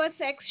been to a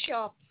sex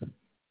shop.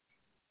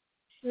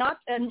 Not,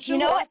 you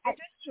know what?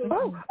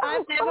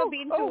 I've never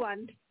been to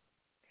one.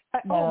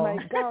 Oh my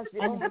gosh!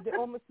 They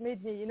almost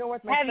made me. You know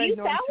what? My friend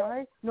knows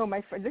shy. No,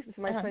 my friend. This is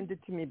my friend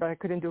did to me, but I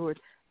couldn't do it.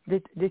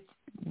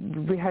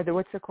 We had a,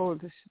 what's it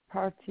called? This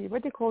party.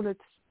 What do they call it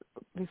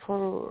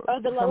before? Oh,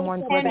 the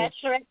someone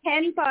bachelorette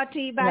hen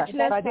party,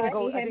 bachelor party.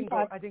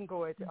 I didn't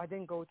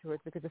go to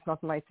it because it's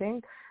not my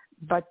thing.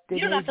 But they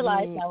you don't have to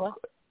lie, Stella.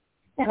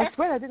 I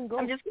swear I didn't go.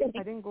 I'm just kidding.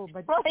 I didn't go,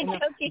 but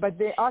but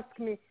they asked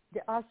me.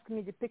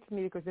 They picked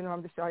me because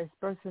I'm the shyest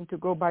person to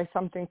go buy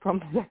something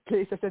from that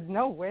place. I said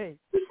no way.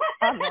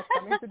 I'm not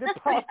coming to the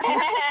party.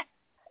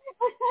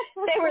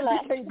 They were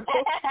like,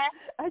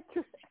 I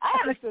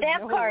have a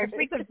stamp card,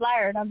 frequent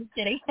flyer, and I'm just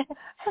kidding.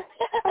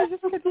 I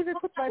just couldn't even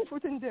put my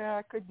foot in there.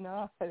 I could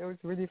not. It was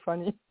really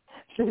funny.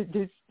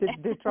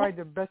 They tried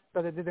their best,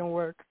 but it didn't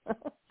work.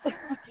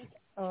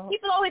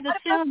 People always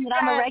assume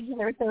that I'm a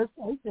regular at those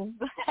places.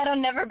 I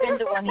don't never been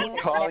to one either.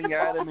 Calling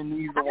Adam and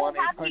use the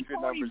 1-800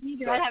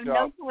 number. I have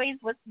no toys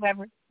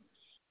whatsoever.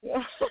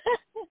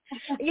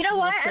 You know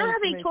why? I don't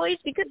have any toys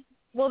because,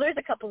 well, there's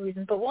a couple of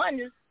reasons, but one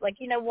is like,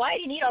 you know, why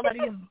do you need all that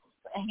hands?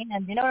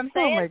 You know what I'm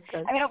saying? Oh my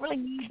God. I mean, I don't really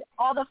need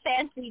all the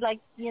fancy, like,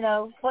 you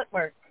know,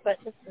 footwork, but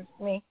this is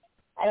me.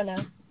 I don't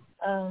know.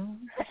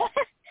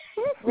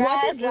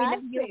 Razz,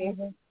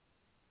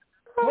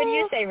 what do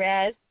you say,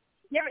 Razz?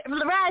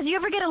 Razz, you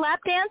ever get a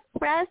lap dance,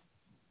 Razz?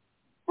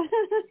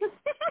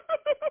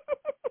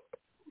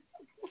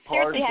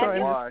 Seriously, have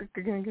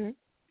you?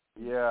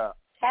 Yeah.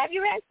 Have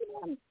you, Razz?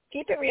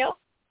 Keep it real.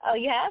 Oh,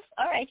 you have?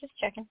 All right, just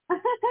checking.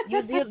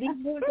 You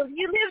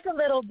lived a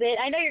little bit.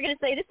 I know you're going to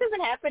say, this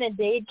doesn't happen in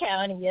Dade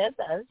County. Yes,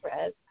 it does,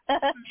 Razz.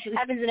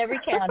 Happens in every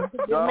county.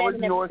 No, it's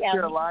North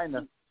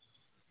Carolina.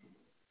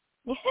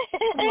 Oh,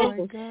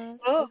 my God.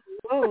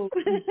 Oh.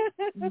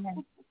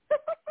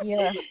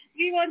 Yeah.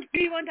 We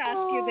won't ask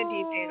you the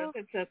details.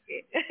 It's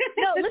okay.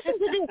 No, listen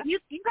to this. You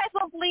guys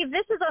won't believe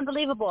this is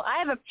unbelievable. I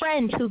have a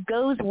friend who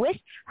goes with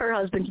her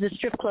husband to the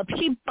strip club.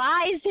 She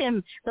buys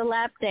him the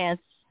lap dance,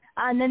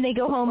 and then they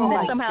go home and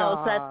then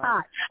somehow that's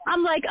hot.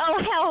 I'm like,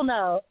 oh hell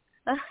no.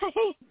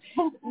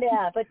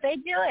 Yeah, but they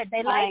do it.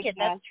 They like it.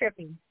 That's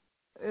trippy.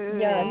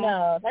 Yeah,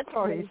 no, that's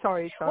sorry.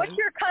 What's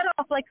your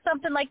cutoff? Like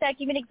something like that.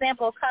 Give me an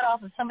example of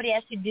cutoff. If somebody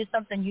asked you to do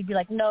something, you'd be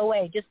like, no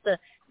way.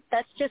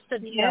 That's just a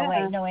no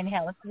way, no way in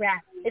hell. It's a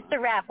wrap. It's a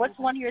wrap. What's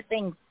one of your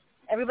things?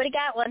 Everybody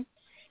got one.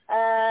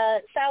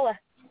 Sawa.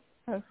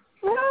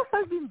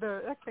 I've been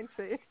there. I can't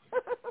say it.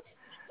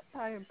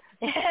 I am.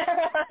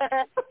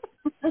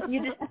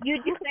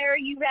 You declare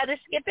you'd rather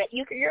skip it.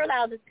 You're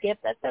allowed to skip.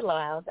 That's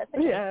allowed. That's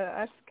okay. Yeah,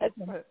 I skip.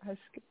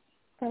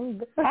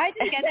 I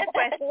didn't get that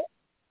question.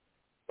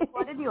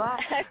 What did you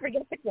ask? I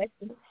forget the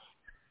question.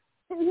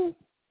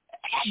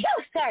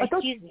 Sorry,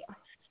 excuse me.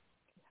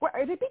 Well,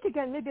 repeat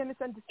again. Maybe I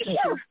misunderstood.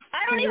 Sure.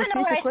 I don't even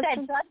know what I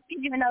said, so I'll just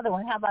give you another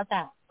one. How about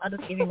that? I'll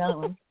just give you another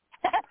one.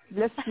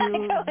 Bless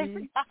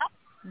you.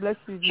 Bless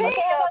you. Hey,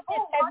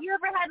 have you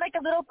ever had like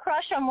a little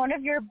crush on one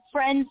of your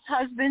friends'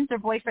 husbands or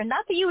boyfriend?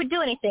 Not that you would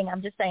do anything.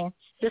 I'm just saying,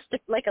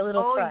 like a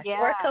little crush.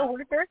 Yeah. Or a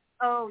coworker.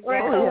 Oh, or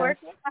a coworker.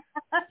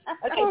 Yeah.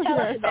 Okay, tell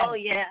us about it. Oh,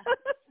 yeah.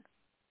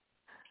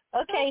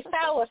 Okay,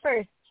 Sawa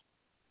first.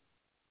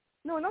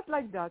 No, not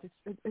like that.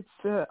 It's.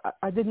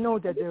 I didn't know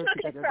that they were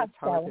together. That's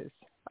how it is.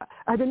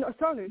 I didn't know.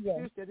 Sorry,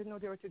 seriously, I didn't know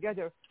they were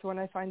together. So when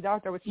I find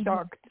out, I was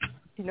shocked.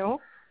 You know,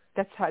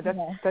 that's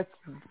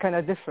kind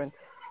of different.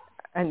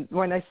 And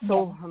when I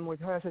saw him with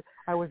her,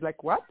 I was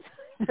like, "What?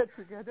 They're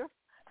together?"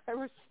 I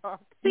was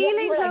shocked.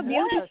 Feelings are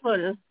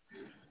beautiful.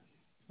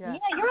 Yeah,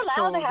 you're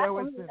allowed to have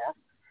them.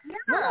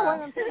 No,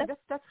 I'm saying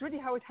that's really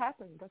how it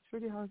happened.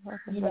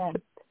 Yeah.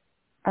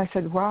 I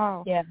said,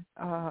 "Wow." Yeah.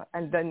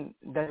 And then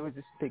there was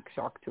this big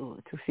shock to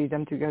see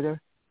them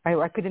together.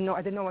 I couldn't know.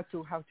 I didn't know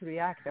how to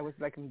react. I was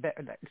like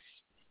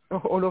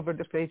all over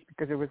the place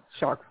because it was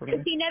shock for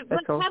me.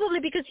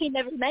 Probably because he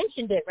never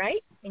mentioned it,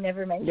 right? He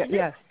never mentioned it.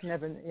 Yes,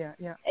 never.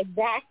 Yeah.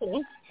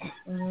 Exactly.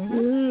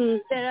 Mm-hmm.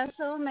 There are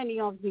so many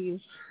of these.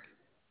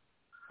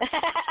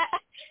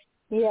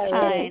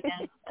 Yeah.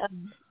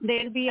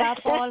 They'll be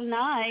up all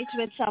night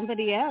with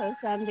somebody else,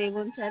 and they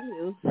won't tell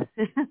you.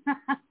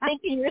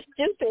 Thinking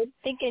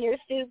you're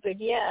stupid.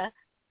 Yeah.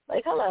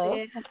 Like, hello.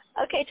 Yeah.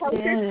 Okay, tell us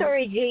your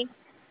story, G.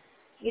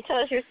 You tell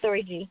us your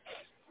story, G.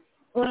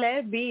 Well, let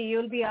it be.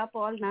 You'll be up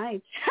all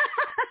night.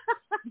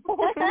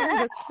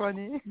 That's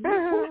funny.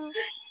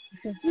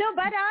 No,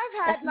 but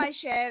I've had my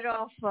share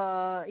of,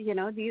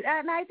 these,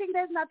 and I think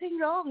there's nothing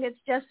wrong. It's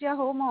just your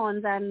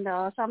hormones, and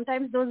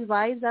sometimes those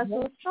vibes are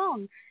so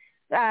strong,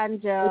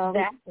 and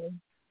exactly.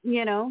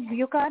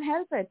 You can't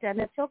help it, and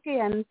it's okay.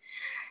 And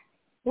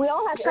we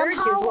all have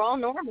somehow, urges. We're all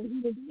normal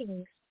human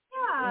beings.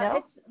 Yeah,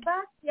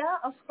 but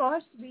of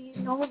course, we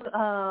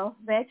know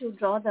where to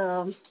draw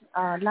the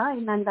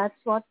line, and that's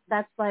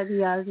why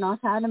we are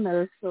not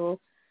animals. So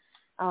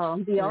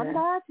beyond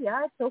that,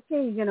 it's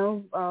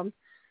okay.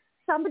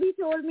 Somebody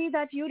told me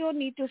that you don't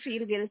need to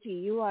feel guilty.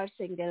 You are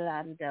single,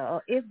 and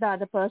if the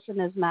other person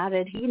is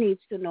married, he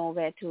needs to know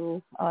where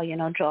to,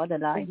 draw the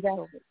line.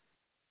 Exactly. So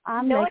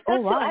I'm like,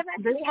 oh wow, I've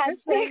actually had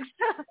friends.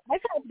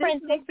 I've had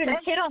friends that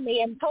hit on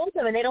me and told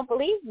them, and they don't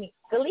believe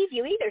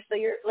you either. So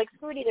you're like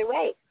screwed either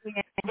way.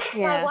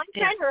 One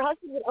friend, her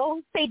husband would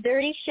always say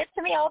dirty shit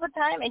to me all the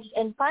time,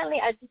 and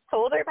finally I just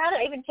told her about it.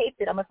 I even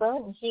taped it on my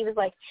phone, and she was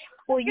like,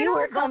 "Well, you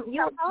were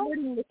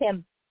flirting with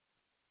him."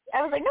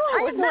 I was like, "No,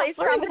 I was not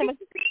flirting with him."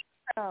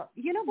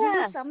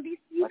 When somebody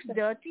speaks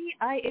dirty,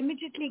 I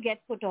immediately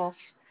get put off.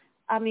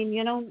 I mean,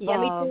 Yeah, me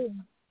too.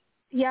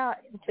 Yeah,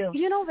 me too.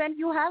 When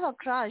you have a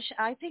crush,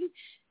 I think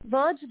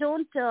words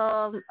don't,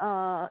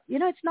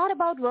 it's not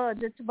about words.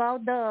 It's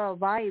about the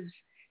vibes.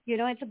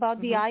 It's about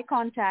the eye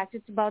contact.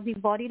 It's about the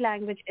body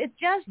language. It's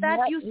just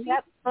that you see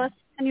the person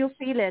and you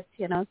feel it,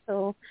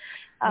 so.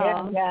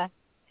 Yeah.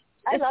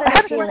 I love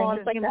that feeling.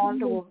 It's like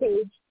the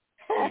page.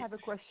 I have a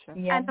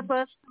question. Yeah. And the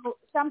person,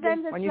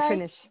 sometimes it's when you like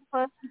finish.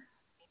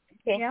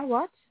 Okay. Yeah,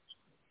 what?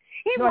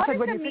 Hey, no, I said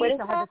when you finish,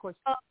 I have a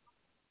question.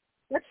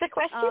 What's the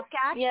question?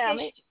 Catfish. Yeah,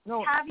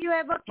 no. Have you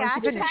ever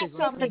catfished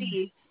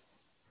somebody?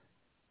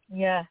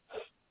 Yeah.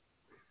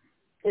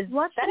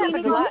 What's that the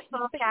meaning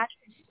of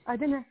catfish? I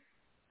didn't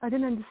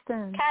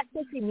understand.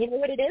 Catfishing. You know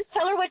what it is?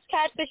 Tell her what's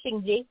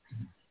catfishing, G.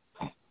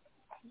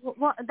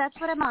 Well, that's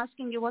what I'm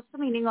asking you. What's the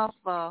meaning of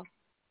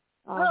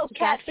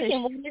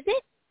catfishing. What is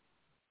it?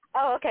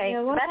 Oh, okay.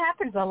 Yeah, that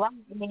happens a lot.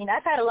 I mean,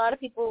 I've had a lot of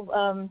people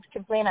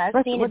complain. I've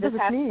seen it. What does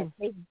it mean?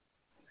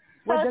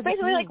 So it's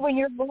basically like when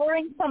you're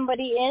luring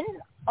somebody in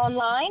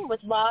online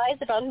with lies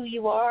about who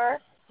you are,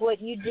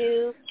 what you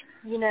do,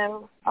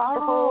 the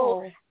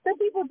whole. Some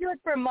people do it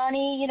for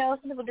money,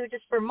 some people do it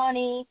just for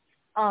money.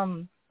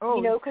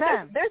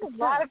 Because there's a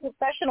lot of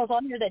professionals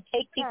on here that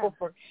take people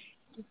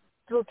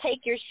will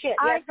take your shit.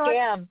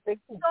 Scam. So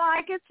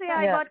I could say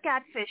I got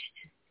catfished.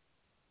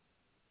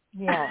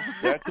 Yeah.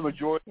 That's the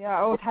majority.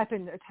 Yeah, it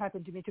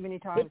happened to me too many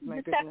times.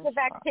 It's deceptive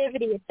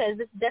activity. It says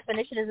this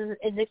definition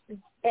is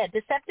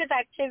deceptive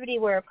activity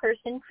where a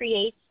person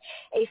creates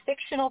a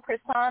fictional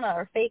persona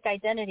or fake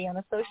identity on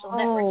a social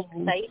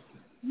networking site,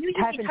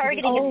 usually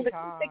targeting a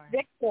specific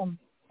victim.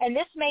 And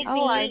this may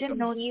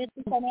be used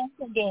for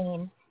financial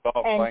gain.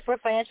 And for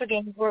financial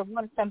gain, we're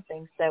one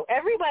something. So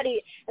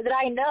everybody that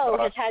I know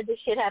has had this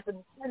shit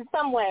happen in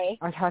some way.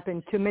 It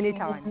happened too many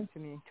times to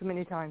me. Too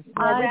many times.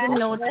 I didn't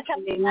know the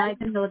meaning. I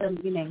didn't know the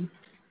meaning.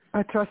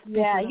 I trust.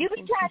 Yeah, you've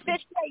been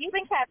catfished. Yeah, you've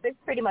been catfished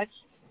pretty much.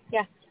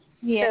 Yeah.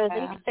 Yeah. So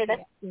you can say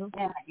that's true.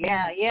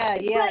 Yeah.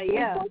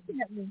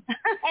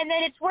 And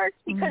then it's worse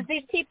because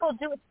these people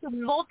do it to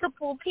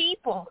multiple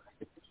people.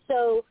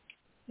 So.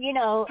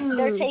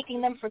 They're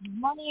taking them for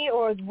money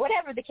or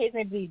whatever the case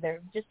may be. They're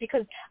just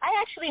because I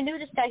actually knew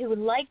this guy who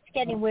liked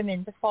getting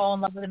women to fall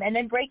in love with him and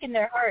then breaking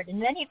their heart.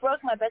 And then he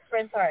broke my best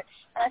friend's heart.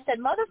 And I said,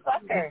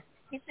 motherfucker,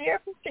 he said, you're a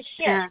piece of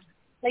shit. Yeah.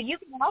 Like, you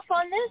can off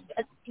on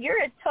this?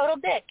 You're a total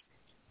dick.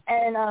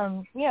 And,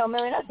 a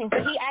million other things.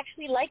 But he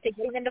actually liked it,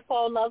 getting them to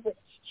fall in love with.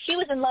 She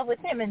was in love with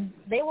him, and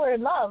they were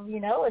in love,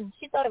 and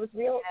she thought it was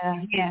real.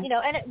 Yeah.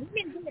 And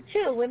women do it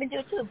too. Women do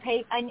it too.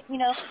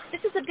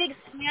 This is a big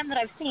scam that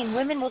I've seen.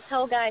 Women will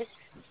tell guys,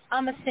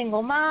 I'm a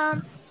single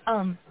mom,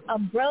 I'm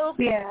broke,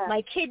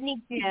 my kid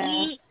needs to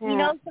eat,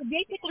 so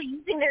basically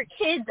using their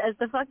kids as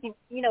the fucking,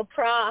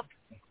 prop,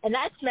 and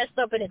that's messed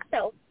up in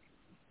itself.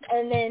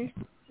 And then,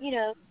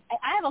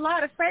 I have a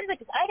lot of friends.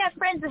 Like, I got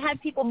friends that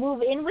had people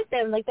move in with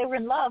them, like they were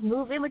in love,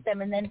 move in with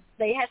them, and then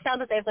they have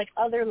found that they have like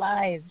other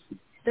lives.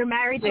 They're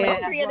married to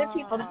like 3 other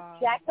people.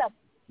 Jacked up.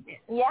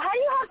 Yeah, how do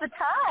you have the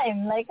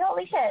time? Like,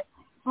 holy shit.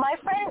 My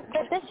friend,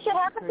 this shit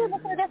happened to him.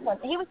 Listen to this one.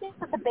 He was just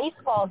at the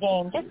baseball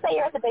game. Just say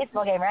you're at the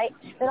baseball game, right?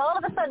 Then all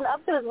of a sudden,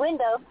 up to his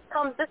window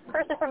comes this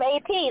person from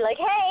AP, like,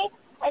 hey,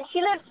 and she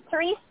lives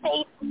 3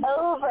 states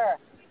over.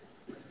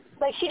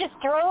 Like, she just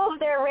drove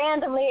there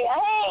randomly,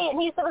 hey,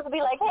 and he's supposed to be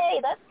like, hey,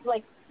 that's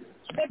like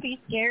trippy,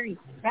 scary,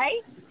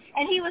 right?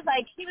 And he was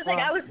like,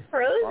 I was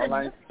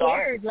frozen,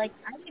 scared, like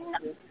I didn't know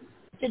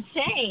what to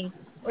say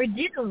or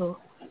do,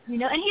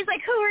 And he's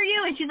like, who are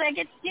you? And she's like,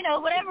 it's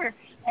whatever.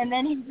 And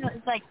then he's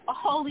like, oh,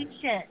 holy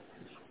shit.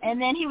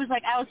 And then he was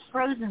like, I was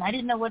frozen. I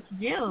didn't know what to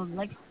do.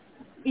 Like,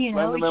 she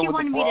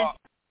wanted me to.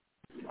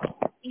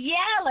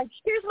 Yeah, like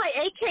here's my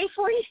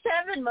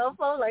AK-47,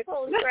 mofo. Like,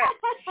 holy crap.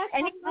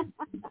 And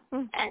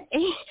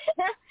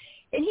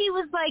he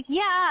was like,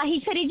 yeah.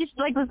 He said he just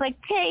like was like,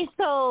 okay,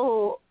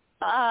 so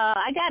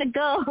I gotta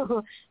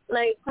go.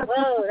 Like,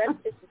 whoa,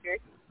 that's just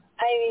weird.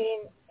 I mean,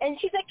 and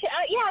she's like,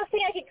 yeah, I was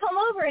thinking I could come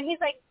over. And he's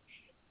like,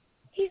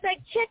 he's like,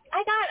 chick,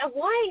 I got a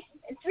wife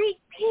and 3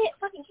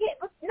 fucking kids.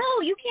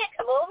 No, you can't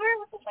come over.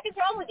 What the fuck is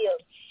wrong with you?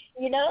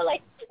 You know,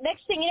 like,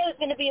 next thing you know, it's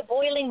going to be a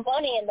boiling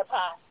bunny in the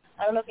pot.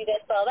 I don't know if you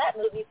guys saw that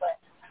movie, but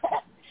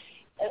that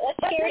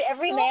scared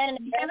every man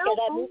in America,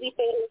 that movie,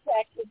 Fatal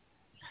Attraction.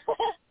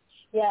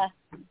 Yeah.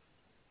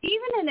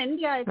 Even in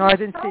India, it's I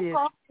didn't so see it.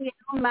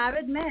 common,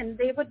 married men,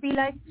 they would be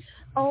like,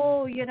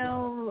 oh,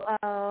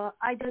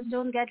 I just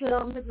don't get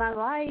along with my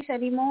wife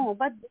anymore.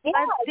 But they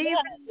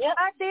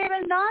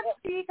will not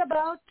speak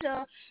about,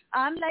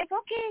 I'm like,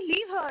 okay,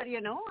 leave her,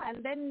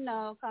 and then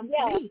come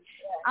to me.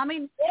 I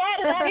mean,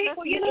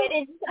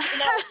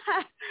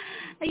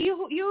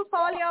 you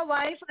call your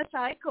wife a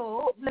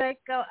psycho,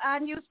 like,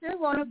 and you still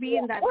want to be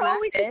in that We're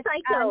always a bracket.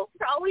 psycho.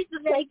 We're always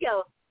a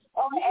psycho.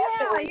 Oh,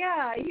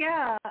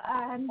 yeah,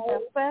 and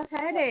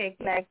pathetic,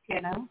 like,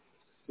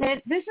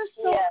 This is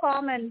so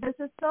common. This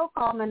is so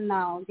common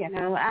now,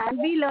 and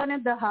we learn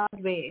it the hard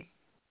way.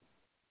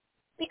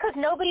 Because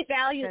nobody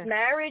values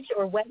marriage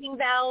or wedding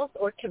vows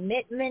or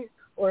commitment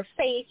or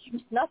faith.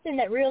 Nothing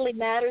that really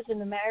matters in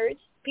the marriage.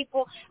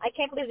 People, I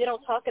can't believe they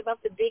don't talk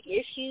about the big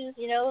issues,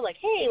 like,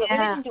 hey, what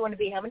religion do you want to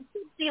be? How many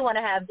kids do you want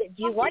to have? Do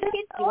you want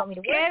kids? Do you want me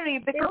to scary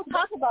work? They don't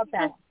talk about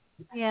that.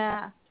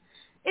 Yeah.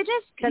 It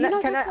just, can I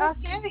ask?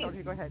 Scary.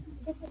 Sorry, go ahead.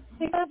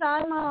 Because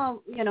I'm a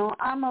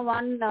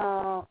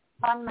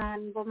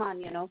one-man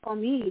woman, for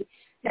me.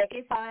 Like,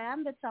 if I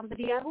am with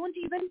somebody, I won't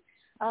even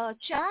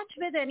chat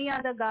with any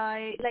other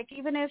guy. Like,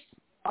 even if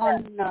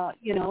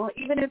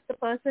even if the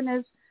person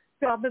is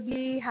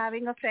probably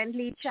having a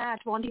friendly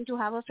chat, wanting to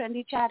have a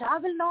friendly chat, I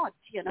will not,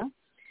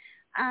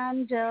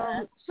 And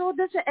so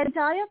this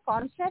entire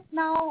concept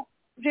now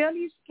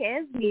really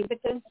scares me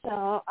because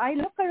I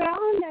look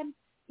around and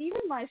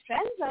even my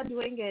friends are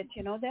doing it,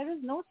 There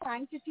is no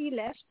sanctity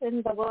left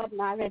in the word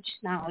marriage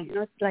now,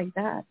 It's like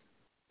that.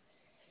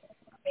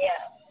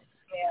 Yeah.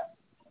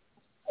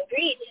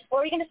 Agreed. What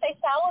were you going to say,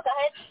 Sal? Go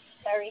ahead.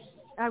 Sorry.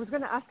 I was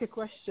going to ask a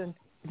question.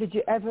 Did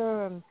you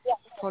ever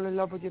fall in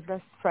love with your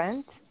best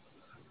friend?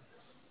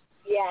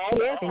 Yes,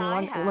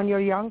 I have. When you're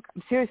young?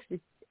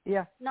 Seriously?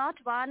 Yeah. Not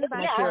one,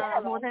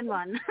 but more than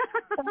one.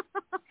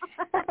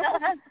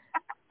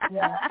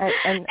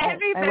 And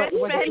every best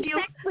friend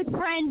sex with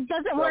friends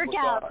doesn't work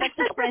out. Sex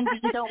with friends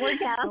don't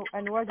work out. Oh,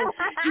 and was it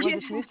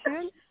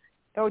mutual?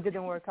 Oh, it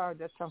didn't work out.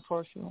 That's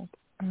unfortunate.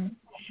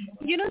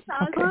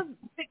 Salva,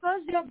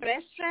 because your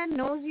best friend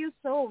knows you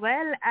so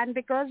well, and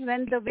because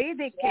when the way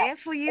they care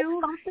for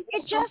you,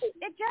 it just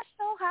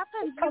so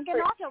happens you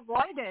cannot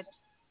avoid it.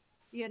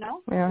 And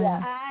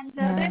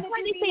that's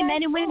why they say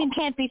men and women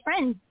can't be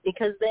friends,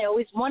 because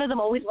one of them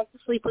always wants to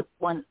sleep with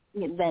one.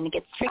 Then it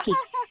gets tricky.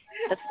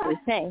 That's what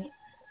they say.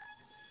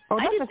 Oh,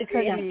 not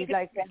necessarily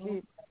like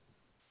sleep.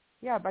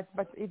 Yeah, but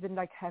even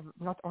like have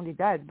not only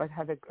that, but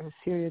have a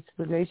serious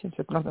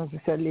relationship, not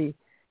necessarily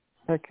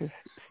like a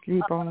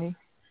sleep only.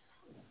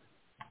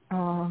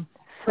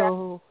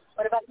 So.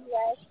 What about you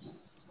guys?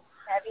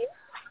 Have you?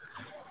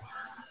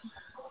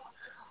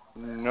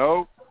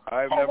 Nope,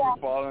 I've never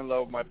fallen in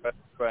love with my best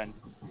friend.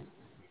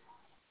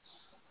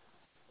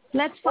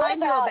 Let's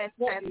find your best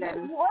friend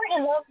then. You weren't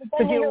in love with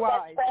your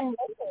best friend.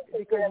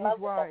 Because he's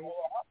wise.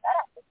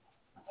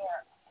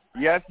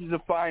 Yes, he's a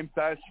fine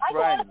best friend.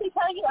 I can honestly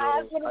tell you, I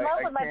have been in love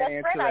with my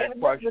best friend. I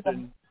even lived with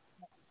him.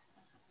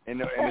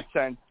 In a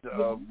sense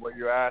of what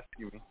you're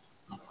asking me.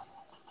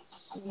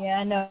 Yeah,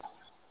 I know.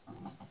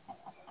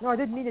 No, I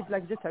didn't mean it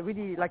like this. I was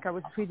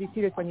really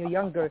serious when you were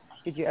younger.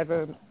 Did you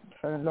ever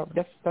fall in love?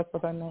 That's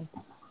what I meant.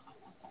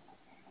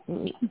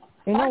 When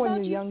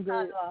you're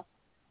younger.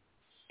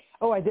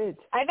 Oh, I did.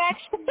 I've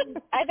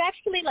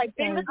actually like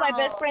been with my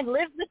best friend,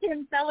 lived with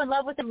him, fell in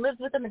love with him, lived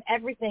with him and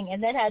everything,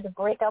 and then had to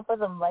break up with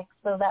him. Like,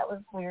 so that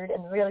was weird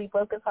and really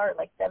broke his heart,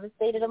 like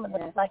devastated him, and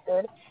that's not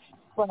good.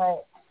 But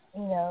I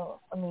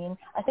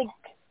think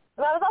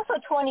I was also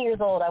 20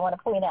 years old. I want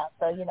to point out,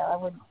 so I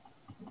would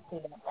do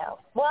that now.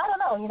 Well, I don't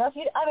know. I'm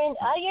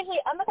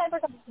the kind of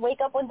person to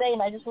wake up one day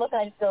and I just look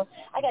and I just go,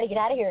 I got to get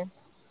out of here,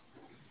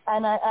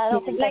 and I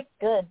don't think that's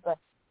good, but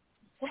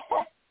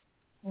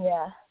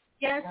yeah.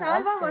 Yeah,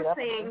 Salva was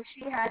saying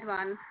she had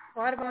one.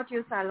 What about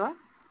you, Salva?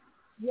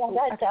 Yeah,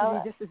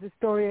 actually, this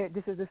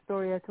is the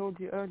story I told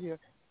you earlier.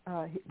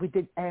 We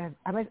did. I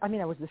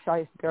was the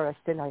shyest girl. I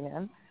still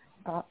am.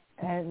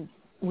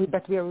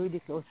 But we are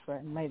really close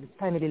friends. My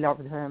family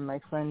loved her. My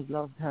friends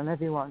loved her. And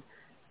everyone.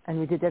 And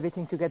we did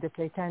everything together.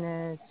 Play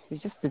tennis. We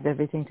just did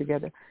everything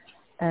together.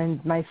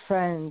 And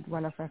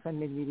one of my friends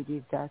made me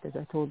believe that, as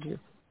I told you,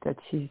 that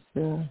she's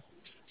dating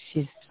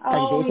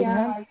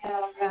him.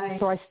 Right.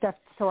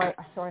 So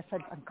I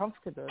felt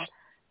uncomfortable,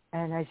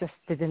 and I just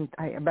didn't.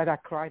 But I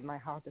cried my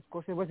heart. Of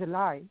course, it was a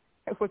lie.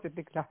 It was a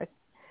big lie.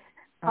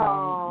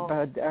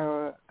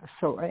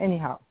 So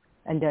anyhow,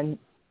 and then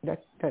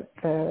that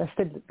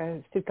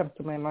still comes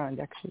to my mind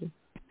actually,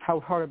 how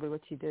horrible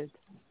what she did.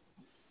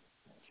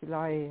 She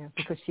lied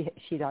because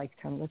she liked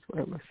him. That's what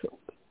it was. So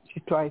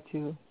she tried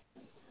to,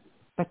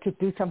 but to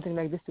do something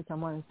like this to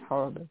someone is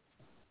horrible.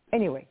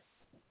 Anyway,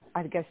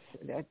 I guess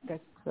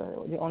that's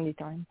the only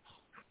time.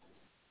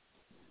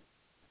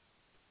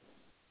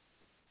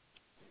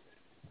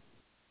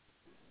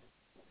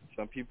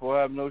 Some people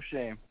have no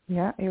shame.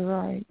 Yeah, you're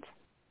right.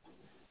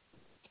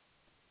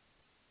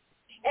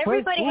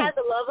 Everybody has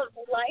a love of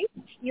their life.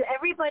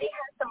 Everybody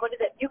has somebody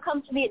that you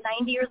come to me at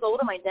 90 years old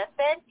on my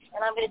deathbed,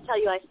 and I'm going to tell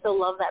you I still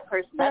love that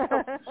person. That's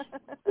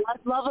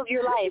the love of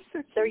your life.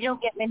 So you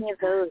don't get many of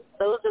those.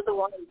 Those are the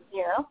ones,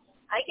 you know.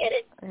 I get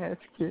it. Yeah,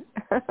 that's cute.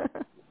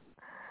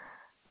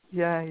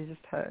 Yeah,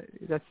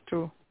 that's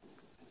true.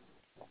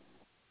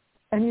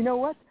 And you know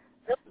what?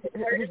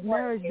 His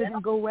marriage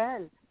didn't go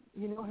well.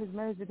 His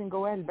marriage didn't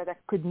go well, but I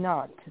could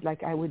not.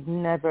 Like, I would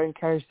never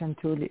encourage him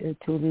to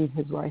leave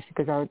his wife,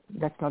 because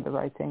that's not the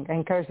right thing. I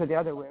encourage her the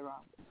other way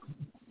around,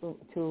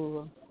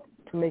 to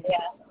make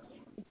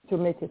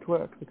it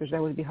work, because that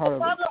would be horrible.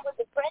 The problem with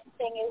the friend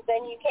thing is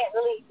then you can't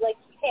really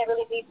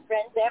be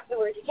friends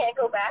afterwards. You can't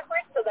go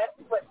backwards. So that's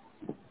what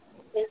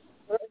is.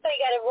 So you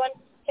got to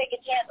take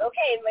a chance.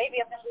 Okay, maybe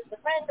I'm gonna lose the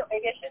friend, or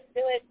maybe I shouldn't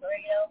do it, or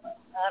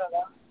I don't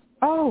know.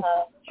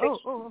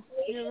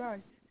 You're right.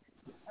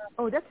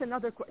 Oh, that's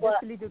another.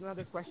 That leads to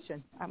another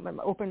question. I'm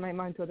open my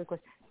mind to other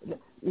questions.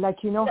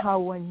 Like, how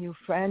when you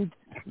friend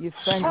with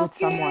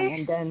someone,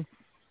 and then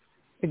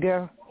the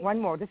girl. One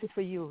more. This is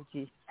for you,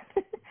 G.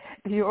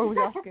 You're always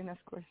asking us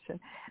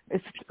questions. I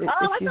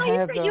thought you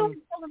said you were the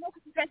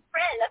best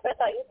friend. That's what I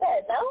thought you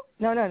said.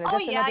 No. No. Oh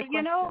yeah,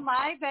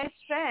 my best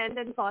friend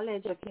in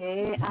college.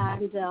 Okay,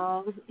 and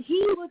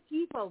he would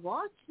keep a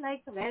watch.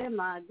 Like, where am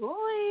I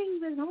going?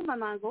 With whom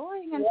am I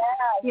going? And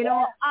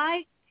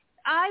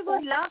I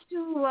would love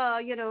to,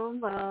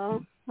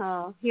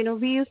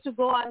 we used to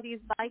go on these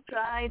bike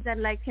rides,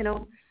 and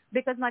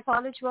because my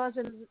college was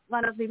in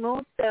one of the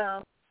most,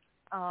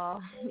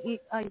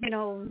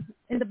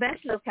 in the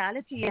best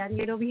locality, and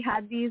we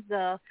had these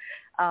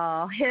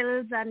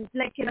hills and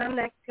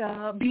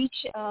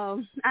beach,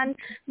 and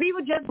we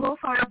would just go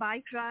for a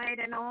bike ride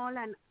and all.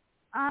 And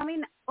I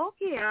mean,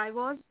 okay, I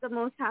was the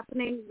most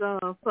happening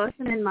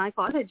person in my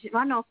college,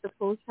 one of the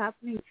most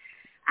happening,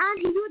 and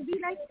he would be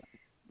like,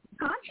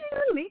 can't you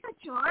even make a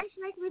choice,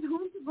 like, with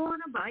whom to go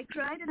on a bike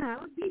ride? And I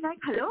would be like,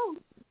 hello,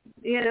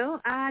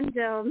 and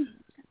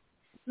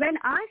when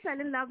I fell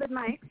in love with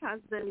my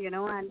ex-husband, and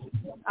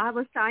I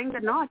was tying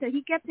the knot,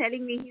 he kept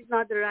telling me he's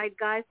not the right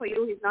guy for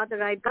you, he's not the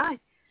right guy.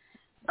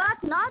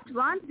 But not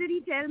once did he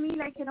tell me,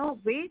 like,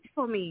 wait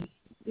for me.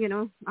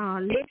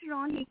 Later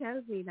on he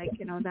tells me, like,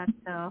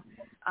 that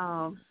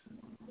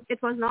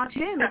it was not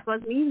him, it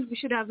was me who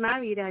should have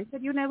married. I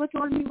said, you never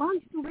told me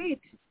once to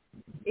wait.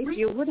 If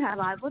you would have,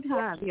 I would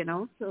have,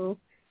 so.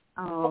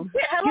 How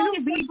long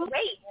is we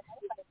wait?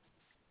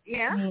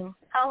 Yeah.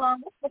 How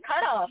long was the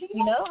cutoff?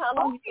 How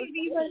long?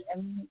 We were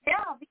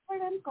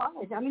in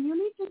college. I mean, you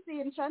need to see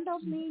in front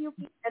of me. You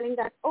keep telling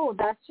that, oh,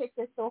 that chick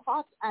is so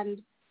hot,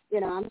 and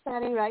I'm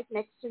standing right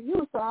next to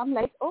you. So I'm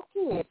like,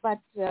 okay, but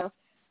and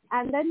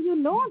then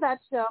that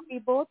we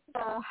both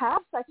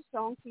have such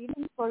strong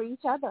feelings for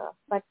each other.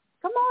 But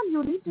come on,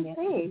 you need to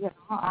say,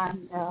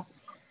 and.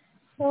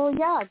 So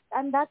yeah,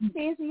 and that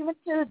stays even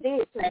till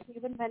date. Like,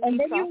 even when and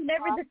then you'll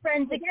never be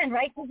friends again,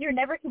 right? Because you're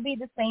never to be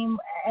the same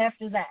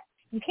after that.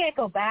 You can't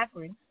go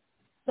backwards.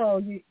 So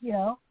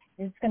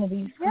it's going to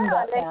be screwed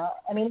up now.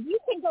 I mean, if you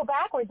can go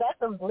backwards,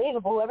 that's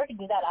unbelievable. Whoever can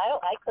do that,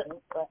 I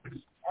couldn't. But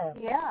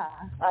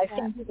I've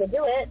seen people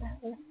do it.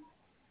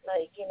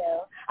 Like,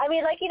 I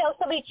mean, like,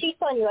 somebody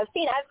cheats on you. I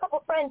have a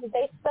couple friends that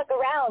they stuck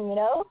around, and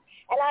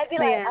I'd be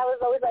like, I was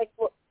always like,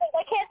 well,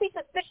 I can't be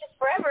suspicious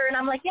forever. And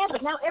I'm like, yeah,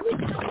 but now every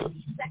time he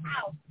leaves the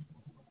house,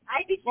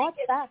 I'd be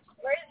thinking,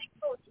 where does he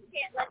go? You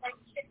can't let that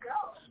shit go.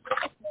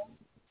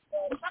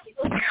 Some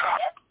people do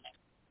that.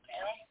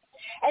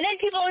 And then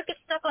people always get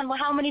stuck on, well,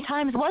 how many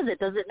times was it?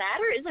 Does it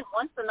matter? Isn't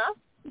once enough?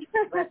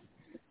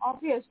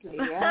 Obviously,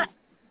 yeah.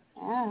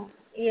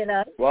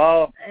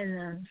 Well,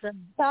 and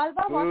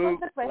Salva, what was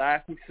the question?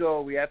 Laughing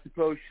so we have to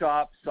close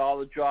shop.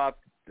 Solid drop.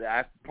 The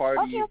after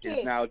party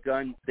is now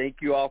done.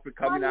 Thank you all for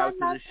coming out to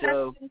the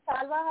show.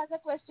 Salva has a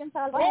question.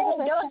 Salva has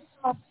a question.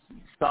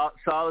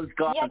 Solid's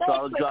gone.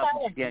 Solid's gone.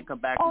 She can't come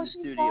back to the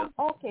studio.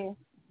 Okay.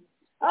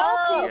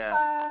 Oh,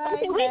 yeah.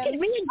 We and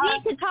G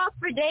can talk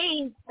for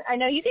days. I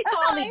know you can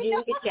call me, G.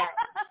 We can chat.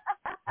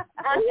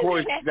 Of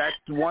course, that's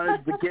one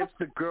of the gifts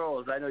of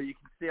girls. I know you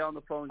can stay on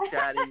the phone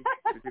chatting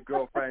with your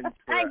girlfriend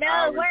for I know.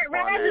 hours.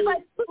 We're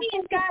like,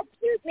 please, God,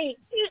 shoot me.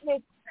 Okay,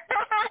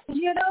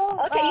 you can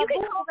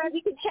call me.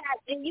 You can chat,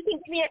 and you can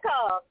give me a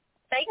call.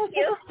 Thank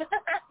you.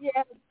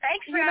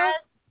 Thanks, Razz.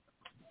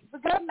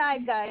 Good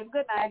night, guys.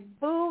 Good night.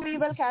 Boo, we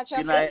will catch up.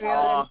 Good night,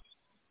 all.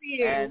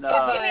 And one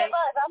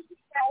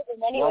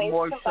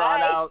more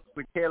shout out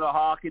for Taylor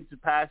Hawkins, who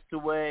passed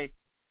away.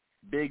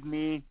 Big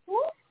Me.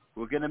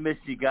 We're going to miss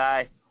you,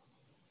 guy.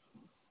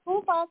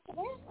 Who passed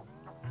away?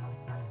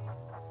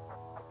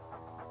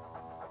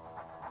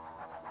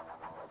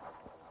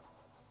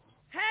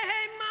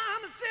 Hey,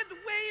 mama said the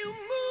way you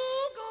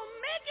move gonna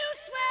make you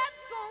sweat,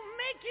 gonna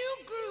make you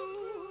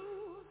groove.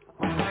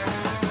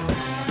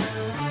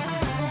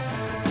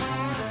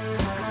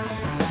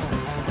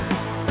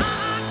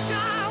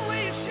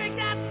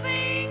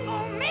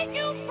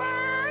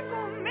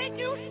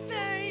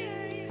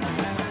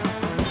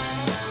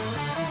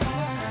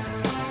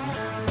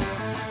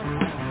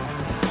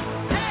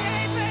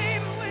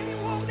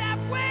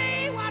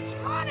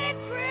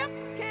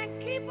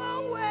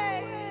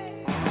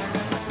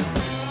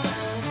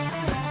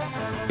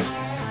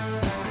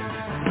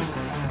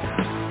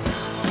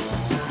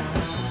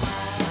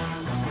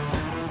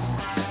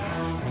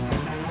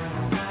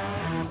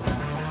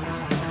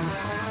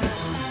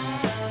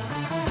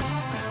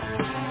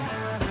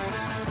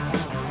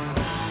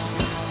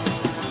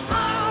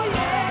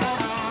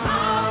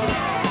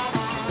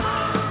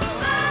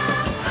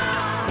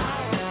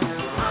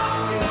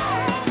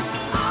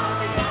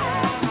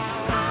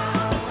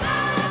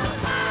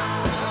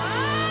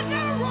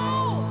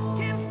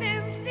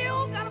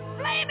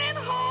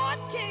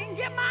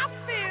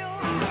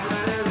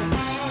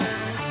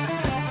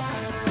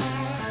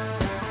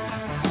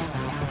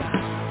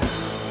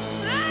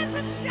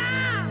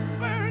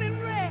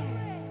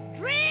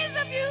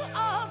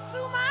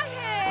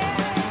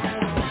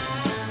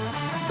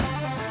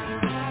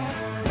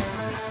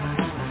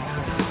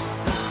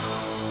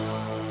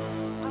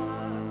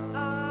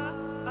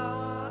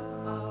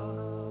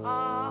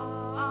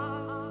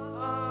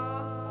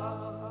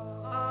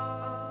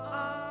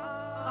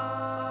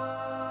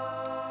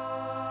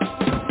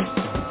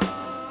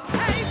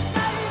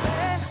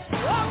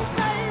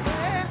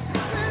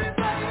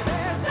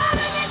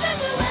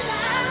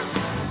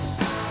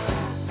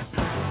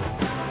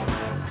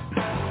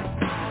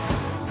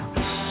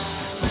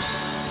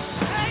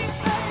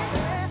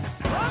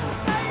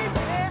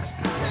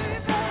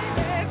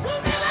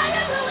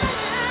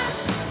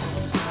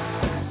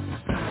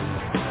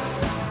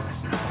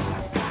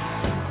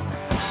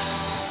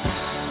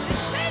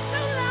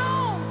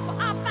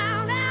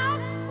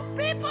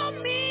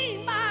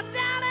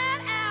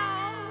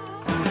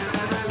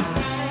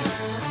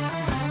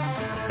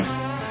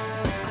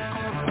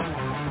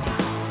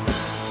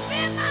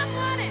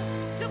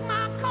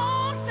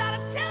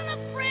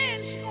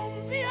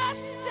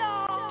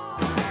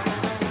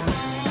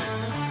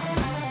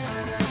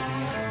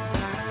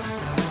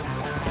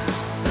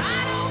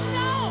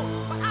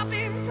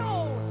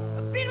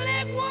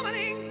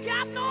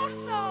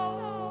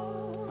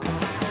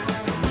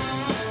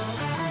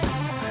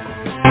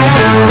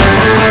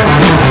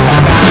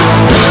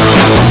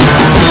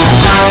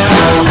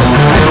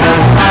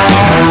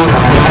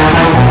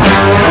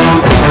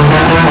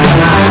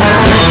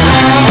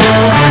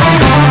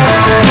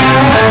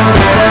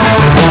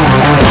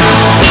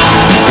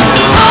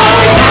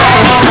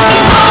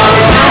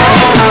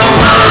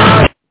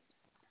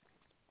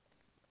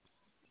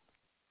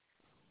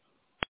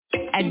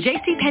 At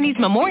JCPenney's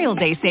Memorial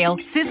Day sale,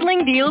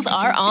 sizzling deals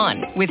are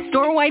on, with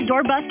store-wide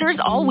doorbusters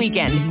all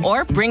weekend.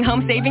 Or bring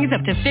home savings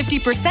up to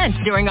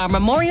 50% during our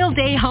Memorial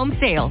Day home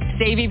sale.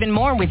 Save even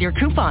more with your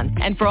coupon.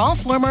 And for all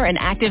former and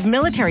active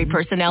military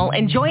personnel,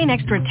 enjoy an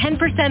extra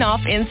 10%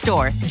 off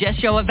in-store.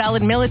 Just show a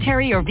valid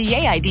military or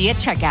VA ID at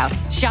checkout.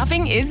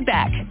 Shopping is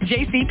back.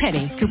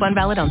 JCPenney. Coupon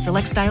valid on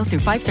select styles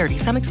through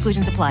 5/30. Some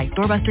exclusions apply.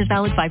 Doorbusters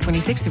valid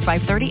 5/26 through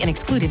 5/30 and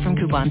excluded from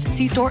coupons.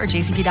 See store or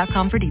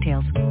jcp.com for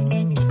details.